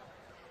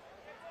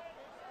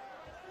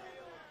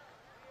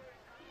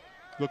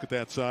 Look at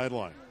that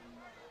sideline.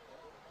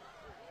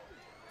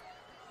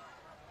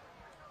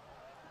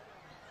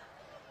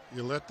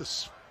 You let the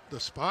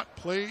spot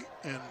play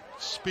and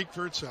speak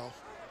for itself.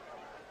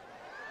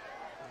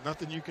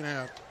 Nothing you can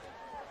add.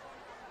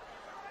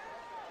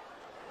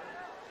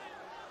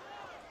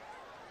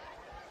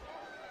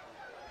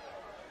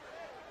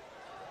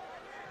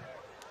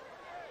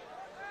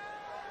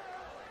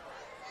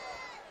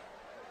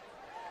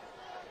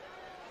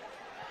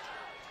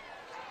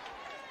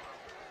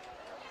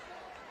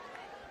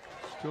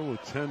 Still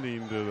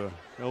attending to the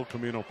El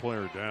Camino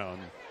player down.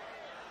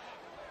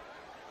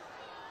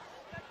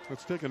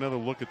 Let's take another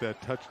look at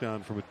that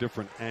touchdown from a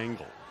different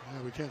angle.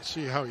 Yeah, we can't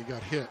see how he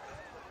got hit.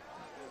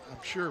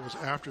 I'm sure it was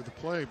after the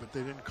play, but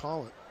they didn't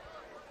call it.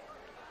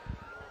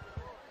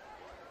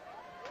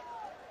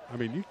 I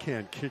mean, you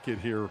can't kick it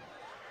here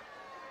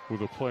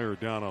with a player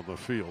down on the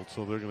field,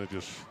 so they're going to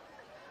just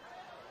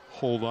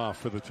hold off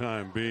for the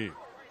time being.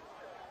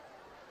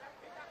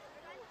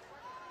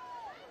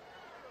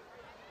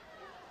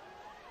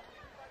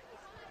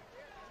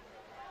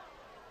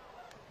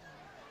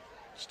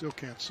 Still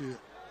can't see it.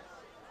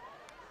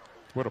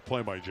 What a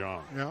play by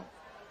John. Yeah.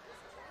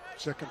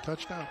 Second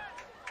touchdown.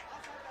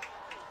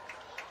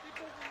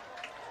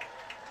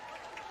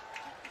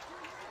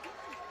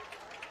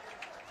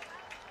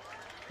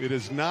 It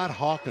is not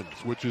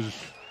Hawkins, which is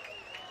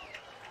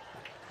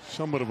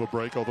somewhat of a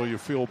break, although you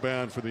feel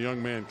bad for the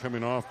young man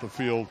coming off the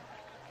field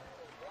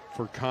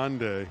for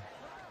Conde.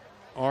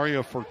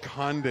 Aria for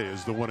Conde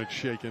is the one that's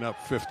shaken up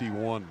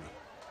 51.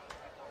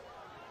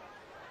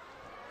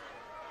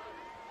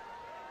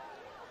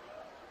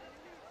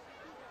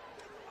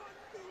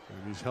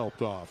 And he's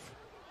helped off.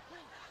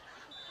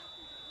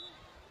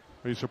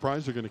 Are you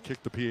surprised they're going to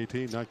kick the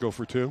PAT, not go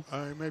for 2?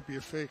 It might be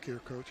a fake here,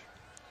 Coach.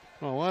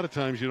 Well, a lot of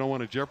times you don't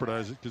want to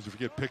jeopardize it because if you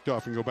get picked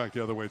off and go back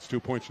the other way, it's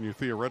 2 points, and you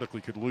theoretically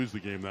could lose the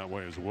game that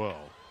way as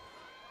well.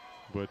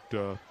 But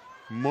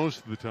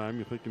most of the time,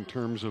 you think in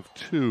terms of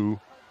 2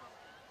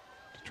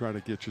 to try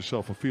to get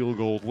yourself a field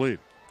goal lead.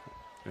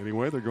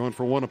 Anyway, they're going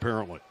for 1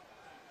 apparently.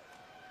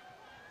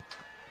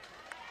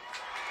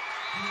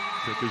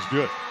 Kick is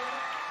good.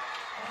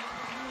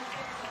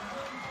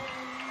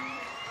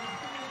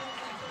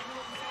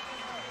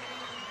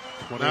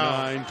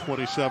 Now,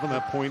 29-27,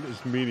 that point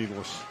is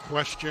meaningless.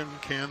 Question,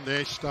 can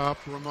they stop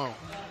Rameau?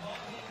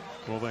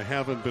 Well, they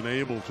haven't been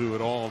able to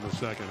at all in the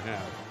second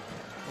half.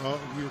 Well,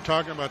 we were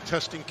talking about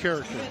testing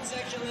character.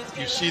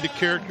 You see the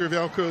character of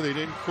Elko. They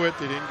didn't quit.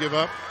 They didn't give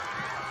up.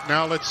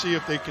 Now let's see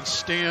if they can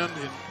stand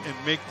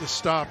and make the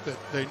stop that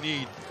they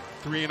need.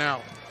 3 and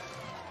out.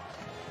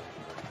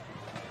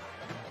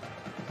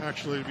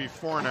 Actually, it'd be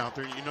 4 and out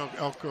there. You know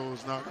Elko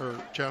is not, or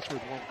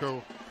Chatsworth won't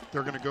go.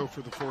 They're going to go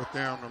for the 4th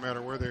down no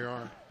matter where they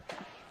are.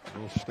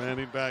 Well,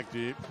 standing back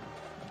deep,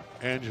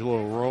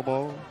 Angelo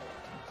Romo,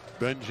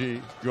 Benji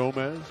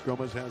Gomez.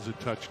 Gomez has a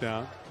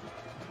touchdown.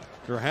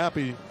 They're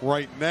happy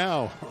right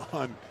now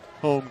on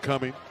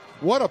homecoming.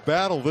 What a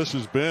battle this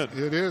has been.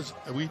 It is.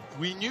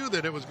 We knew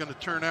that it was going to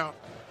turn out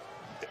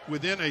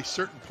within a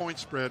certain point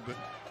spread,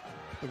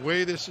 but The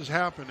way this has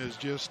happened is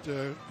just,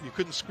 you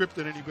couldn't script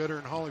it any better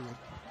in Hollywood.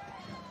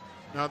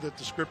 Now that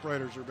the script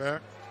writers are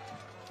back.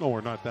 Oh,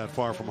 we're not that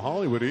far from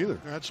Hollywood either.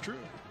 That's true.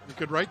 We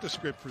could write the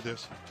script for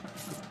this.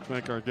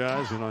 Thank our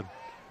guys and on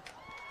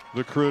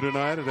the crew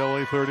tonight at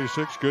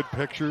LA36. Good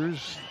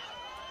pictures.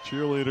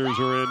 Cheerleaders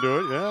are into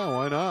it. Yeah,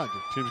 why not?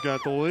 The team's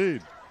got the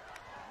lead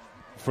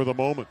for the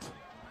moment.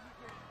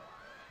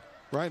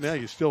 Right now,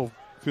 you still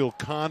feel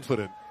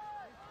confident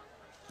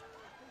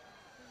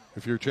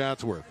if you're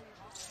Chatsworth.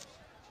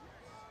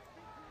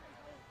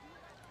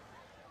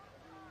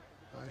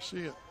 I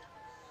see it.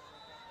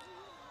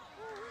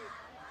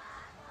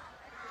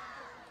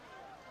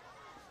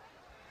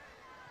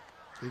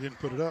 They didn't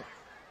put it up.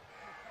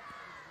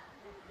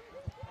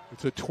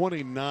 It's a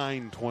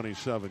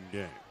 29-27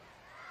 game,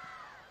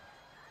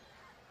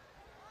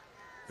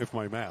 if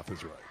my math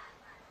is right.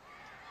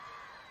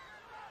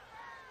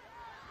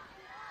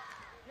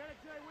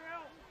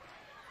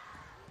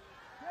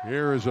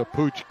 Here is a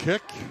pooch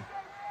kick.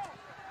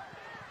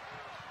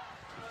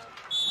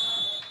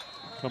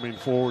 Coming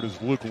forward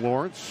is Luke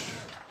Lawrence.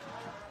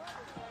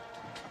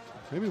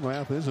 Maybe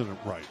math isn't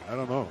right. I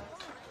don't know.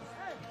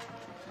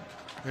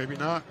 Maybe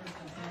not.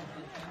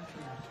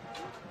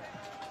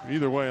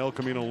 Either way, El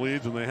Camino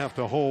leads, and they have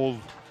to hold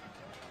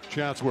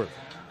Chatsworth.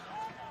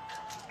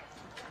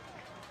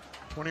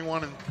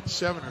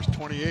 21-7 or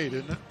 28,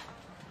 isn't it?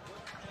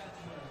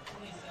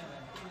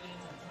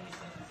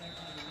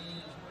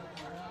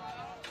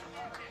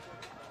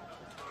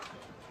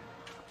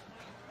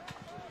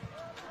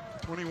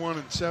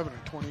 (21-7) or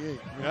 28.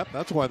 Yep,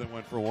 that's why they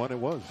went for one. It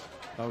was.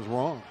 I was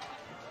wrong.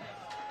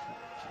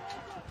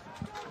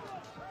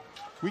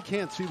 We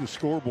can't see the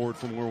scoreboard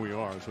from where we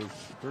are, so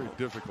it's very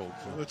difficult.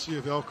 Let's see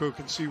if Elko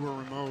can see where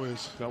Ramo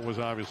is. That was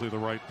obviously the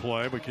right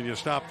play, but can you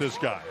stop this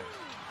guy?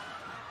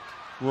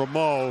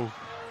 Ramo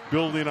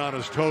building on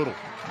his total.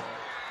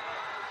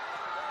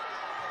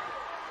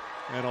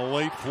 And a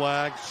late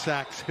flag.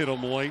 Sachs hit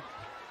him late.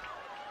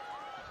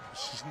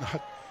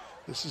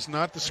 This is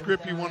not the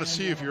script you want to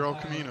see if you're El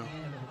Camino.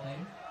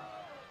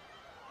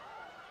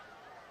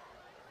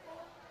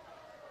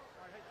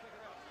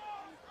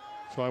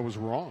 So I was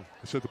wrong.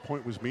 I said the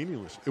point was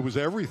meaningless. It was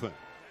everything.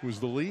 It was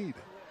the lead.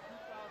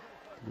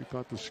 We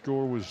thought the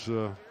score was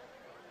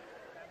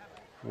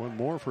one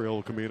more for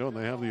El Camino, and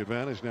they have the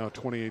advantage now,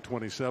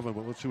 28-27.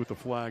 But let's see what the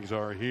flags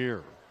are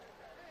here.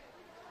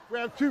 We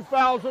have 2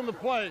 fouls on the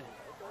play.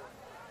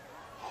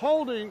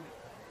 Holding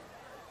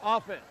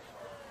offense.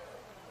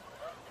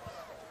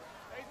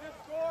 They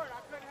just scored.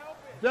 I couldn't help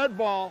it. Dead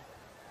ball,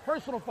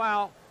 personal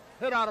foul,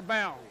 hit out of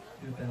bounds.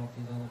 2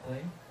 penalties on the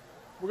play.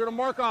 We're going to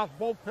mark off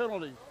both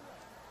penalties.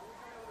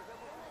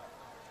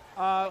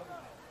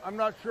 I'm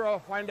not sure. I'll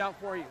find out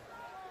for you.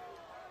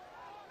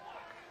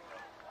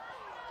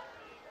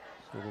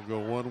 So we'll go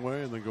one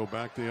way and then go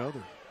back the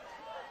other.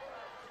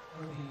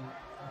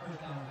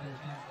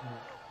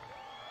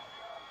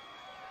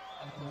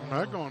 We're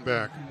not going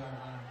back.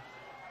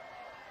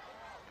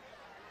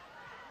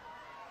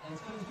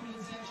 Let's go,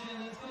 student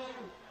section. Let's go.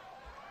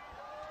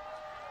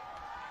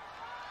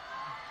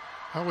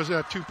 How was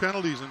that 2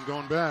 penalties and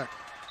going back?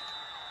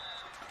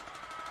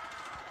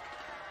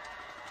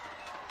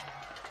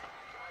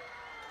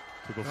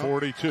 To the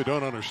 42.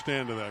 Don't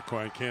understand that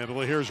quite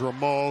candidly. Here's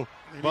Ramo.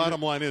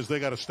 Bottom line is they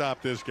got to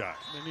stop this guy.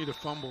 They need a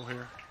fumble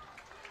here.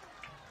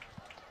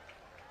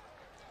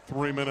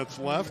 3 minutes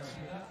left.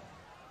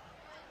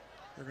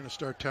 They're going to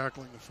start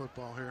tackling the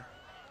football here.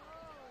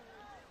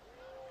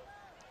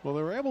 Well,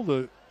 they were able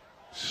to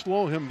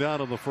slow him down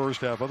in the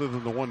first half other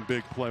than the one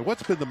big play.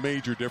 What's been the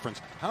major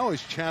difference? How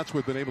has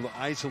Chatsworth been able to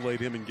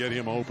isolate him and get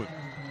him open?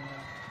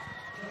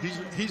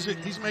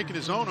 He's making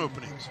his own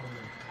openings.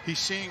 He's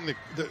seeing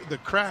the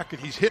crack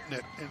and he's hitting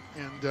it.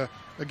 And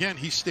again,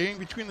 he's staying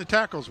between the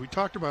tackles. We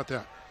talked about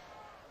that.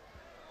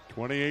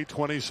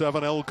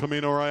 28-27, El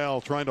Camino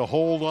Real trying to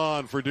hold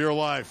on for dear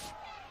life.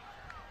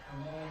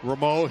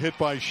 Ramo hit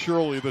by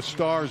Shirley. The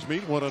Stars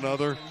meet one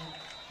another,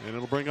 and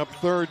it'll bring up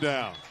 3rd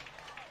down.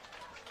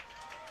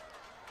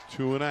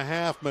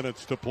 2.5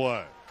 minutes to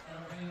play.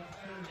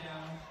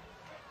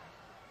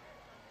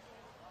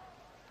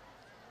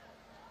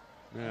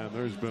 Man,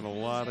 there's been a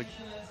lot of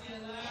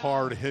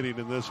hard hitting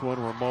in this one.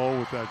 Ramo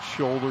with that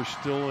shoulder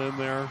still in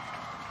there,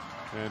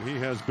 and he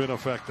has been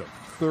effective.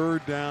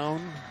 3rd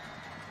down.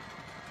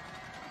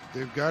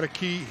 They've got to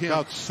key him.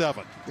 About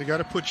 7. They got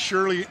to put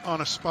Shirley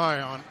on a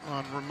spy on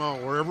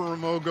Ramo. Wherever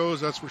Ramo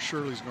goes, that's where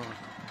Shirley's going.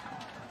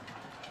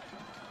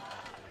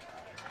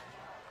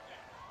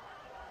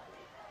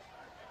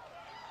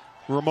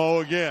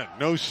 Ramo again.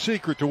 No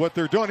secret to what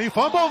they're doing. He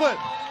fumbled it.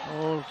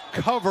 Oh,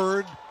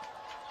 covered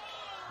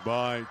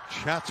by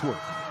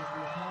Chatsworth.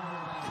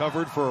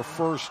 Covered for a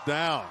 1st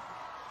down.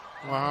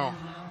 Wow.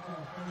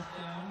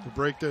 The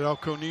break that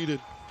Elko needed.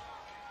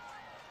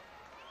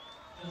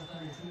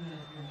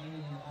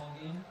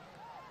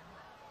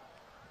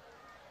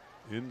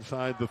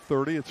 Inside the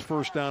 30, it's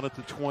 1st down at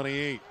the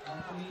 28.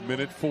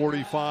 Minute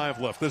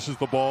 45 left. This is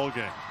the ball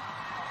game.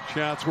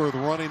 Chatsworth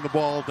running the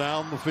ball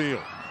down the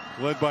field.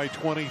 led by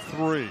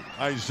 23,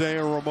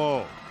 Isaiah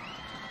Rameau.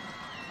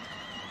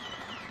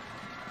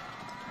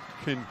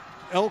 Can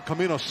El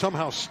Camino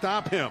somehow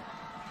stop him?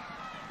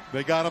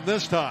 They got him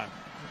this time.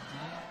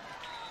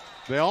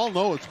 They all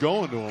know it's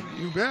going to him.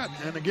 You bet.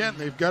 And again,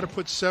 they've got to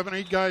put 7,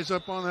 8 guys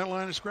up on that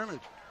line of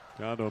scrimmage.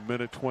 Down to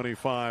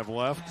 1:25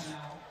 left.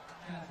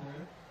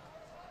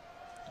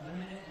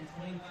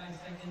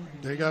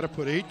 They got to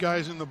put 8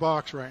 guys in the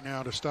box right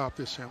now to stop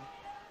this him.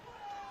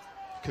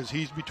 Because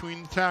he's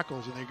between the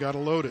tackles and they got to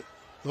load it.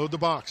 Load the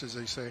box, as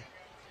they say.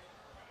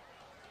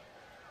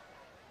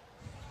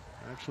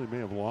 Actually may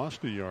have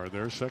lost a yard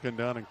there. Second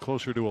down and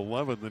closer to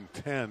 11 than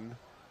 10.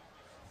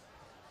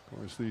 Of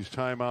course, these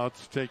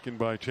timeouts taken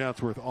by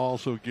Chatsworth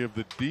also give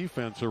the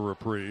defense a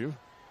reprieve.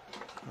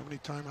 How many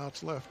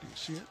timeouts left? Do you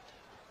see it?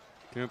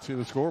 Can't see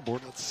the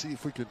scoreboard. Let's see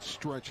if we can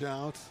stretch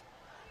out.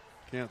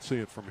 Can't see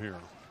it from here.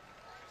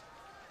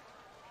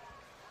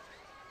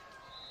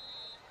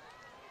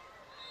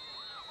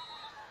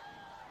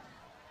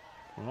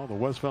 Well, the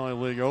West Valley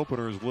League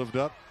opener has lived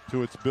up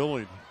to its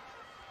billing.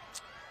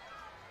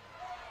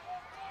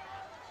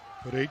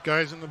 Put 8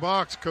 guys in the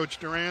box, Coach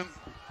Duran.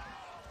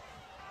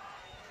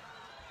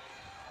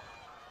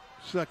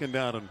 Second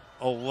down and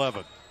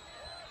 11.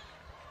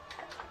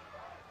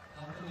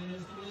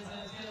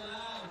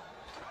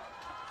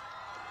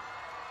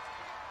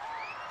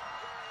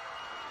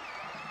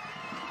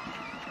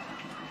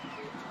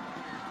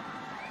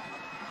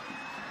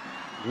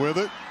 With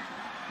it,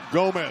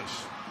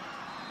 Gomez.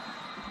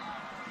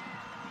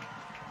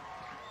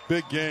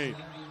 Big gain.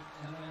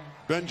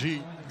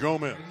 Benji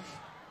Gomez.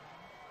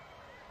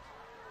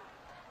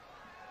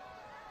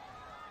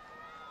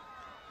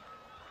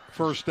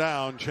 First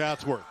down,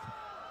 Chatsworth.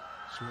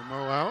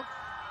 Sumo out.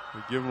 They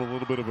give him a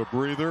little bit of a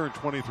breather, and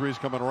 23 is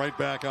coming right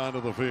back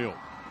onto the field.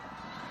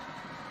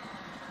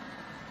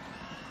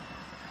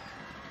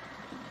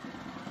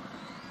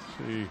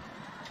 See,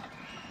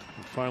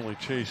 finally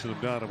chasing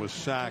him down. It was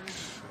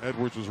Sachs.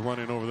 Edwards was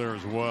running over there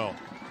as well.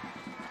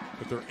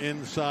 But they're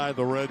inside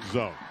the red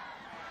zone.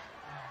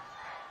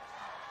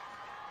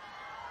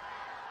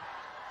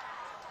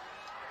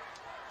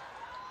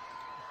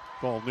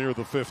 Ball near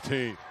the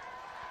 15.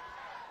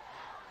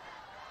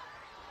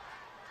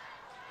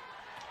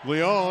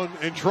 Leon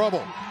in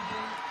trouble.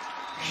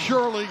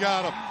 Surely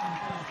got him.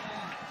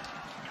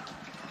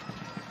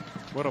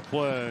 What a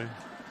play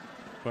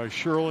by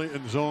Shirley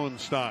and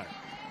Zonstein.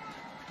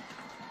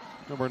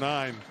 Number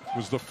 9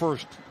 was the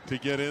first to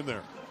get in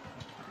there.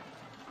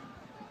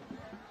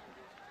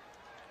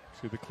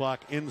 See the clock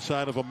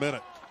inside of a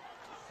minute.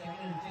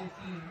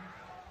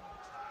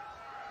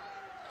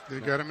 They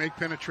got to make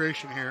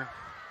penetration here.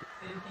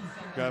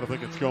 Got to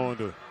think it's going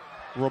to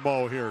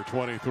Rameau here,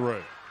 23.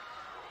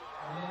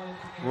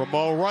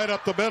 Rameau right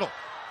up the middle.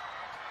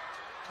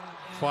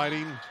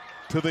 Fighting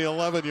to the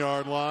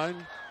 11-yard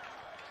line.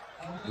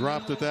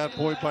 Dropped at that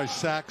point by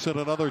Sachs at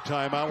another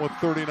timeout with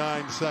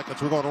 39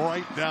 seconds. We're going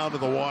right down to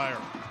the wire.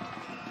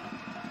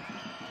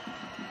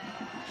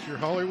 It's your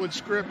Hollywood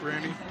script,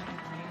 Randy.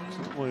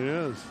 Certainly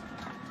is.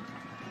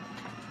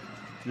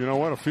 You know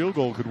what? A field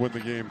goal could win the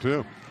game,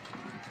 too.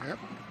 Yep.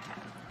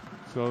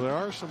 So there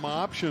are some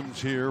options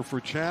here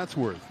for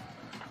Chatsworth.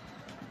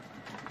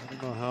 I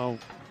don't know how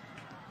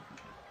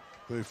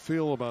they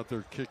feel about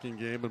their kicking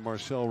game and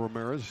Marcel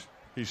Ramirez.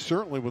 He's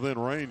certainly within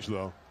range,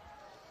 though.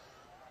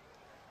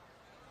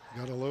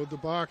 You got to load the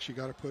box. You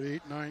got to put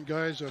 8, 9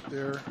 guys up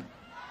there.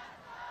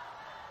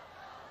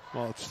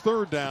 Well, it's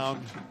third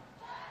down.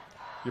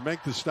 You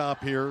make the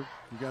stop here.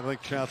 You got to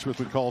think Chatsworth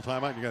would call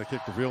timeout. You got to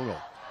kick the field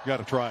goal. You got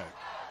to try it.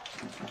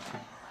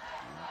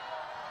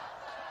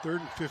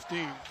 3rd and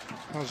 15.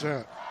 How's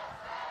that?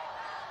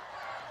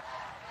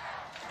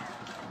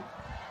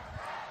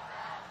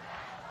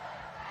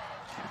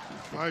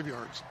 Five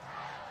yards.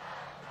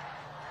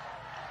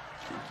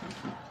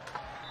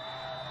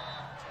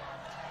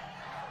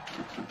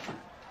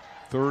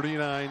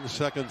 .39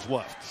 seconds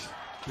left.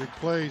 Big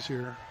plays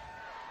here.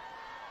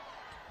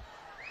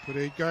 Put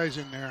 8 guys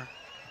in there.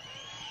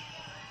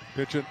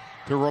 Pitch it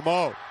to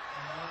Rameau.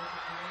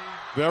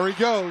 There he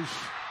goes.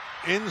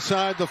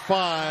 Inside the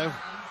 5.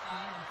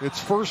 It's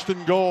 1st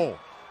and goal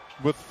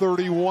with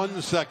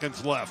 31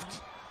 seconds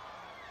left.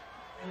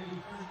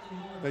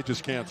 They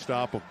just can't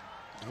stop him.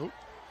 Nope.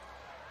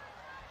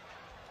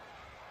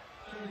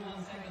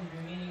 31 seconds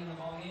remaining in the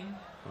ballgame.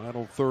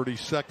 Final 30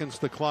 seconds.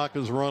 The clock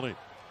is running.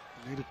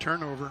 Need a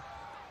turnover.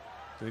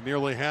 They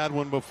nearly had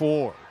one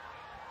before.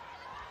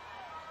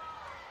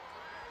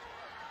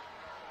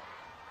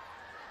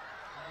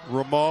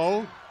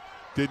 Rameau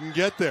didn't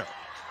get there.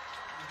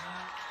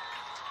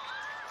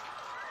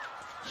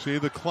 See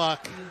the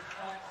clock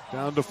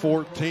down to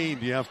 14.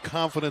 Do you have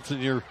confidence in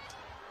your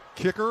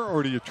kicker,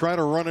 or do you try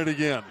to run it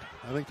again?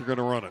 I think they're going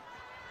to run it.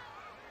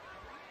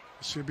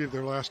 This should be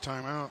their last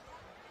time out.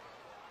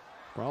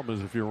 Problem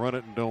is, if you run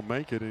it and don't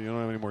make it and you don't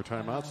have any more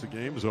timeouts, the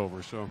game's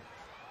over. So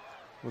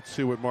let's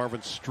see what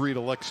Marvin Street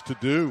elects to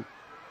do.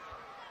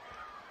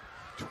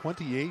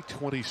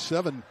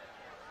 28-27.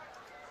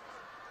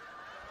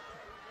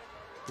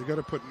 They got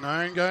to put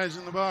 9 guys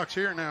in the box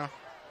here now.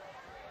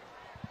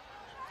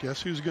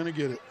 Guess who's going to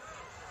get it?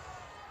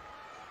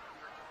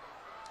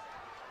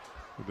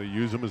 Would they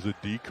use him as a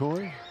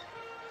decoy?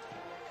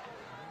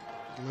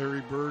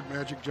 Larry Bird,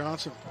 Magic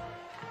Johnson.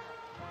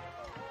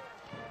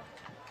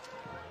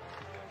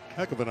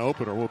 Heck of an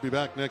opener. We'll be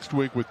back next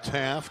week with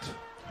Taft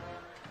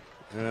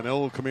and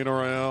El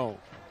Camino Real.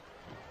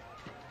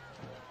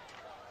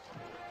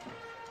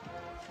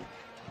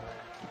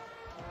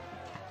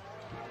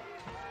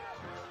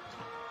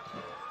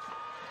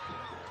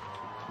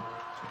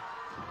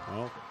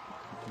 Well,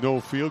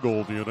 no field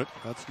goal unit.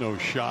 That's no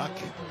shock.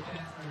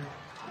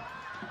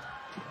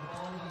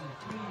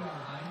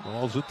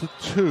 Ball's at the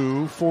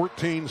 2,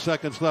 14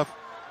 seconds left.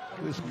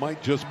 This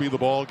might just be the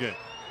ball game.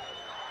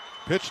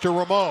 Pitch to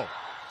Rameau.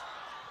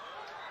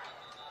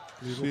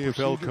 See if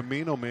El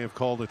Camino may have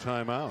called a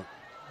timeout.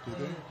 Did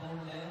they?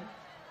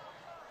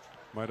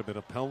 Might have been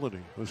a penalty.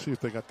 Let's see if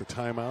they got the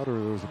timeout or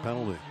there was a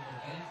penalty.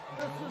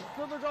 This is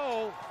to the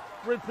goal.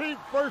 Repeat,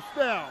 first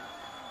down.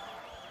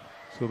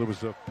 So there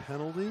was a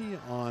penalty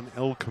on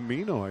El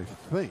Camino, I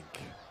think.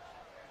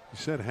 He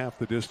said half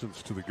the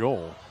distance to the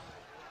goal.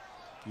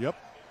 Yep.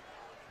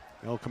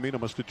 El Camino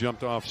must have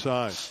jumped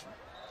offside.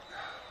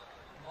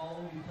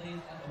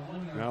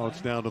 Now it's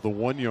down to the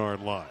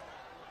 1-yard line.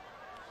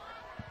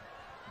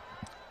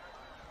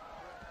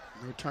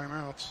 No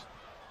timeouts.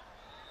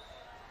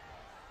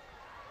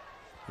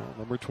 Well,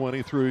 number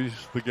 23 is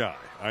the guy,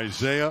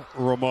 Isaiah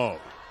Rameau.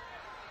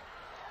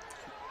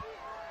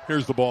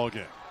 Here's the ball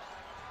game.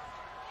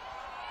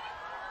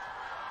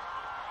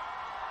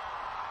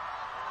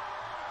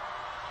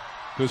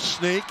 The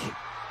sneak,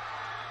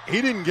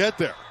 he didn't get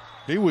there.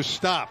 He was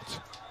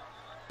stopped.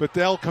 But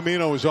El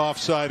Camino is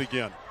offside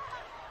again.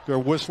 They're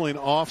whistling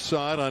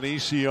offside on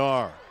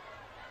ECR.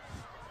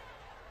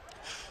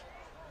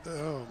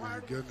 Oh, my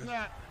goodness.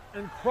 Snap,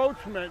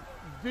 encroachment,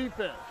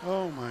 defense.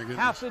 Oh, my goodness.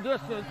 Half the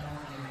distance.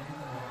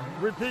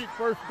 Repeat,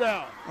 first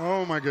down.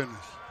 Oh, my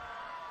goodness.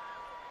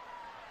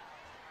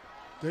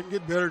 Doesn't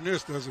get better than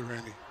this, does it,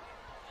 Randy?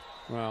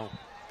 Well,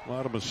 a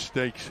lot of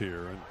mistakes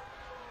here. And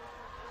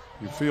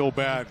you feel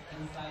bad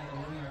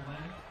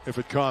if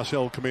it costs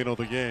El Camino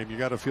the game. You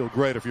got to feel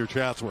great if you're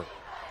Chatsworth.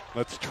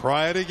 Let's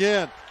try it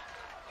again.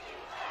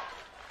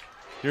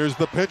 Here's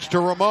the pitch to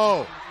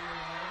Rameau.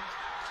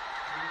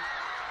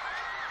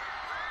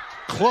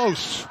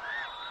 Close.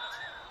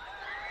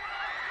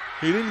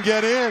 He didn't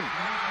get in.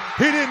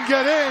 He didn't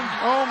get in.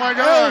 Oh, my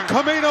God. El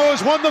Camino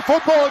has won the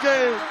football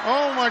game.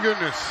 Oh, my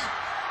goodness.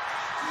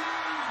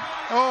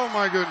 Oh,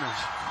 my goodness.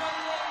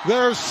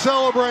 They're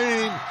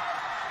celebrating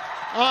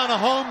on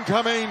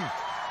homecoming.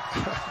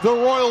 The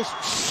Royals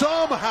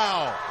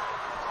somehow.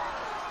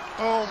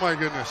 Oh, my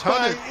goodness.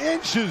 By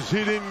inches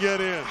he didn't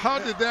get in. How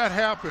did that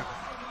happen?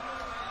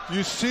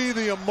 You see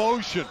the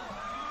emotion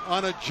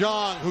on a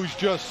John who's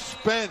just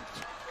spent.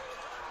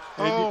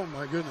 Oh,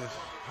 my goodness.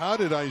 How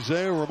did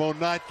Isaiah Rameau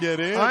not get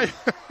in?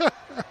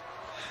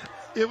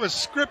 It was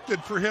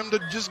scripted for him to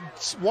just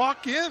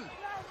walk in.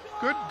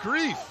 Good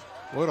grief.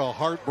 What a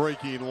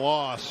heartbreaking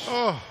loss.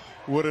 Oh.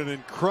 What an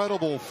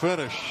incredible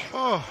finish.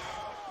 Oh,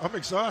 I'm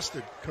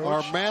exhausted, Coach.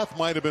 Our math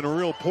might have been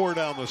real poor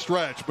down the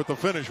stretch, but the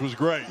finish was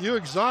great. You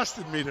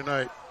exhausted me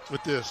tonight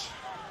with this.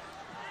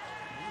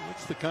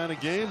 That's the kind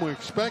of game we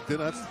expected.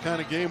 That's the kind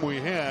of game we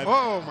had.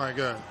 Oh, my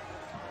God.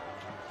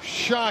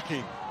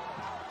 Shocking.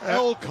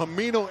 El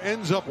Camino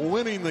ends up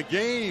winning the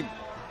game.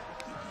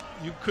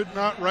 You could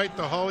not write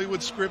the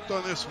Hollywood script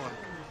on this one.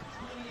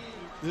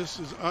 This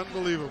is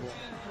unbelievable.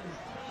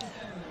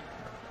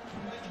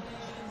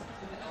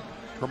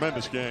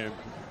 Tremendous game.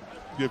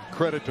 Give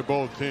credit to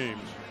both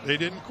teams. They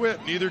didn't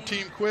quit. Neither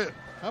team quit.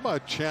 How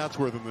about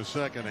Chatsworth in the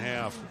second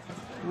half?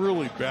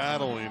 Really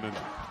battling and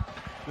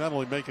not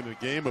only making a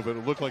game of it,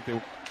 it looked like they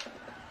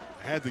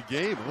had the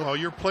game. Well,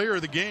 your player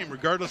of the game,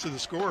 regardless of the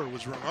score,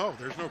 was Rameau.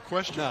 There's no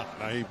question. No,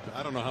 I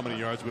don't know how many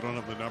yards. We don't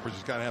have the numbers.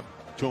 He's got to have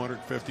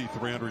 250,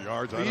 300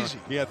 yards. Easy.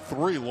 He had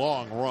 3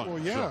 long runs. Well,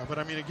 yeah, so. But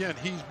I mean, again,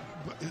 he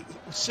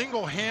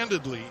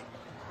single-handedly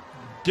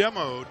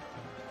demoed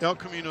El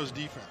Camino's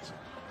defense.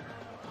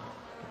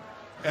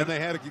 And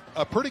they had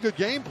a pretty good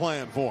game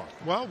plan for him.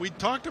 Well, we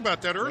talked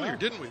about that earlier,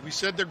 didn't we? We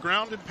said they're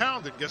ground and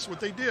pounded. Guess what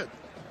they did?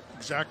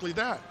 Exactly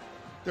that.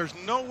 There's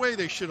no way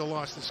they should have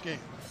lost this game.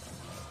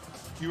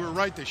 You were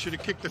right. They should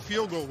have kicked the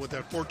field goal with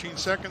that 14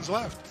 seconds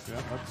left.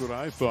 Yeah, that's what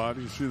I thought.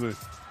 You see the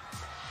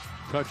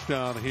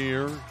touchdown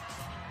here.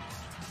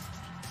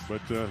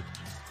 But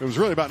it was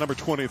really about number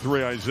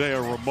 23,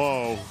 Isaiah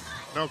Rameau.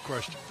 No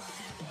question.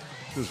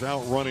 Just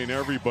outrunning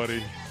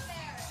everybody.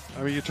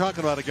 I mean, you're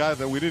talking about a guy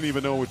that we didn't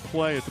even know would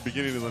play at the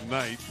beginning of the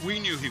night. We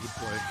knew he would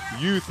play.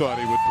 You thought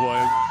he would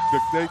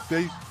play.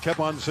 They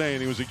kept on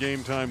saying he was a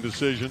game-time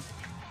decision.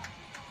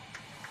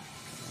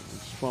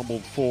 He's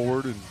fumbled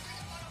forward and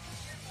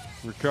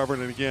recovered.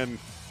 And again,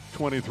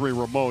 23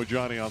 Rameau,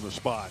 Johnny on the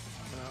spot.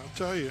 I'll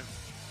tell you.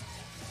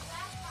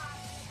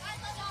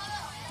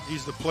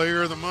 He's the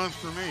player of the month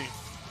for me.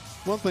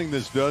 One thing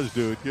this does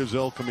do, it gives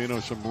El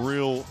Camino some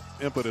real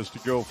impetus to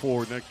go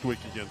forward next week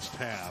against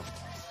Taft.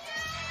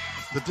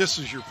 But this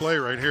is your play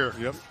right here.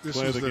 Yep, This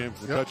play is of the game.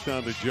 yep.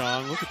 Touchdown to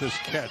John. Look at this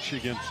catch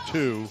against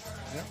 2.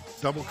 Yep.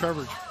 Double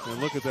coverage. And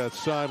look at that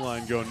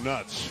sideline go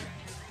nuts.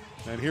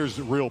 And here's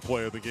the real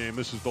play of the game.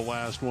 This is the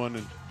last one,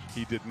 and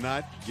he did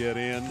not get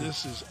in.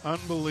 This is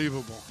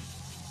unbelievable.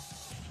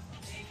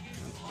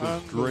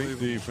 Just great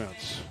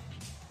defense.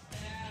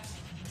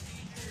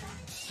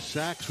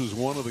 Sachs was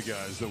one of the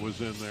guys that was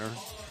in there.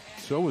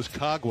 So was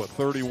Kagwa,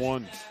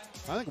 31.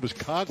 I think it was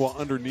Kagwa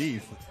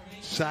underneath.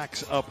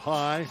 Sachs up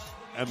high,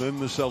 and then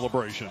the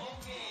celebration.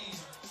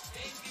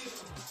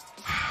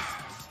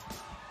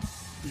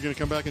 You going to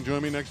come back and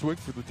join me next week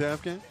for the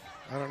Taft game?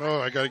 I don't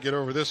know. I got to get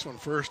over this one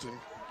first and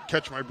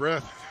catch my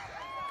breath.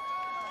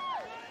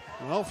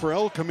 Well, for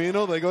El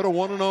Camino, they go to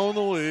 1-0 in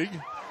the league.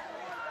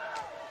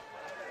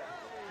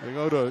 They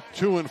go to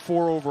 2-4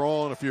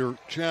 overall, and if you're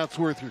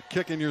Chatsworth, you're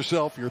kicking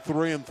yourself. You're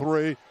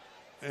 3-3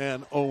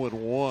 and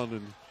 0-1,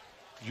 and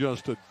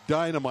just a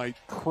dynamite,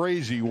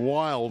 crazy,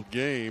 wild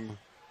game.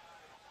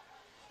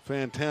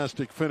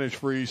 Fantastic finish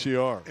for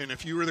ECR. And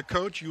if you were the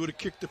coach, you would have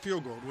kicked the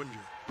field goal, wouldn't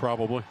you?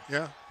 Probably.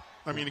 Yeah.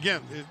 I mean,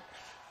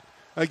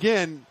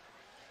 again,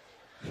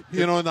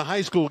 you know, in the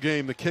high school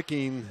game, the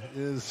kicking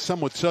is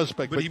somewhat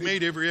suspect. But he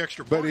made every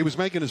extra point. But he was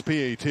making his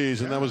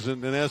PATs, and that was,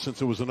 in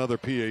essence, it was another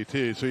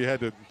PAT. So you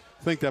had to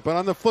think that. But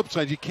on the flip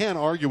side, you can't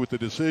argue with the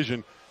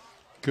decision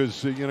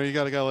because, you know, you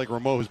got a guy like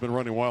Rameau who's been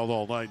running wild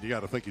all night. You got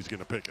to think he's going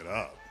to pick it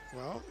up.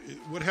 Well,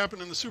 what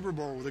happened in the Super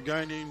Bowl with a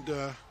guy named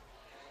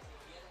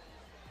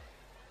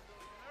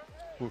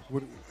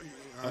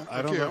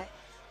I don't know.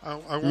 I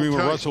won't You mean when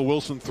tell Russell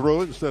Wilson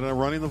threw it instead of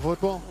running the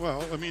football?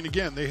 Well, I mean,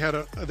 again, they had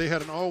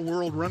an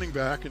all-world running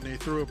back, and they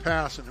threw a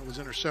pass, and it was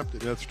intercepted.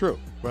 That's true.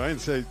 But I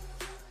didn't say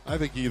 – I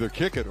think you either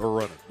kick it or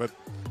run it. But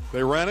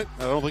they ran it.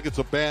 I don't think it's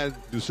a bad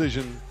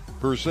decision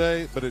per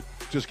se, but it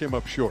just came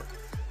up short.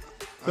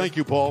 Thank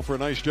you, Paul, for a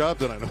nice job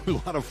tonight. It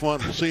was a lot of fun.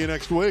 We'll see you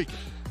next week.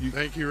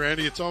 Thank you,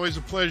 Randy. It's always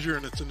a pleasure,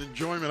 and it's an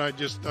enjoyment. I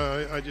just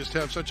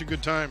have such a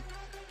good time.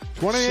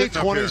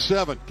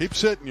 28-27. Keep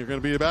sitting. You're going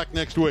to be back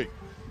next week.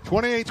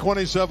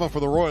 28-27 for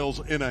the Royals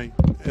in an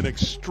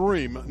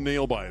extreme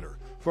nail-biter.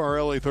 For our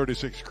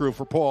LA36 crew,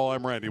 for Paul,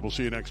 I'm Randy. We'll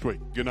see you next week.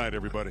 Good night,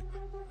 everybody.